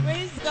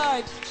 Praise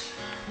God.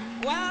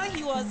 While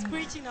he was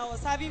preaching, I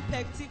was having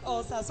peptic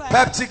ulcer. So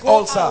peptic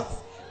ulcer.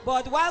 Out.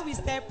 But while we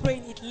started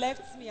praying, it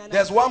left me. And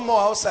there's one more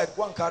outside.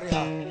 Go and carry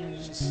her.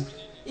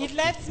 It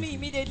left me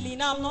immediately.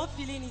 Now I'm not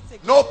feeling it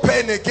again. No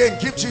pain again.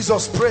 Give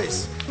Jesus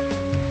praise.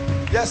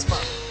 Yes, ma'am.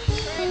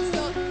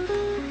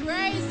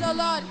 Praise the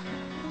Lord.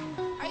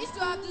 I used to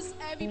have this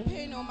heavy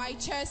pain on my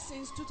chest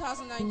since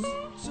 2002.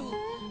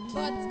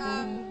 But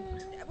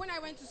when I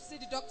went to see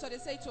the doctor, they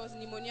said it was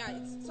pneumonia.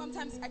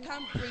 Sometimes I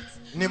can't breathe.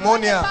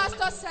 Pneumonia. The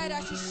pastor said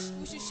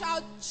we should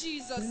shout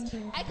Jesus.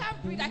 I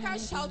can't breathe. I can't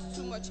shout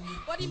too much.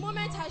 But the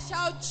moment I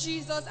shout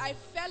Jesus, I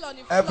fell on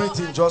the floor.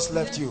 Everything just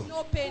left you.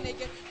 No pain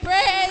again.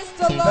 Praise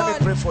the Lord.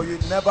 Let me pray for you.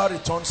 It never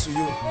returns to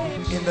you.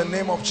 In the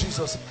name of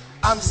Jesus.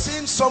 I'm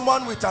seeing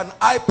someone with an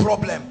eye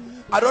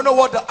problem. I don't know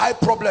what the eye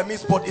problem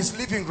is, but it's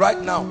living right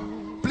now.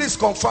 Please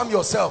confirm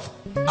yourself.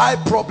 Eye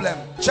problem.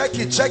 Check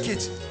it. Check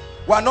it.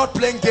 We are not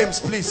playing games,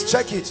 please.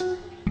 Check it.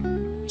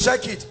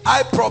 Check it.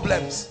 Eye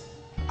problems.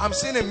 I'm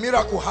seeing a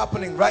miracle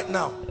happening right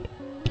now.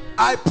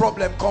 Eye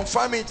problem.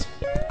 Confirm it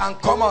and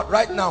come out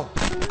right now.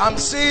 I'm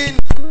seeing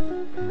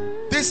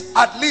this,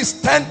 at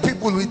least 10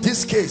 people with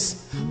this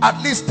case.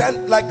 At least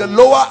 10, like the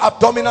lower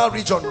abdominal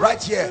region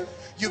right here.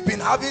 You've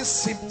been having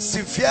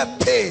severe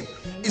pain.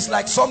 It's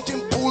like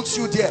something pulls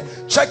you there.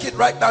 Check it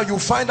right now. You'll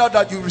find out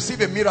that you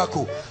receive a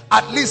miracle.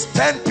 At least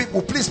 10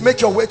 people. Please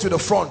make your way to the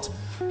front.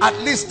 At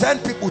least 10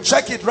 people.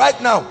 Check it right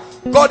now.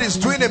 God is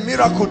doing a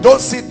miracle. Don't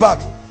sit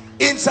back.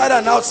 Inside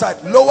and outside.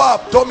 Lower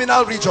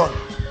abdominal region.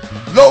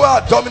 Lower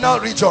abdominal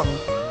region.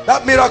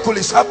 That miracle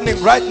is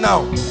happening right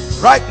now.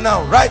 Right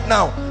now. Right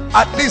now.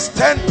 At least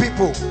 10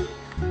 people.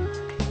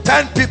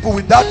 10 people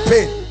with that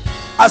pain.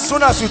 As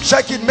soon as you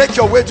check it, make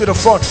your way to the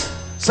front.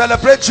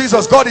 Celebrate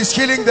Jesus. God is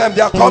healing them.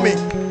 They are coming.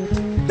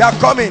 They are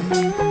coming.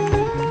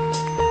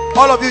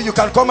 All of you, you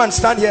can come and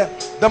stand here.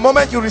 The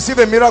moment you receive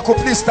a miracle,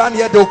 please stand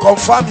here. They will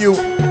confirm you.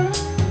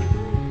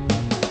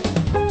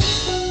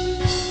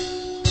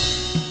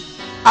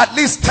 At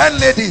least 10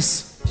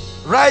 ladies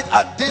right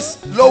at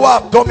this lower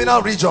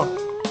abdominal region.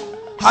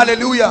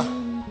 Hallelujah.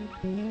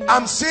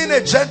 I'm seeing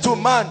a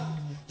gentleman.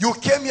 You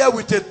came here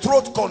with a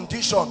throat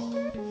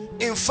condition.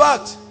 In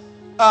fact,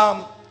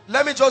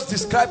 let me just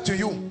describe to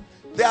you.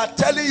 They are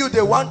telling you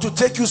they want to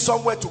take you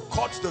somewhere to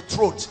cut the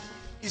throat.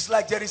 It's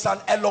like there is an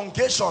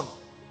elongation.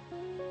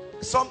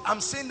 I'm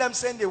seeing them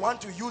saying they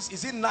want to use,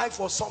 is it knife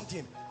or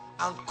something,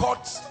 and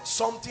cut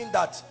something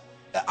that,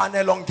 an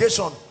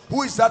elongation.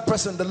 Who is that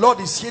person? The Lord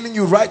is healing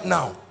you right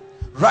now.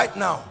 Right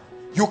now.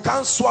 You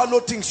can't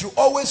swallow things. You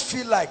always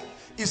feel like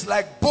it's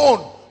like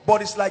bone,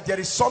 but it's like there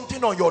is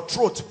something on your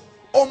throat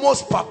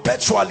almost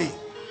perpetually.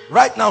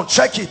 Right now,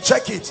 check it,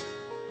 check it.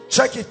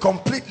 Check it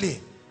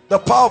completely. The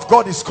power of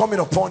God is coming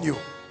upon you.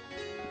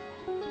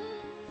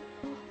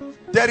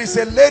 There is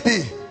a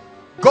lady.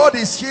 God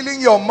is healing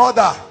your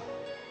mother.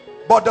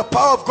 But the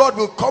power of God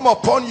will come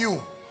upon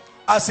you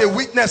as a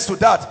witness to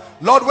that.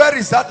 Lord, where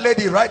is that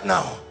lady right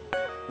now?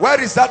 Where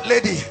is that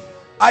lady?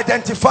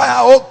 Identify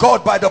her, oh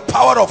God, by the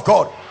power of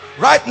God.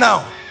 Right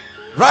now.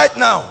 Right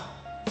now.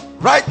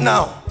 Right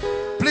now.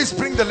 Please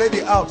bring the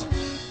lady out.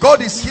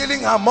 God is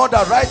healing her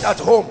mother right at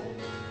home.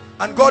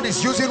 And God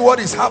is using what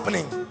is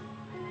happening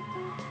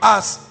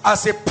as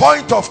a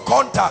point of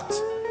contact.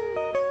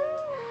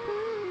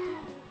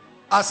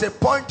 As a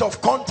point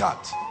of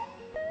contact.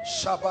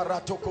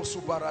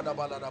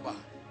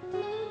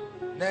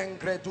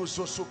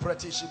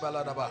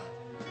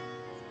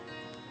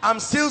 I'm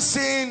still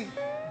seeing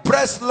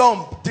breast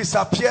lump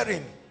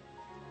disappearing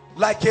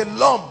like a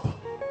lump.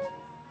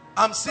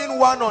 I'm seeing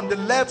one on the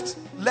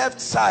left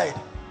side.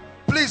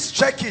 Please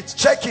check it,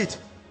 check it.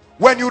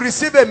 When you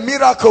receive a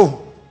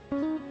miracle,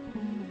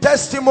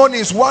 testimony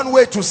is one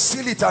way to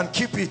seal it and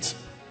keep it.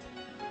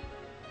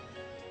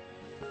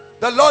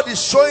 The Lord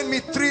is showing me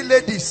 3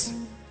 ladies.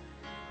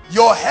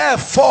 Your hair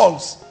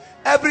falls.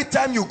 Every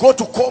time you go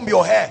to comb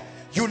your hair,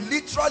 you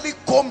literally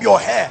comb your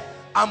hair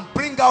and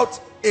bring out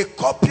a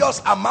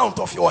copious amount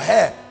of your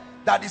hair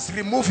that is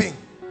removing.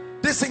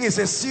 This thing is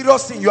a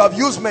serious thing. You have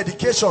used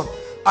medication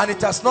and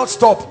it has not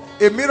stopped.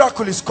 A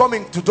miracle is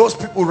coming to those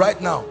people right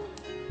now.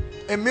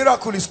 A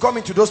miracle is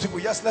coming to those people.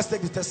 Yes, let's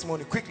take the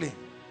testimony quickly.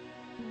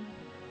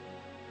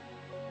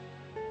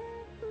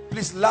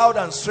 Please, loud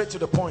and straight to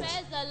the point.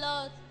 Praise the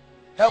Lord.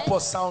 Help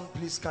us sound,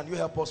 please. Can you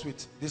help us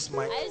with this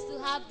mic? I used to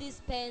have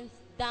these pains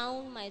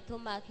down my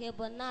stomach here,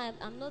 but now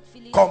I'm not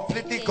feeling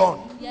Completely okay.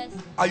 gone. Yes.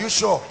 Are you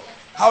sure?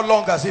 How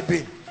long has it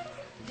been?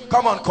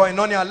 Come on,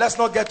 Koinonia. Let's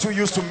not get too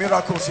used to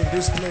miracles in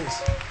this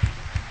place.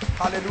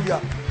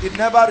 Hallelujah. It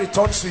never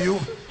returns to you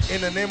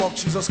in the name of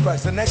Jesus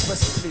Christ. The next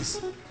person,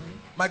 please.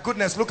 My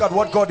goodness, look at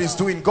what God is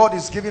doing. God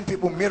is giving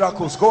people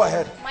miracles. Go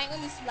ahead. My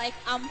own is like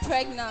I'm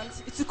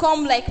pregnant. It will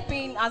come like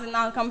pain as in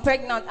I'm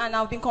pregnant, and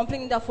I've been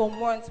complaining that for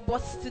months.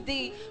 But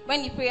today,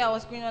 when the prayer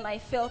was going on, I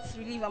felt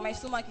relief and my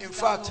stomach is In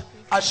fact,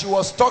 as she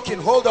was talking,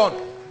 hold on.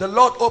 The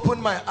Lord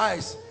opened my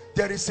eyes.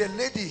 There is a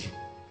lady.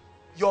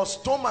 Your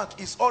stomach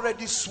is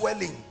already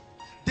swelling.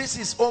 This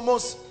is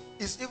almost,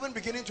 it's even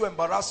beginning to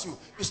embarrass you.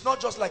 It's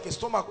not just like a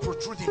stomach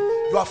protruding.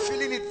 You are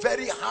feeling it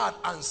very hard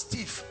and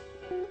stiff.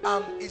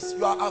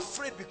 You are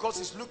afraid because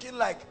it's looking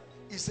like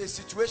it's a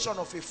situation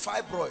of a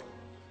fibroid.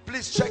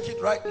 Please check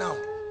it right now.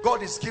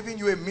 God is giving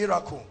you a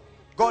miracle.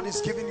 God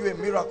is giving you a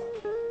miracle.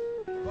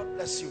 God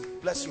bless you.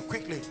 Bless you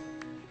quickly.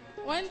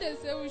 When they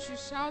say we should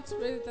shout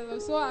praise the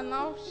Lord, so I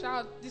now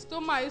shout. The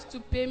stomach used to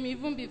pain me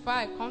even before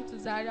I come to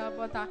Zaria,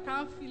 but I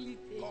can't feel it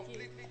again.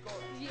 Completely gone.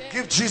 Yeah.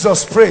 Give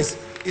Jesus praise.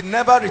 It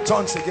never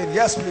returns again.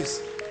 Yes,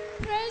 please.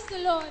 Praise the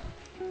Lord.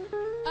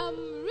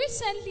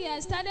 Recently I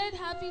started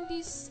having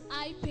this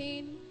eye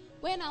pain.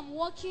 When I'm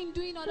walking,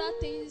 doing other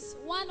things,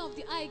 one of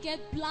the eye get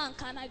blank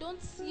and I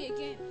don't see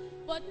again.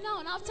 But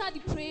now, after the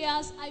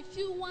prayers, I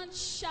feel one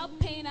sharp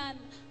pain, and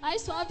I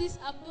used to have this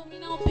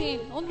abdominal pain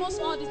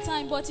almost all the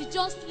time, but it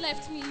just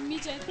left me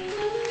immediately.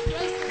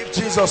 Give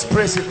Jesus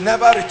praise. It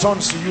never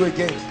returns to you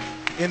again.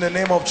 In the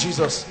name of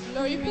Jesus.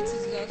 Glory be to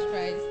Jesus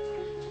Christ.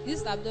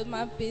 This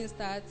abdominal pain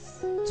starts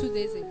 2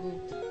 days ago.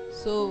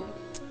 So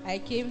I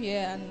came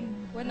here,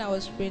 and when I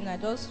was praying, I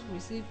just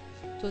received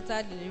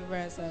total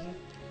deliverance and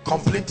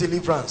complete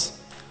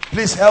deliverance.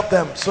 Please help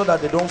them so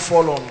that they don't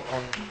fall on.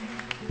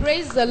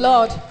 Praise the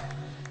Lord.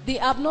 The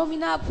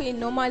abdominal pain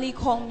normally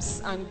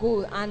comes and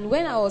goes, and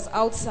when I was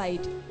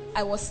outside,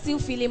 I was still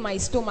feeling my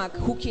stomach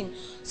hooking,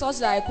 such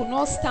that I could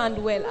not stand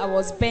well. I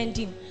was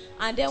bending,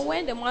 and then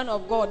when the man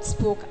of God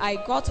spoke, I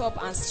got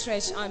up and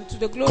stretched, and to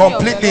the glory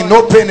completely of the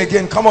Lord, no pain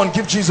again. Come on,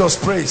 give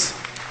Jesus praise.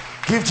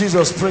 Give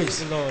Jesus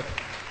praise. Lord,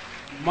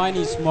 mine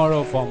is more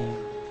of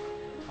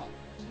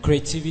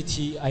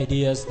creativity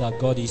ideas that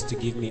God used to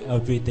give me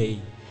every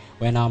day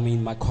when I'm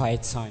in my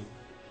quiet time,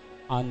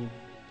 and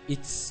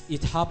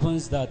it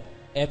happens that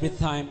every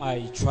time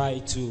I try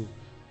to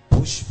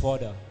push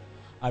further,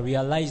 I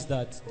realize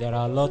that there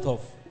are a lot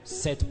of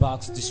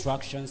setbacks,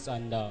 distractions,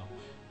 and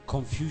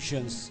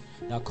confusions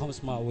that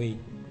comes my way.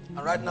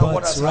 And right now,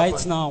 what has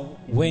happened? Now,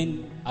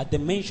 when at the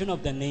mention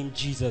of the name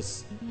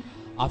Jesus,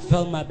 I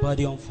felt my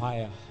body on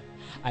fire.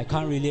 I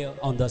can't really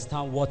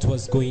understand what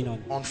was going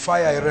on. On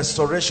fire, a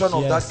restoration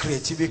of that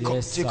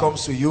creativity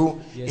comes to you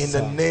in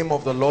the name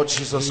of the Lord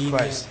Jesus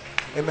Christ.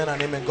 Amen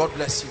and amen. God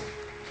bless you.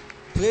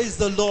 Praise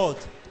the Lord.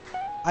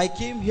 I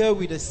came here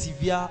with a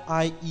severe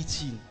eye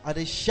itching. At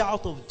the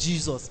shout of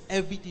Jesus,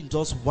 everything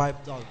just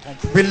wiped out.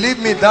 Believe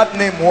me, that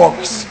name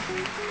works.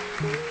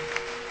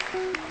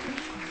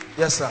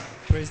 Yes, sir.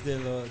 Praise the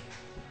Lord.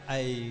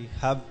 I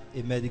have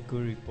a medical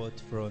report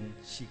from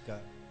Shika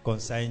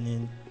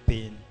concerning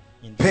pain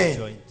in the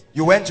joint.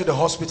 You went to the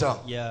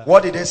hospital. Yeah.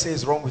 What did they say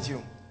is wrong with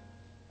you?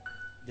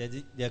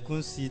 They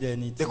couldn't see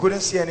anything. They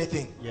couldn't see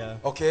anything. Yeah.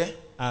 Okay.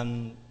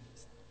 And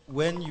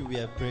when you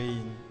were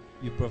praying,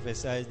 you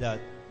prophesied that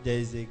there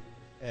is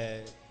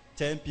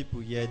 10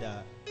 people here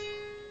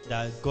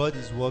that God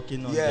is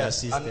working on their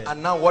system.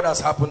 And now what has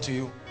happened to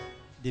you?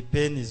 The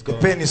pain is gone.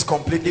 The pain is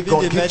completely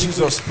gone. Give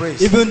Jesus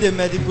praise. Even the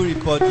medical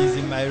report is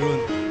in my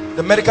room.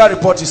 The medical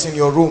report is in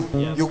your room.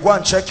 Yeah. You go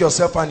and check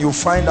yourself and you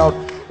find out.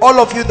 All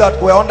of you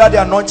that were under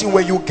the anointing,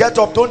 when you get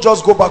up, don't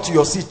just go back to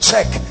your seat.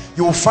 Check.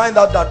 You will find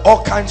out that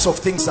all kinds of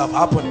things have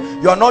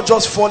happened. You are not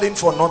just falling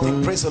for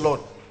nothing. Praise the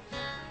Lord.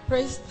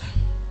 Praise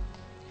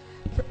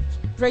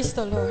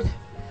the Lord.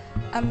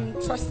 I'm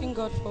trusting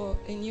God for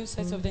a new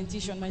set of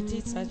dentition. My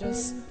teeth are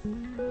just...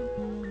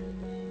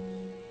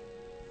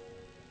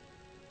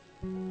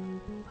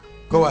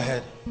 Go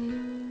ahead.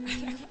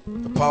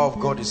 The power of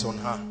God is on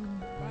her.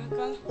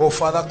 Oh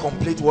Father,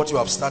 complete what you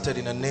have started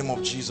in the name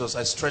of Jesus.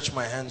 I stretch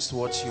my hands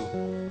towards you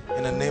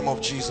in the name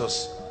of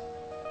Jesus.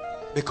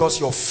 Because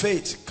your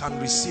faith can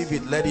receive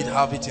it, let it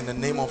have it in the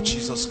name of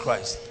Jesus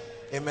Christ.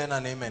 Amen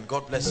and amen.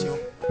 God bless you.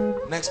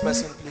 Next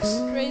person, please.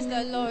 Praise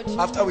the Lord.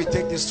 After we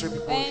take these 3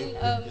 people,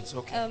 it's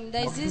okay.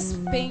 There's this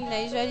pain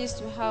I usually used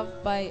to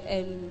have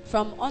by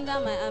from under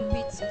my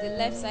armpit to the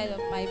left side of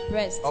my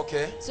breast.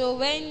 Okay. So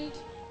when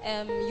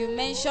you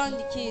mentioned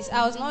the keys,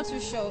 I was not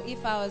too sure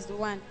if I was the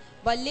one.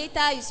 But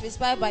later you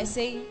specified by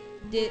saying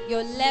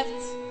your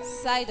left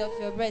side of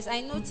your breast.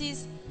 I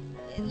noticed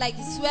like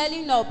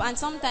swelling up, and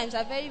sometimes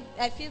I feel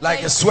like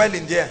very, a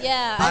swelling there.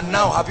 Yeah. And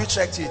now, have you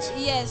checked it?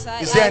 Yes.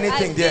 Is there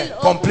anything there? feel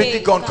Completely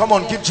okay. gone. Come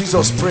on, give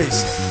Jesus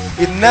praise.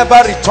 It never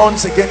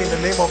returns again in the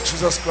name of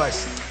Jesus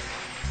Christ.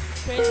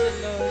 Praise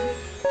the Lord.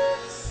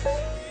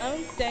 I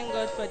want to thank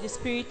God for the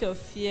spirit of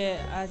fear,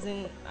 as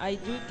in I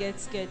do get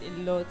scared a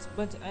lot,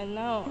 but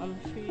now I'm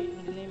free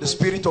in the name of The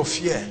spirit of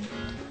fear,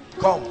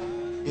 come.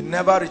 It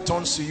never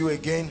returns to you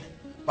again.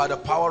 By the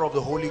power of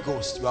the Holy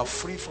Ghost, you are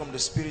free from the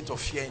spirit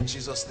of fear in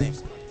Jesus' name.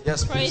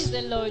 Yes, praise please.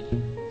 the Lord.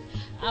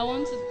 I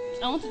want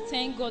to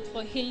thank God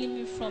for healing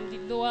me from the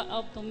lower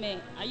abdomen.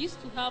 I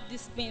used to have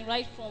this pain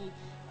right from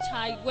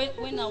child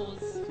when I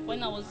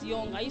was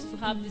young. I used to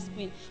have this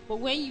pain, but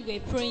when you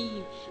were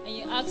praying and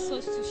you asked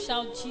us to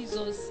shout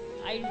Jesus,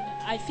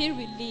 I feel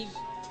relieved.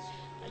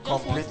 I just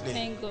Completely. want to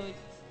thank God.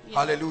 Yeah.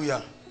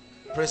 Hallelujah.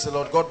 Praise the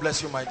Lord. God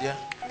bless you, my dear.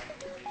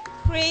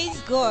 Praise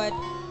God.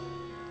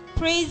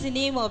 Praise the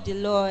name of the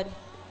Lord.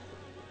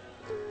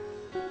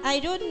 I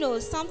don't know,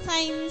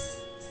 sometimes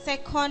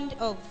 2nd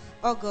of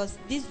August,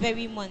 this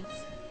very month,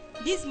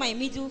 this is my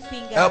middle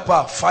finger. Help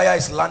her. Fire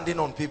is landing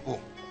on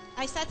people.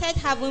 I started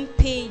having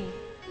pain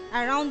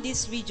around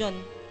this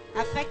region,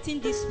 affecting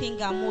this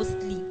finger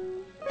mostly.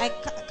 I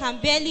can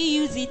barely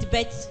use it,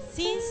 but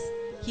since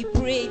he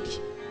prayed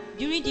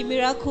during the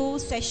miracle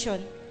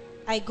session,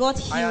 I got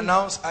healed. I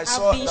announced, I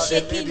saw that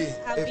a lady,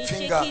 I've been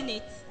finger. shaking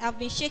it. I've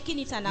been shaking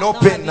it and No I'm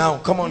not pain having now.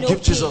 Come on, no give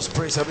pain. Jesus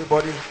praise,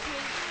 everybody.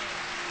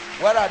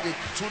 Where are the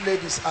 2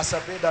 ladies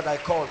Asabe that I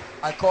called?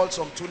 I called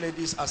some 2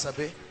 ladies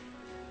Asabe.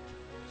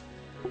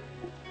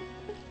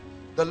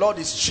 The Lord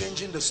is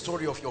changing the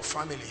story of your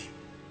family.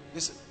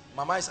 This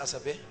Mama is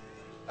Asabe.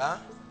 Huh?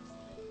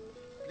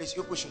 Please,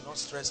 you should not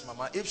stress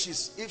Mama. If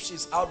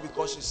she's out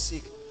because she's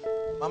sick,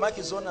 Mama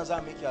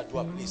Kizonaza make her do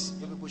it, please.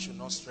 You people should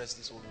not stress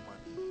this old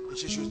woman.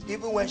 She should,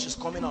 even when she's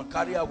coming out,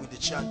 carry her with the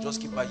chair and just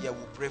keep her here.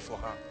 We'll pray for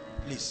her.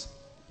 Please.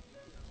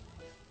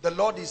 The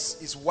Lord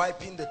is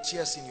wiping the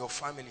tears in your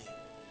family.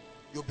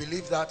 You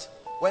believe that?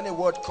 When a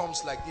word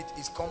comes like this,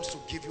 it comes to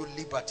give you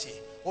liberty.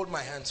 Hold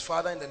my hands.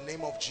 Father, in the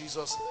name of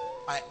Jesus,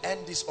 I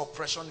end this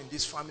oppression in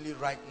this family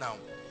right now.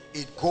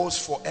 It goes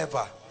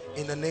forever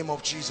in the name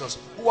of Jesus.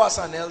 Who has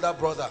an elder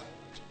brother?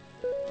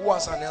 Who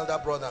has an elder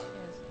brother?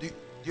 Do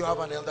you have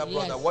an elder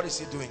brother? Yes. What is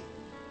he doing?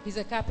 He's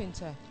a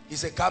carpenter.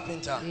 He's a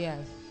carpenter.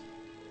 Yes.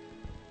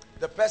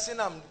 The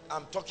person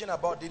I'm talking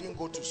about didn't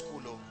go to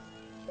school. Oh.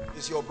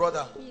 Is your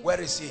brother? Yes.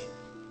 Where is he?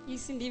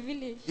 He's in the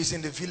village. He's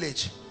in the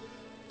village.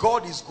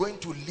 God is going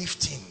to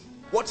lift him.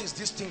 What is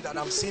this thing that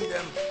I'm seeing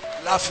them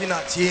laughing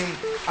at him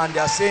and they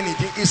are saying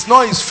it's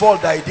not his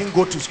fault that he didn't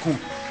go to school.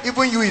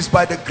 Even you, is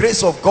by the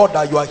grace of God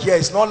that you are here.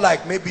 It's not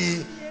like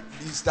maybe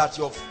it's that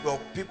your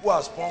people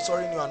are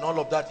sponsoring you and all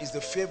of that. It's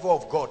the favor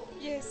of God.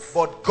 Yes.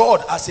 But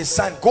God, as a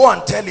sign, go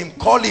and tell him,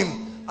 call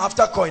him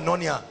after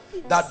Koinonia,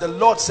 that the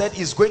Lord said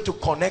he's going to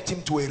connect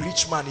him to a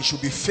rich man. He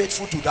should be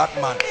faithful to that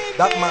man.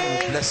 That man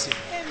will bless him.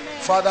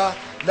 Father,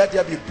 let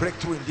there be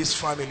breakthrough in this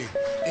family.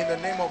 In the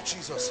name of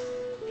Jesus.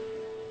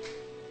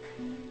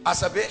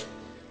 Asabe,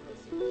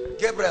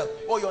 Gabriel.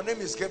 Oh, your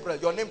name is Gabriel.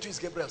 Your name too is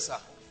Gabriel, sir.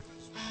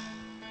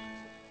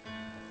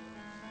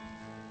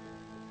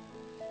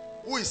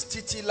 Who is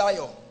Titi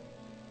Layo?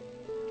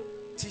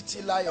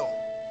 Titi Layo.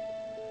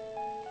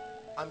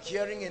 I'm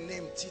hearing a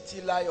name,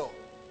 Titi Layo.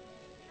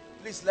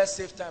 Please, let's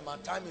save time. Our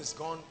time is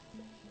gone.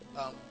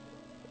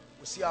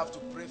 We still have to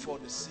pray for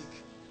the sick.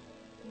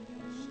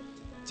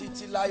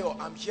 Titi Layo.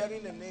 I'm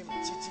hearing the name,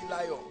 Titi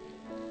Layo.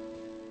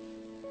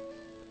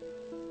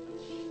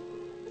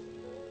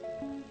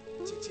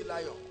 Titi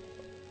Layo.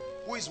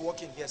 Who is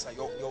working here, sir?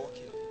 You're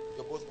working.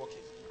 You're both working.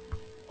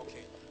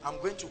 Okay. I'm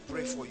going to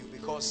pray for you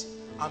because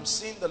I'm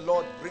seeing the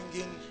Lord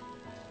bringing.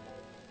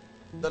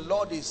 The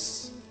Lord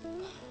is.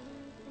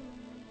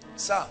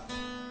 Sir,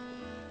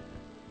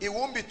 it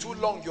won't be too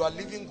long. You are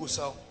leaving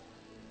Gusau.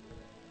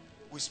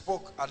 We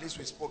spoke, at least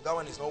we spoke. That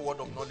one is not word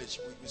of knowledge.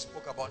 We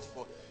spoke about it,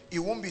 but it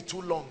won't be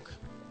too long.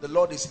 The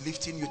Lord is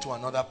lifting you to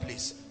another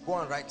place. Go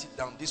and write it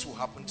down. This will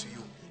happen to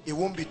you. It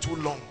won't be too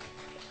long.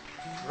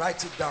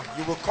 Write it down.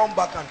 You will come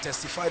back and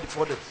testify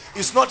before them.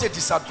 It's not a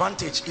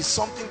disadvantage. It's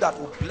something that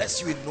will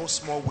bless you in no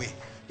small way,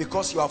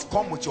 because you have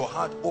come with your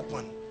heart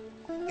open.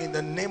 In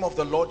the name of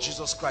the Lord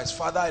Jesus Christ,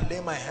 Father, I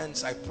lay my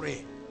hands. I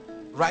pray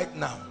right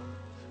now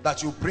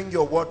that you bring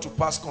your word to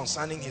pass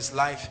concerning his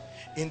life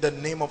in the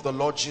name of the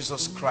Lord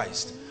Jesus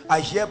Christ.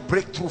 I hear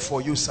breakthrough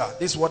for you, sir.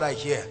 This is what I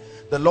hear.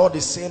 The Lord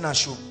is saying I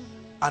should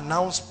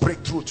announce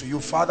breakthrough to you.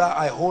 Father,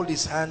 I hold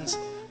his hands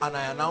and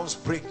I announce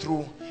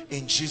breakthrough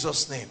in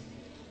Jesus' name.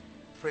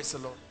 Praise the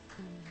Lord.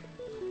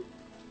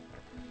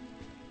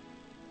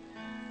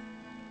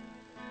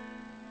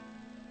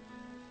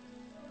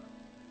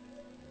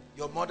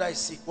 Your mother is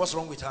sick. What's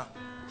wrong with her?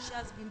 She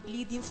has been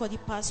bleeding for the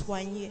past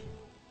 1 year.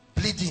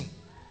 Bleeding.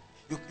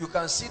 You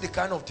can see the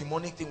kind of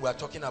demonic thing we are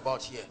talking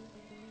about here.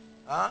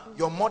 Huh?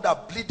 Your mother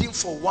bleeding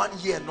for 1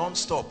 year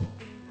non-stop.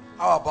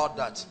 How about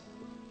that?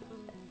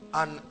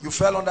 And you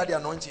fell under the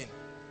anointing.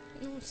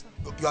 No, sir.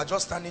 You are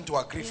just standing to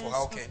agree for her.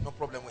 Yes, Okay, no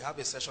problem. We have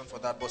a session for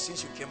that. But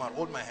since you came out,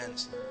 hold my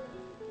hands.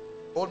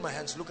 Hold my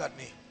hands, look at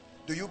me.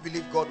 Do you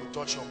believe God will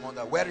touch your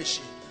mother? Where is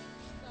she?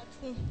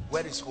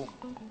 Where is home?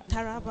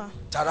 Taraba.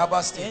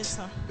 Taraba State. Yes,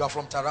 sir. You are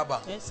from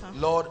Taraba. Yes, sir.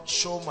 Lord,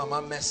 show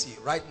Mama mercy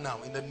right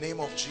now in the name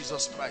of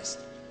Jesus Christ.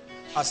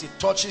 As it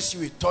touches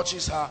you, it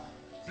touches her.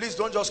 Please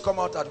don't just come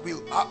out at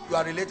will. You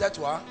are related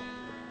to her?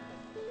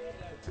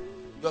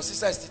 Your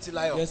sister is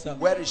Titilayo. Yes, sir.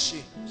 Where is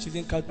she? She's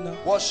in Kaduna.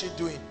 What's she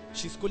doing?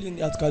 She's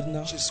schooling at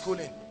Kaduna. She's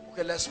schooling.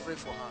 Okay, let's pray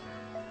for her.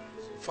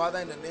 Father,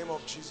 in the name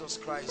of Jesus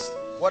Christ,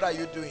 what are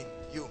you doing?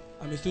 You?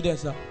 I'm a student,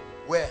 sir.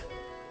 Where?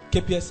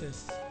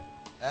 KPSS.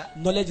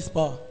 Knowledge is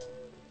power.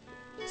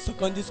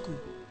 Secondary school.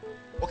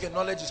 Okay,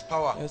 knowledge is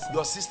power. Yes, sir.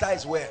 Your sister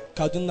is where?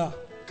 Kaduna.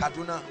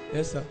 Kaduna.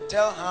 Yes, sir.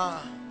 Tell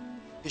her,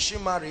 is she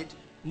married?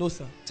 No,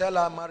 sir. Tell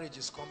her marriage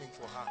is coming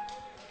for her.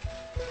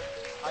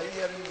 Are you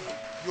hearing me?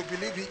 You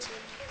believe it?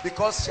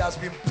 Because she has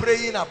been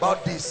praying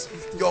about this.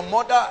 Your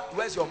mother,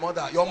 where's your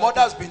mother? Your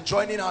mother has been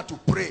joining her to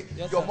pray.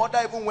 Yes, your sir. mother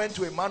even went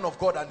to a man of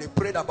God and they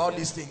prayed about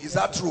this thing. Is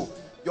that true?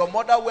 Your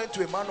mother went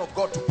to a man of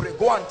God to pray.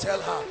 Go and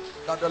tell her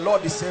that the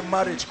Lord is saying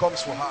marriage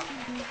comes for her.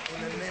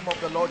 In the name of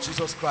the Lord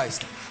Jesus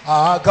Christ.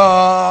 Our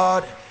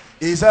God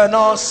is an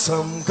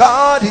awesome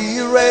God. He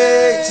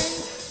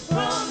reigns.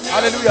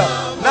 Hallelujah.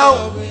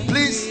 Now,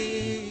 please,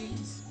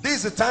 this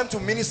is the time to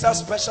minister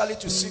especially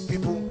to sick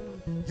people.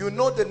 You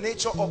know the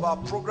nature of our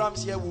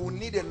programs here. We will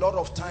need a lot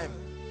of time.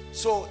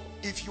 So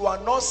if you are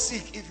not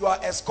sick, if you are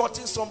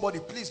escorting somebody,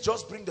 please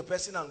just bring the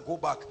person and go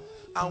back.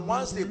 And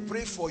once they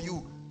pray for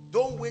you,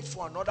 don't wait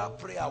for another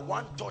prayer.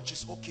 One touch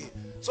is okay.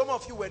 Some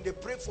of you, when they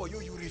pray for you,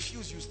 you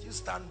refuse, you still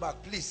stand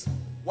back. Please,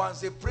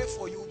 once they pray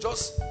for you,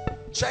 just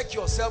check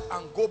yourself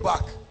and go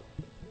back.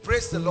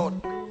 Praise the Lord.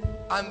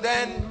 And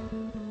then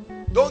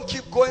don't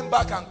keep going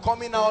back and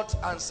coming out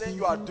and saying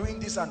you are doing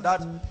this and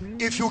that.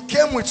 If you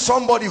came with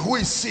somebody who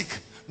is sick,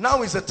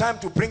 now is the time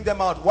to bring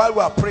them out. While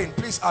we are praying,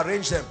 please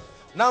arrange them.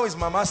 Now is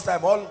Mama's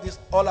time. All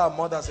our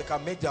mothers, they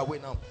can make their way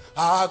now.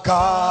 Our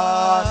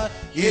God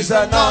is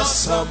an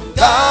awesome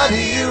God.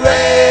 He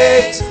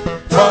reigns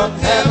from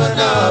heaven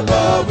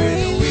above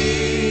with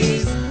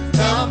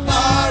wisdom,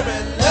 power,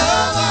 and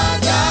love. Our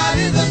God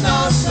is an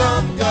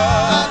awesome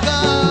God.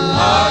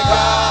 Our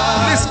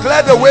God. Please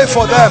clear the way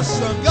for them.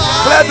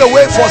 Clear the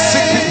way for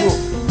sick people.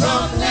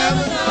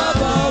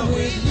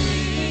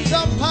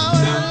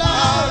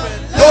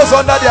 Those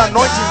under the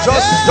anointing,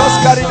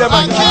 just carry them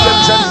and keep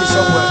them gently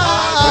somewhere.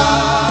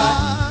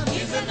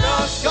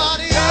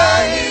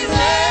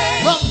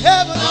 From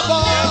heaven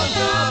above,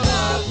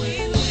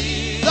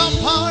 some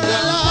power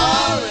and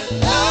love.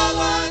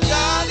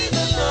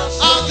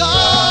 Our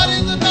God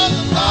is an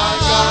awesome God.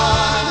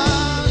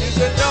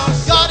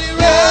 God is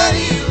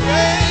reigning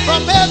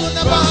from heaven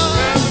above.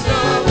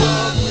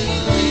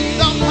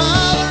 Some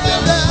power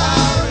and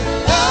love.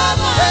 Our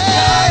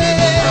God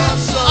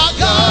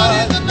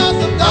is an awesome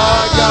God.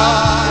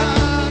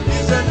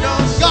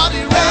 God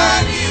is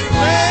reigning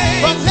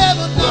from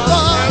heaven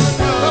above.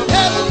 From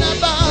heaven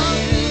above.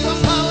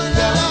 Some power and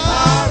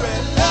love.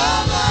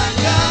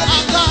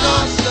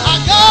 Our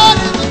God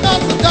is an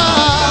awesome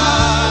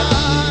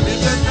God.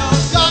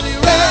 God is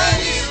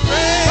reigning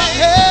from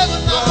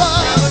heaven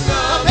above.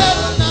 From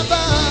heaven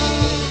above.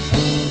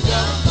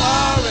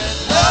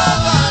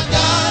 Our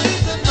God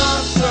is an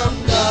awesome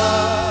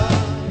God.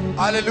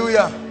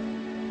 Hallelujah.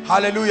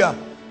 Hallelujah.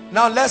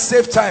 Now let's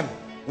save time.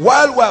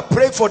 While we are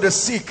praying for the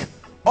sick,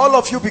 all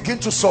of you begin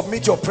to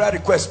submit your prayer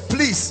requests.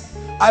 Please,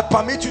 I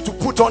permit you to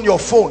put on your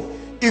phone.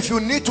 If you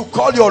need to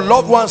call your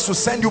loved ones to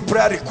send you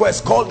prayer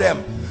requests, call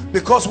them.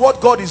 Because what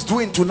God is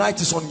doing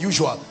tonight is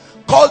unusual.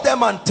 Call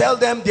them and tell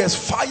them there's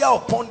fire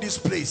upon this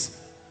place.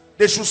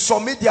 They should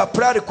submit their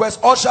prayer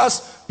requests.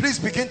 Ushers, please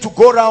begin to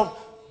go around.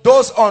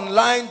 Those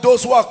online,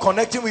 those who are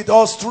connecting with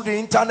us through the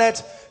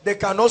internet, they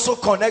can also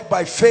connect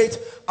by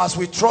faith as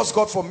we trust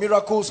God for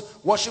miracles.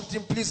 Worship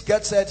team, please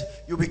get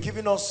set. You'll be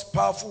giving us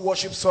powerful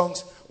worship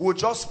songs. We'll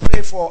just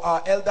pray for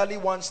our elderly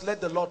ones.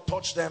 Let the Lord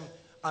touch them,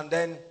 and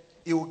then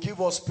He will give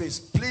us space.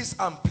 Please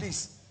and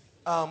please,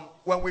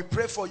 when we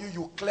pray for you,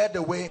 you clear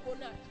the way.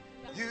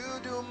 You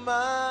do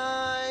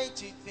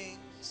mighty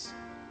things.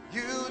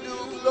 You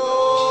do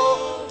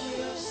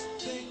glorious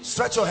things.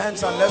 Stretch your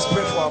hands and let's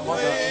pray for our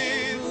mother.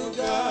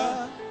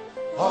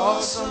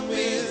 Awesome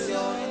is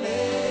your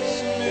name.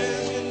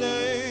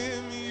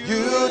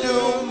 You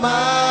do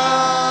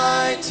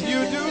mighty,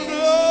 you do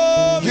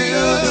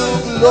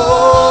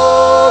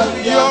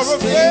glorious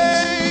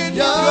things.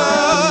 You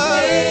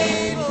are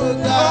faithful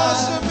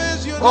God.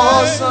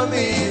 Awesome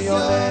is your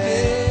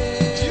name.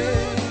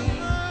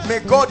 May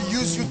God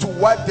use you to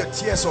wipe the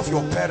tears of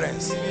your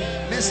parents.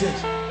 Listen,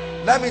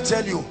 let me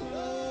tell you,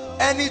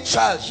 any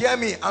child, hear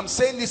me, I'm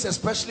saying this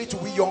especially to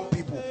we young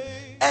people.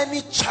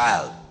 Any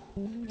child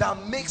that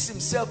makes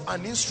himself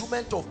an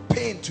instrument of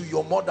pain to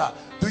your mother,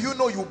 do you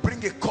know you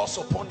bring a curse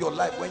upon your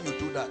life when you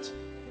do that?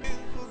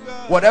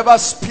 Whatever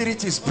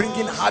spirit is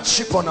bringing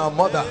hardship on our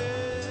mother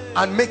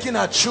and making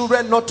her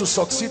children not to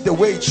succeed the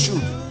way it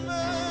should,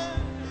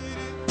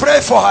 pray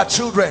for her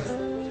children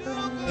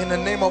in the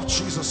name of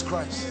Jesus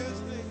Christ.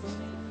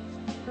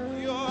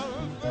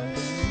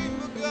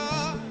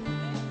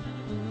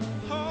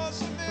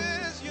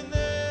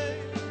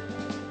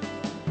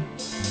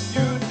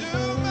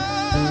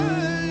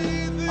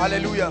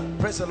 Hallelujah.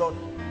 Praise the Lord.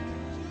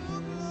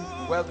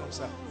 Welcome,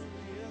 sir.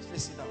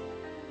 Please sit down.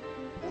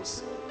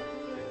 Who's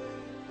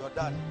your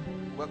dad?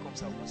 Welcome,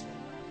 sir. Who's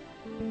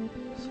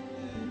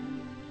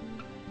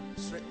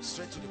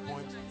straight to the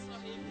point.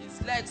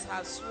 His legs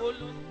are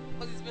swollen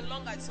because it's been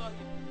long I saw him.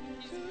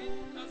 He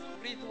doesn't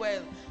breathe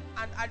well,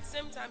 and at the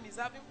same time he's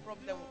having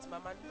problem with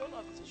mama. None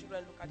of his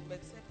children look at him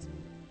except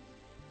me.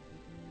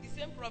 The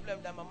same problem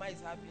that mama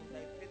is having,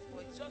 like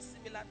faithful. It's just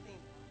similar thing.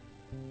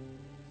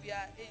 We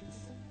are 8.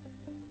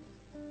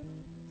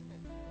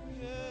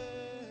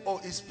 Oh,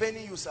 it's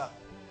paining you, sir.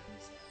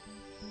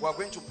 We are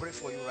going to pray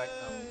for you right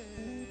now.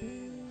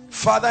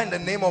 Father, in the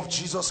name of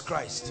Jesus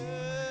Christ,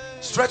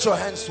 stretch your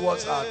hands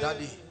towards our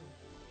daddy.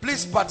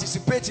 Please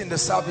participate in the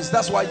service.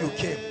 That's why you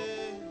came.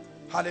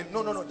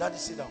 Hallelujah. No, daddy,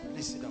 sit down.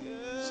 Please sit down.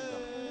 Sit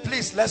down.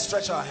 Please, let's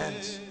stretch our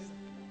hands.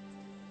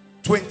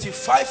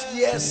 25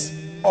 years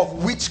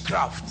of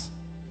witchcraft.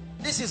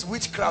 This is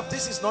witchcraft.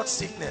 This is not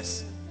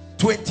sickness.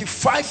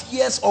 25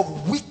 years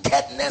of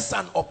wickedness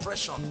and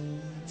oppression.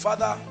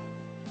 Father,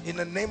 in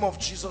the name of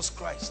Jesus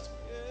Christ,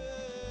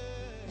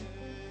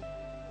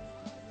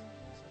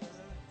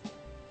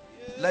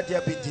 let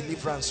there be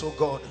deliverance, oh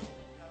God.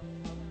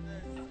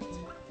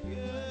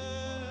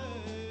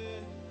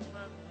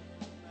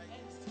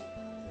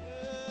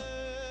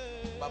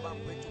 Baba,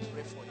 I'm going to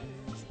pray for you.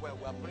 Well,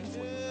 we are praying for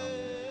you now.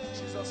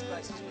 Jesus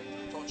Christ is going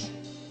to touch you.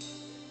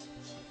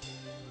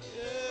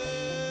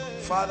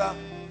 Father,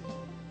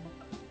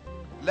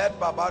 let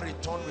Baba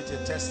return with a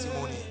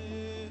testimony.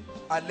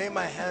 I lay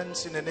my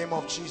hands in the name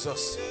of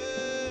Jesus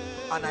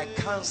and I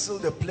cancel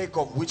the plague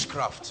of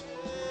witchcraft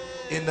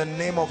in the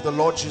name of the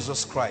Lord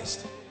Jesus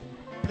Christ.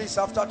 Please,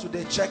 after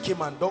today, check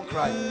him and don't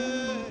cry.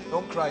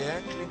 Don't cry,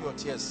 eh? Clean your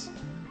tears.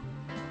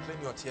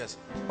 Clean your tears.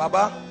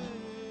 Baba,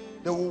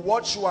 they will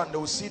watch you and they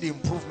will see the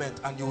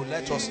improvement and you will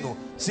let us know.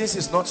 Since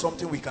it's not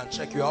something we can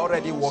check, you are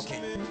already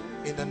walking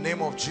in the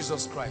name of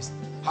Jesus Christ.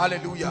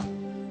 Hallelujah.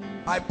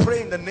 I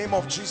pray in the name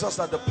of Jesus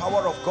that the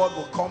power of God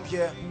will come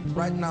here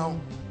right now.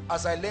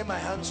 As I lay my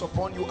hands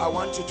upon you, I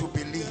want you to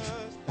believe.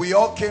 We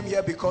all came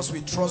here because we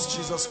trust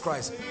Jesus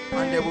Christ,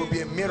 and there will be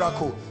a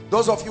miracle.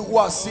 Those of you who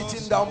are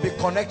sitting down, be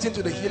connecting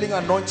to the healing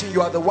anointing. You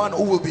are the one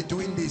who will be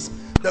doing this.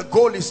 The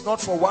goal is not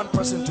for one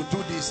person to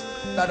do this,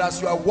 that as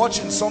you are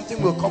watching,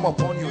 something will come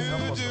upon you.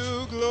 Help us.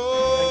 Thank you,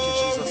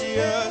 Jesus.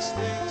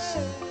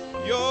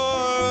 You're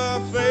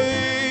a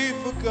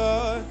faithful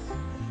God.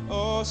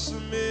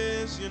 Awesome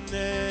is your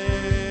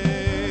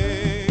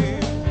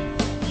name.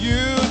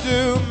 You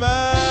do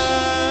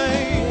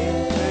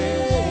mighty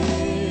things.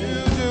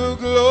 You do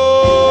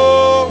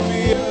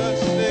glorious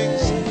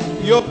things.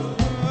 You're a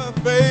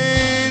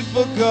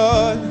faithful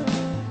God.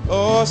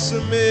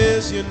 Awesome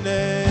is your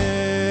name.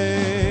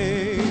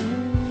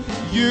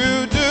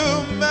 You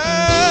do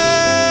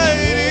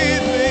mighty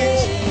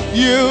things.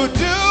 You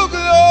do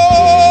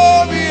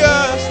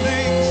glorious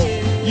things.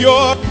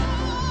 You're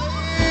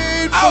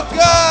faithful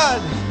God.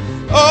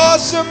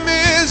 Awesome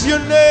is your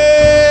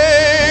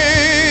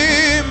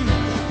name.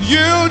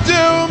 You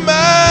do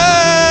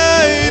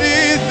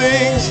mighty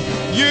things.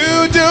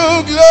 You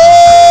do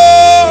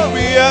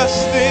glorious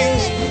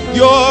things.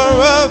 You're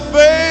a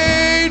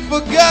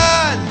faithful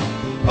God.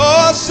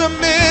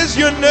 Awesome is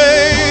your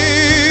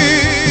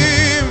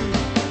name.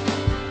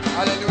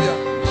 Hallelujah.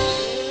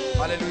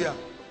 Hallelujah.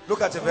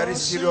 Look at a very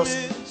serious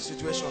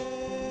situation.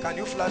 Can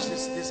you flash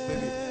this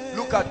baby?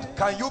 Look at,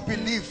 can you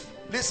believe?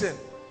 Listen,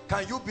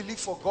 can you believe,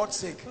 for God's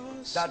sake,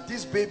 that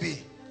this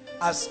baby,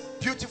 as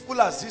beautiful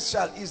as this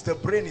child is, the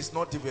brain is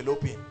not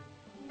developing?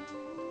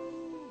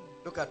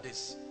 Look at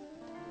this.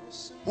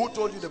 Who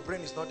told you the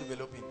brain is not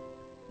developing?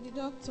 The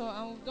doctor,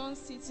 and we've done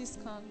CT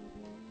scan.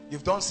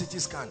 You've done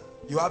CT scan.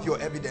 You have your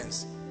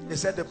evidence. They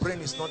said the brain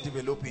is not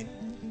developing.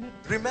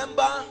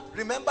 Remember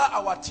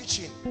our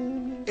teaching.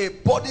 A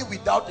body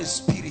without a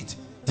spirit.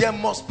 There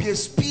must be a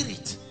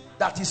spirit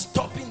that is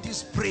stopping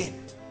this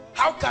brain.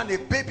 How can a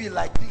baby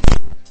like this?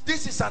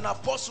 This is an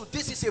apostle.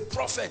 This is a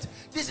prophet.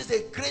 This is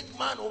a great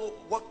man. Or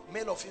what,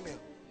 male or female?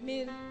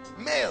 Male.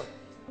 Male.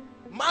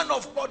 Man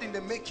of God in the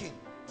making.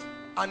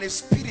 And a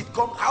spirit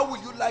come. How will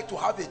you like to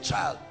have a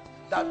child?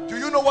 That, do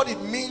you know what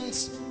it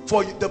means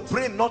for the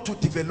brain not to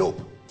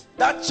develop?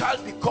 That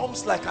child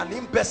becomes like an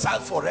imbecile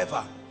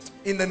forever.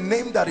 In the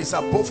name that is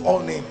above all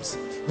names,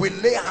 we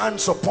lay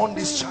hands upon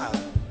this child.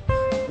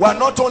 We are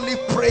not only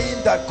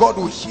praying that God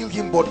will heal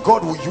him, but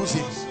God will use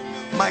him.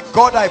 My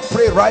God, I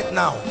pray right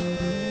now,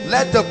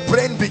 let the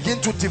brain begin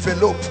to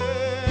develop.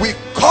 We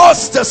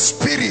curse the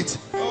spirit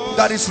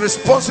that is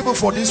responsible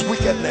for this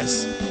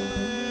wickedness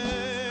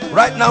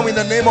right now in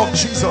the name of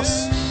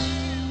Jesus.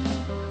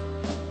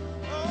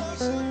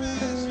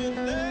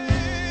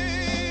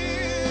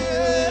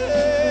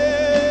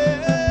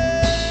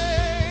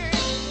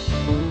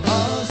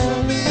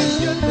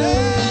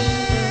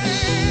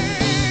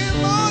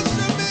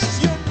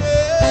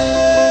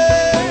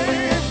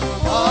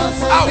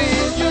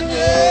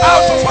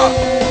 Out of her.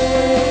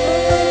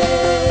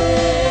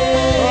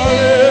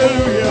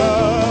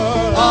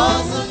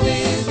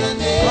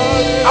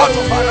 Out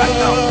of her right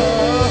now.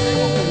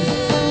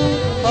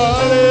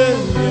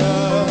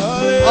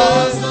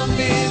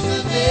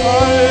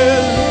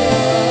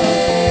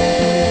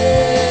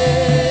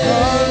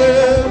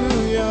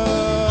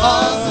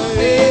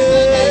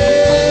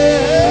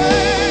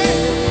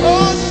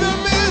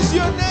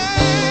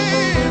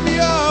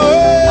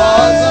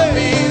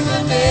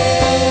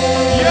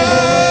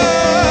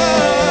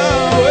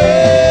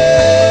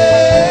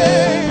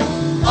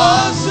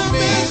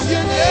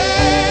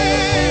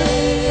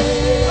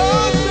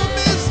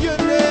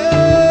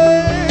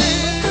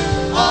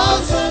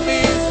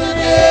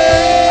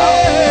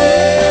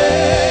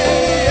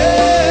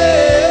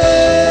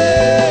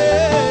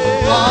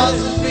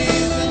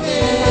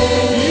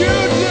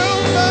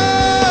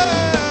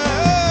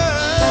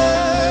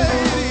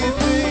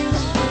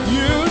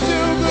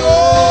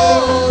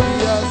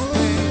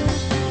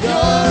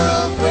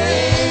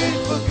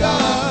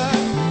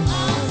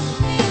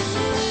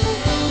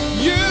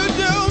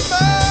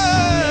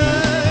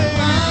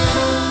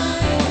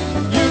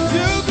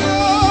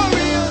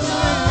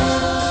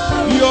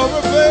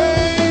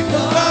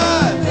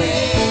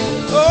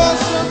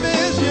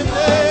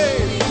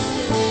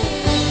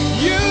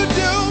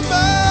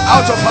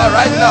 Out of her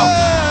right now.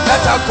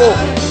 Let her go.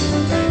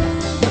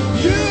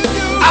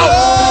 Out.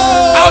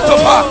 Out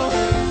of her.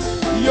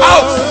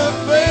 Out.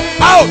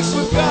 Out.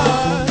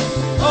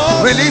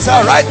 Release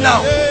her right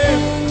now.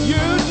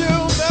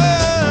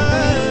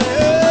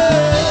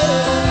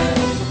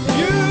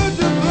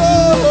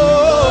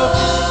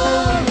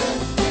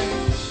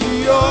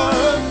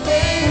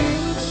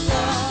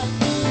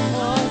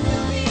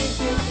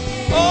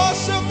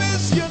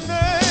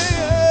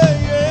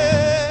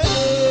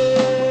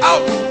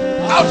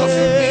 Out of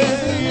you.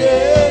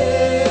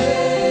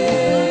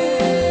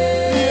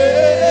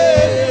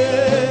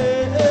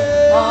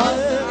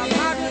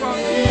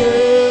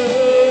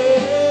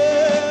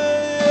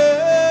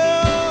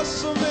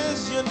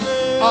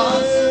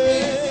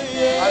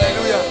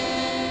 Hallelujah.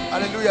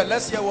 Hallelujah.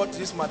 Let's hear what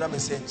this madam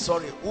is saying.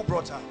 Sorry, who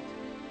brought her?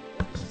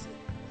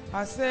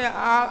 I say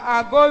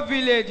I go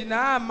village.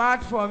 Now I'm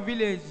mad from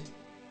village.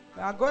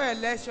 I go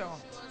election.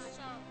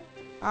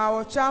 I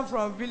was charmed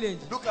from village.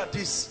 Look at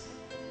this.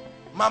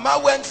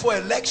 Mama went for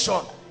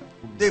election.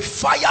 They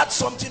fired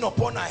something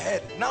upon her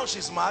head. Now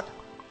she's mad.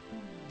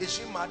 Is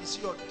she mad? Is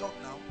she your talk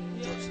now?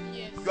 Yes.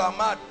 You are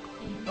mad.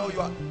 No, you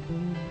are.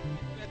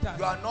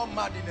 You are not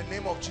mad in the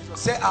name of Jesus.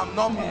 Say, I'm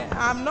not mad.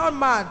 I'm not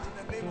mad.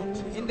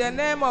 In the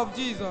name of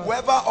Jesus.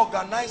 Whoever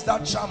organized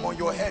that charm on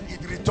your head,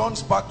 it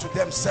returns back to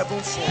them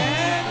sevenfold.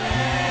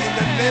 In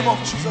the name of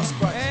Jesus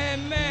Christ.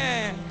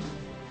 Amen.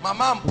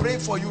 Mama, I'm praying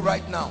for you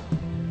right now.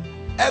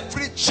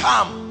 Every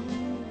charm,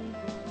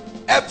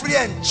 every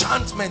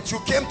enchantment, you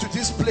came to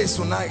this place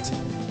tonight,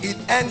 it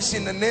ends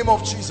in the name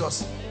of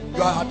Jesus.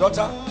 You are her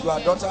daughter. You are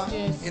her daughter.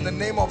 Yes. In the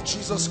name of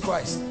Jesus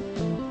Christ.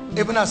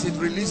 Even as it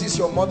releases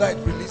your mother, it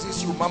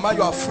releases you. Mama,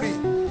 you are free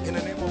in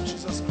the name of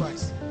Jesus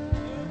Christ.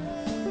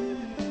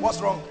 What's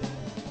wrong?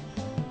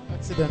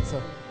 Accident,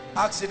 sir.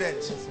 Accident.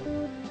 Yes,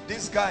 sir.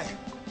 This guy,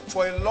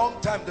 for a long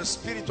time, the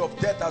spirit of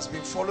death has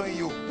been following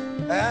you.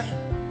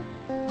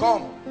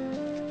 Come.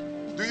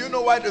 Do you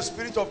know why the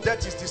spirit of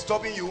death is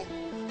disturbing you?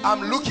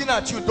 I'm looking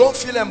at you. Don't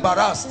feel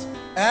embarrassed.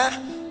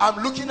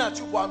 I'm looking at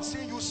you, but I'm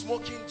seeing you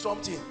smoking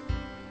something.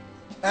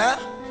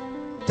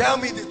 Tell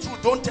me the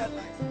truth. Don't tell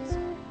lies.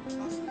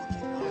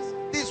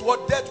 This is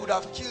what death would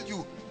have killed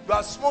you. You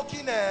are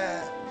smoking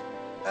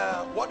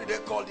what do they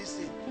call this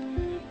thing?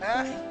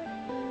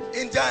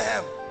 Indian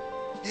hemp.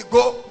 You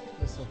go.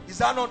 Yes, sir. Is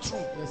that not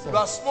true? Yes, sir. You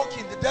are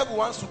smoking. The devil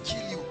wants to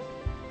kill you.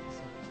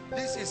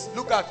 This is,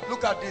 look at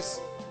this.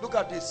 Look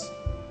at this.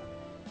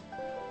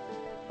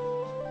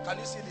 Can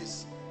you see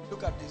this?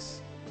 Look at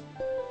this.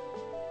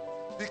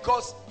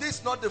 Because this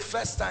is not the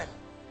first time.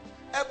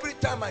 Every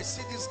time I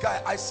see this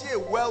guy, I see a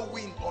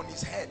whirlwind on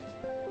his head.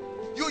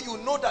 You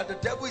know that the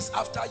devil is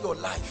after your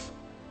life.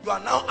 You are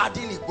now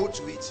adding a go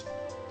to it.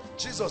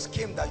 Jesus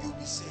came that you'll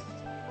be saved.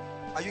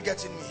 Are you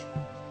getting me?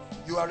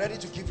 You are ready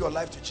to give your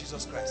life to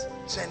Jesus Christ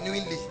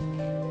genuinely.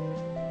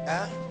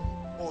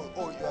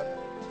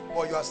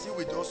 You are still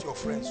with those your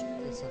friends.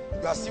 Yes, sir.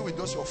 You are still with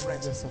those your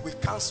friends. Yes, sir. We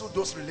cancel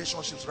those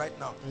relationships right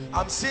now.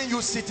 I'm seeing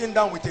you sitting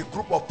down with a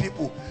group of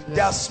people. Yes.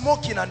 They are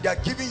smoking and they are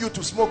giving you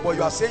to smoke, but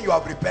you are saying you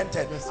have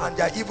repented. Yes, and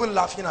they are even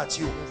laughing at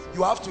you. Yes,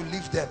 you have to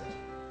leave them.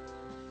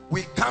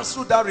 We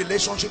cancel that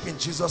relationship in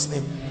Jesus'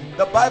 name.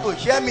 The Bible,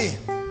 hear me.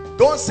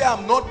 Don't say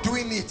I'm not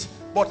doing it,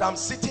 but I'm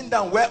sitting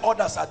down where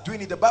others are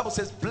doing it. The Bible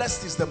says,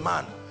 blessed is the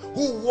man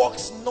who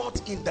walks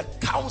not in the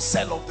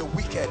counsel of the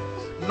wicked,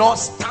 nor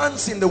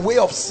stands in the way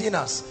of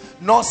sinners,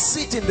 nor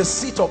sit in the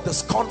seat of the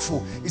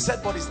scornful. He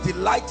said, but his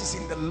delight is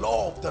in the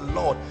law of the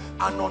Lord,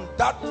 and on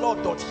that law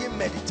doth he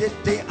meditate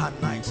day and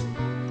night.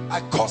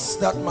 I curse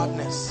that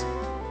madness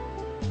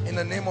in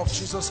the name of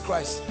Jesus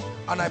Christ,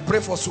 and I pray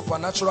for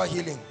supernatural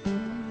healing.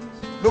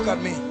 Look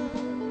at me.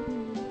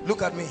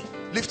 Look at me.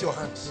 Lift your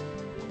hands.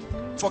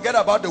 Forget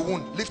about the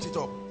wound. Lift it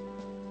up.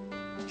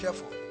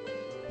 Careful.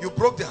 You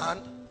broke the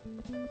hand.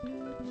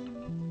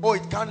 Oh,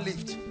 it can't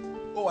lift.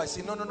 Oh, I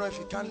see. No. If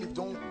you can't lift,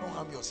 don't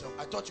harm yourself.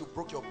 I thought you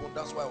broke your bone.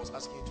 That's why I was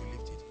asking you to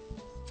lift it.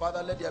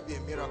 Father, let there be a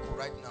miracle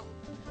right now.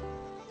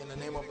 In the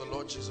name of the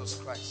Lord Jesus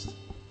Christ.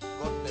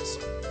 God bless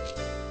you.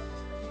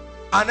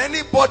 And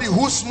anybody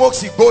who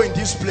smokes, it go in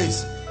this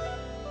place.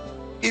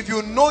 If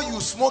you know you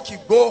smoke,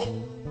 it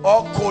go,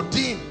 or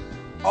codeine,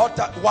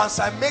 altar. Once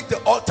I make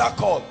the altar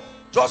call,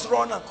 just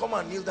run and come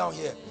and kneel down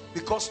here,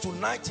 because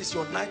tonight is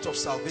your night of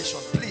salvation.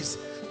 Please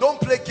don't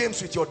play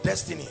games with your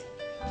destiny.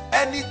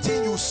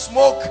 Anything you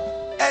smoke,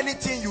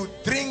 anything you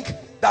drink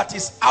that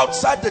is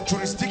outside the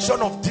jurisdiction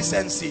of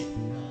decency,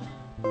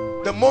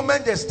 the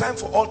moment there's time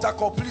for altar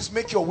call, please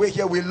make your way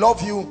here. We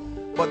love you,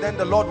 but then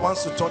the Lord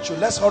wants to touch you.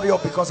 Let's hurry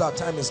up because our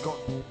time is gone.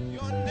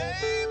 Your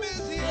name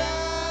is here.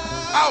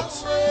 Out.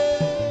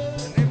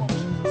 In the name of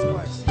Jesus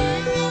Christ.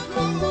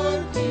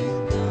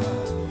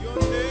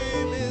 Your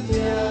name is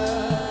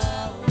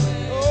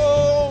Yahweh.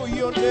 Oh,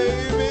 your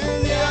name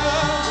is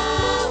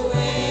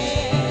Yahweh.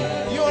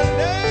 Your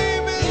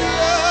name is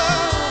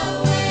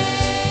Yahweh.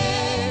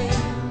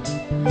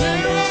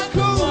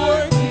 Miracle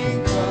working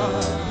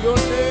God. Your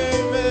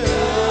name is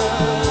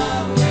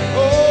Yahweh.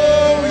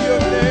 Oh, your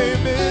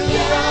name is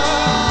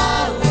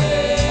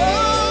Yahweh.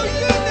 Oh,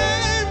 your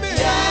name is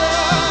Yahweh.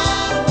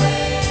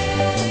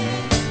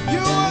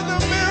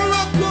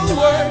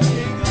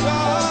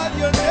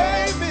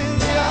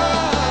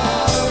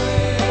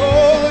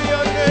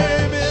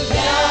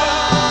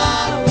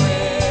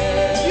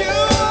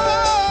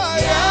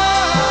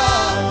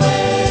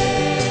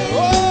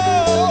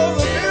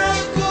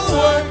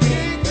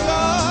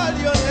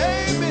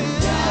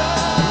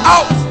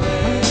 Out.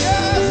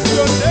 Yes,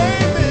 your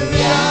name is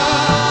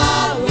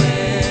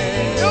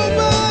Yahweh.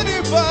 Nobody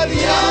but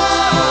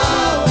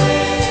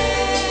Yahweh.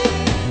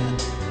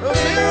 A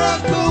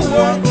miracle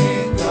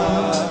working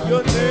God.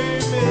 Your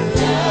name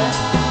is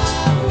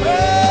Yahweh.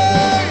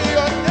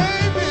 Your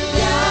name is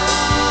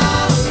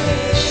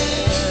Yahweh.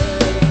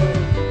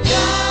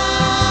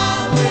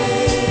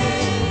 Yahweh.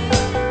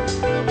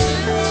 A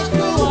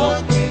miracle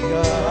working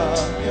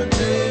God. Your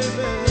name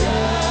is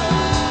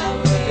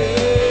out.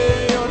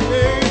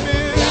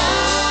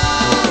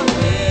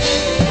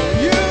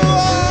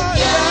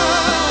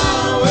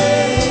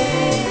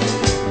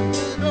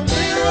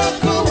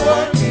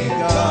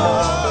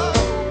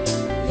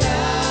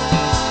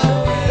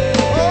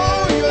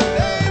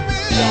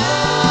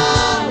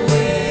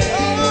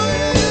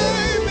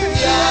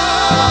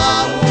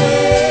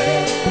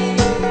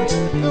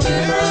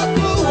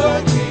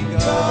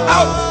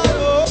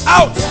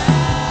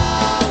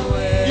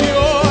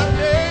 Your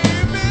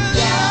name is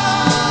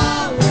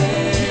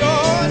Yahweh.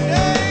 Your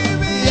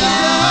name is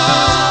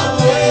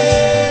Yahweh.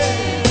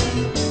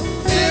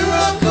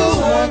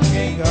 Miracle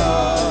working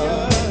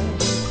God.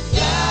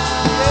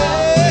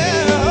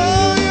 Yeah,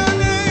 oh, your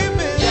name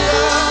is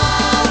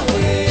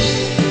Yahweh.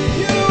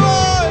 You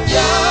are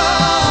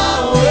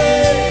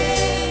Yahweh.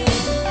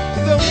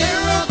 The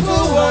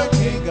miracle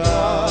working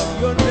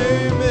God. Your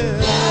name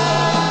is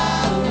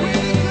Yahweh. We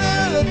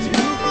declare that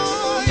you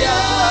are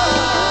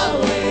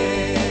Yahweh.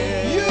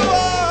 You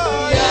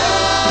are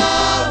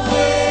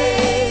Yahweh.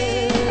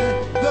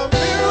 The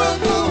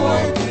miracle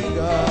working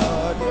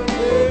God. Your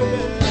name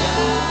is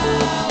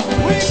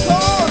Yahweh. We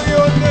call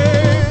your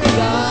name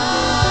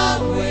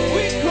Yahweh.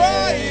 We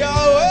cry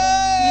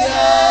Yahweh.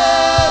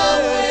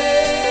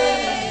 Yahweh.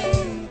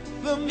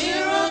 The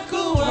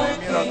miracle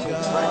working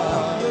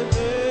God. Your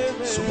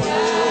name is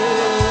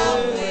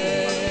Yahweh.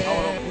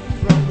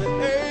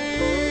 From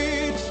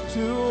age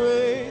to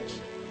age,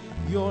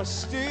 you're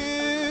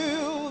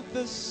still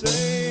the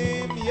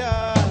same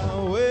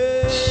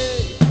Yahweh.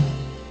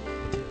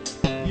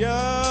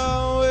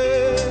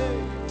 Yahweh.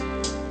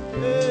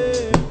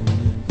 Hey.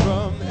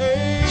 From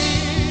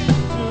age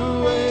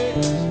to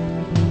age,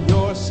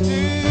 you're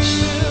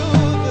still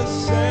the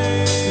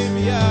same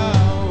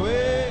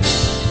Yahweh.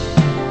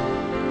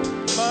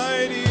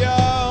 Mighty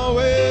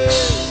Yahweh.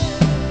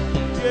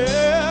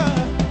 Yeah.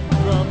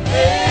 From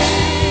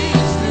age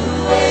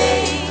to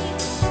age,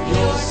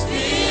 you're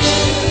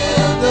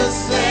still the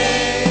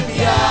same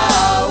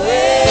Yahweh.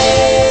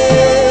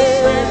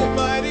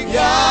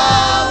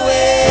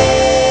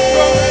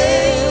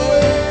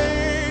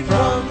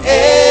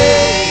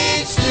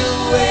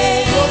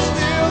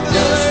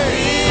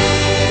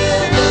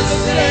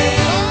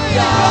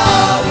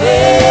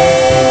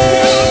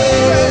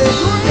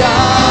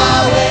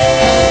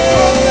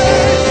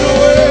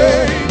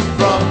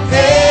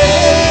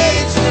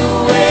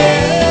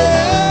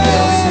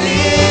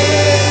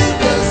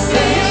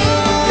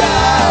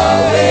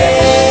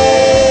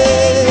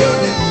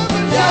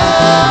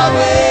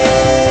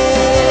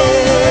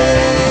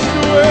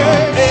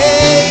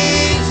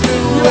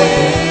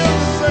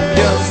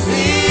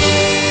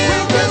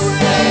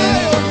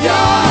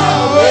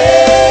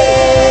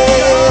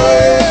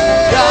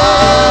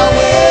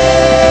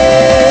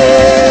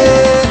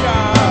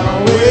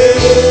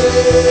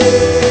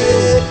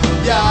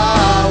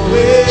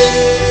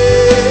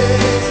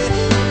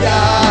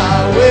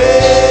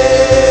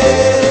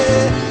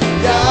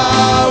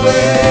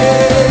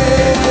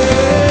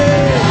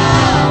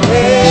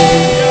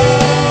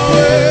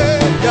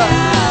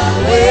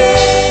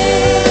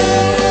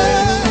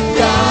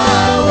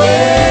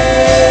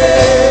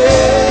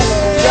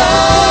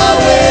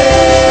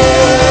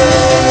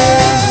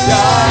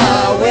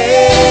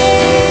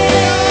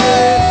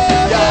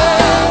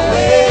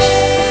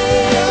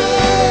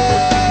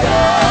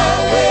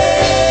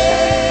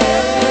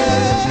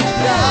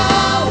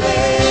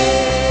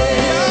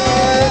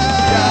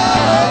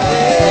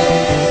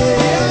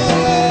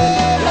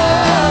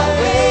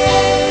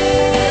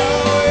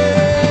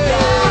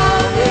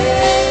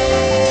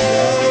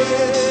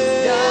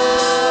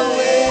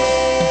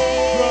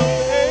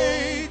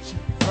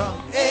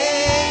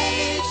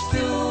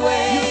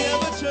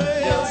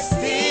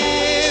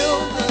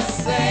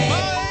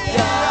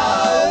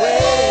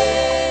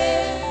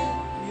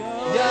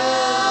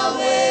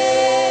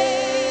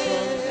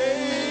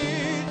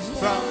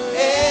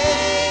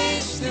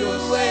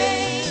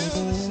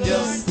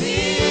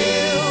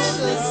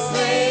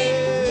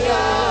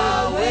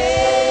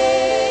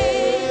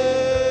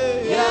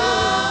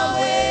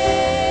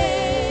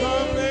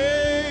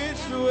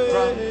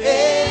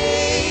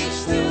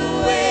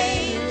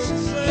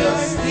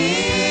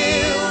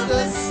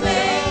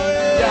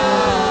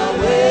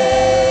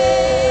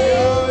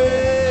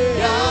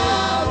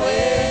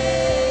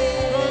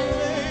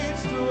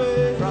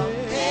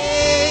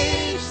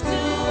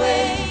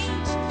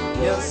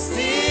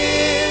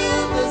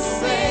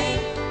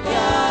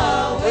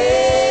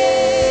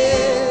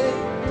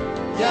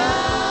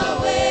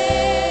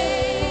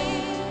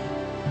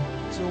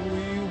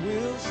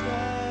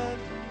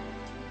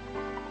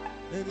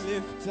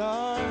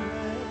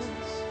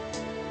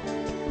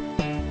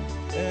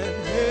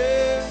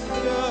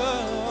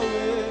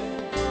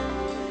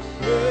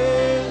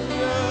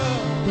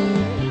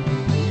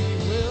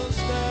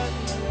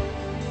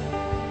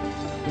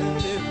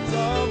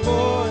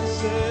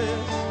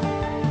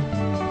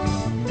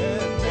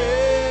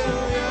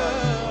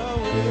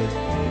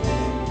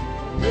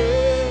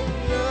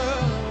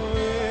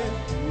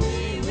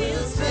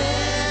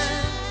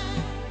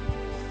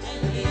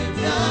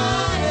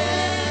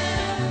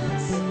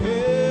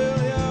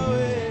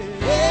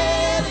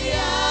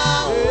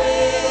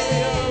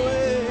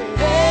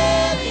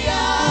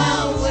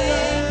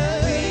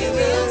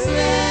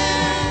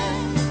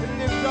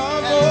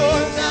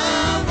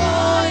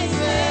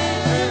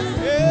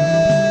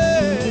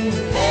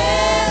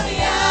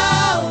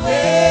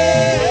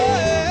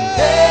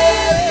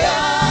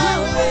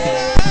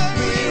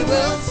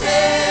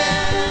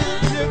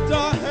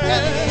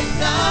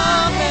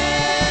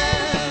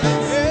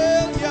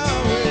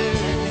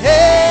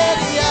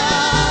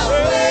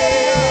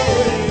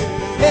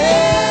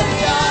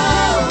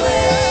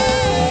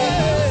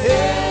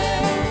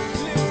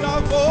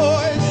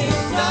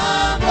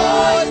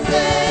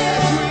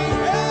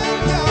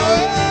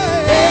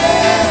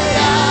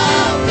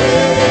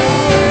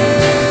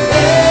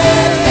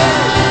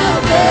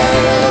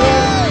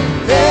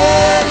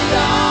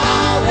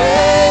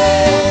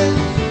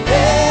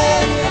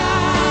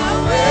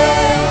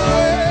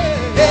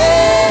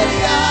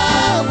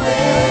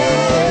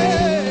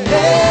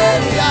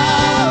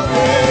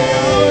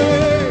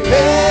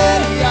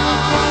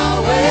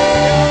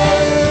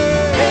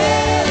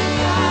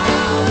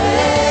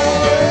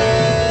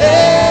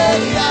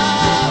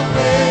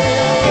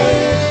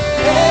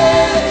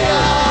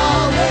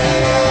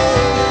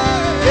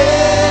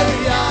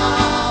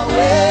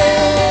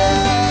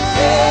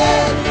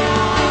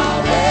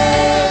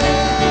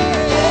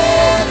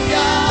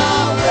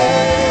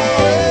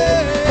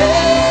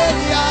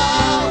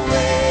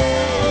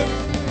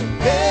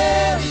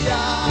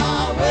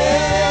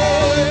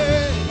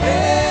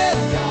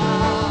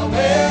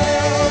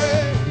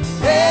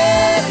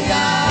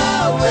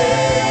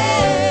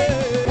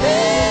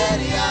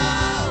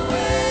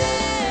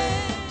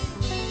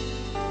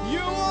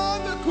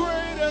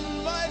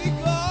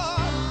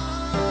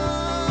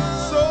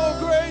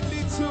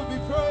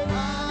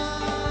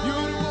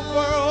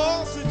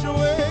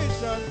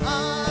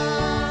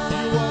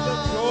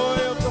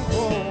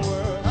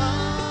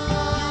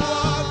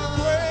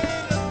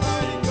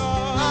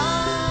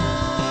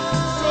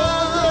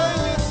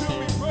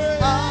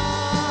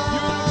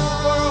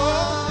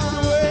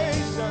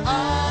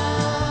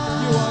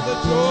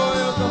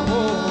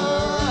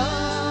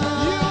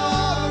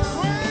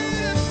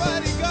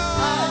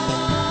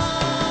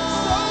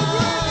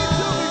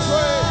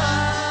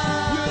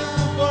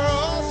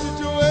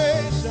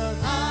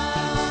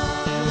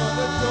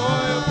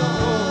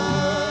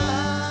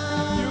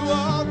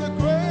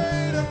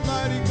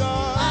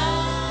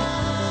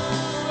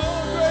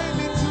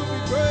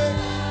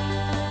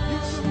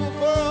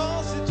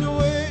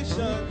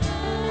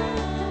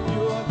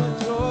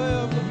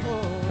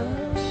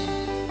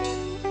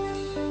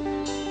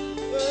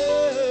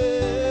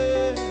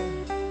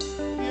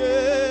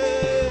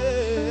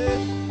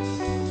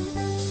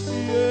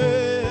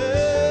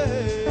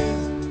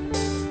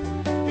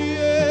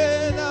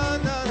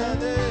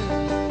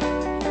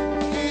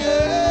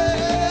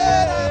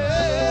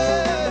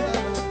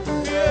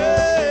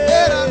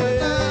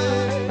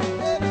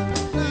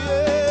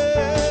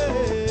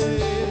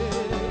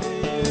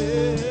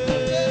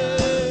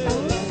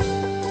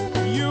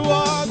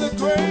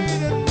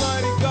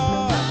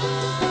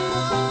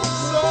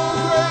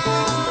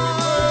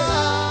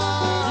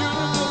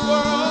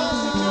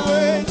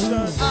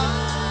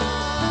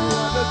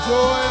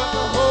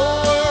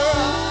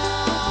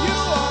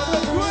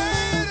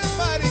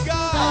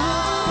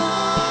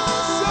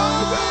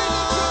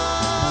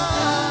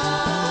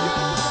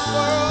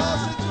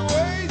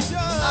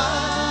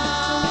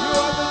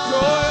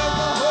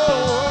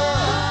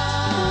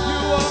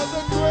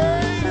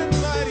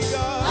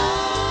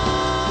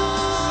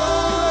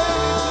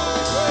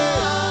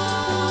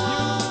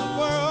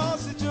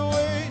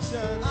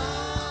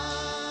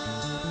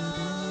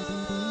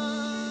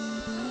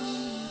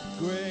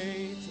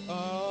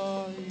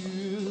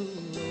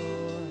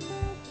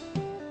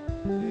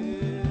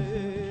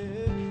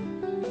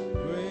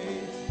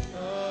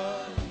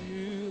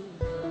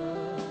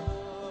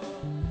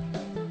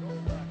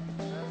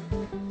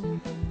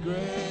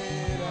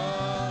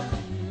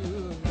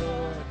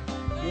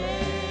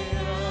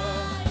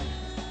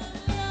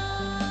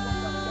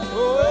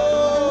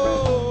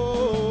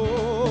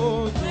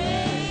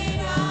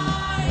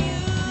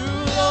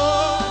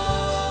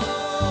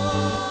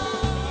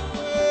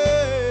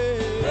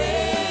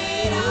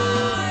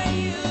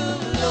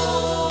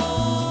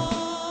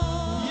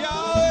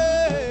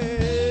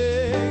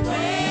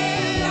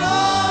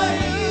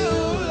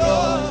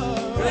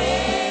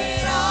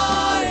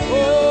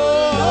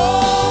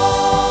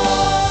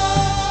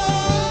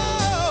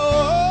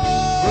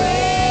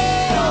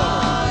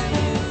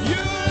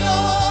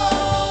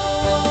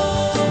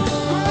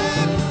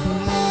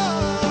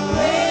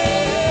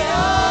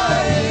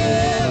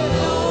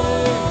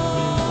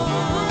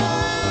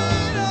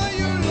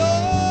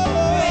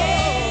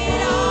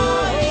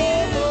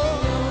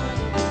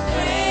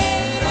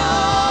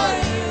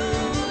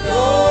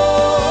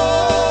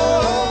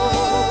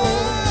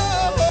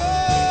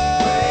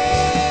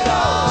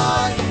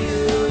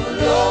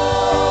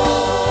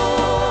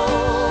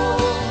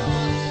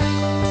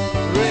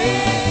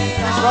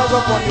 Rise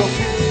up on your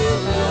feet.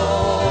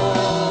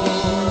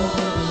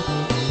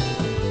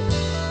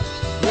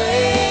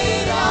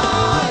 Great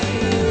are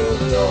you,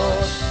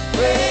 Lord.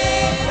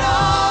 Great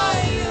are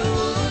you,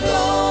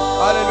 Lord.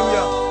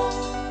 Hallelujah.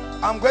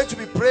 I'm going to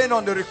be praying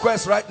on the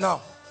request right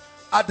now.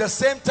 At the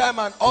same time,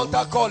 an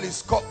altar call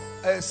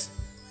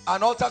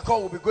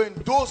will be going.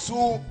 Those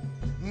who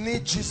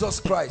need Jesus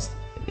Christ,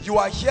 you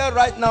are here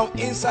right now,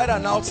 inside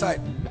and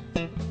outside.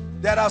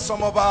 There are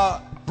some of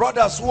our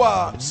brothers who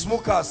are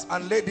smokers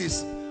and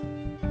ladies,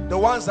 the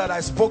ones that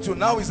I spoke to.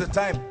 Now is the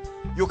time.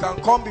 You can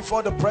come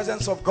before the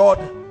presence of God.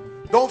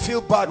 Don't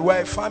feel bad.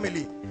 We're a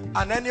family.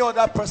 And any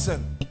other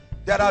person,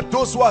 There are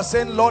those who are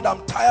saying, Lord,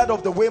 I'm tired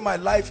of the way my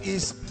life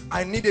is.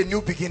 I need a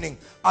new beginning.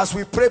 As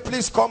we pray,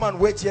 please come and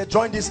wait here.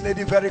 Join this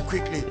lady very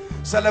quickly.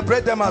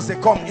 Celebrate them as they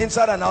come,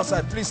 inside and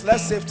outside. Please,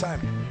 let's save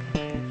time.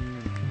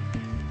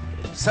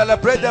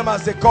 Celebrate them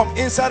as they come,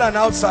 inside and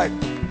outside.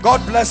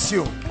 God bless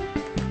you.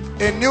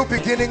 A new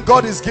beginning.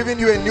 God is giving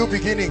you a new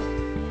beginning.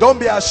 Don't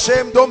be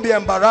ashamed. Don't be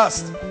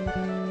embarrassed.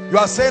 You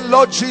are saying,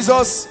 Lord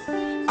Jesus,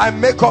 I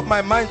make up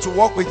my mind to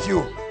walk with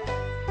you.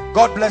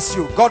 God bless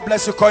you. God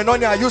bless you.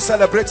 Koinonia, are you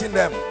celebrating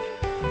them?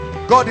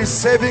 God is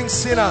saving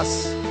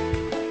sinners.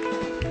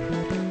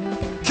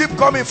 Keep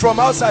coming from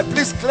outside.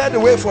 Please clear the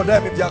way for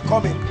them if they are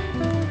coming.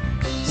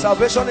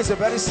 Salvation is a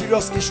very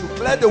serious issue.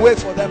 Clear the way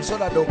for them so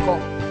that they'll come.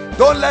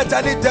 Don't let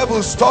any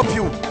devil stop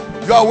you.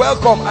 You are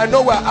welcome. I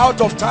know we're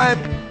out of time,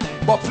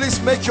 but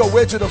please make your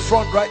way to the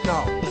front right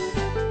now.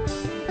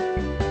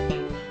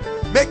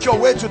 Make your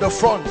way to the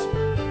front.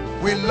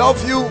 We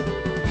love you.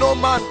 No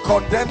man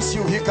condemns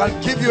you. He can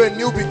give you a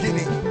new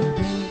beginning.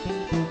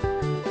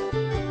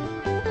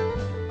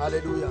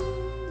 Hallelujah.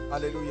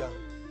 Hallelujah.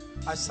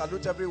 I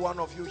salute every one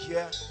of you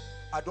here.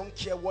 I don't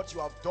care what you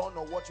have done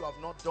or what you have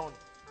not done.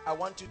 I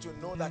want you to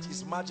know that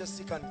His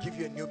Majesty can give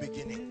you a new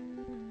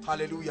beginning.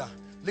 Hallelujah.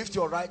 Lift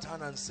your right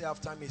hand and say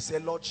after me, say,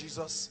 Lord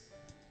Jesus,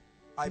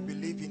 I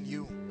believe in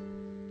you.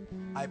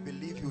 I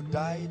believe you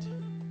died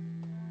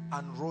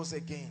and rose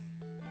again.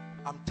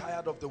 I'm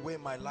tired of the way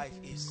my life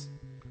is.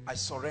 I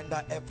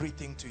surrender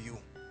everything to you,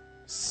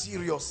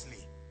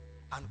 seriously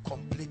and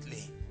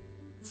completely.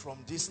 From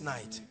this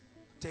night,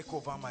 take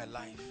over my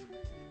life.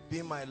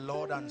 Be my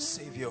Lord and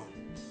Savior.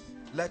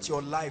 Let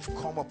your life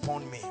come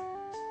upon me.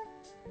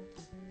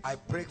 I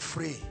break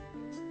free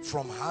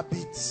from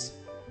habits,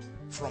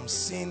 from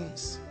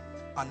sins,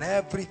 and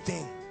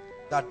everything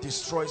that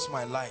destroys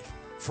my life.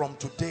 From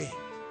today,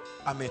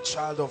 I'm a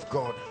child of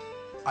God.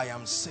 I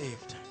am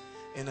saved.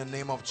 In the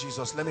name of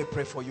Jesus, let me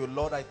pray for you.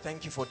 Lord, I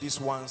thank you for these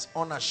ones.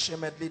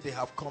 Unashamedly, they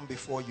have come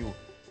before you.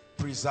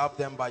 Preserve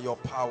them by your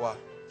power.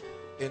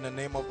 In the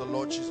name of the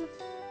Lord Jesus,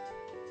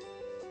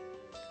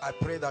 I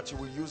pray that you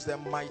will use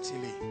them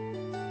mightily.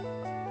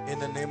 In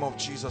the name of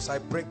Jesus, I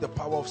break the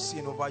power of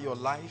sin over your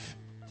life.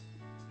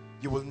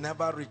 You will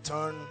never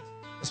return,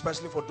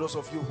 especially for those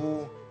of you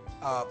who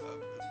are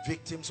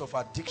victims of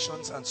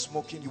addictions and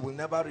smoking. You will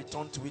never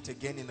return to it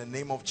again in the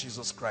name of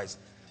Jesus Christ.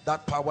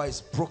 That power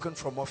is broken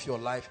from off your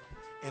life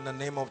in the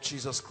name of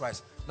Jesus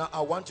Christ. Now,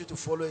 I want you to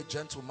follow a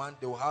gentleman.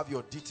 They will have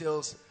your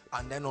details,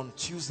 and then on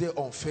Tuesday,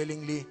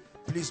 unfailingly,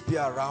 please be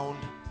around.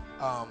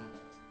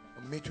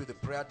 Meet with the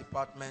prayer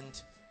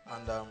department,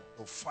 and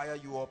they'll fire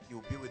you up.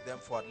 You'll be with them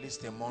for at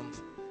least a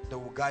month. They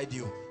will guide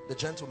you. The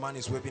gentleman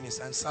is waving his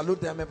hand. Salute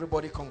them,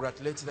 everybody.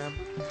 Congratulate them.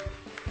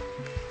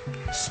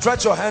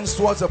 Stretch your hands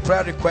towards a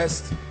prayer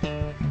request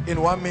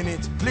in 1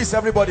 minute. Please,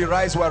 everybody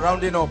rise. We're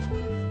rounding up.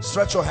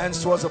 Stretch your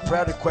hands towards a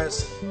prayer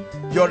request.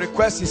 Your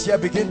request is here.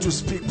 Begin to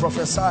speak.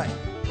 Prophesy.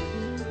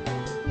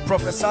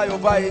 Prophesy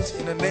over it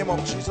in the name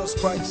of Jesus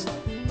Christ.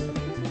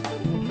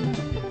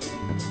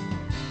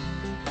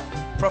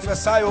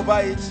 Prophesy over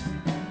it.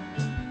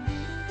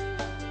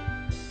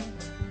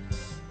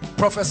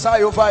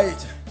 Prophesy over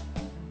it.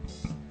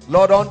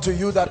 Lord, unto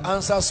you that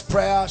answers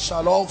prayer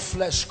shall all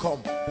flesh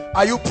come.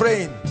 Are you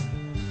praying?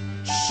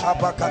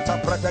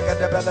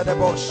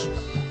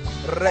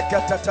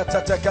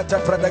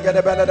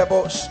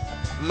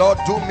 Lord,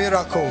 do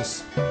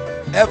miracles.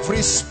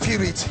 Every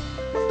spirit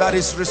that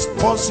is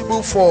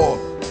responsible for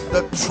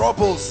the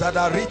troubles that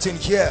are written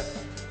here,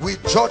 we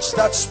judge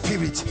that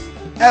spirit.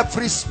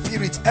 Every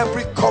spirit,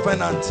 every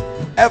covenant,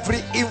 every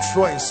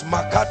influence,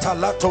 makata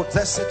lato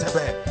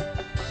desetebe.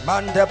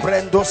 Mande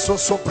brendo so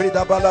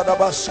soprida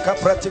baladabash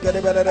kapratika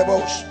de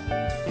beledebosh.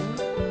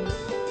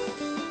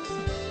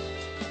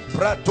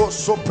 Brato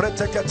so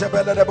pretekete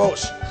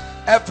beledebosh.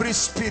 Every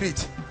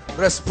spirit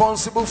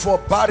responsible for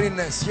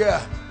barrenness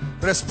here,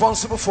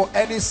 responsible for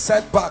any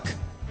setback,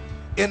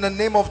 in the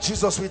name of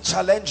Jesus we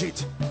challenge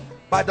it.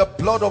 By the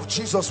blood of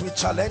Jesus we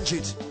challenge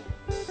it.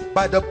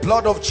 By the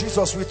blood of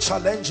Jesus we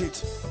challenge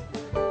it.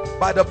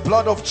 By the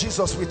blood of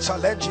Jesus we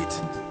challenge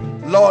it.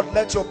 Lord,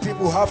 let your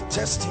people have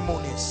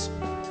testimonies.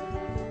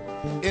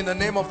 In the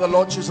name of the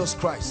Lord Jesus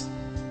Christ.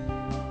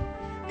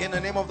 In the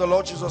name of the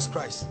Lord Jesus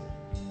Christ,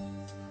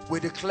 we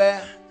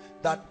declare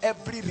that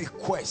every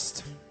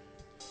request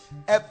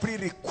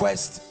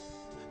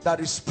that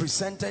is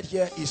presented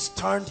here is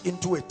turned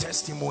into a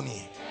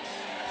testimony.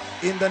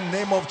 In the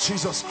name of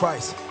Jesus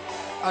Christ.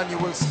 And you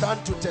will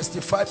stand to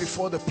testify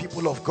before the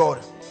people of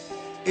God.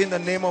 In the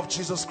name of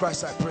Jesus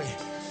Christ I pray.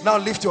 Now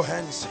lift your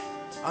hands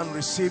and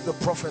receive the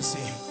prophecy.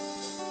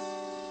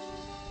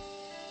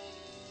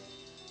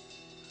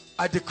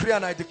 I decree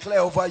and I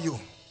declare over you,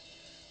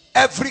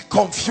 every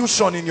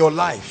confusion in your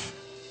life,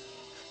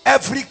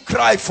 every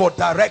cry for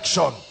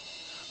direction,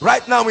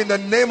 right now in the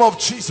name of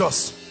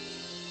Jesus,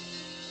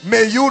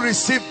 may you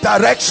receive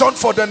direction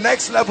for the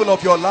next level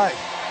of your life.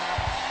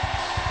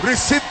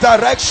 Receive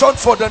direction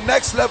for the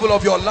next level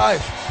of your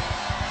life.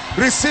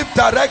 Receive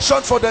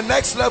direction for the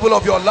next level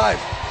of your life.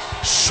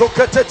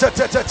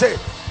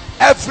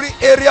 Every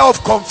area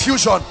of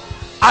confusion,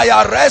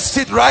 I arrest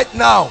it right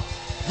now.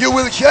 You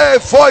will hear a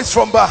voice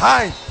from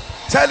behind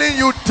telling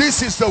you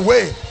this is the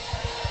way.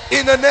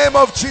 In the name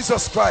of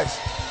Jesus Christ.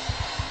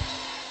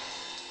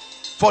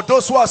 For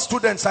those who are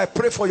students, I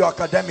pray for your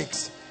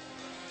academics.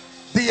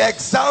 The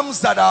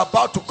exams that are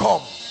about to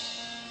come,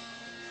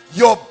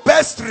 your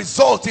best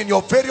result in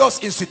your various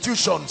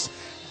institutions,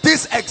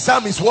 this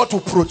exam is what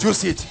will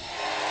produce it.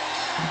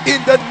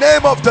 In the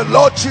name of the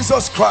Lord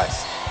Jesus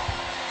Christ,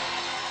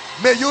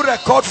 may you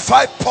record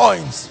 5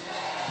 points.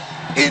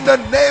 In the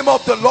name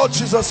of the Lord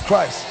Jesus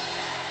Christ.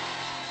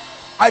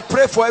 I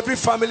pray for every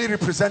family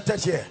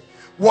represented here.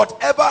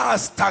 Whatever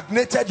has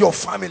stagnated your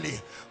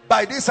family,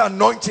 by this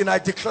anointing I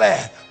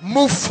declare,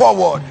 move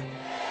forward.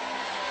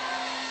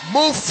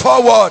 Move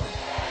forward.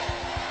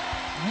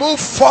 Move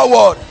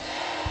forward.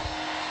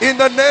 In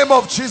the name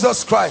of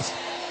Jesus Christ.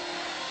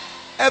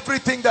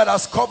 Everything that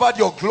has covered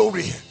your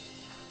glory,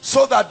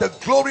 so that the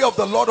glory of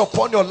the Lord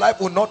upon your life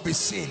will not be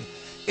seen,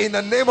 in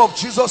the name of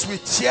Jesus, we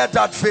tear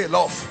that veil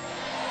off.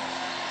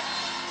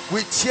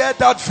 We tear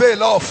that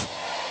veil off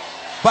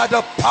by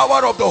the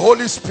power of the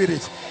Holy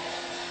Spirit.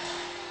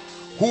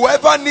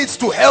 Whoever needs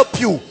to help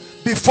you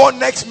before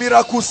next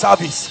miracle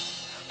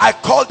service, I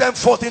call them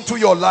forth into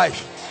your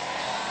life.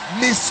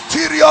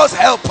 Mysterious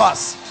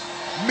helpers.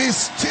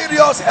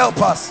 Mysterious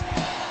helpers.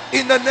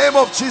 In the name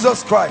of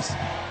Jesus Christ.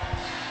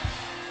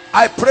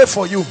 I pray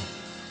for you.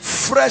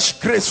 Fresh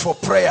grace for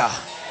prayer.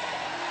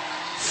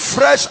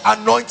 Fresh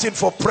anointing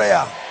for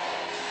prayer.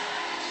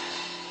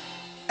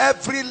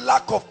 Every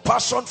lack of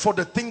passion for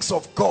the things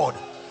of God,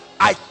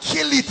 I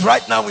kill it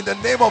right now in the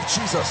name of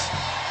Jesus.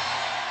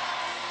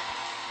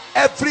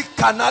 Every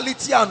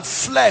carnality and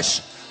flesh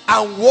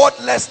and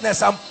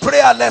wordlessness and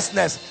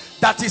prayerlessness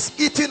that is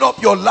eating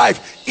up your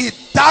life, it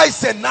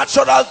dies a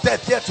natural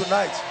death here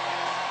tonight.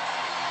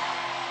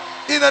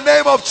 In the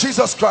name of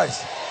Jesus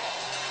Christ.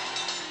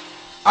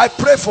 I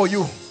pray for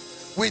you.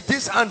 With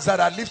these hands that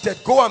are lifted,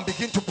 go and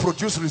begin to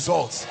produce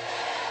results.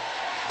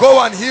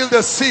 Go and heal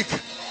the sick.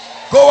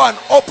 Go and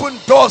open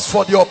doors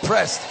for the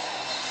oppressed.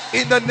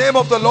 In the name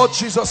of the Lord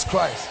Jesus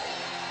Christ.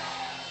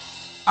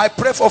 I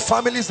pray for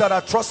families that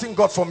are trusting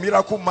God for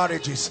miracle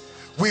marriages.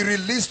 We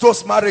release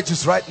those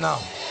marriages right now.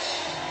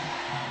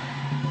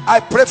 I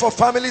pray for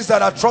families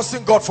that are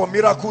trusting God for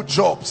miracle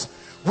jobs.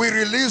 We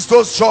release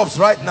those jobs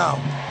right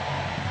now.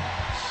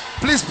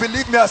 Please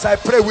believe me as I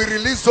pray. We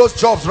release those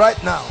jobs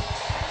right now.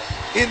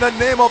 In the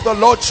name of the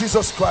Lord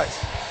Jesus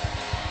Christ.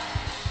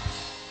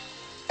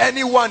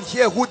 Anyone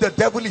here who the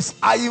devil is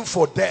eyeing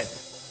for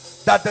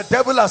death, that the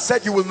devil has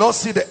said you will not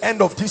see the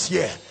end of this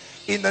year,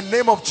 in the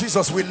name of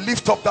Jesus, we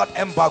lift up that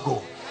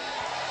embargo.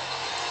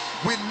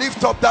 We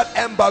lift up that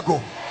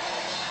embargo.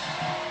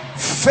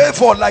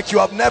 Favor like you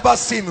have never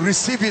seen,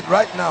 receive it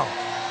right now.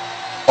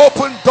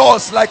 Open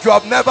doors like you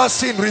have never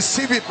seen,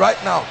 receive it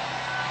right now.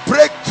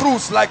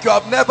 Breakthroughs like you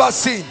have never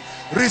seen,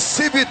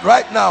 receive it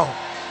right now.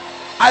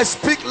 I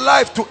speak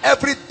life to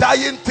every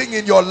dying thing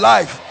in your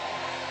life.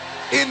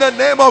 In the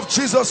name of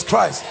Jesus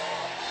Christ.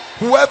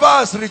 Whoever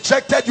has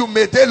rejected you,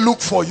 may they look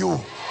for you.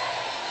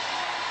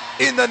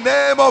 In the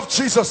name of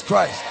Jesus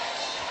Christ.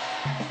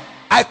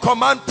 I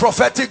command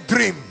prophetic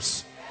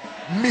dreams,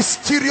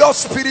 mysterious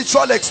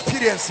spiritual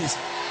experiences.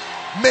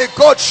 May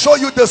God show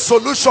you the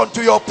solution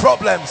to your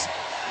problems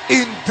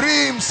in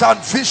dreams and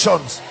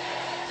visions.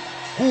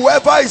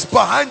 Whoever is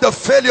behind the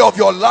failure of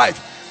your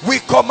life, we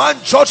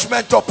command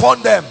judgment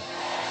upon them.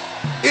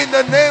 In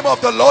the name of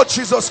the Lord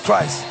Jesus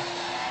Christ.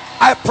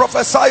 I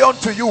prophesy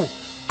unto you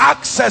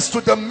access to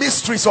the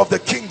mysteries of the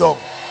kingdom,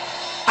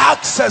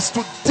 access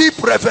to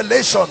deep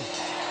revelation,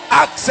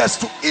 access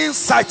to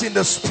insight in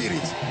the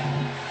spirit.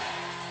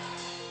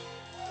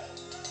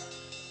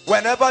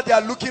 Whenever they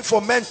are looking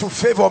for men to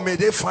favor, may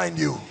they find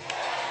you.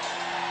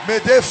 May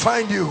they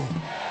find you.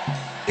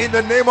 In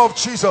the name of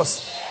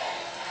Jesus.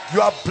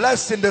 You are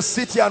blessed in the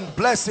city and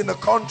blessed in the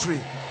country.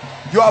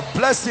 You are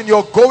blessed in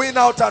your going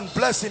out and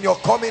blessed in your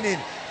coming in.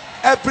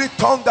 Every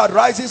tongue that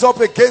rises up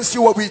against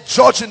you will be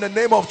judged in the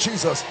name of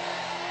Jesus.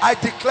 I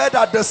declare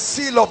that the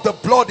seal of the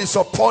blood is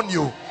upon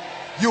you.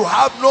 You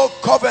have no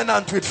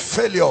covenant with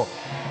failure.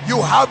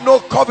 You have no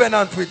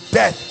covenant with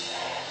death.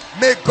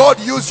 May God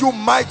use you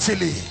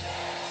mightily.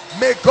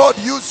 May God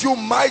use you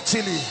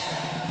mightily.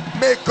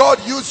 May God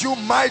use you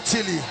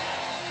mightily.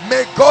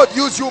 May God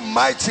use you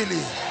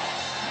mightily.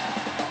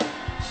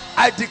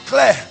 I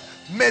declare,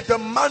 may the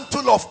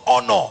mantle of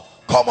honor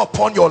come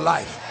upon your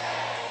life.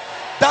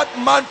 That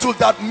mantle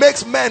that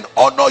makes men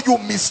honor you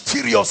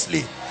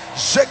mysteriously.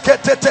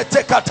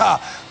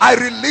 I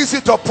release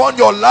it upon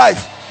your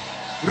life.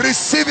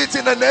 Receive it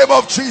in the name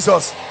of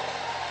Jesus.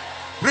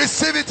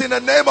 Receive it in the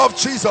name of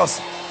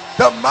Jesus.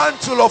 The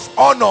mantle of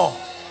honor.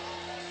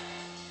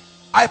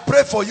 I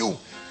pray for you.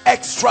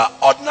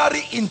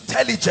 Extraordinary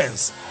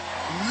intelligence.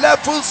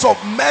 Levels of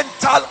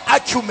mental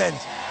acumen.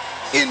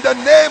 In the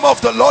name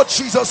of the Lord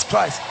Jesus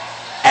Christ.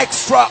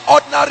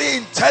 Extraordinary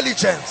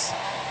intelligence.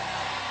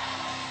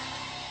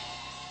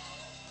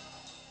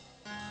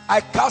 I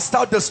cast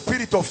out the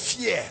spirit of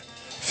fear.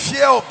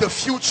 Fear of the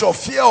future.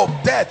 Fear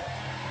of death.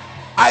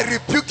 I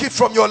rebuke it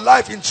from your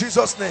life in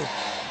Jesus' name.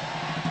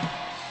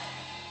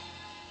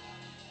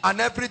 And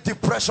every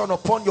depression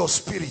upon your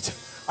spirit,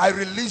 I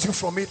release you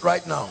from it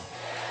right now.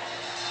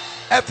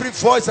 Every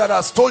voice that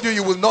has told you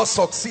you will not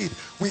succeed,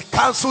 we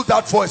cancel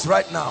that voice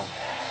right now.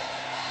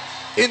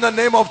 In the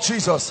name of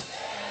Jesus.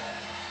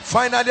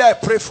 Finally, I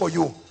pray for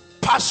you.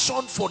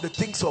 Passion for the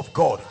things of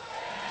God.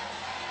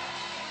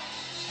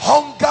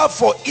 Hunger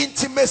for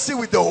intimacy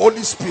with the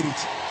Holy Spirit.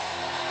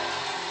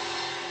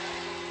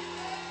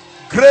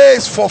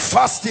 Grace for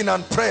fasting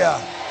and prayer.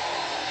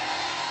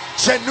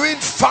 Genuine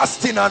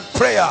fasting and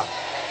prayer.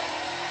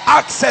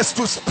 Access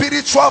to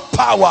spiritual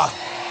power.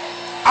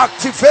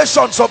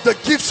 Activations of the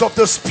gifts of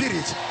the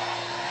Spirit.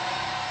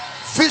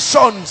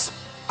 Visions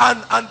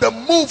and the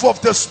move of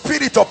the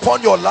Spirit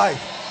upon your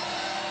life.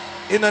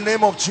 In the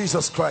name of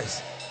Jesus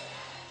Christ.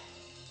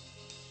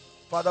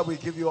 Father, we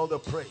give you all the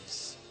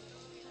praise.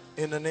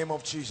 In the name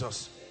of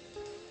Jesus.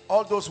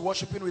 All those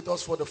worshiping with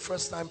us for the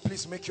first time,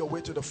 please make your way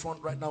to the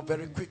front right now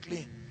very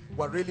quickly.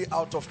 We're really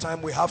out of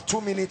time. We have 2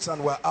 minutes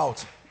and we're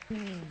out.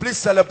 Please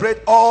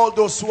celebrate all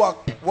those who are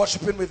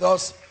worshiping with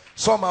us.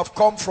 Some have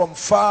come from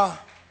far,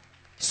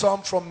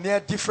 some from near,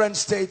 different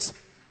states.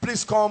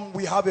 Please come.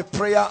 We have a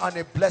prayer and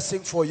a blessing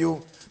for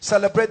you.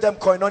 Celebrate them,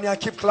 Koinonia.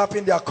 Keep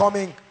clapping. They are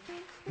coming.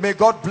 May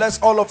God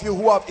bless all of you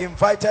who have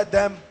invited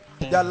them.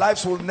 Their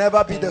lives will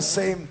never be the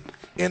same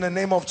in the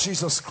name of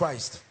Jesus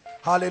Christ.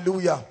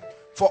 Hallelujah.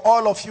 For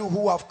all of you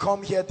who have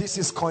come here, this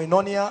is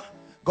Koinonia.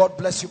 God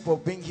bless you for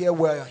being here.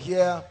 We're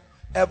here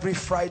every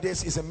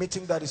Fridays. Is a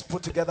meeting that is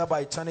put together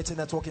by Eternity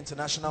Network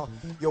International.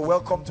 You're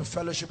welcome to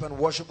fellowship and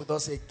worship with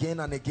us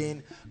again and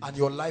again, and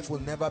your life will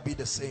never be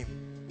the same.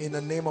 In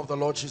the name of the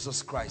Lord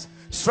Jesus Christ.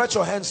 Stretch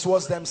your hands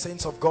towards them,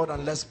 saints of God,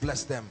 and let's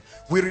bless them.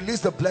 We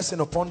release the blessing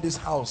upon this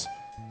house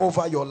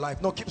over your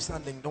life. No, keep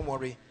standing. Don't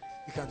worry.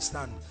 You can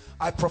stand.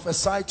 I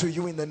prophesy to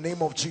you in the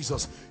name of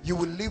Jesus. You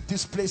will leave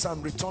this place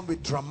and return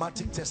with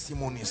dramatic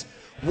testimonies.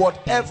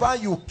 Whatever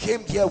you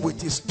came here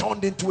with is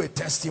turned into a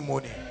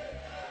testimony.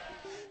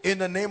 In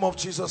the name of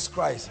Jesus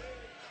Christ.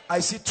 I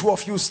see 2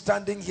 of you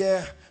standing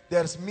here.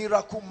 There's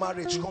miracle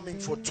marriage coming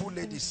for 2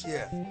 ladies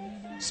here.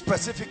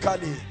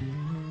 Specifically,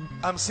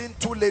 I'm seeing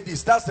 2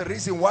 ladies. That's the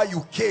reason why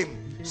you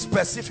came.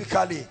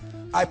 Specifically,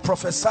 I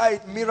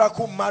prophesied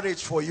miracle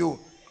marriage for you.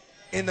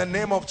 In the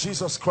name of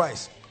Jesus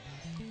Christ.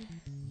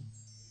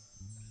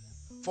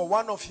 For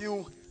one of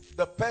you,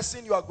 the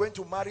person you are going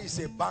to marry is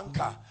a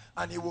banker,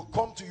 and he will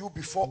come to you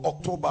before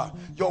October.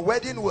 Your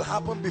wedding will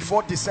happen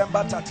before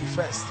December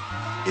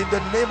 31st. In the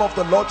name of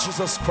the Lord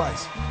Jesus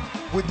Christ,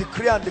 we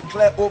decree and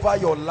declare over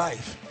your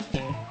life,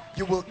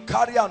 you will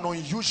carry an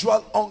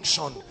unusual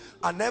unction,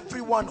 and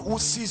everyone who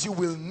sees you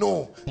will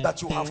know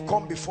that you have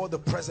come before the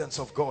presence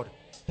of God.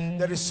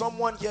 There is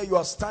someone here, you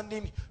are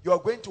standing, you are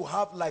going to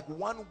have like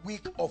 1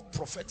 week of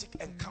prophetic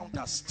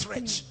encounter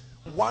stretch.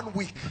 1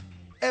 week.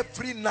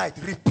 Every night,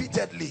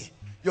 repeatedly,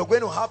 you're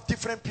going to have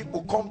different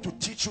people come to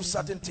teach you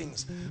certain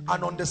things.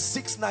 And on the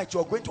 6th night,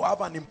 you're going to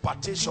have an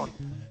impartation.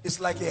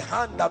 It's like a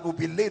hand that will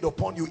be laid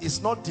upon you.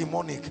 It's not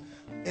demonic.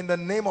 In the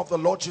name of the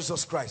Lord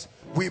Jesus Christ,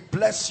 we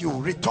bless you.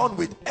 Return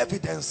with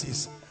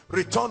evidences.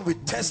 Return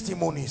with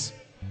testimonies.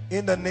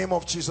 In the name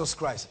of Jesus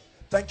Christ.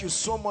 Thank you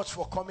so much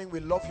for coming. We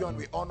love you and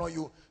we honor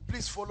you.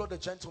 Please follow the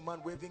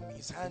gentleman waving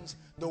his hands.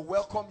 They'll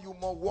welcome you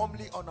more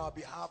warmly on our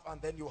behalf, and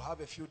then you'll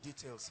have a few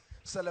details.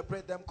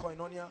 Celebrate them,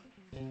 Koinonia.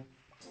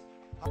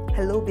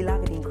 Hello,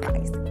 beloved in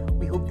Christ.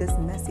 We hope this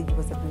message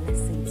was a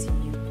blessing to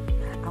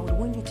you. I would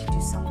want you to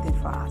do something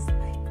for us.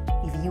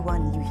 If you are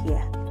new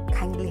here,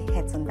 kindly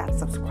hit on that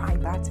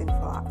subscribe button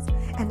for us,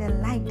 and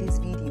then like this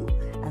video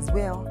as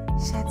well.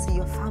 Share to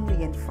your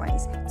family and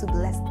friends to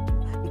bless them,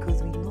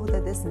 because we know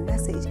that this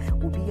message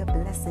will be a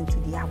blessing to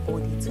their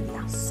body, to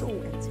their soul,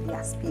 and to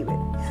their spirit.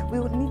 We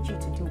would need you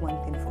to do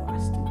one thing for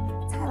us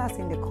too. Tell us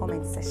in the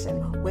comment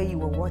section where you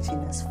were watching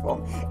us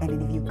from, and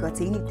then if you've got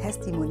any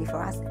testimony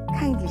for us,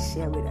 kindly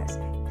share with us.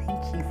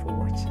 Thank you for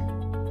watching.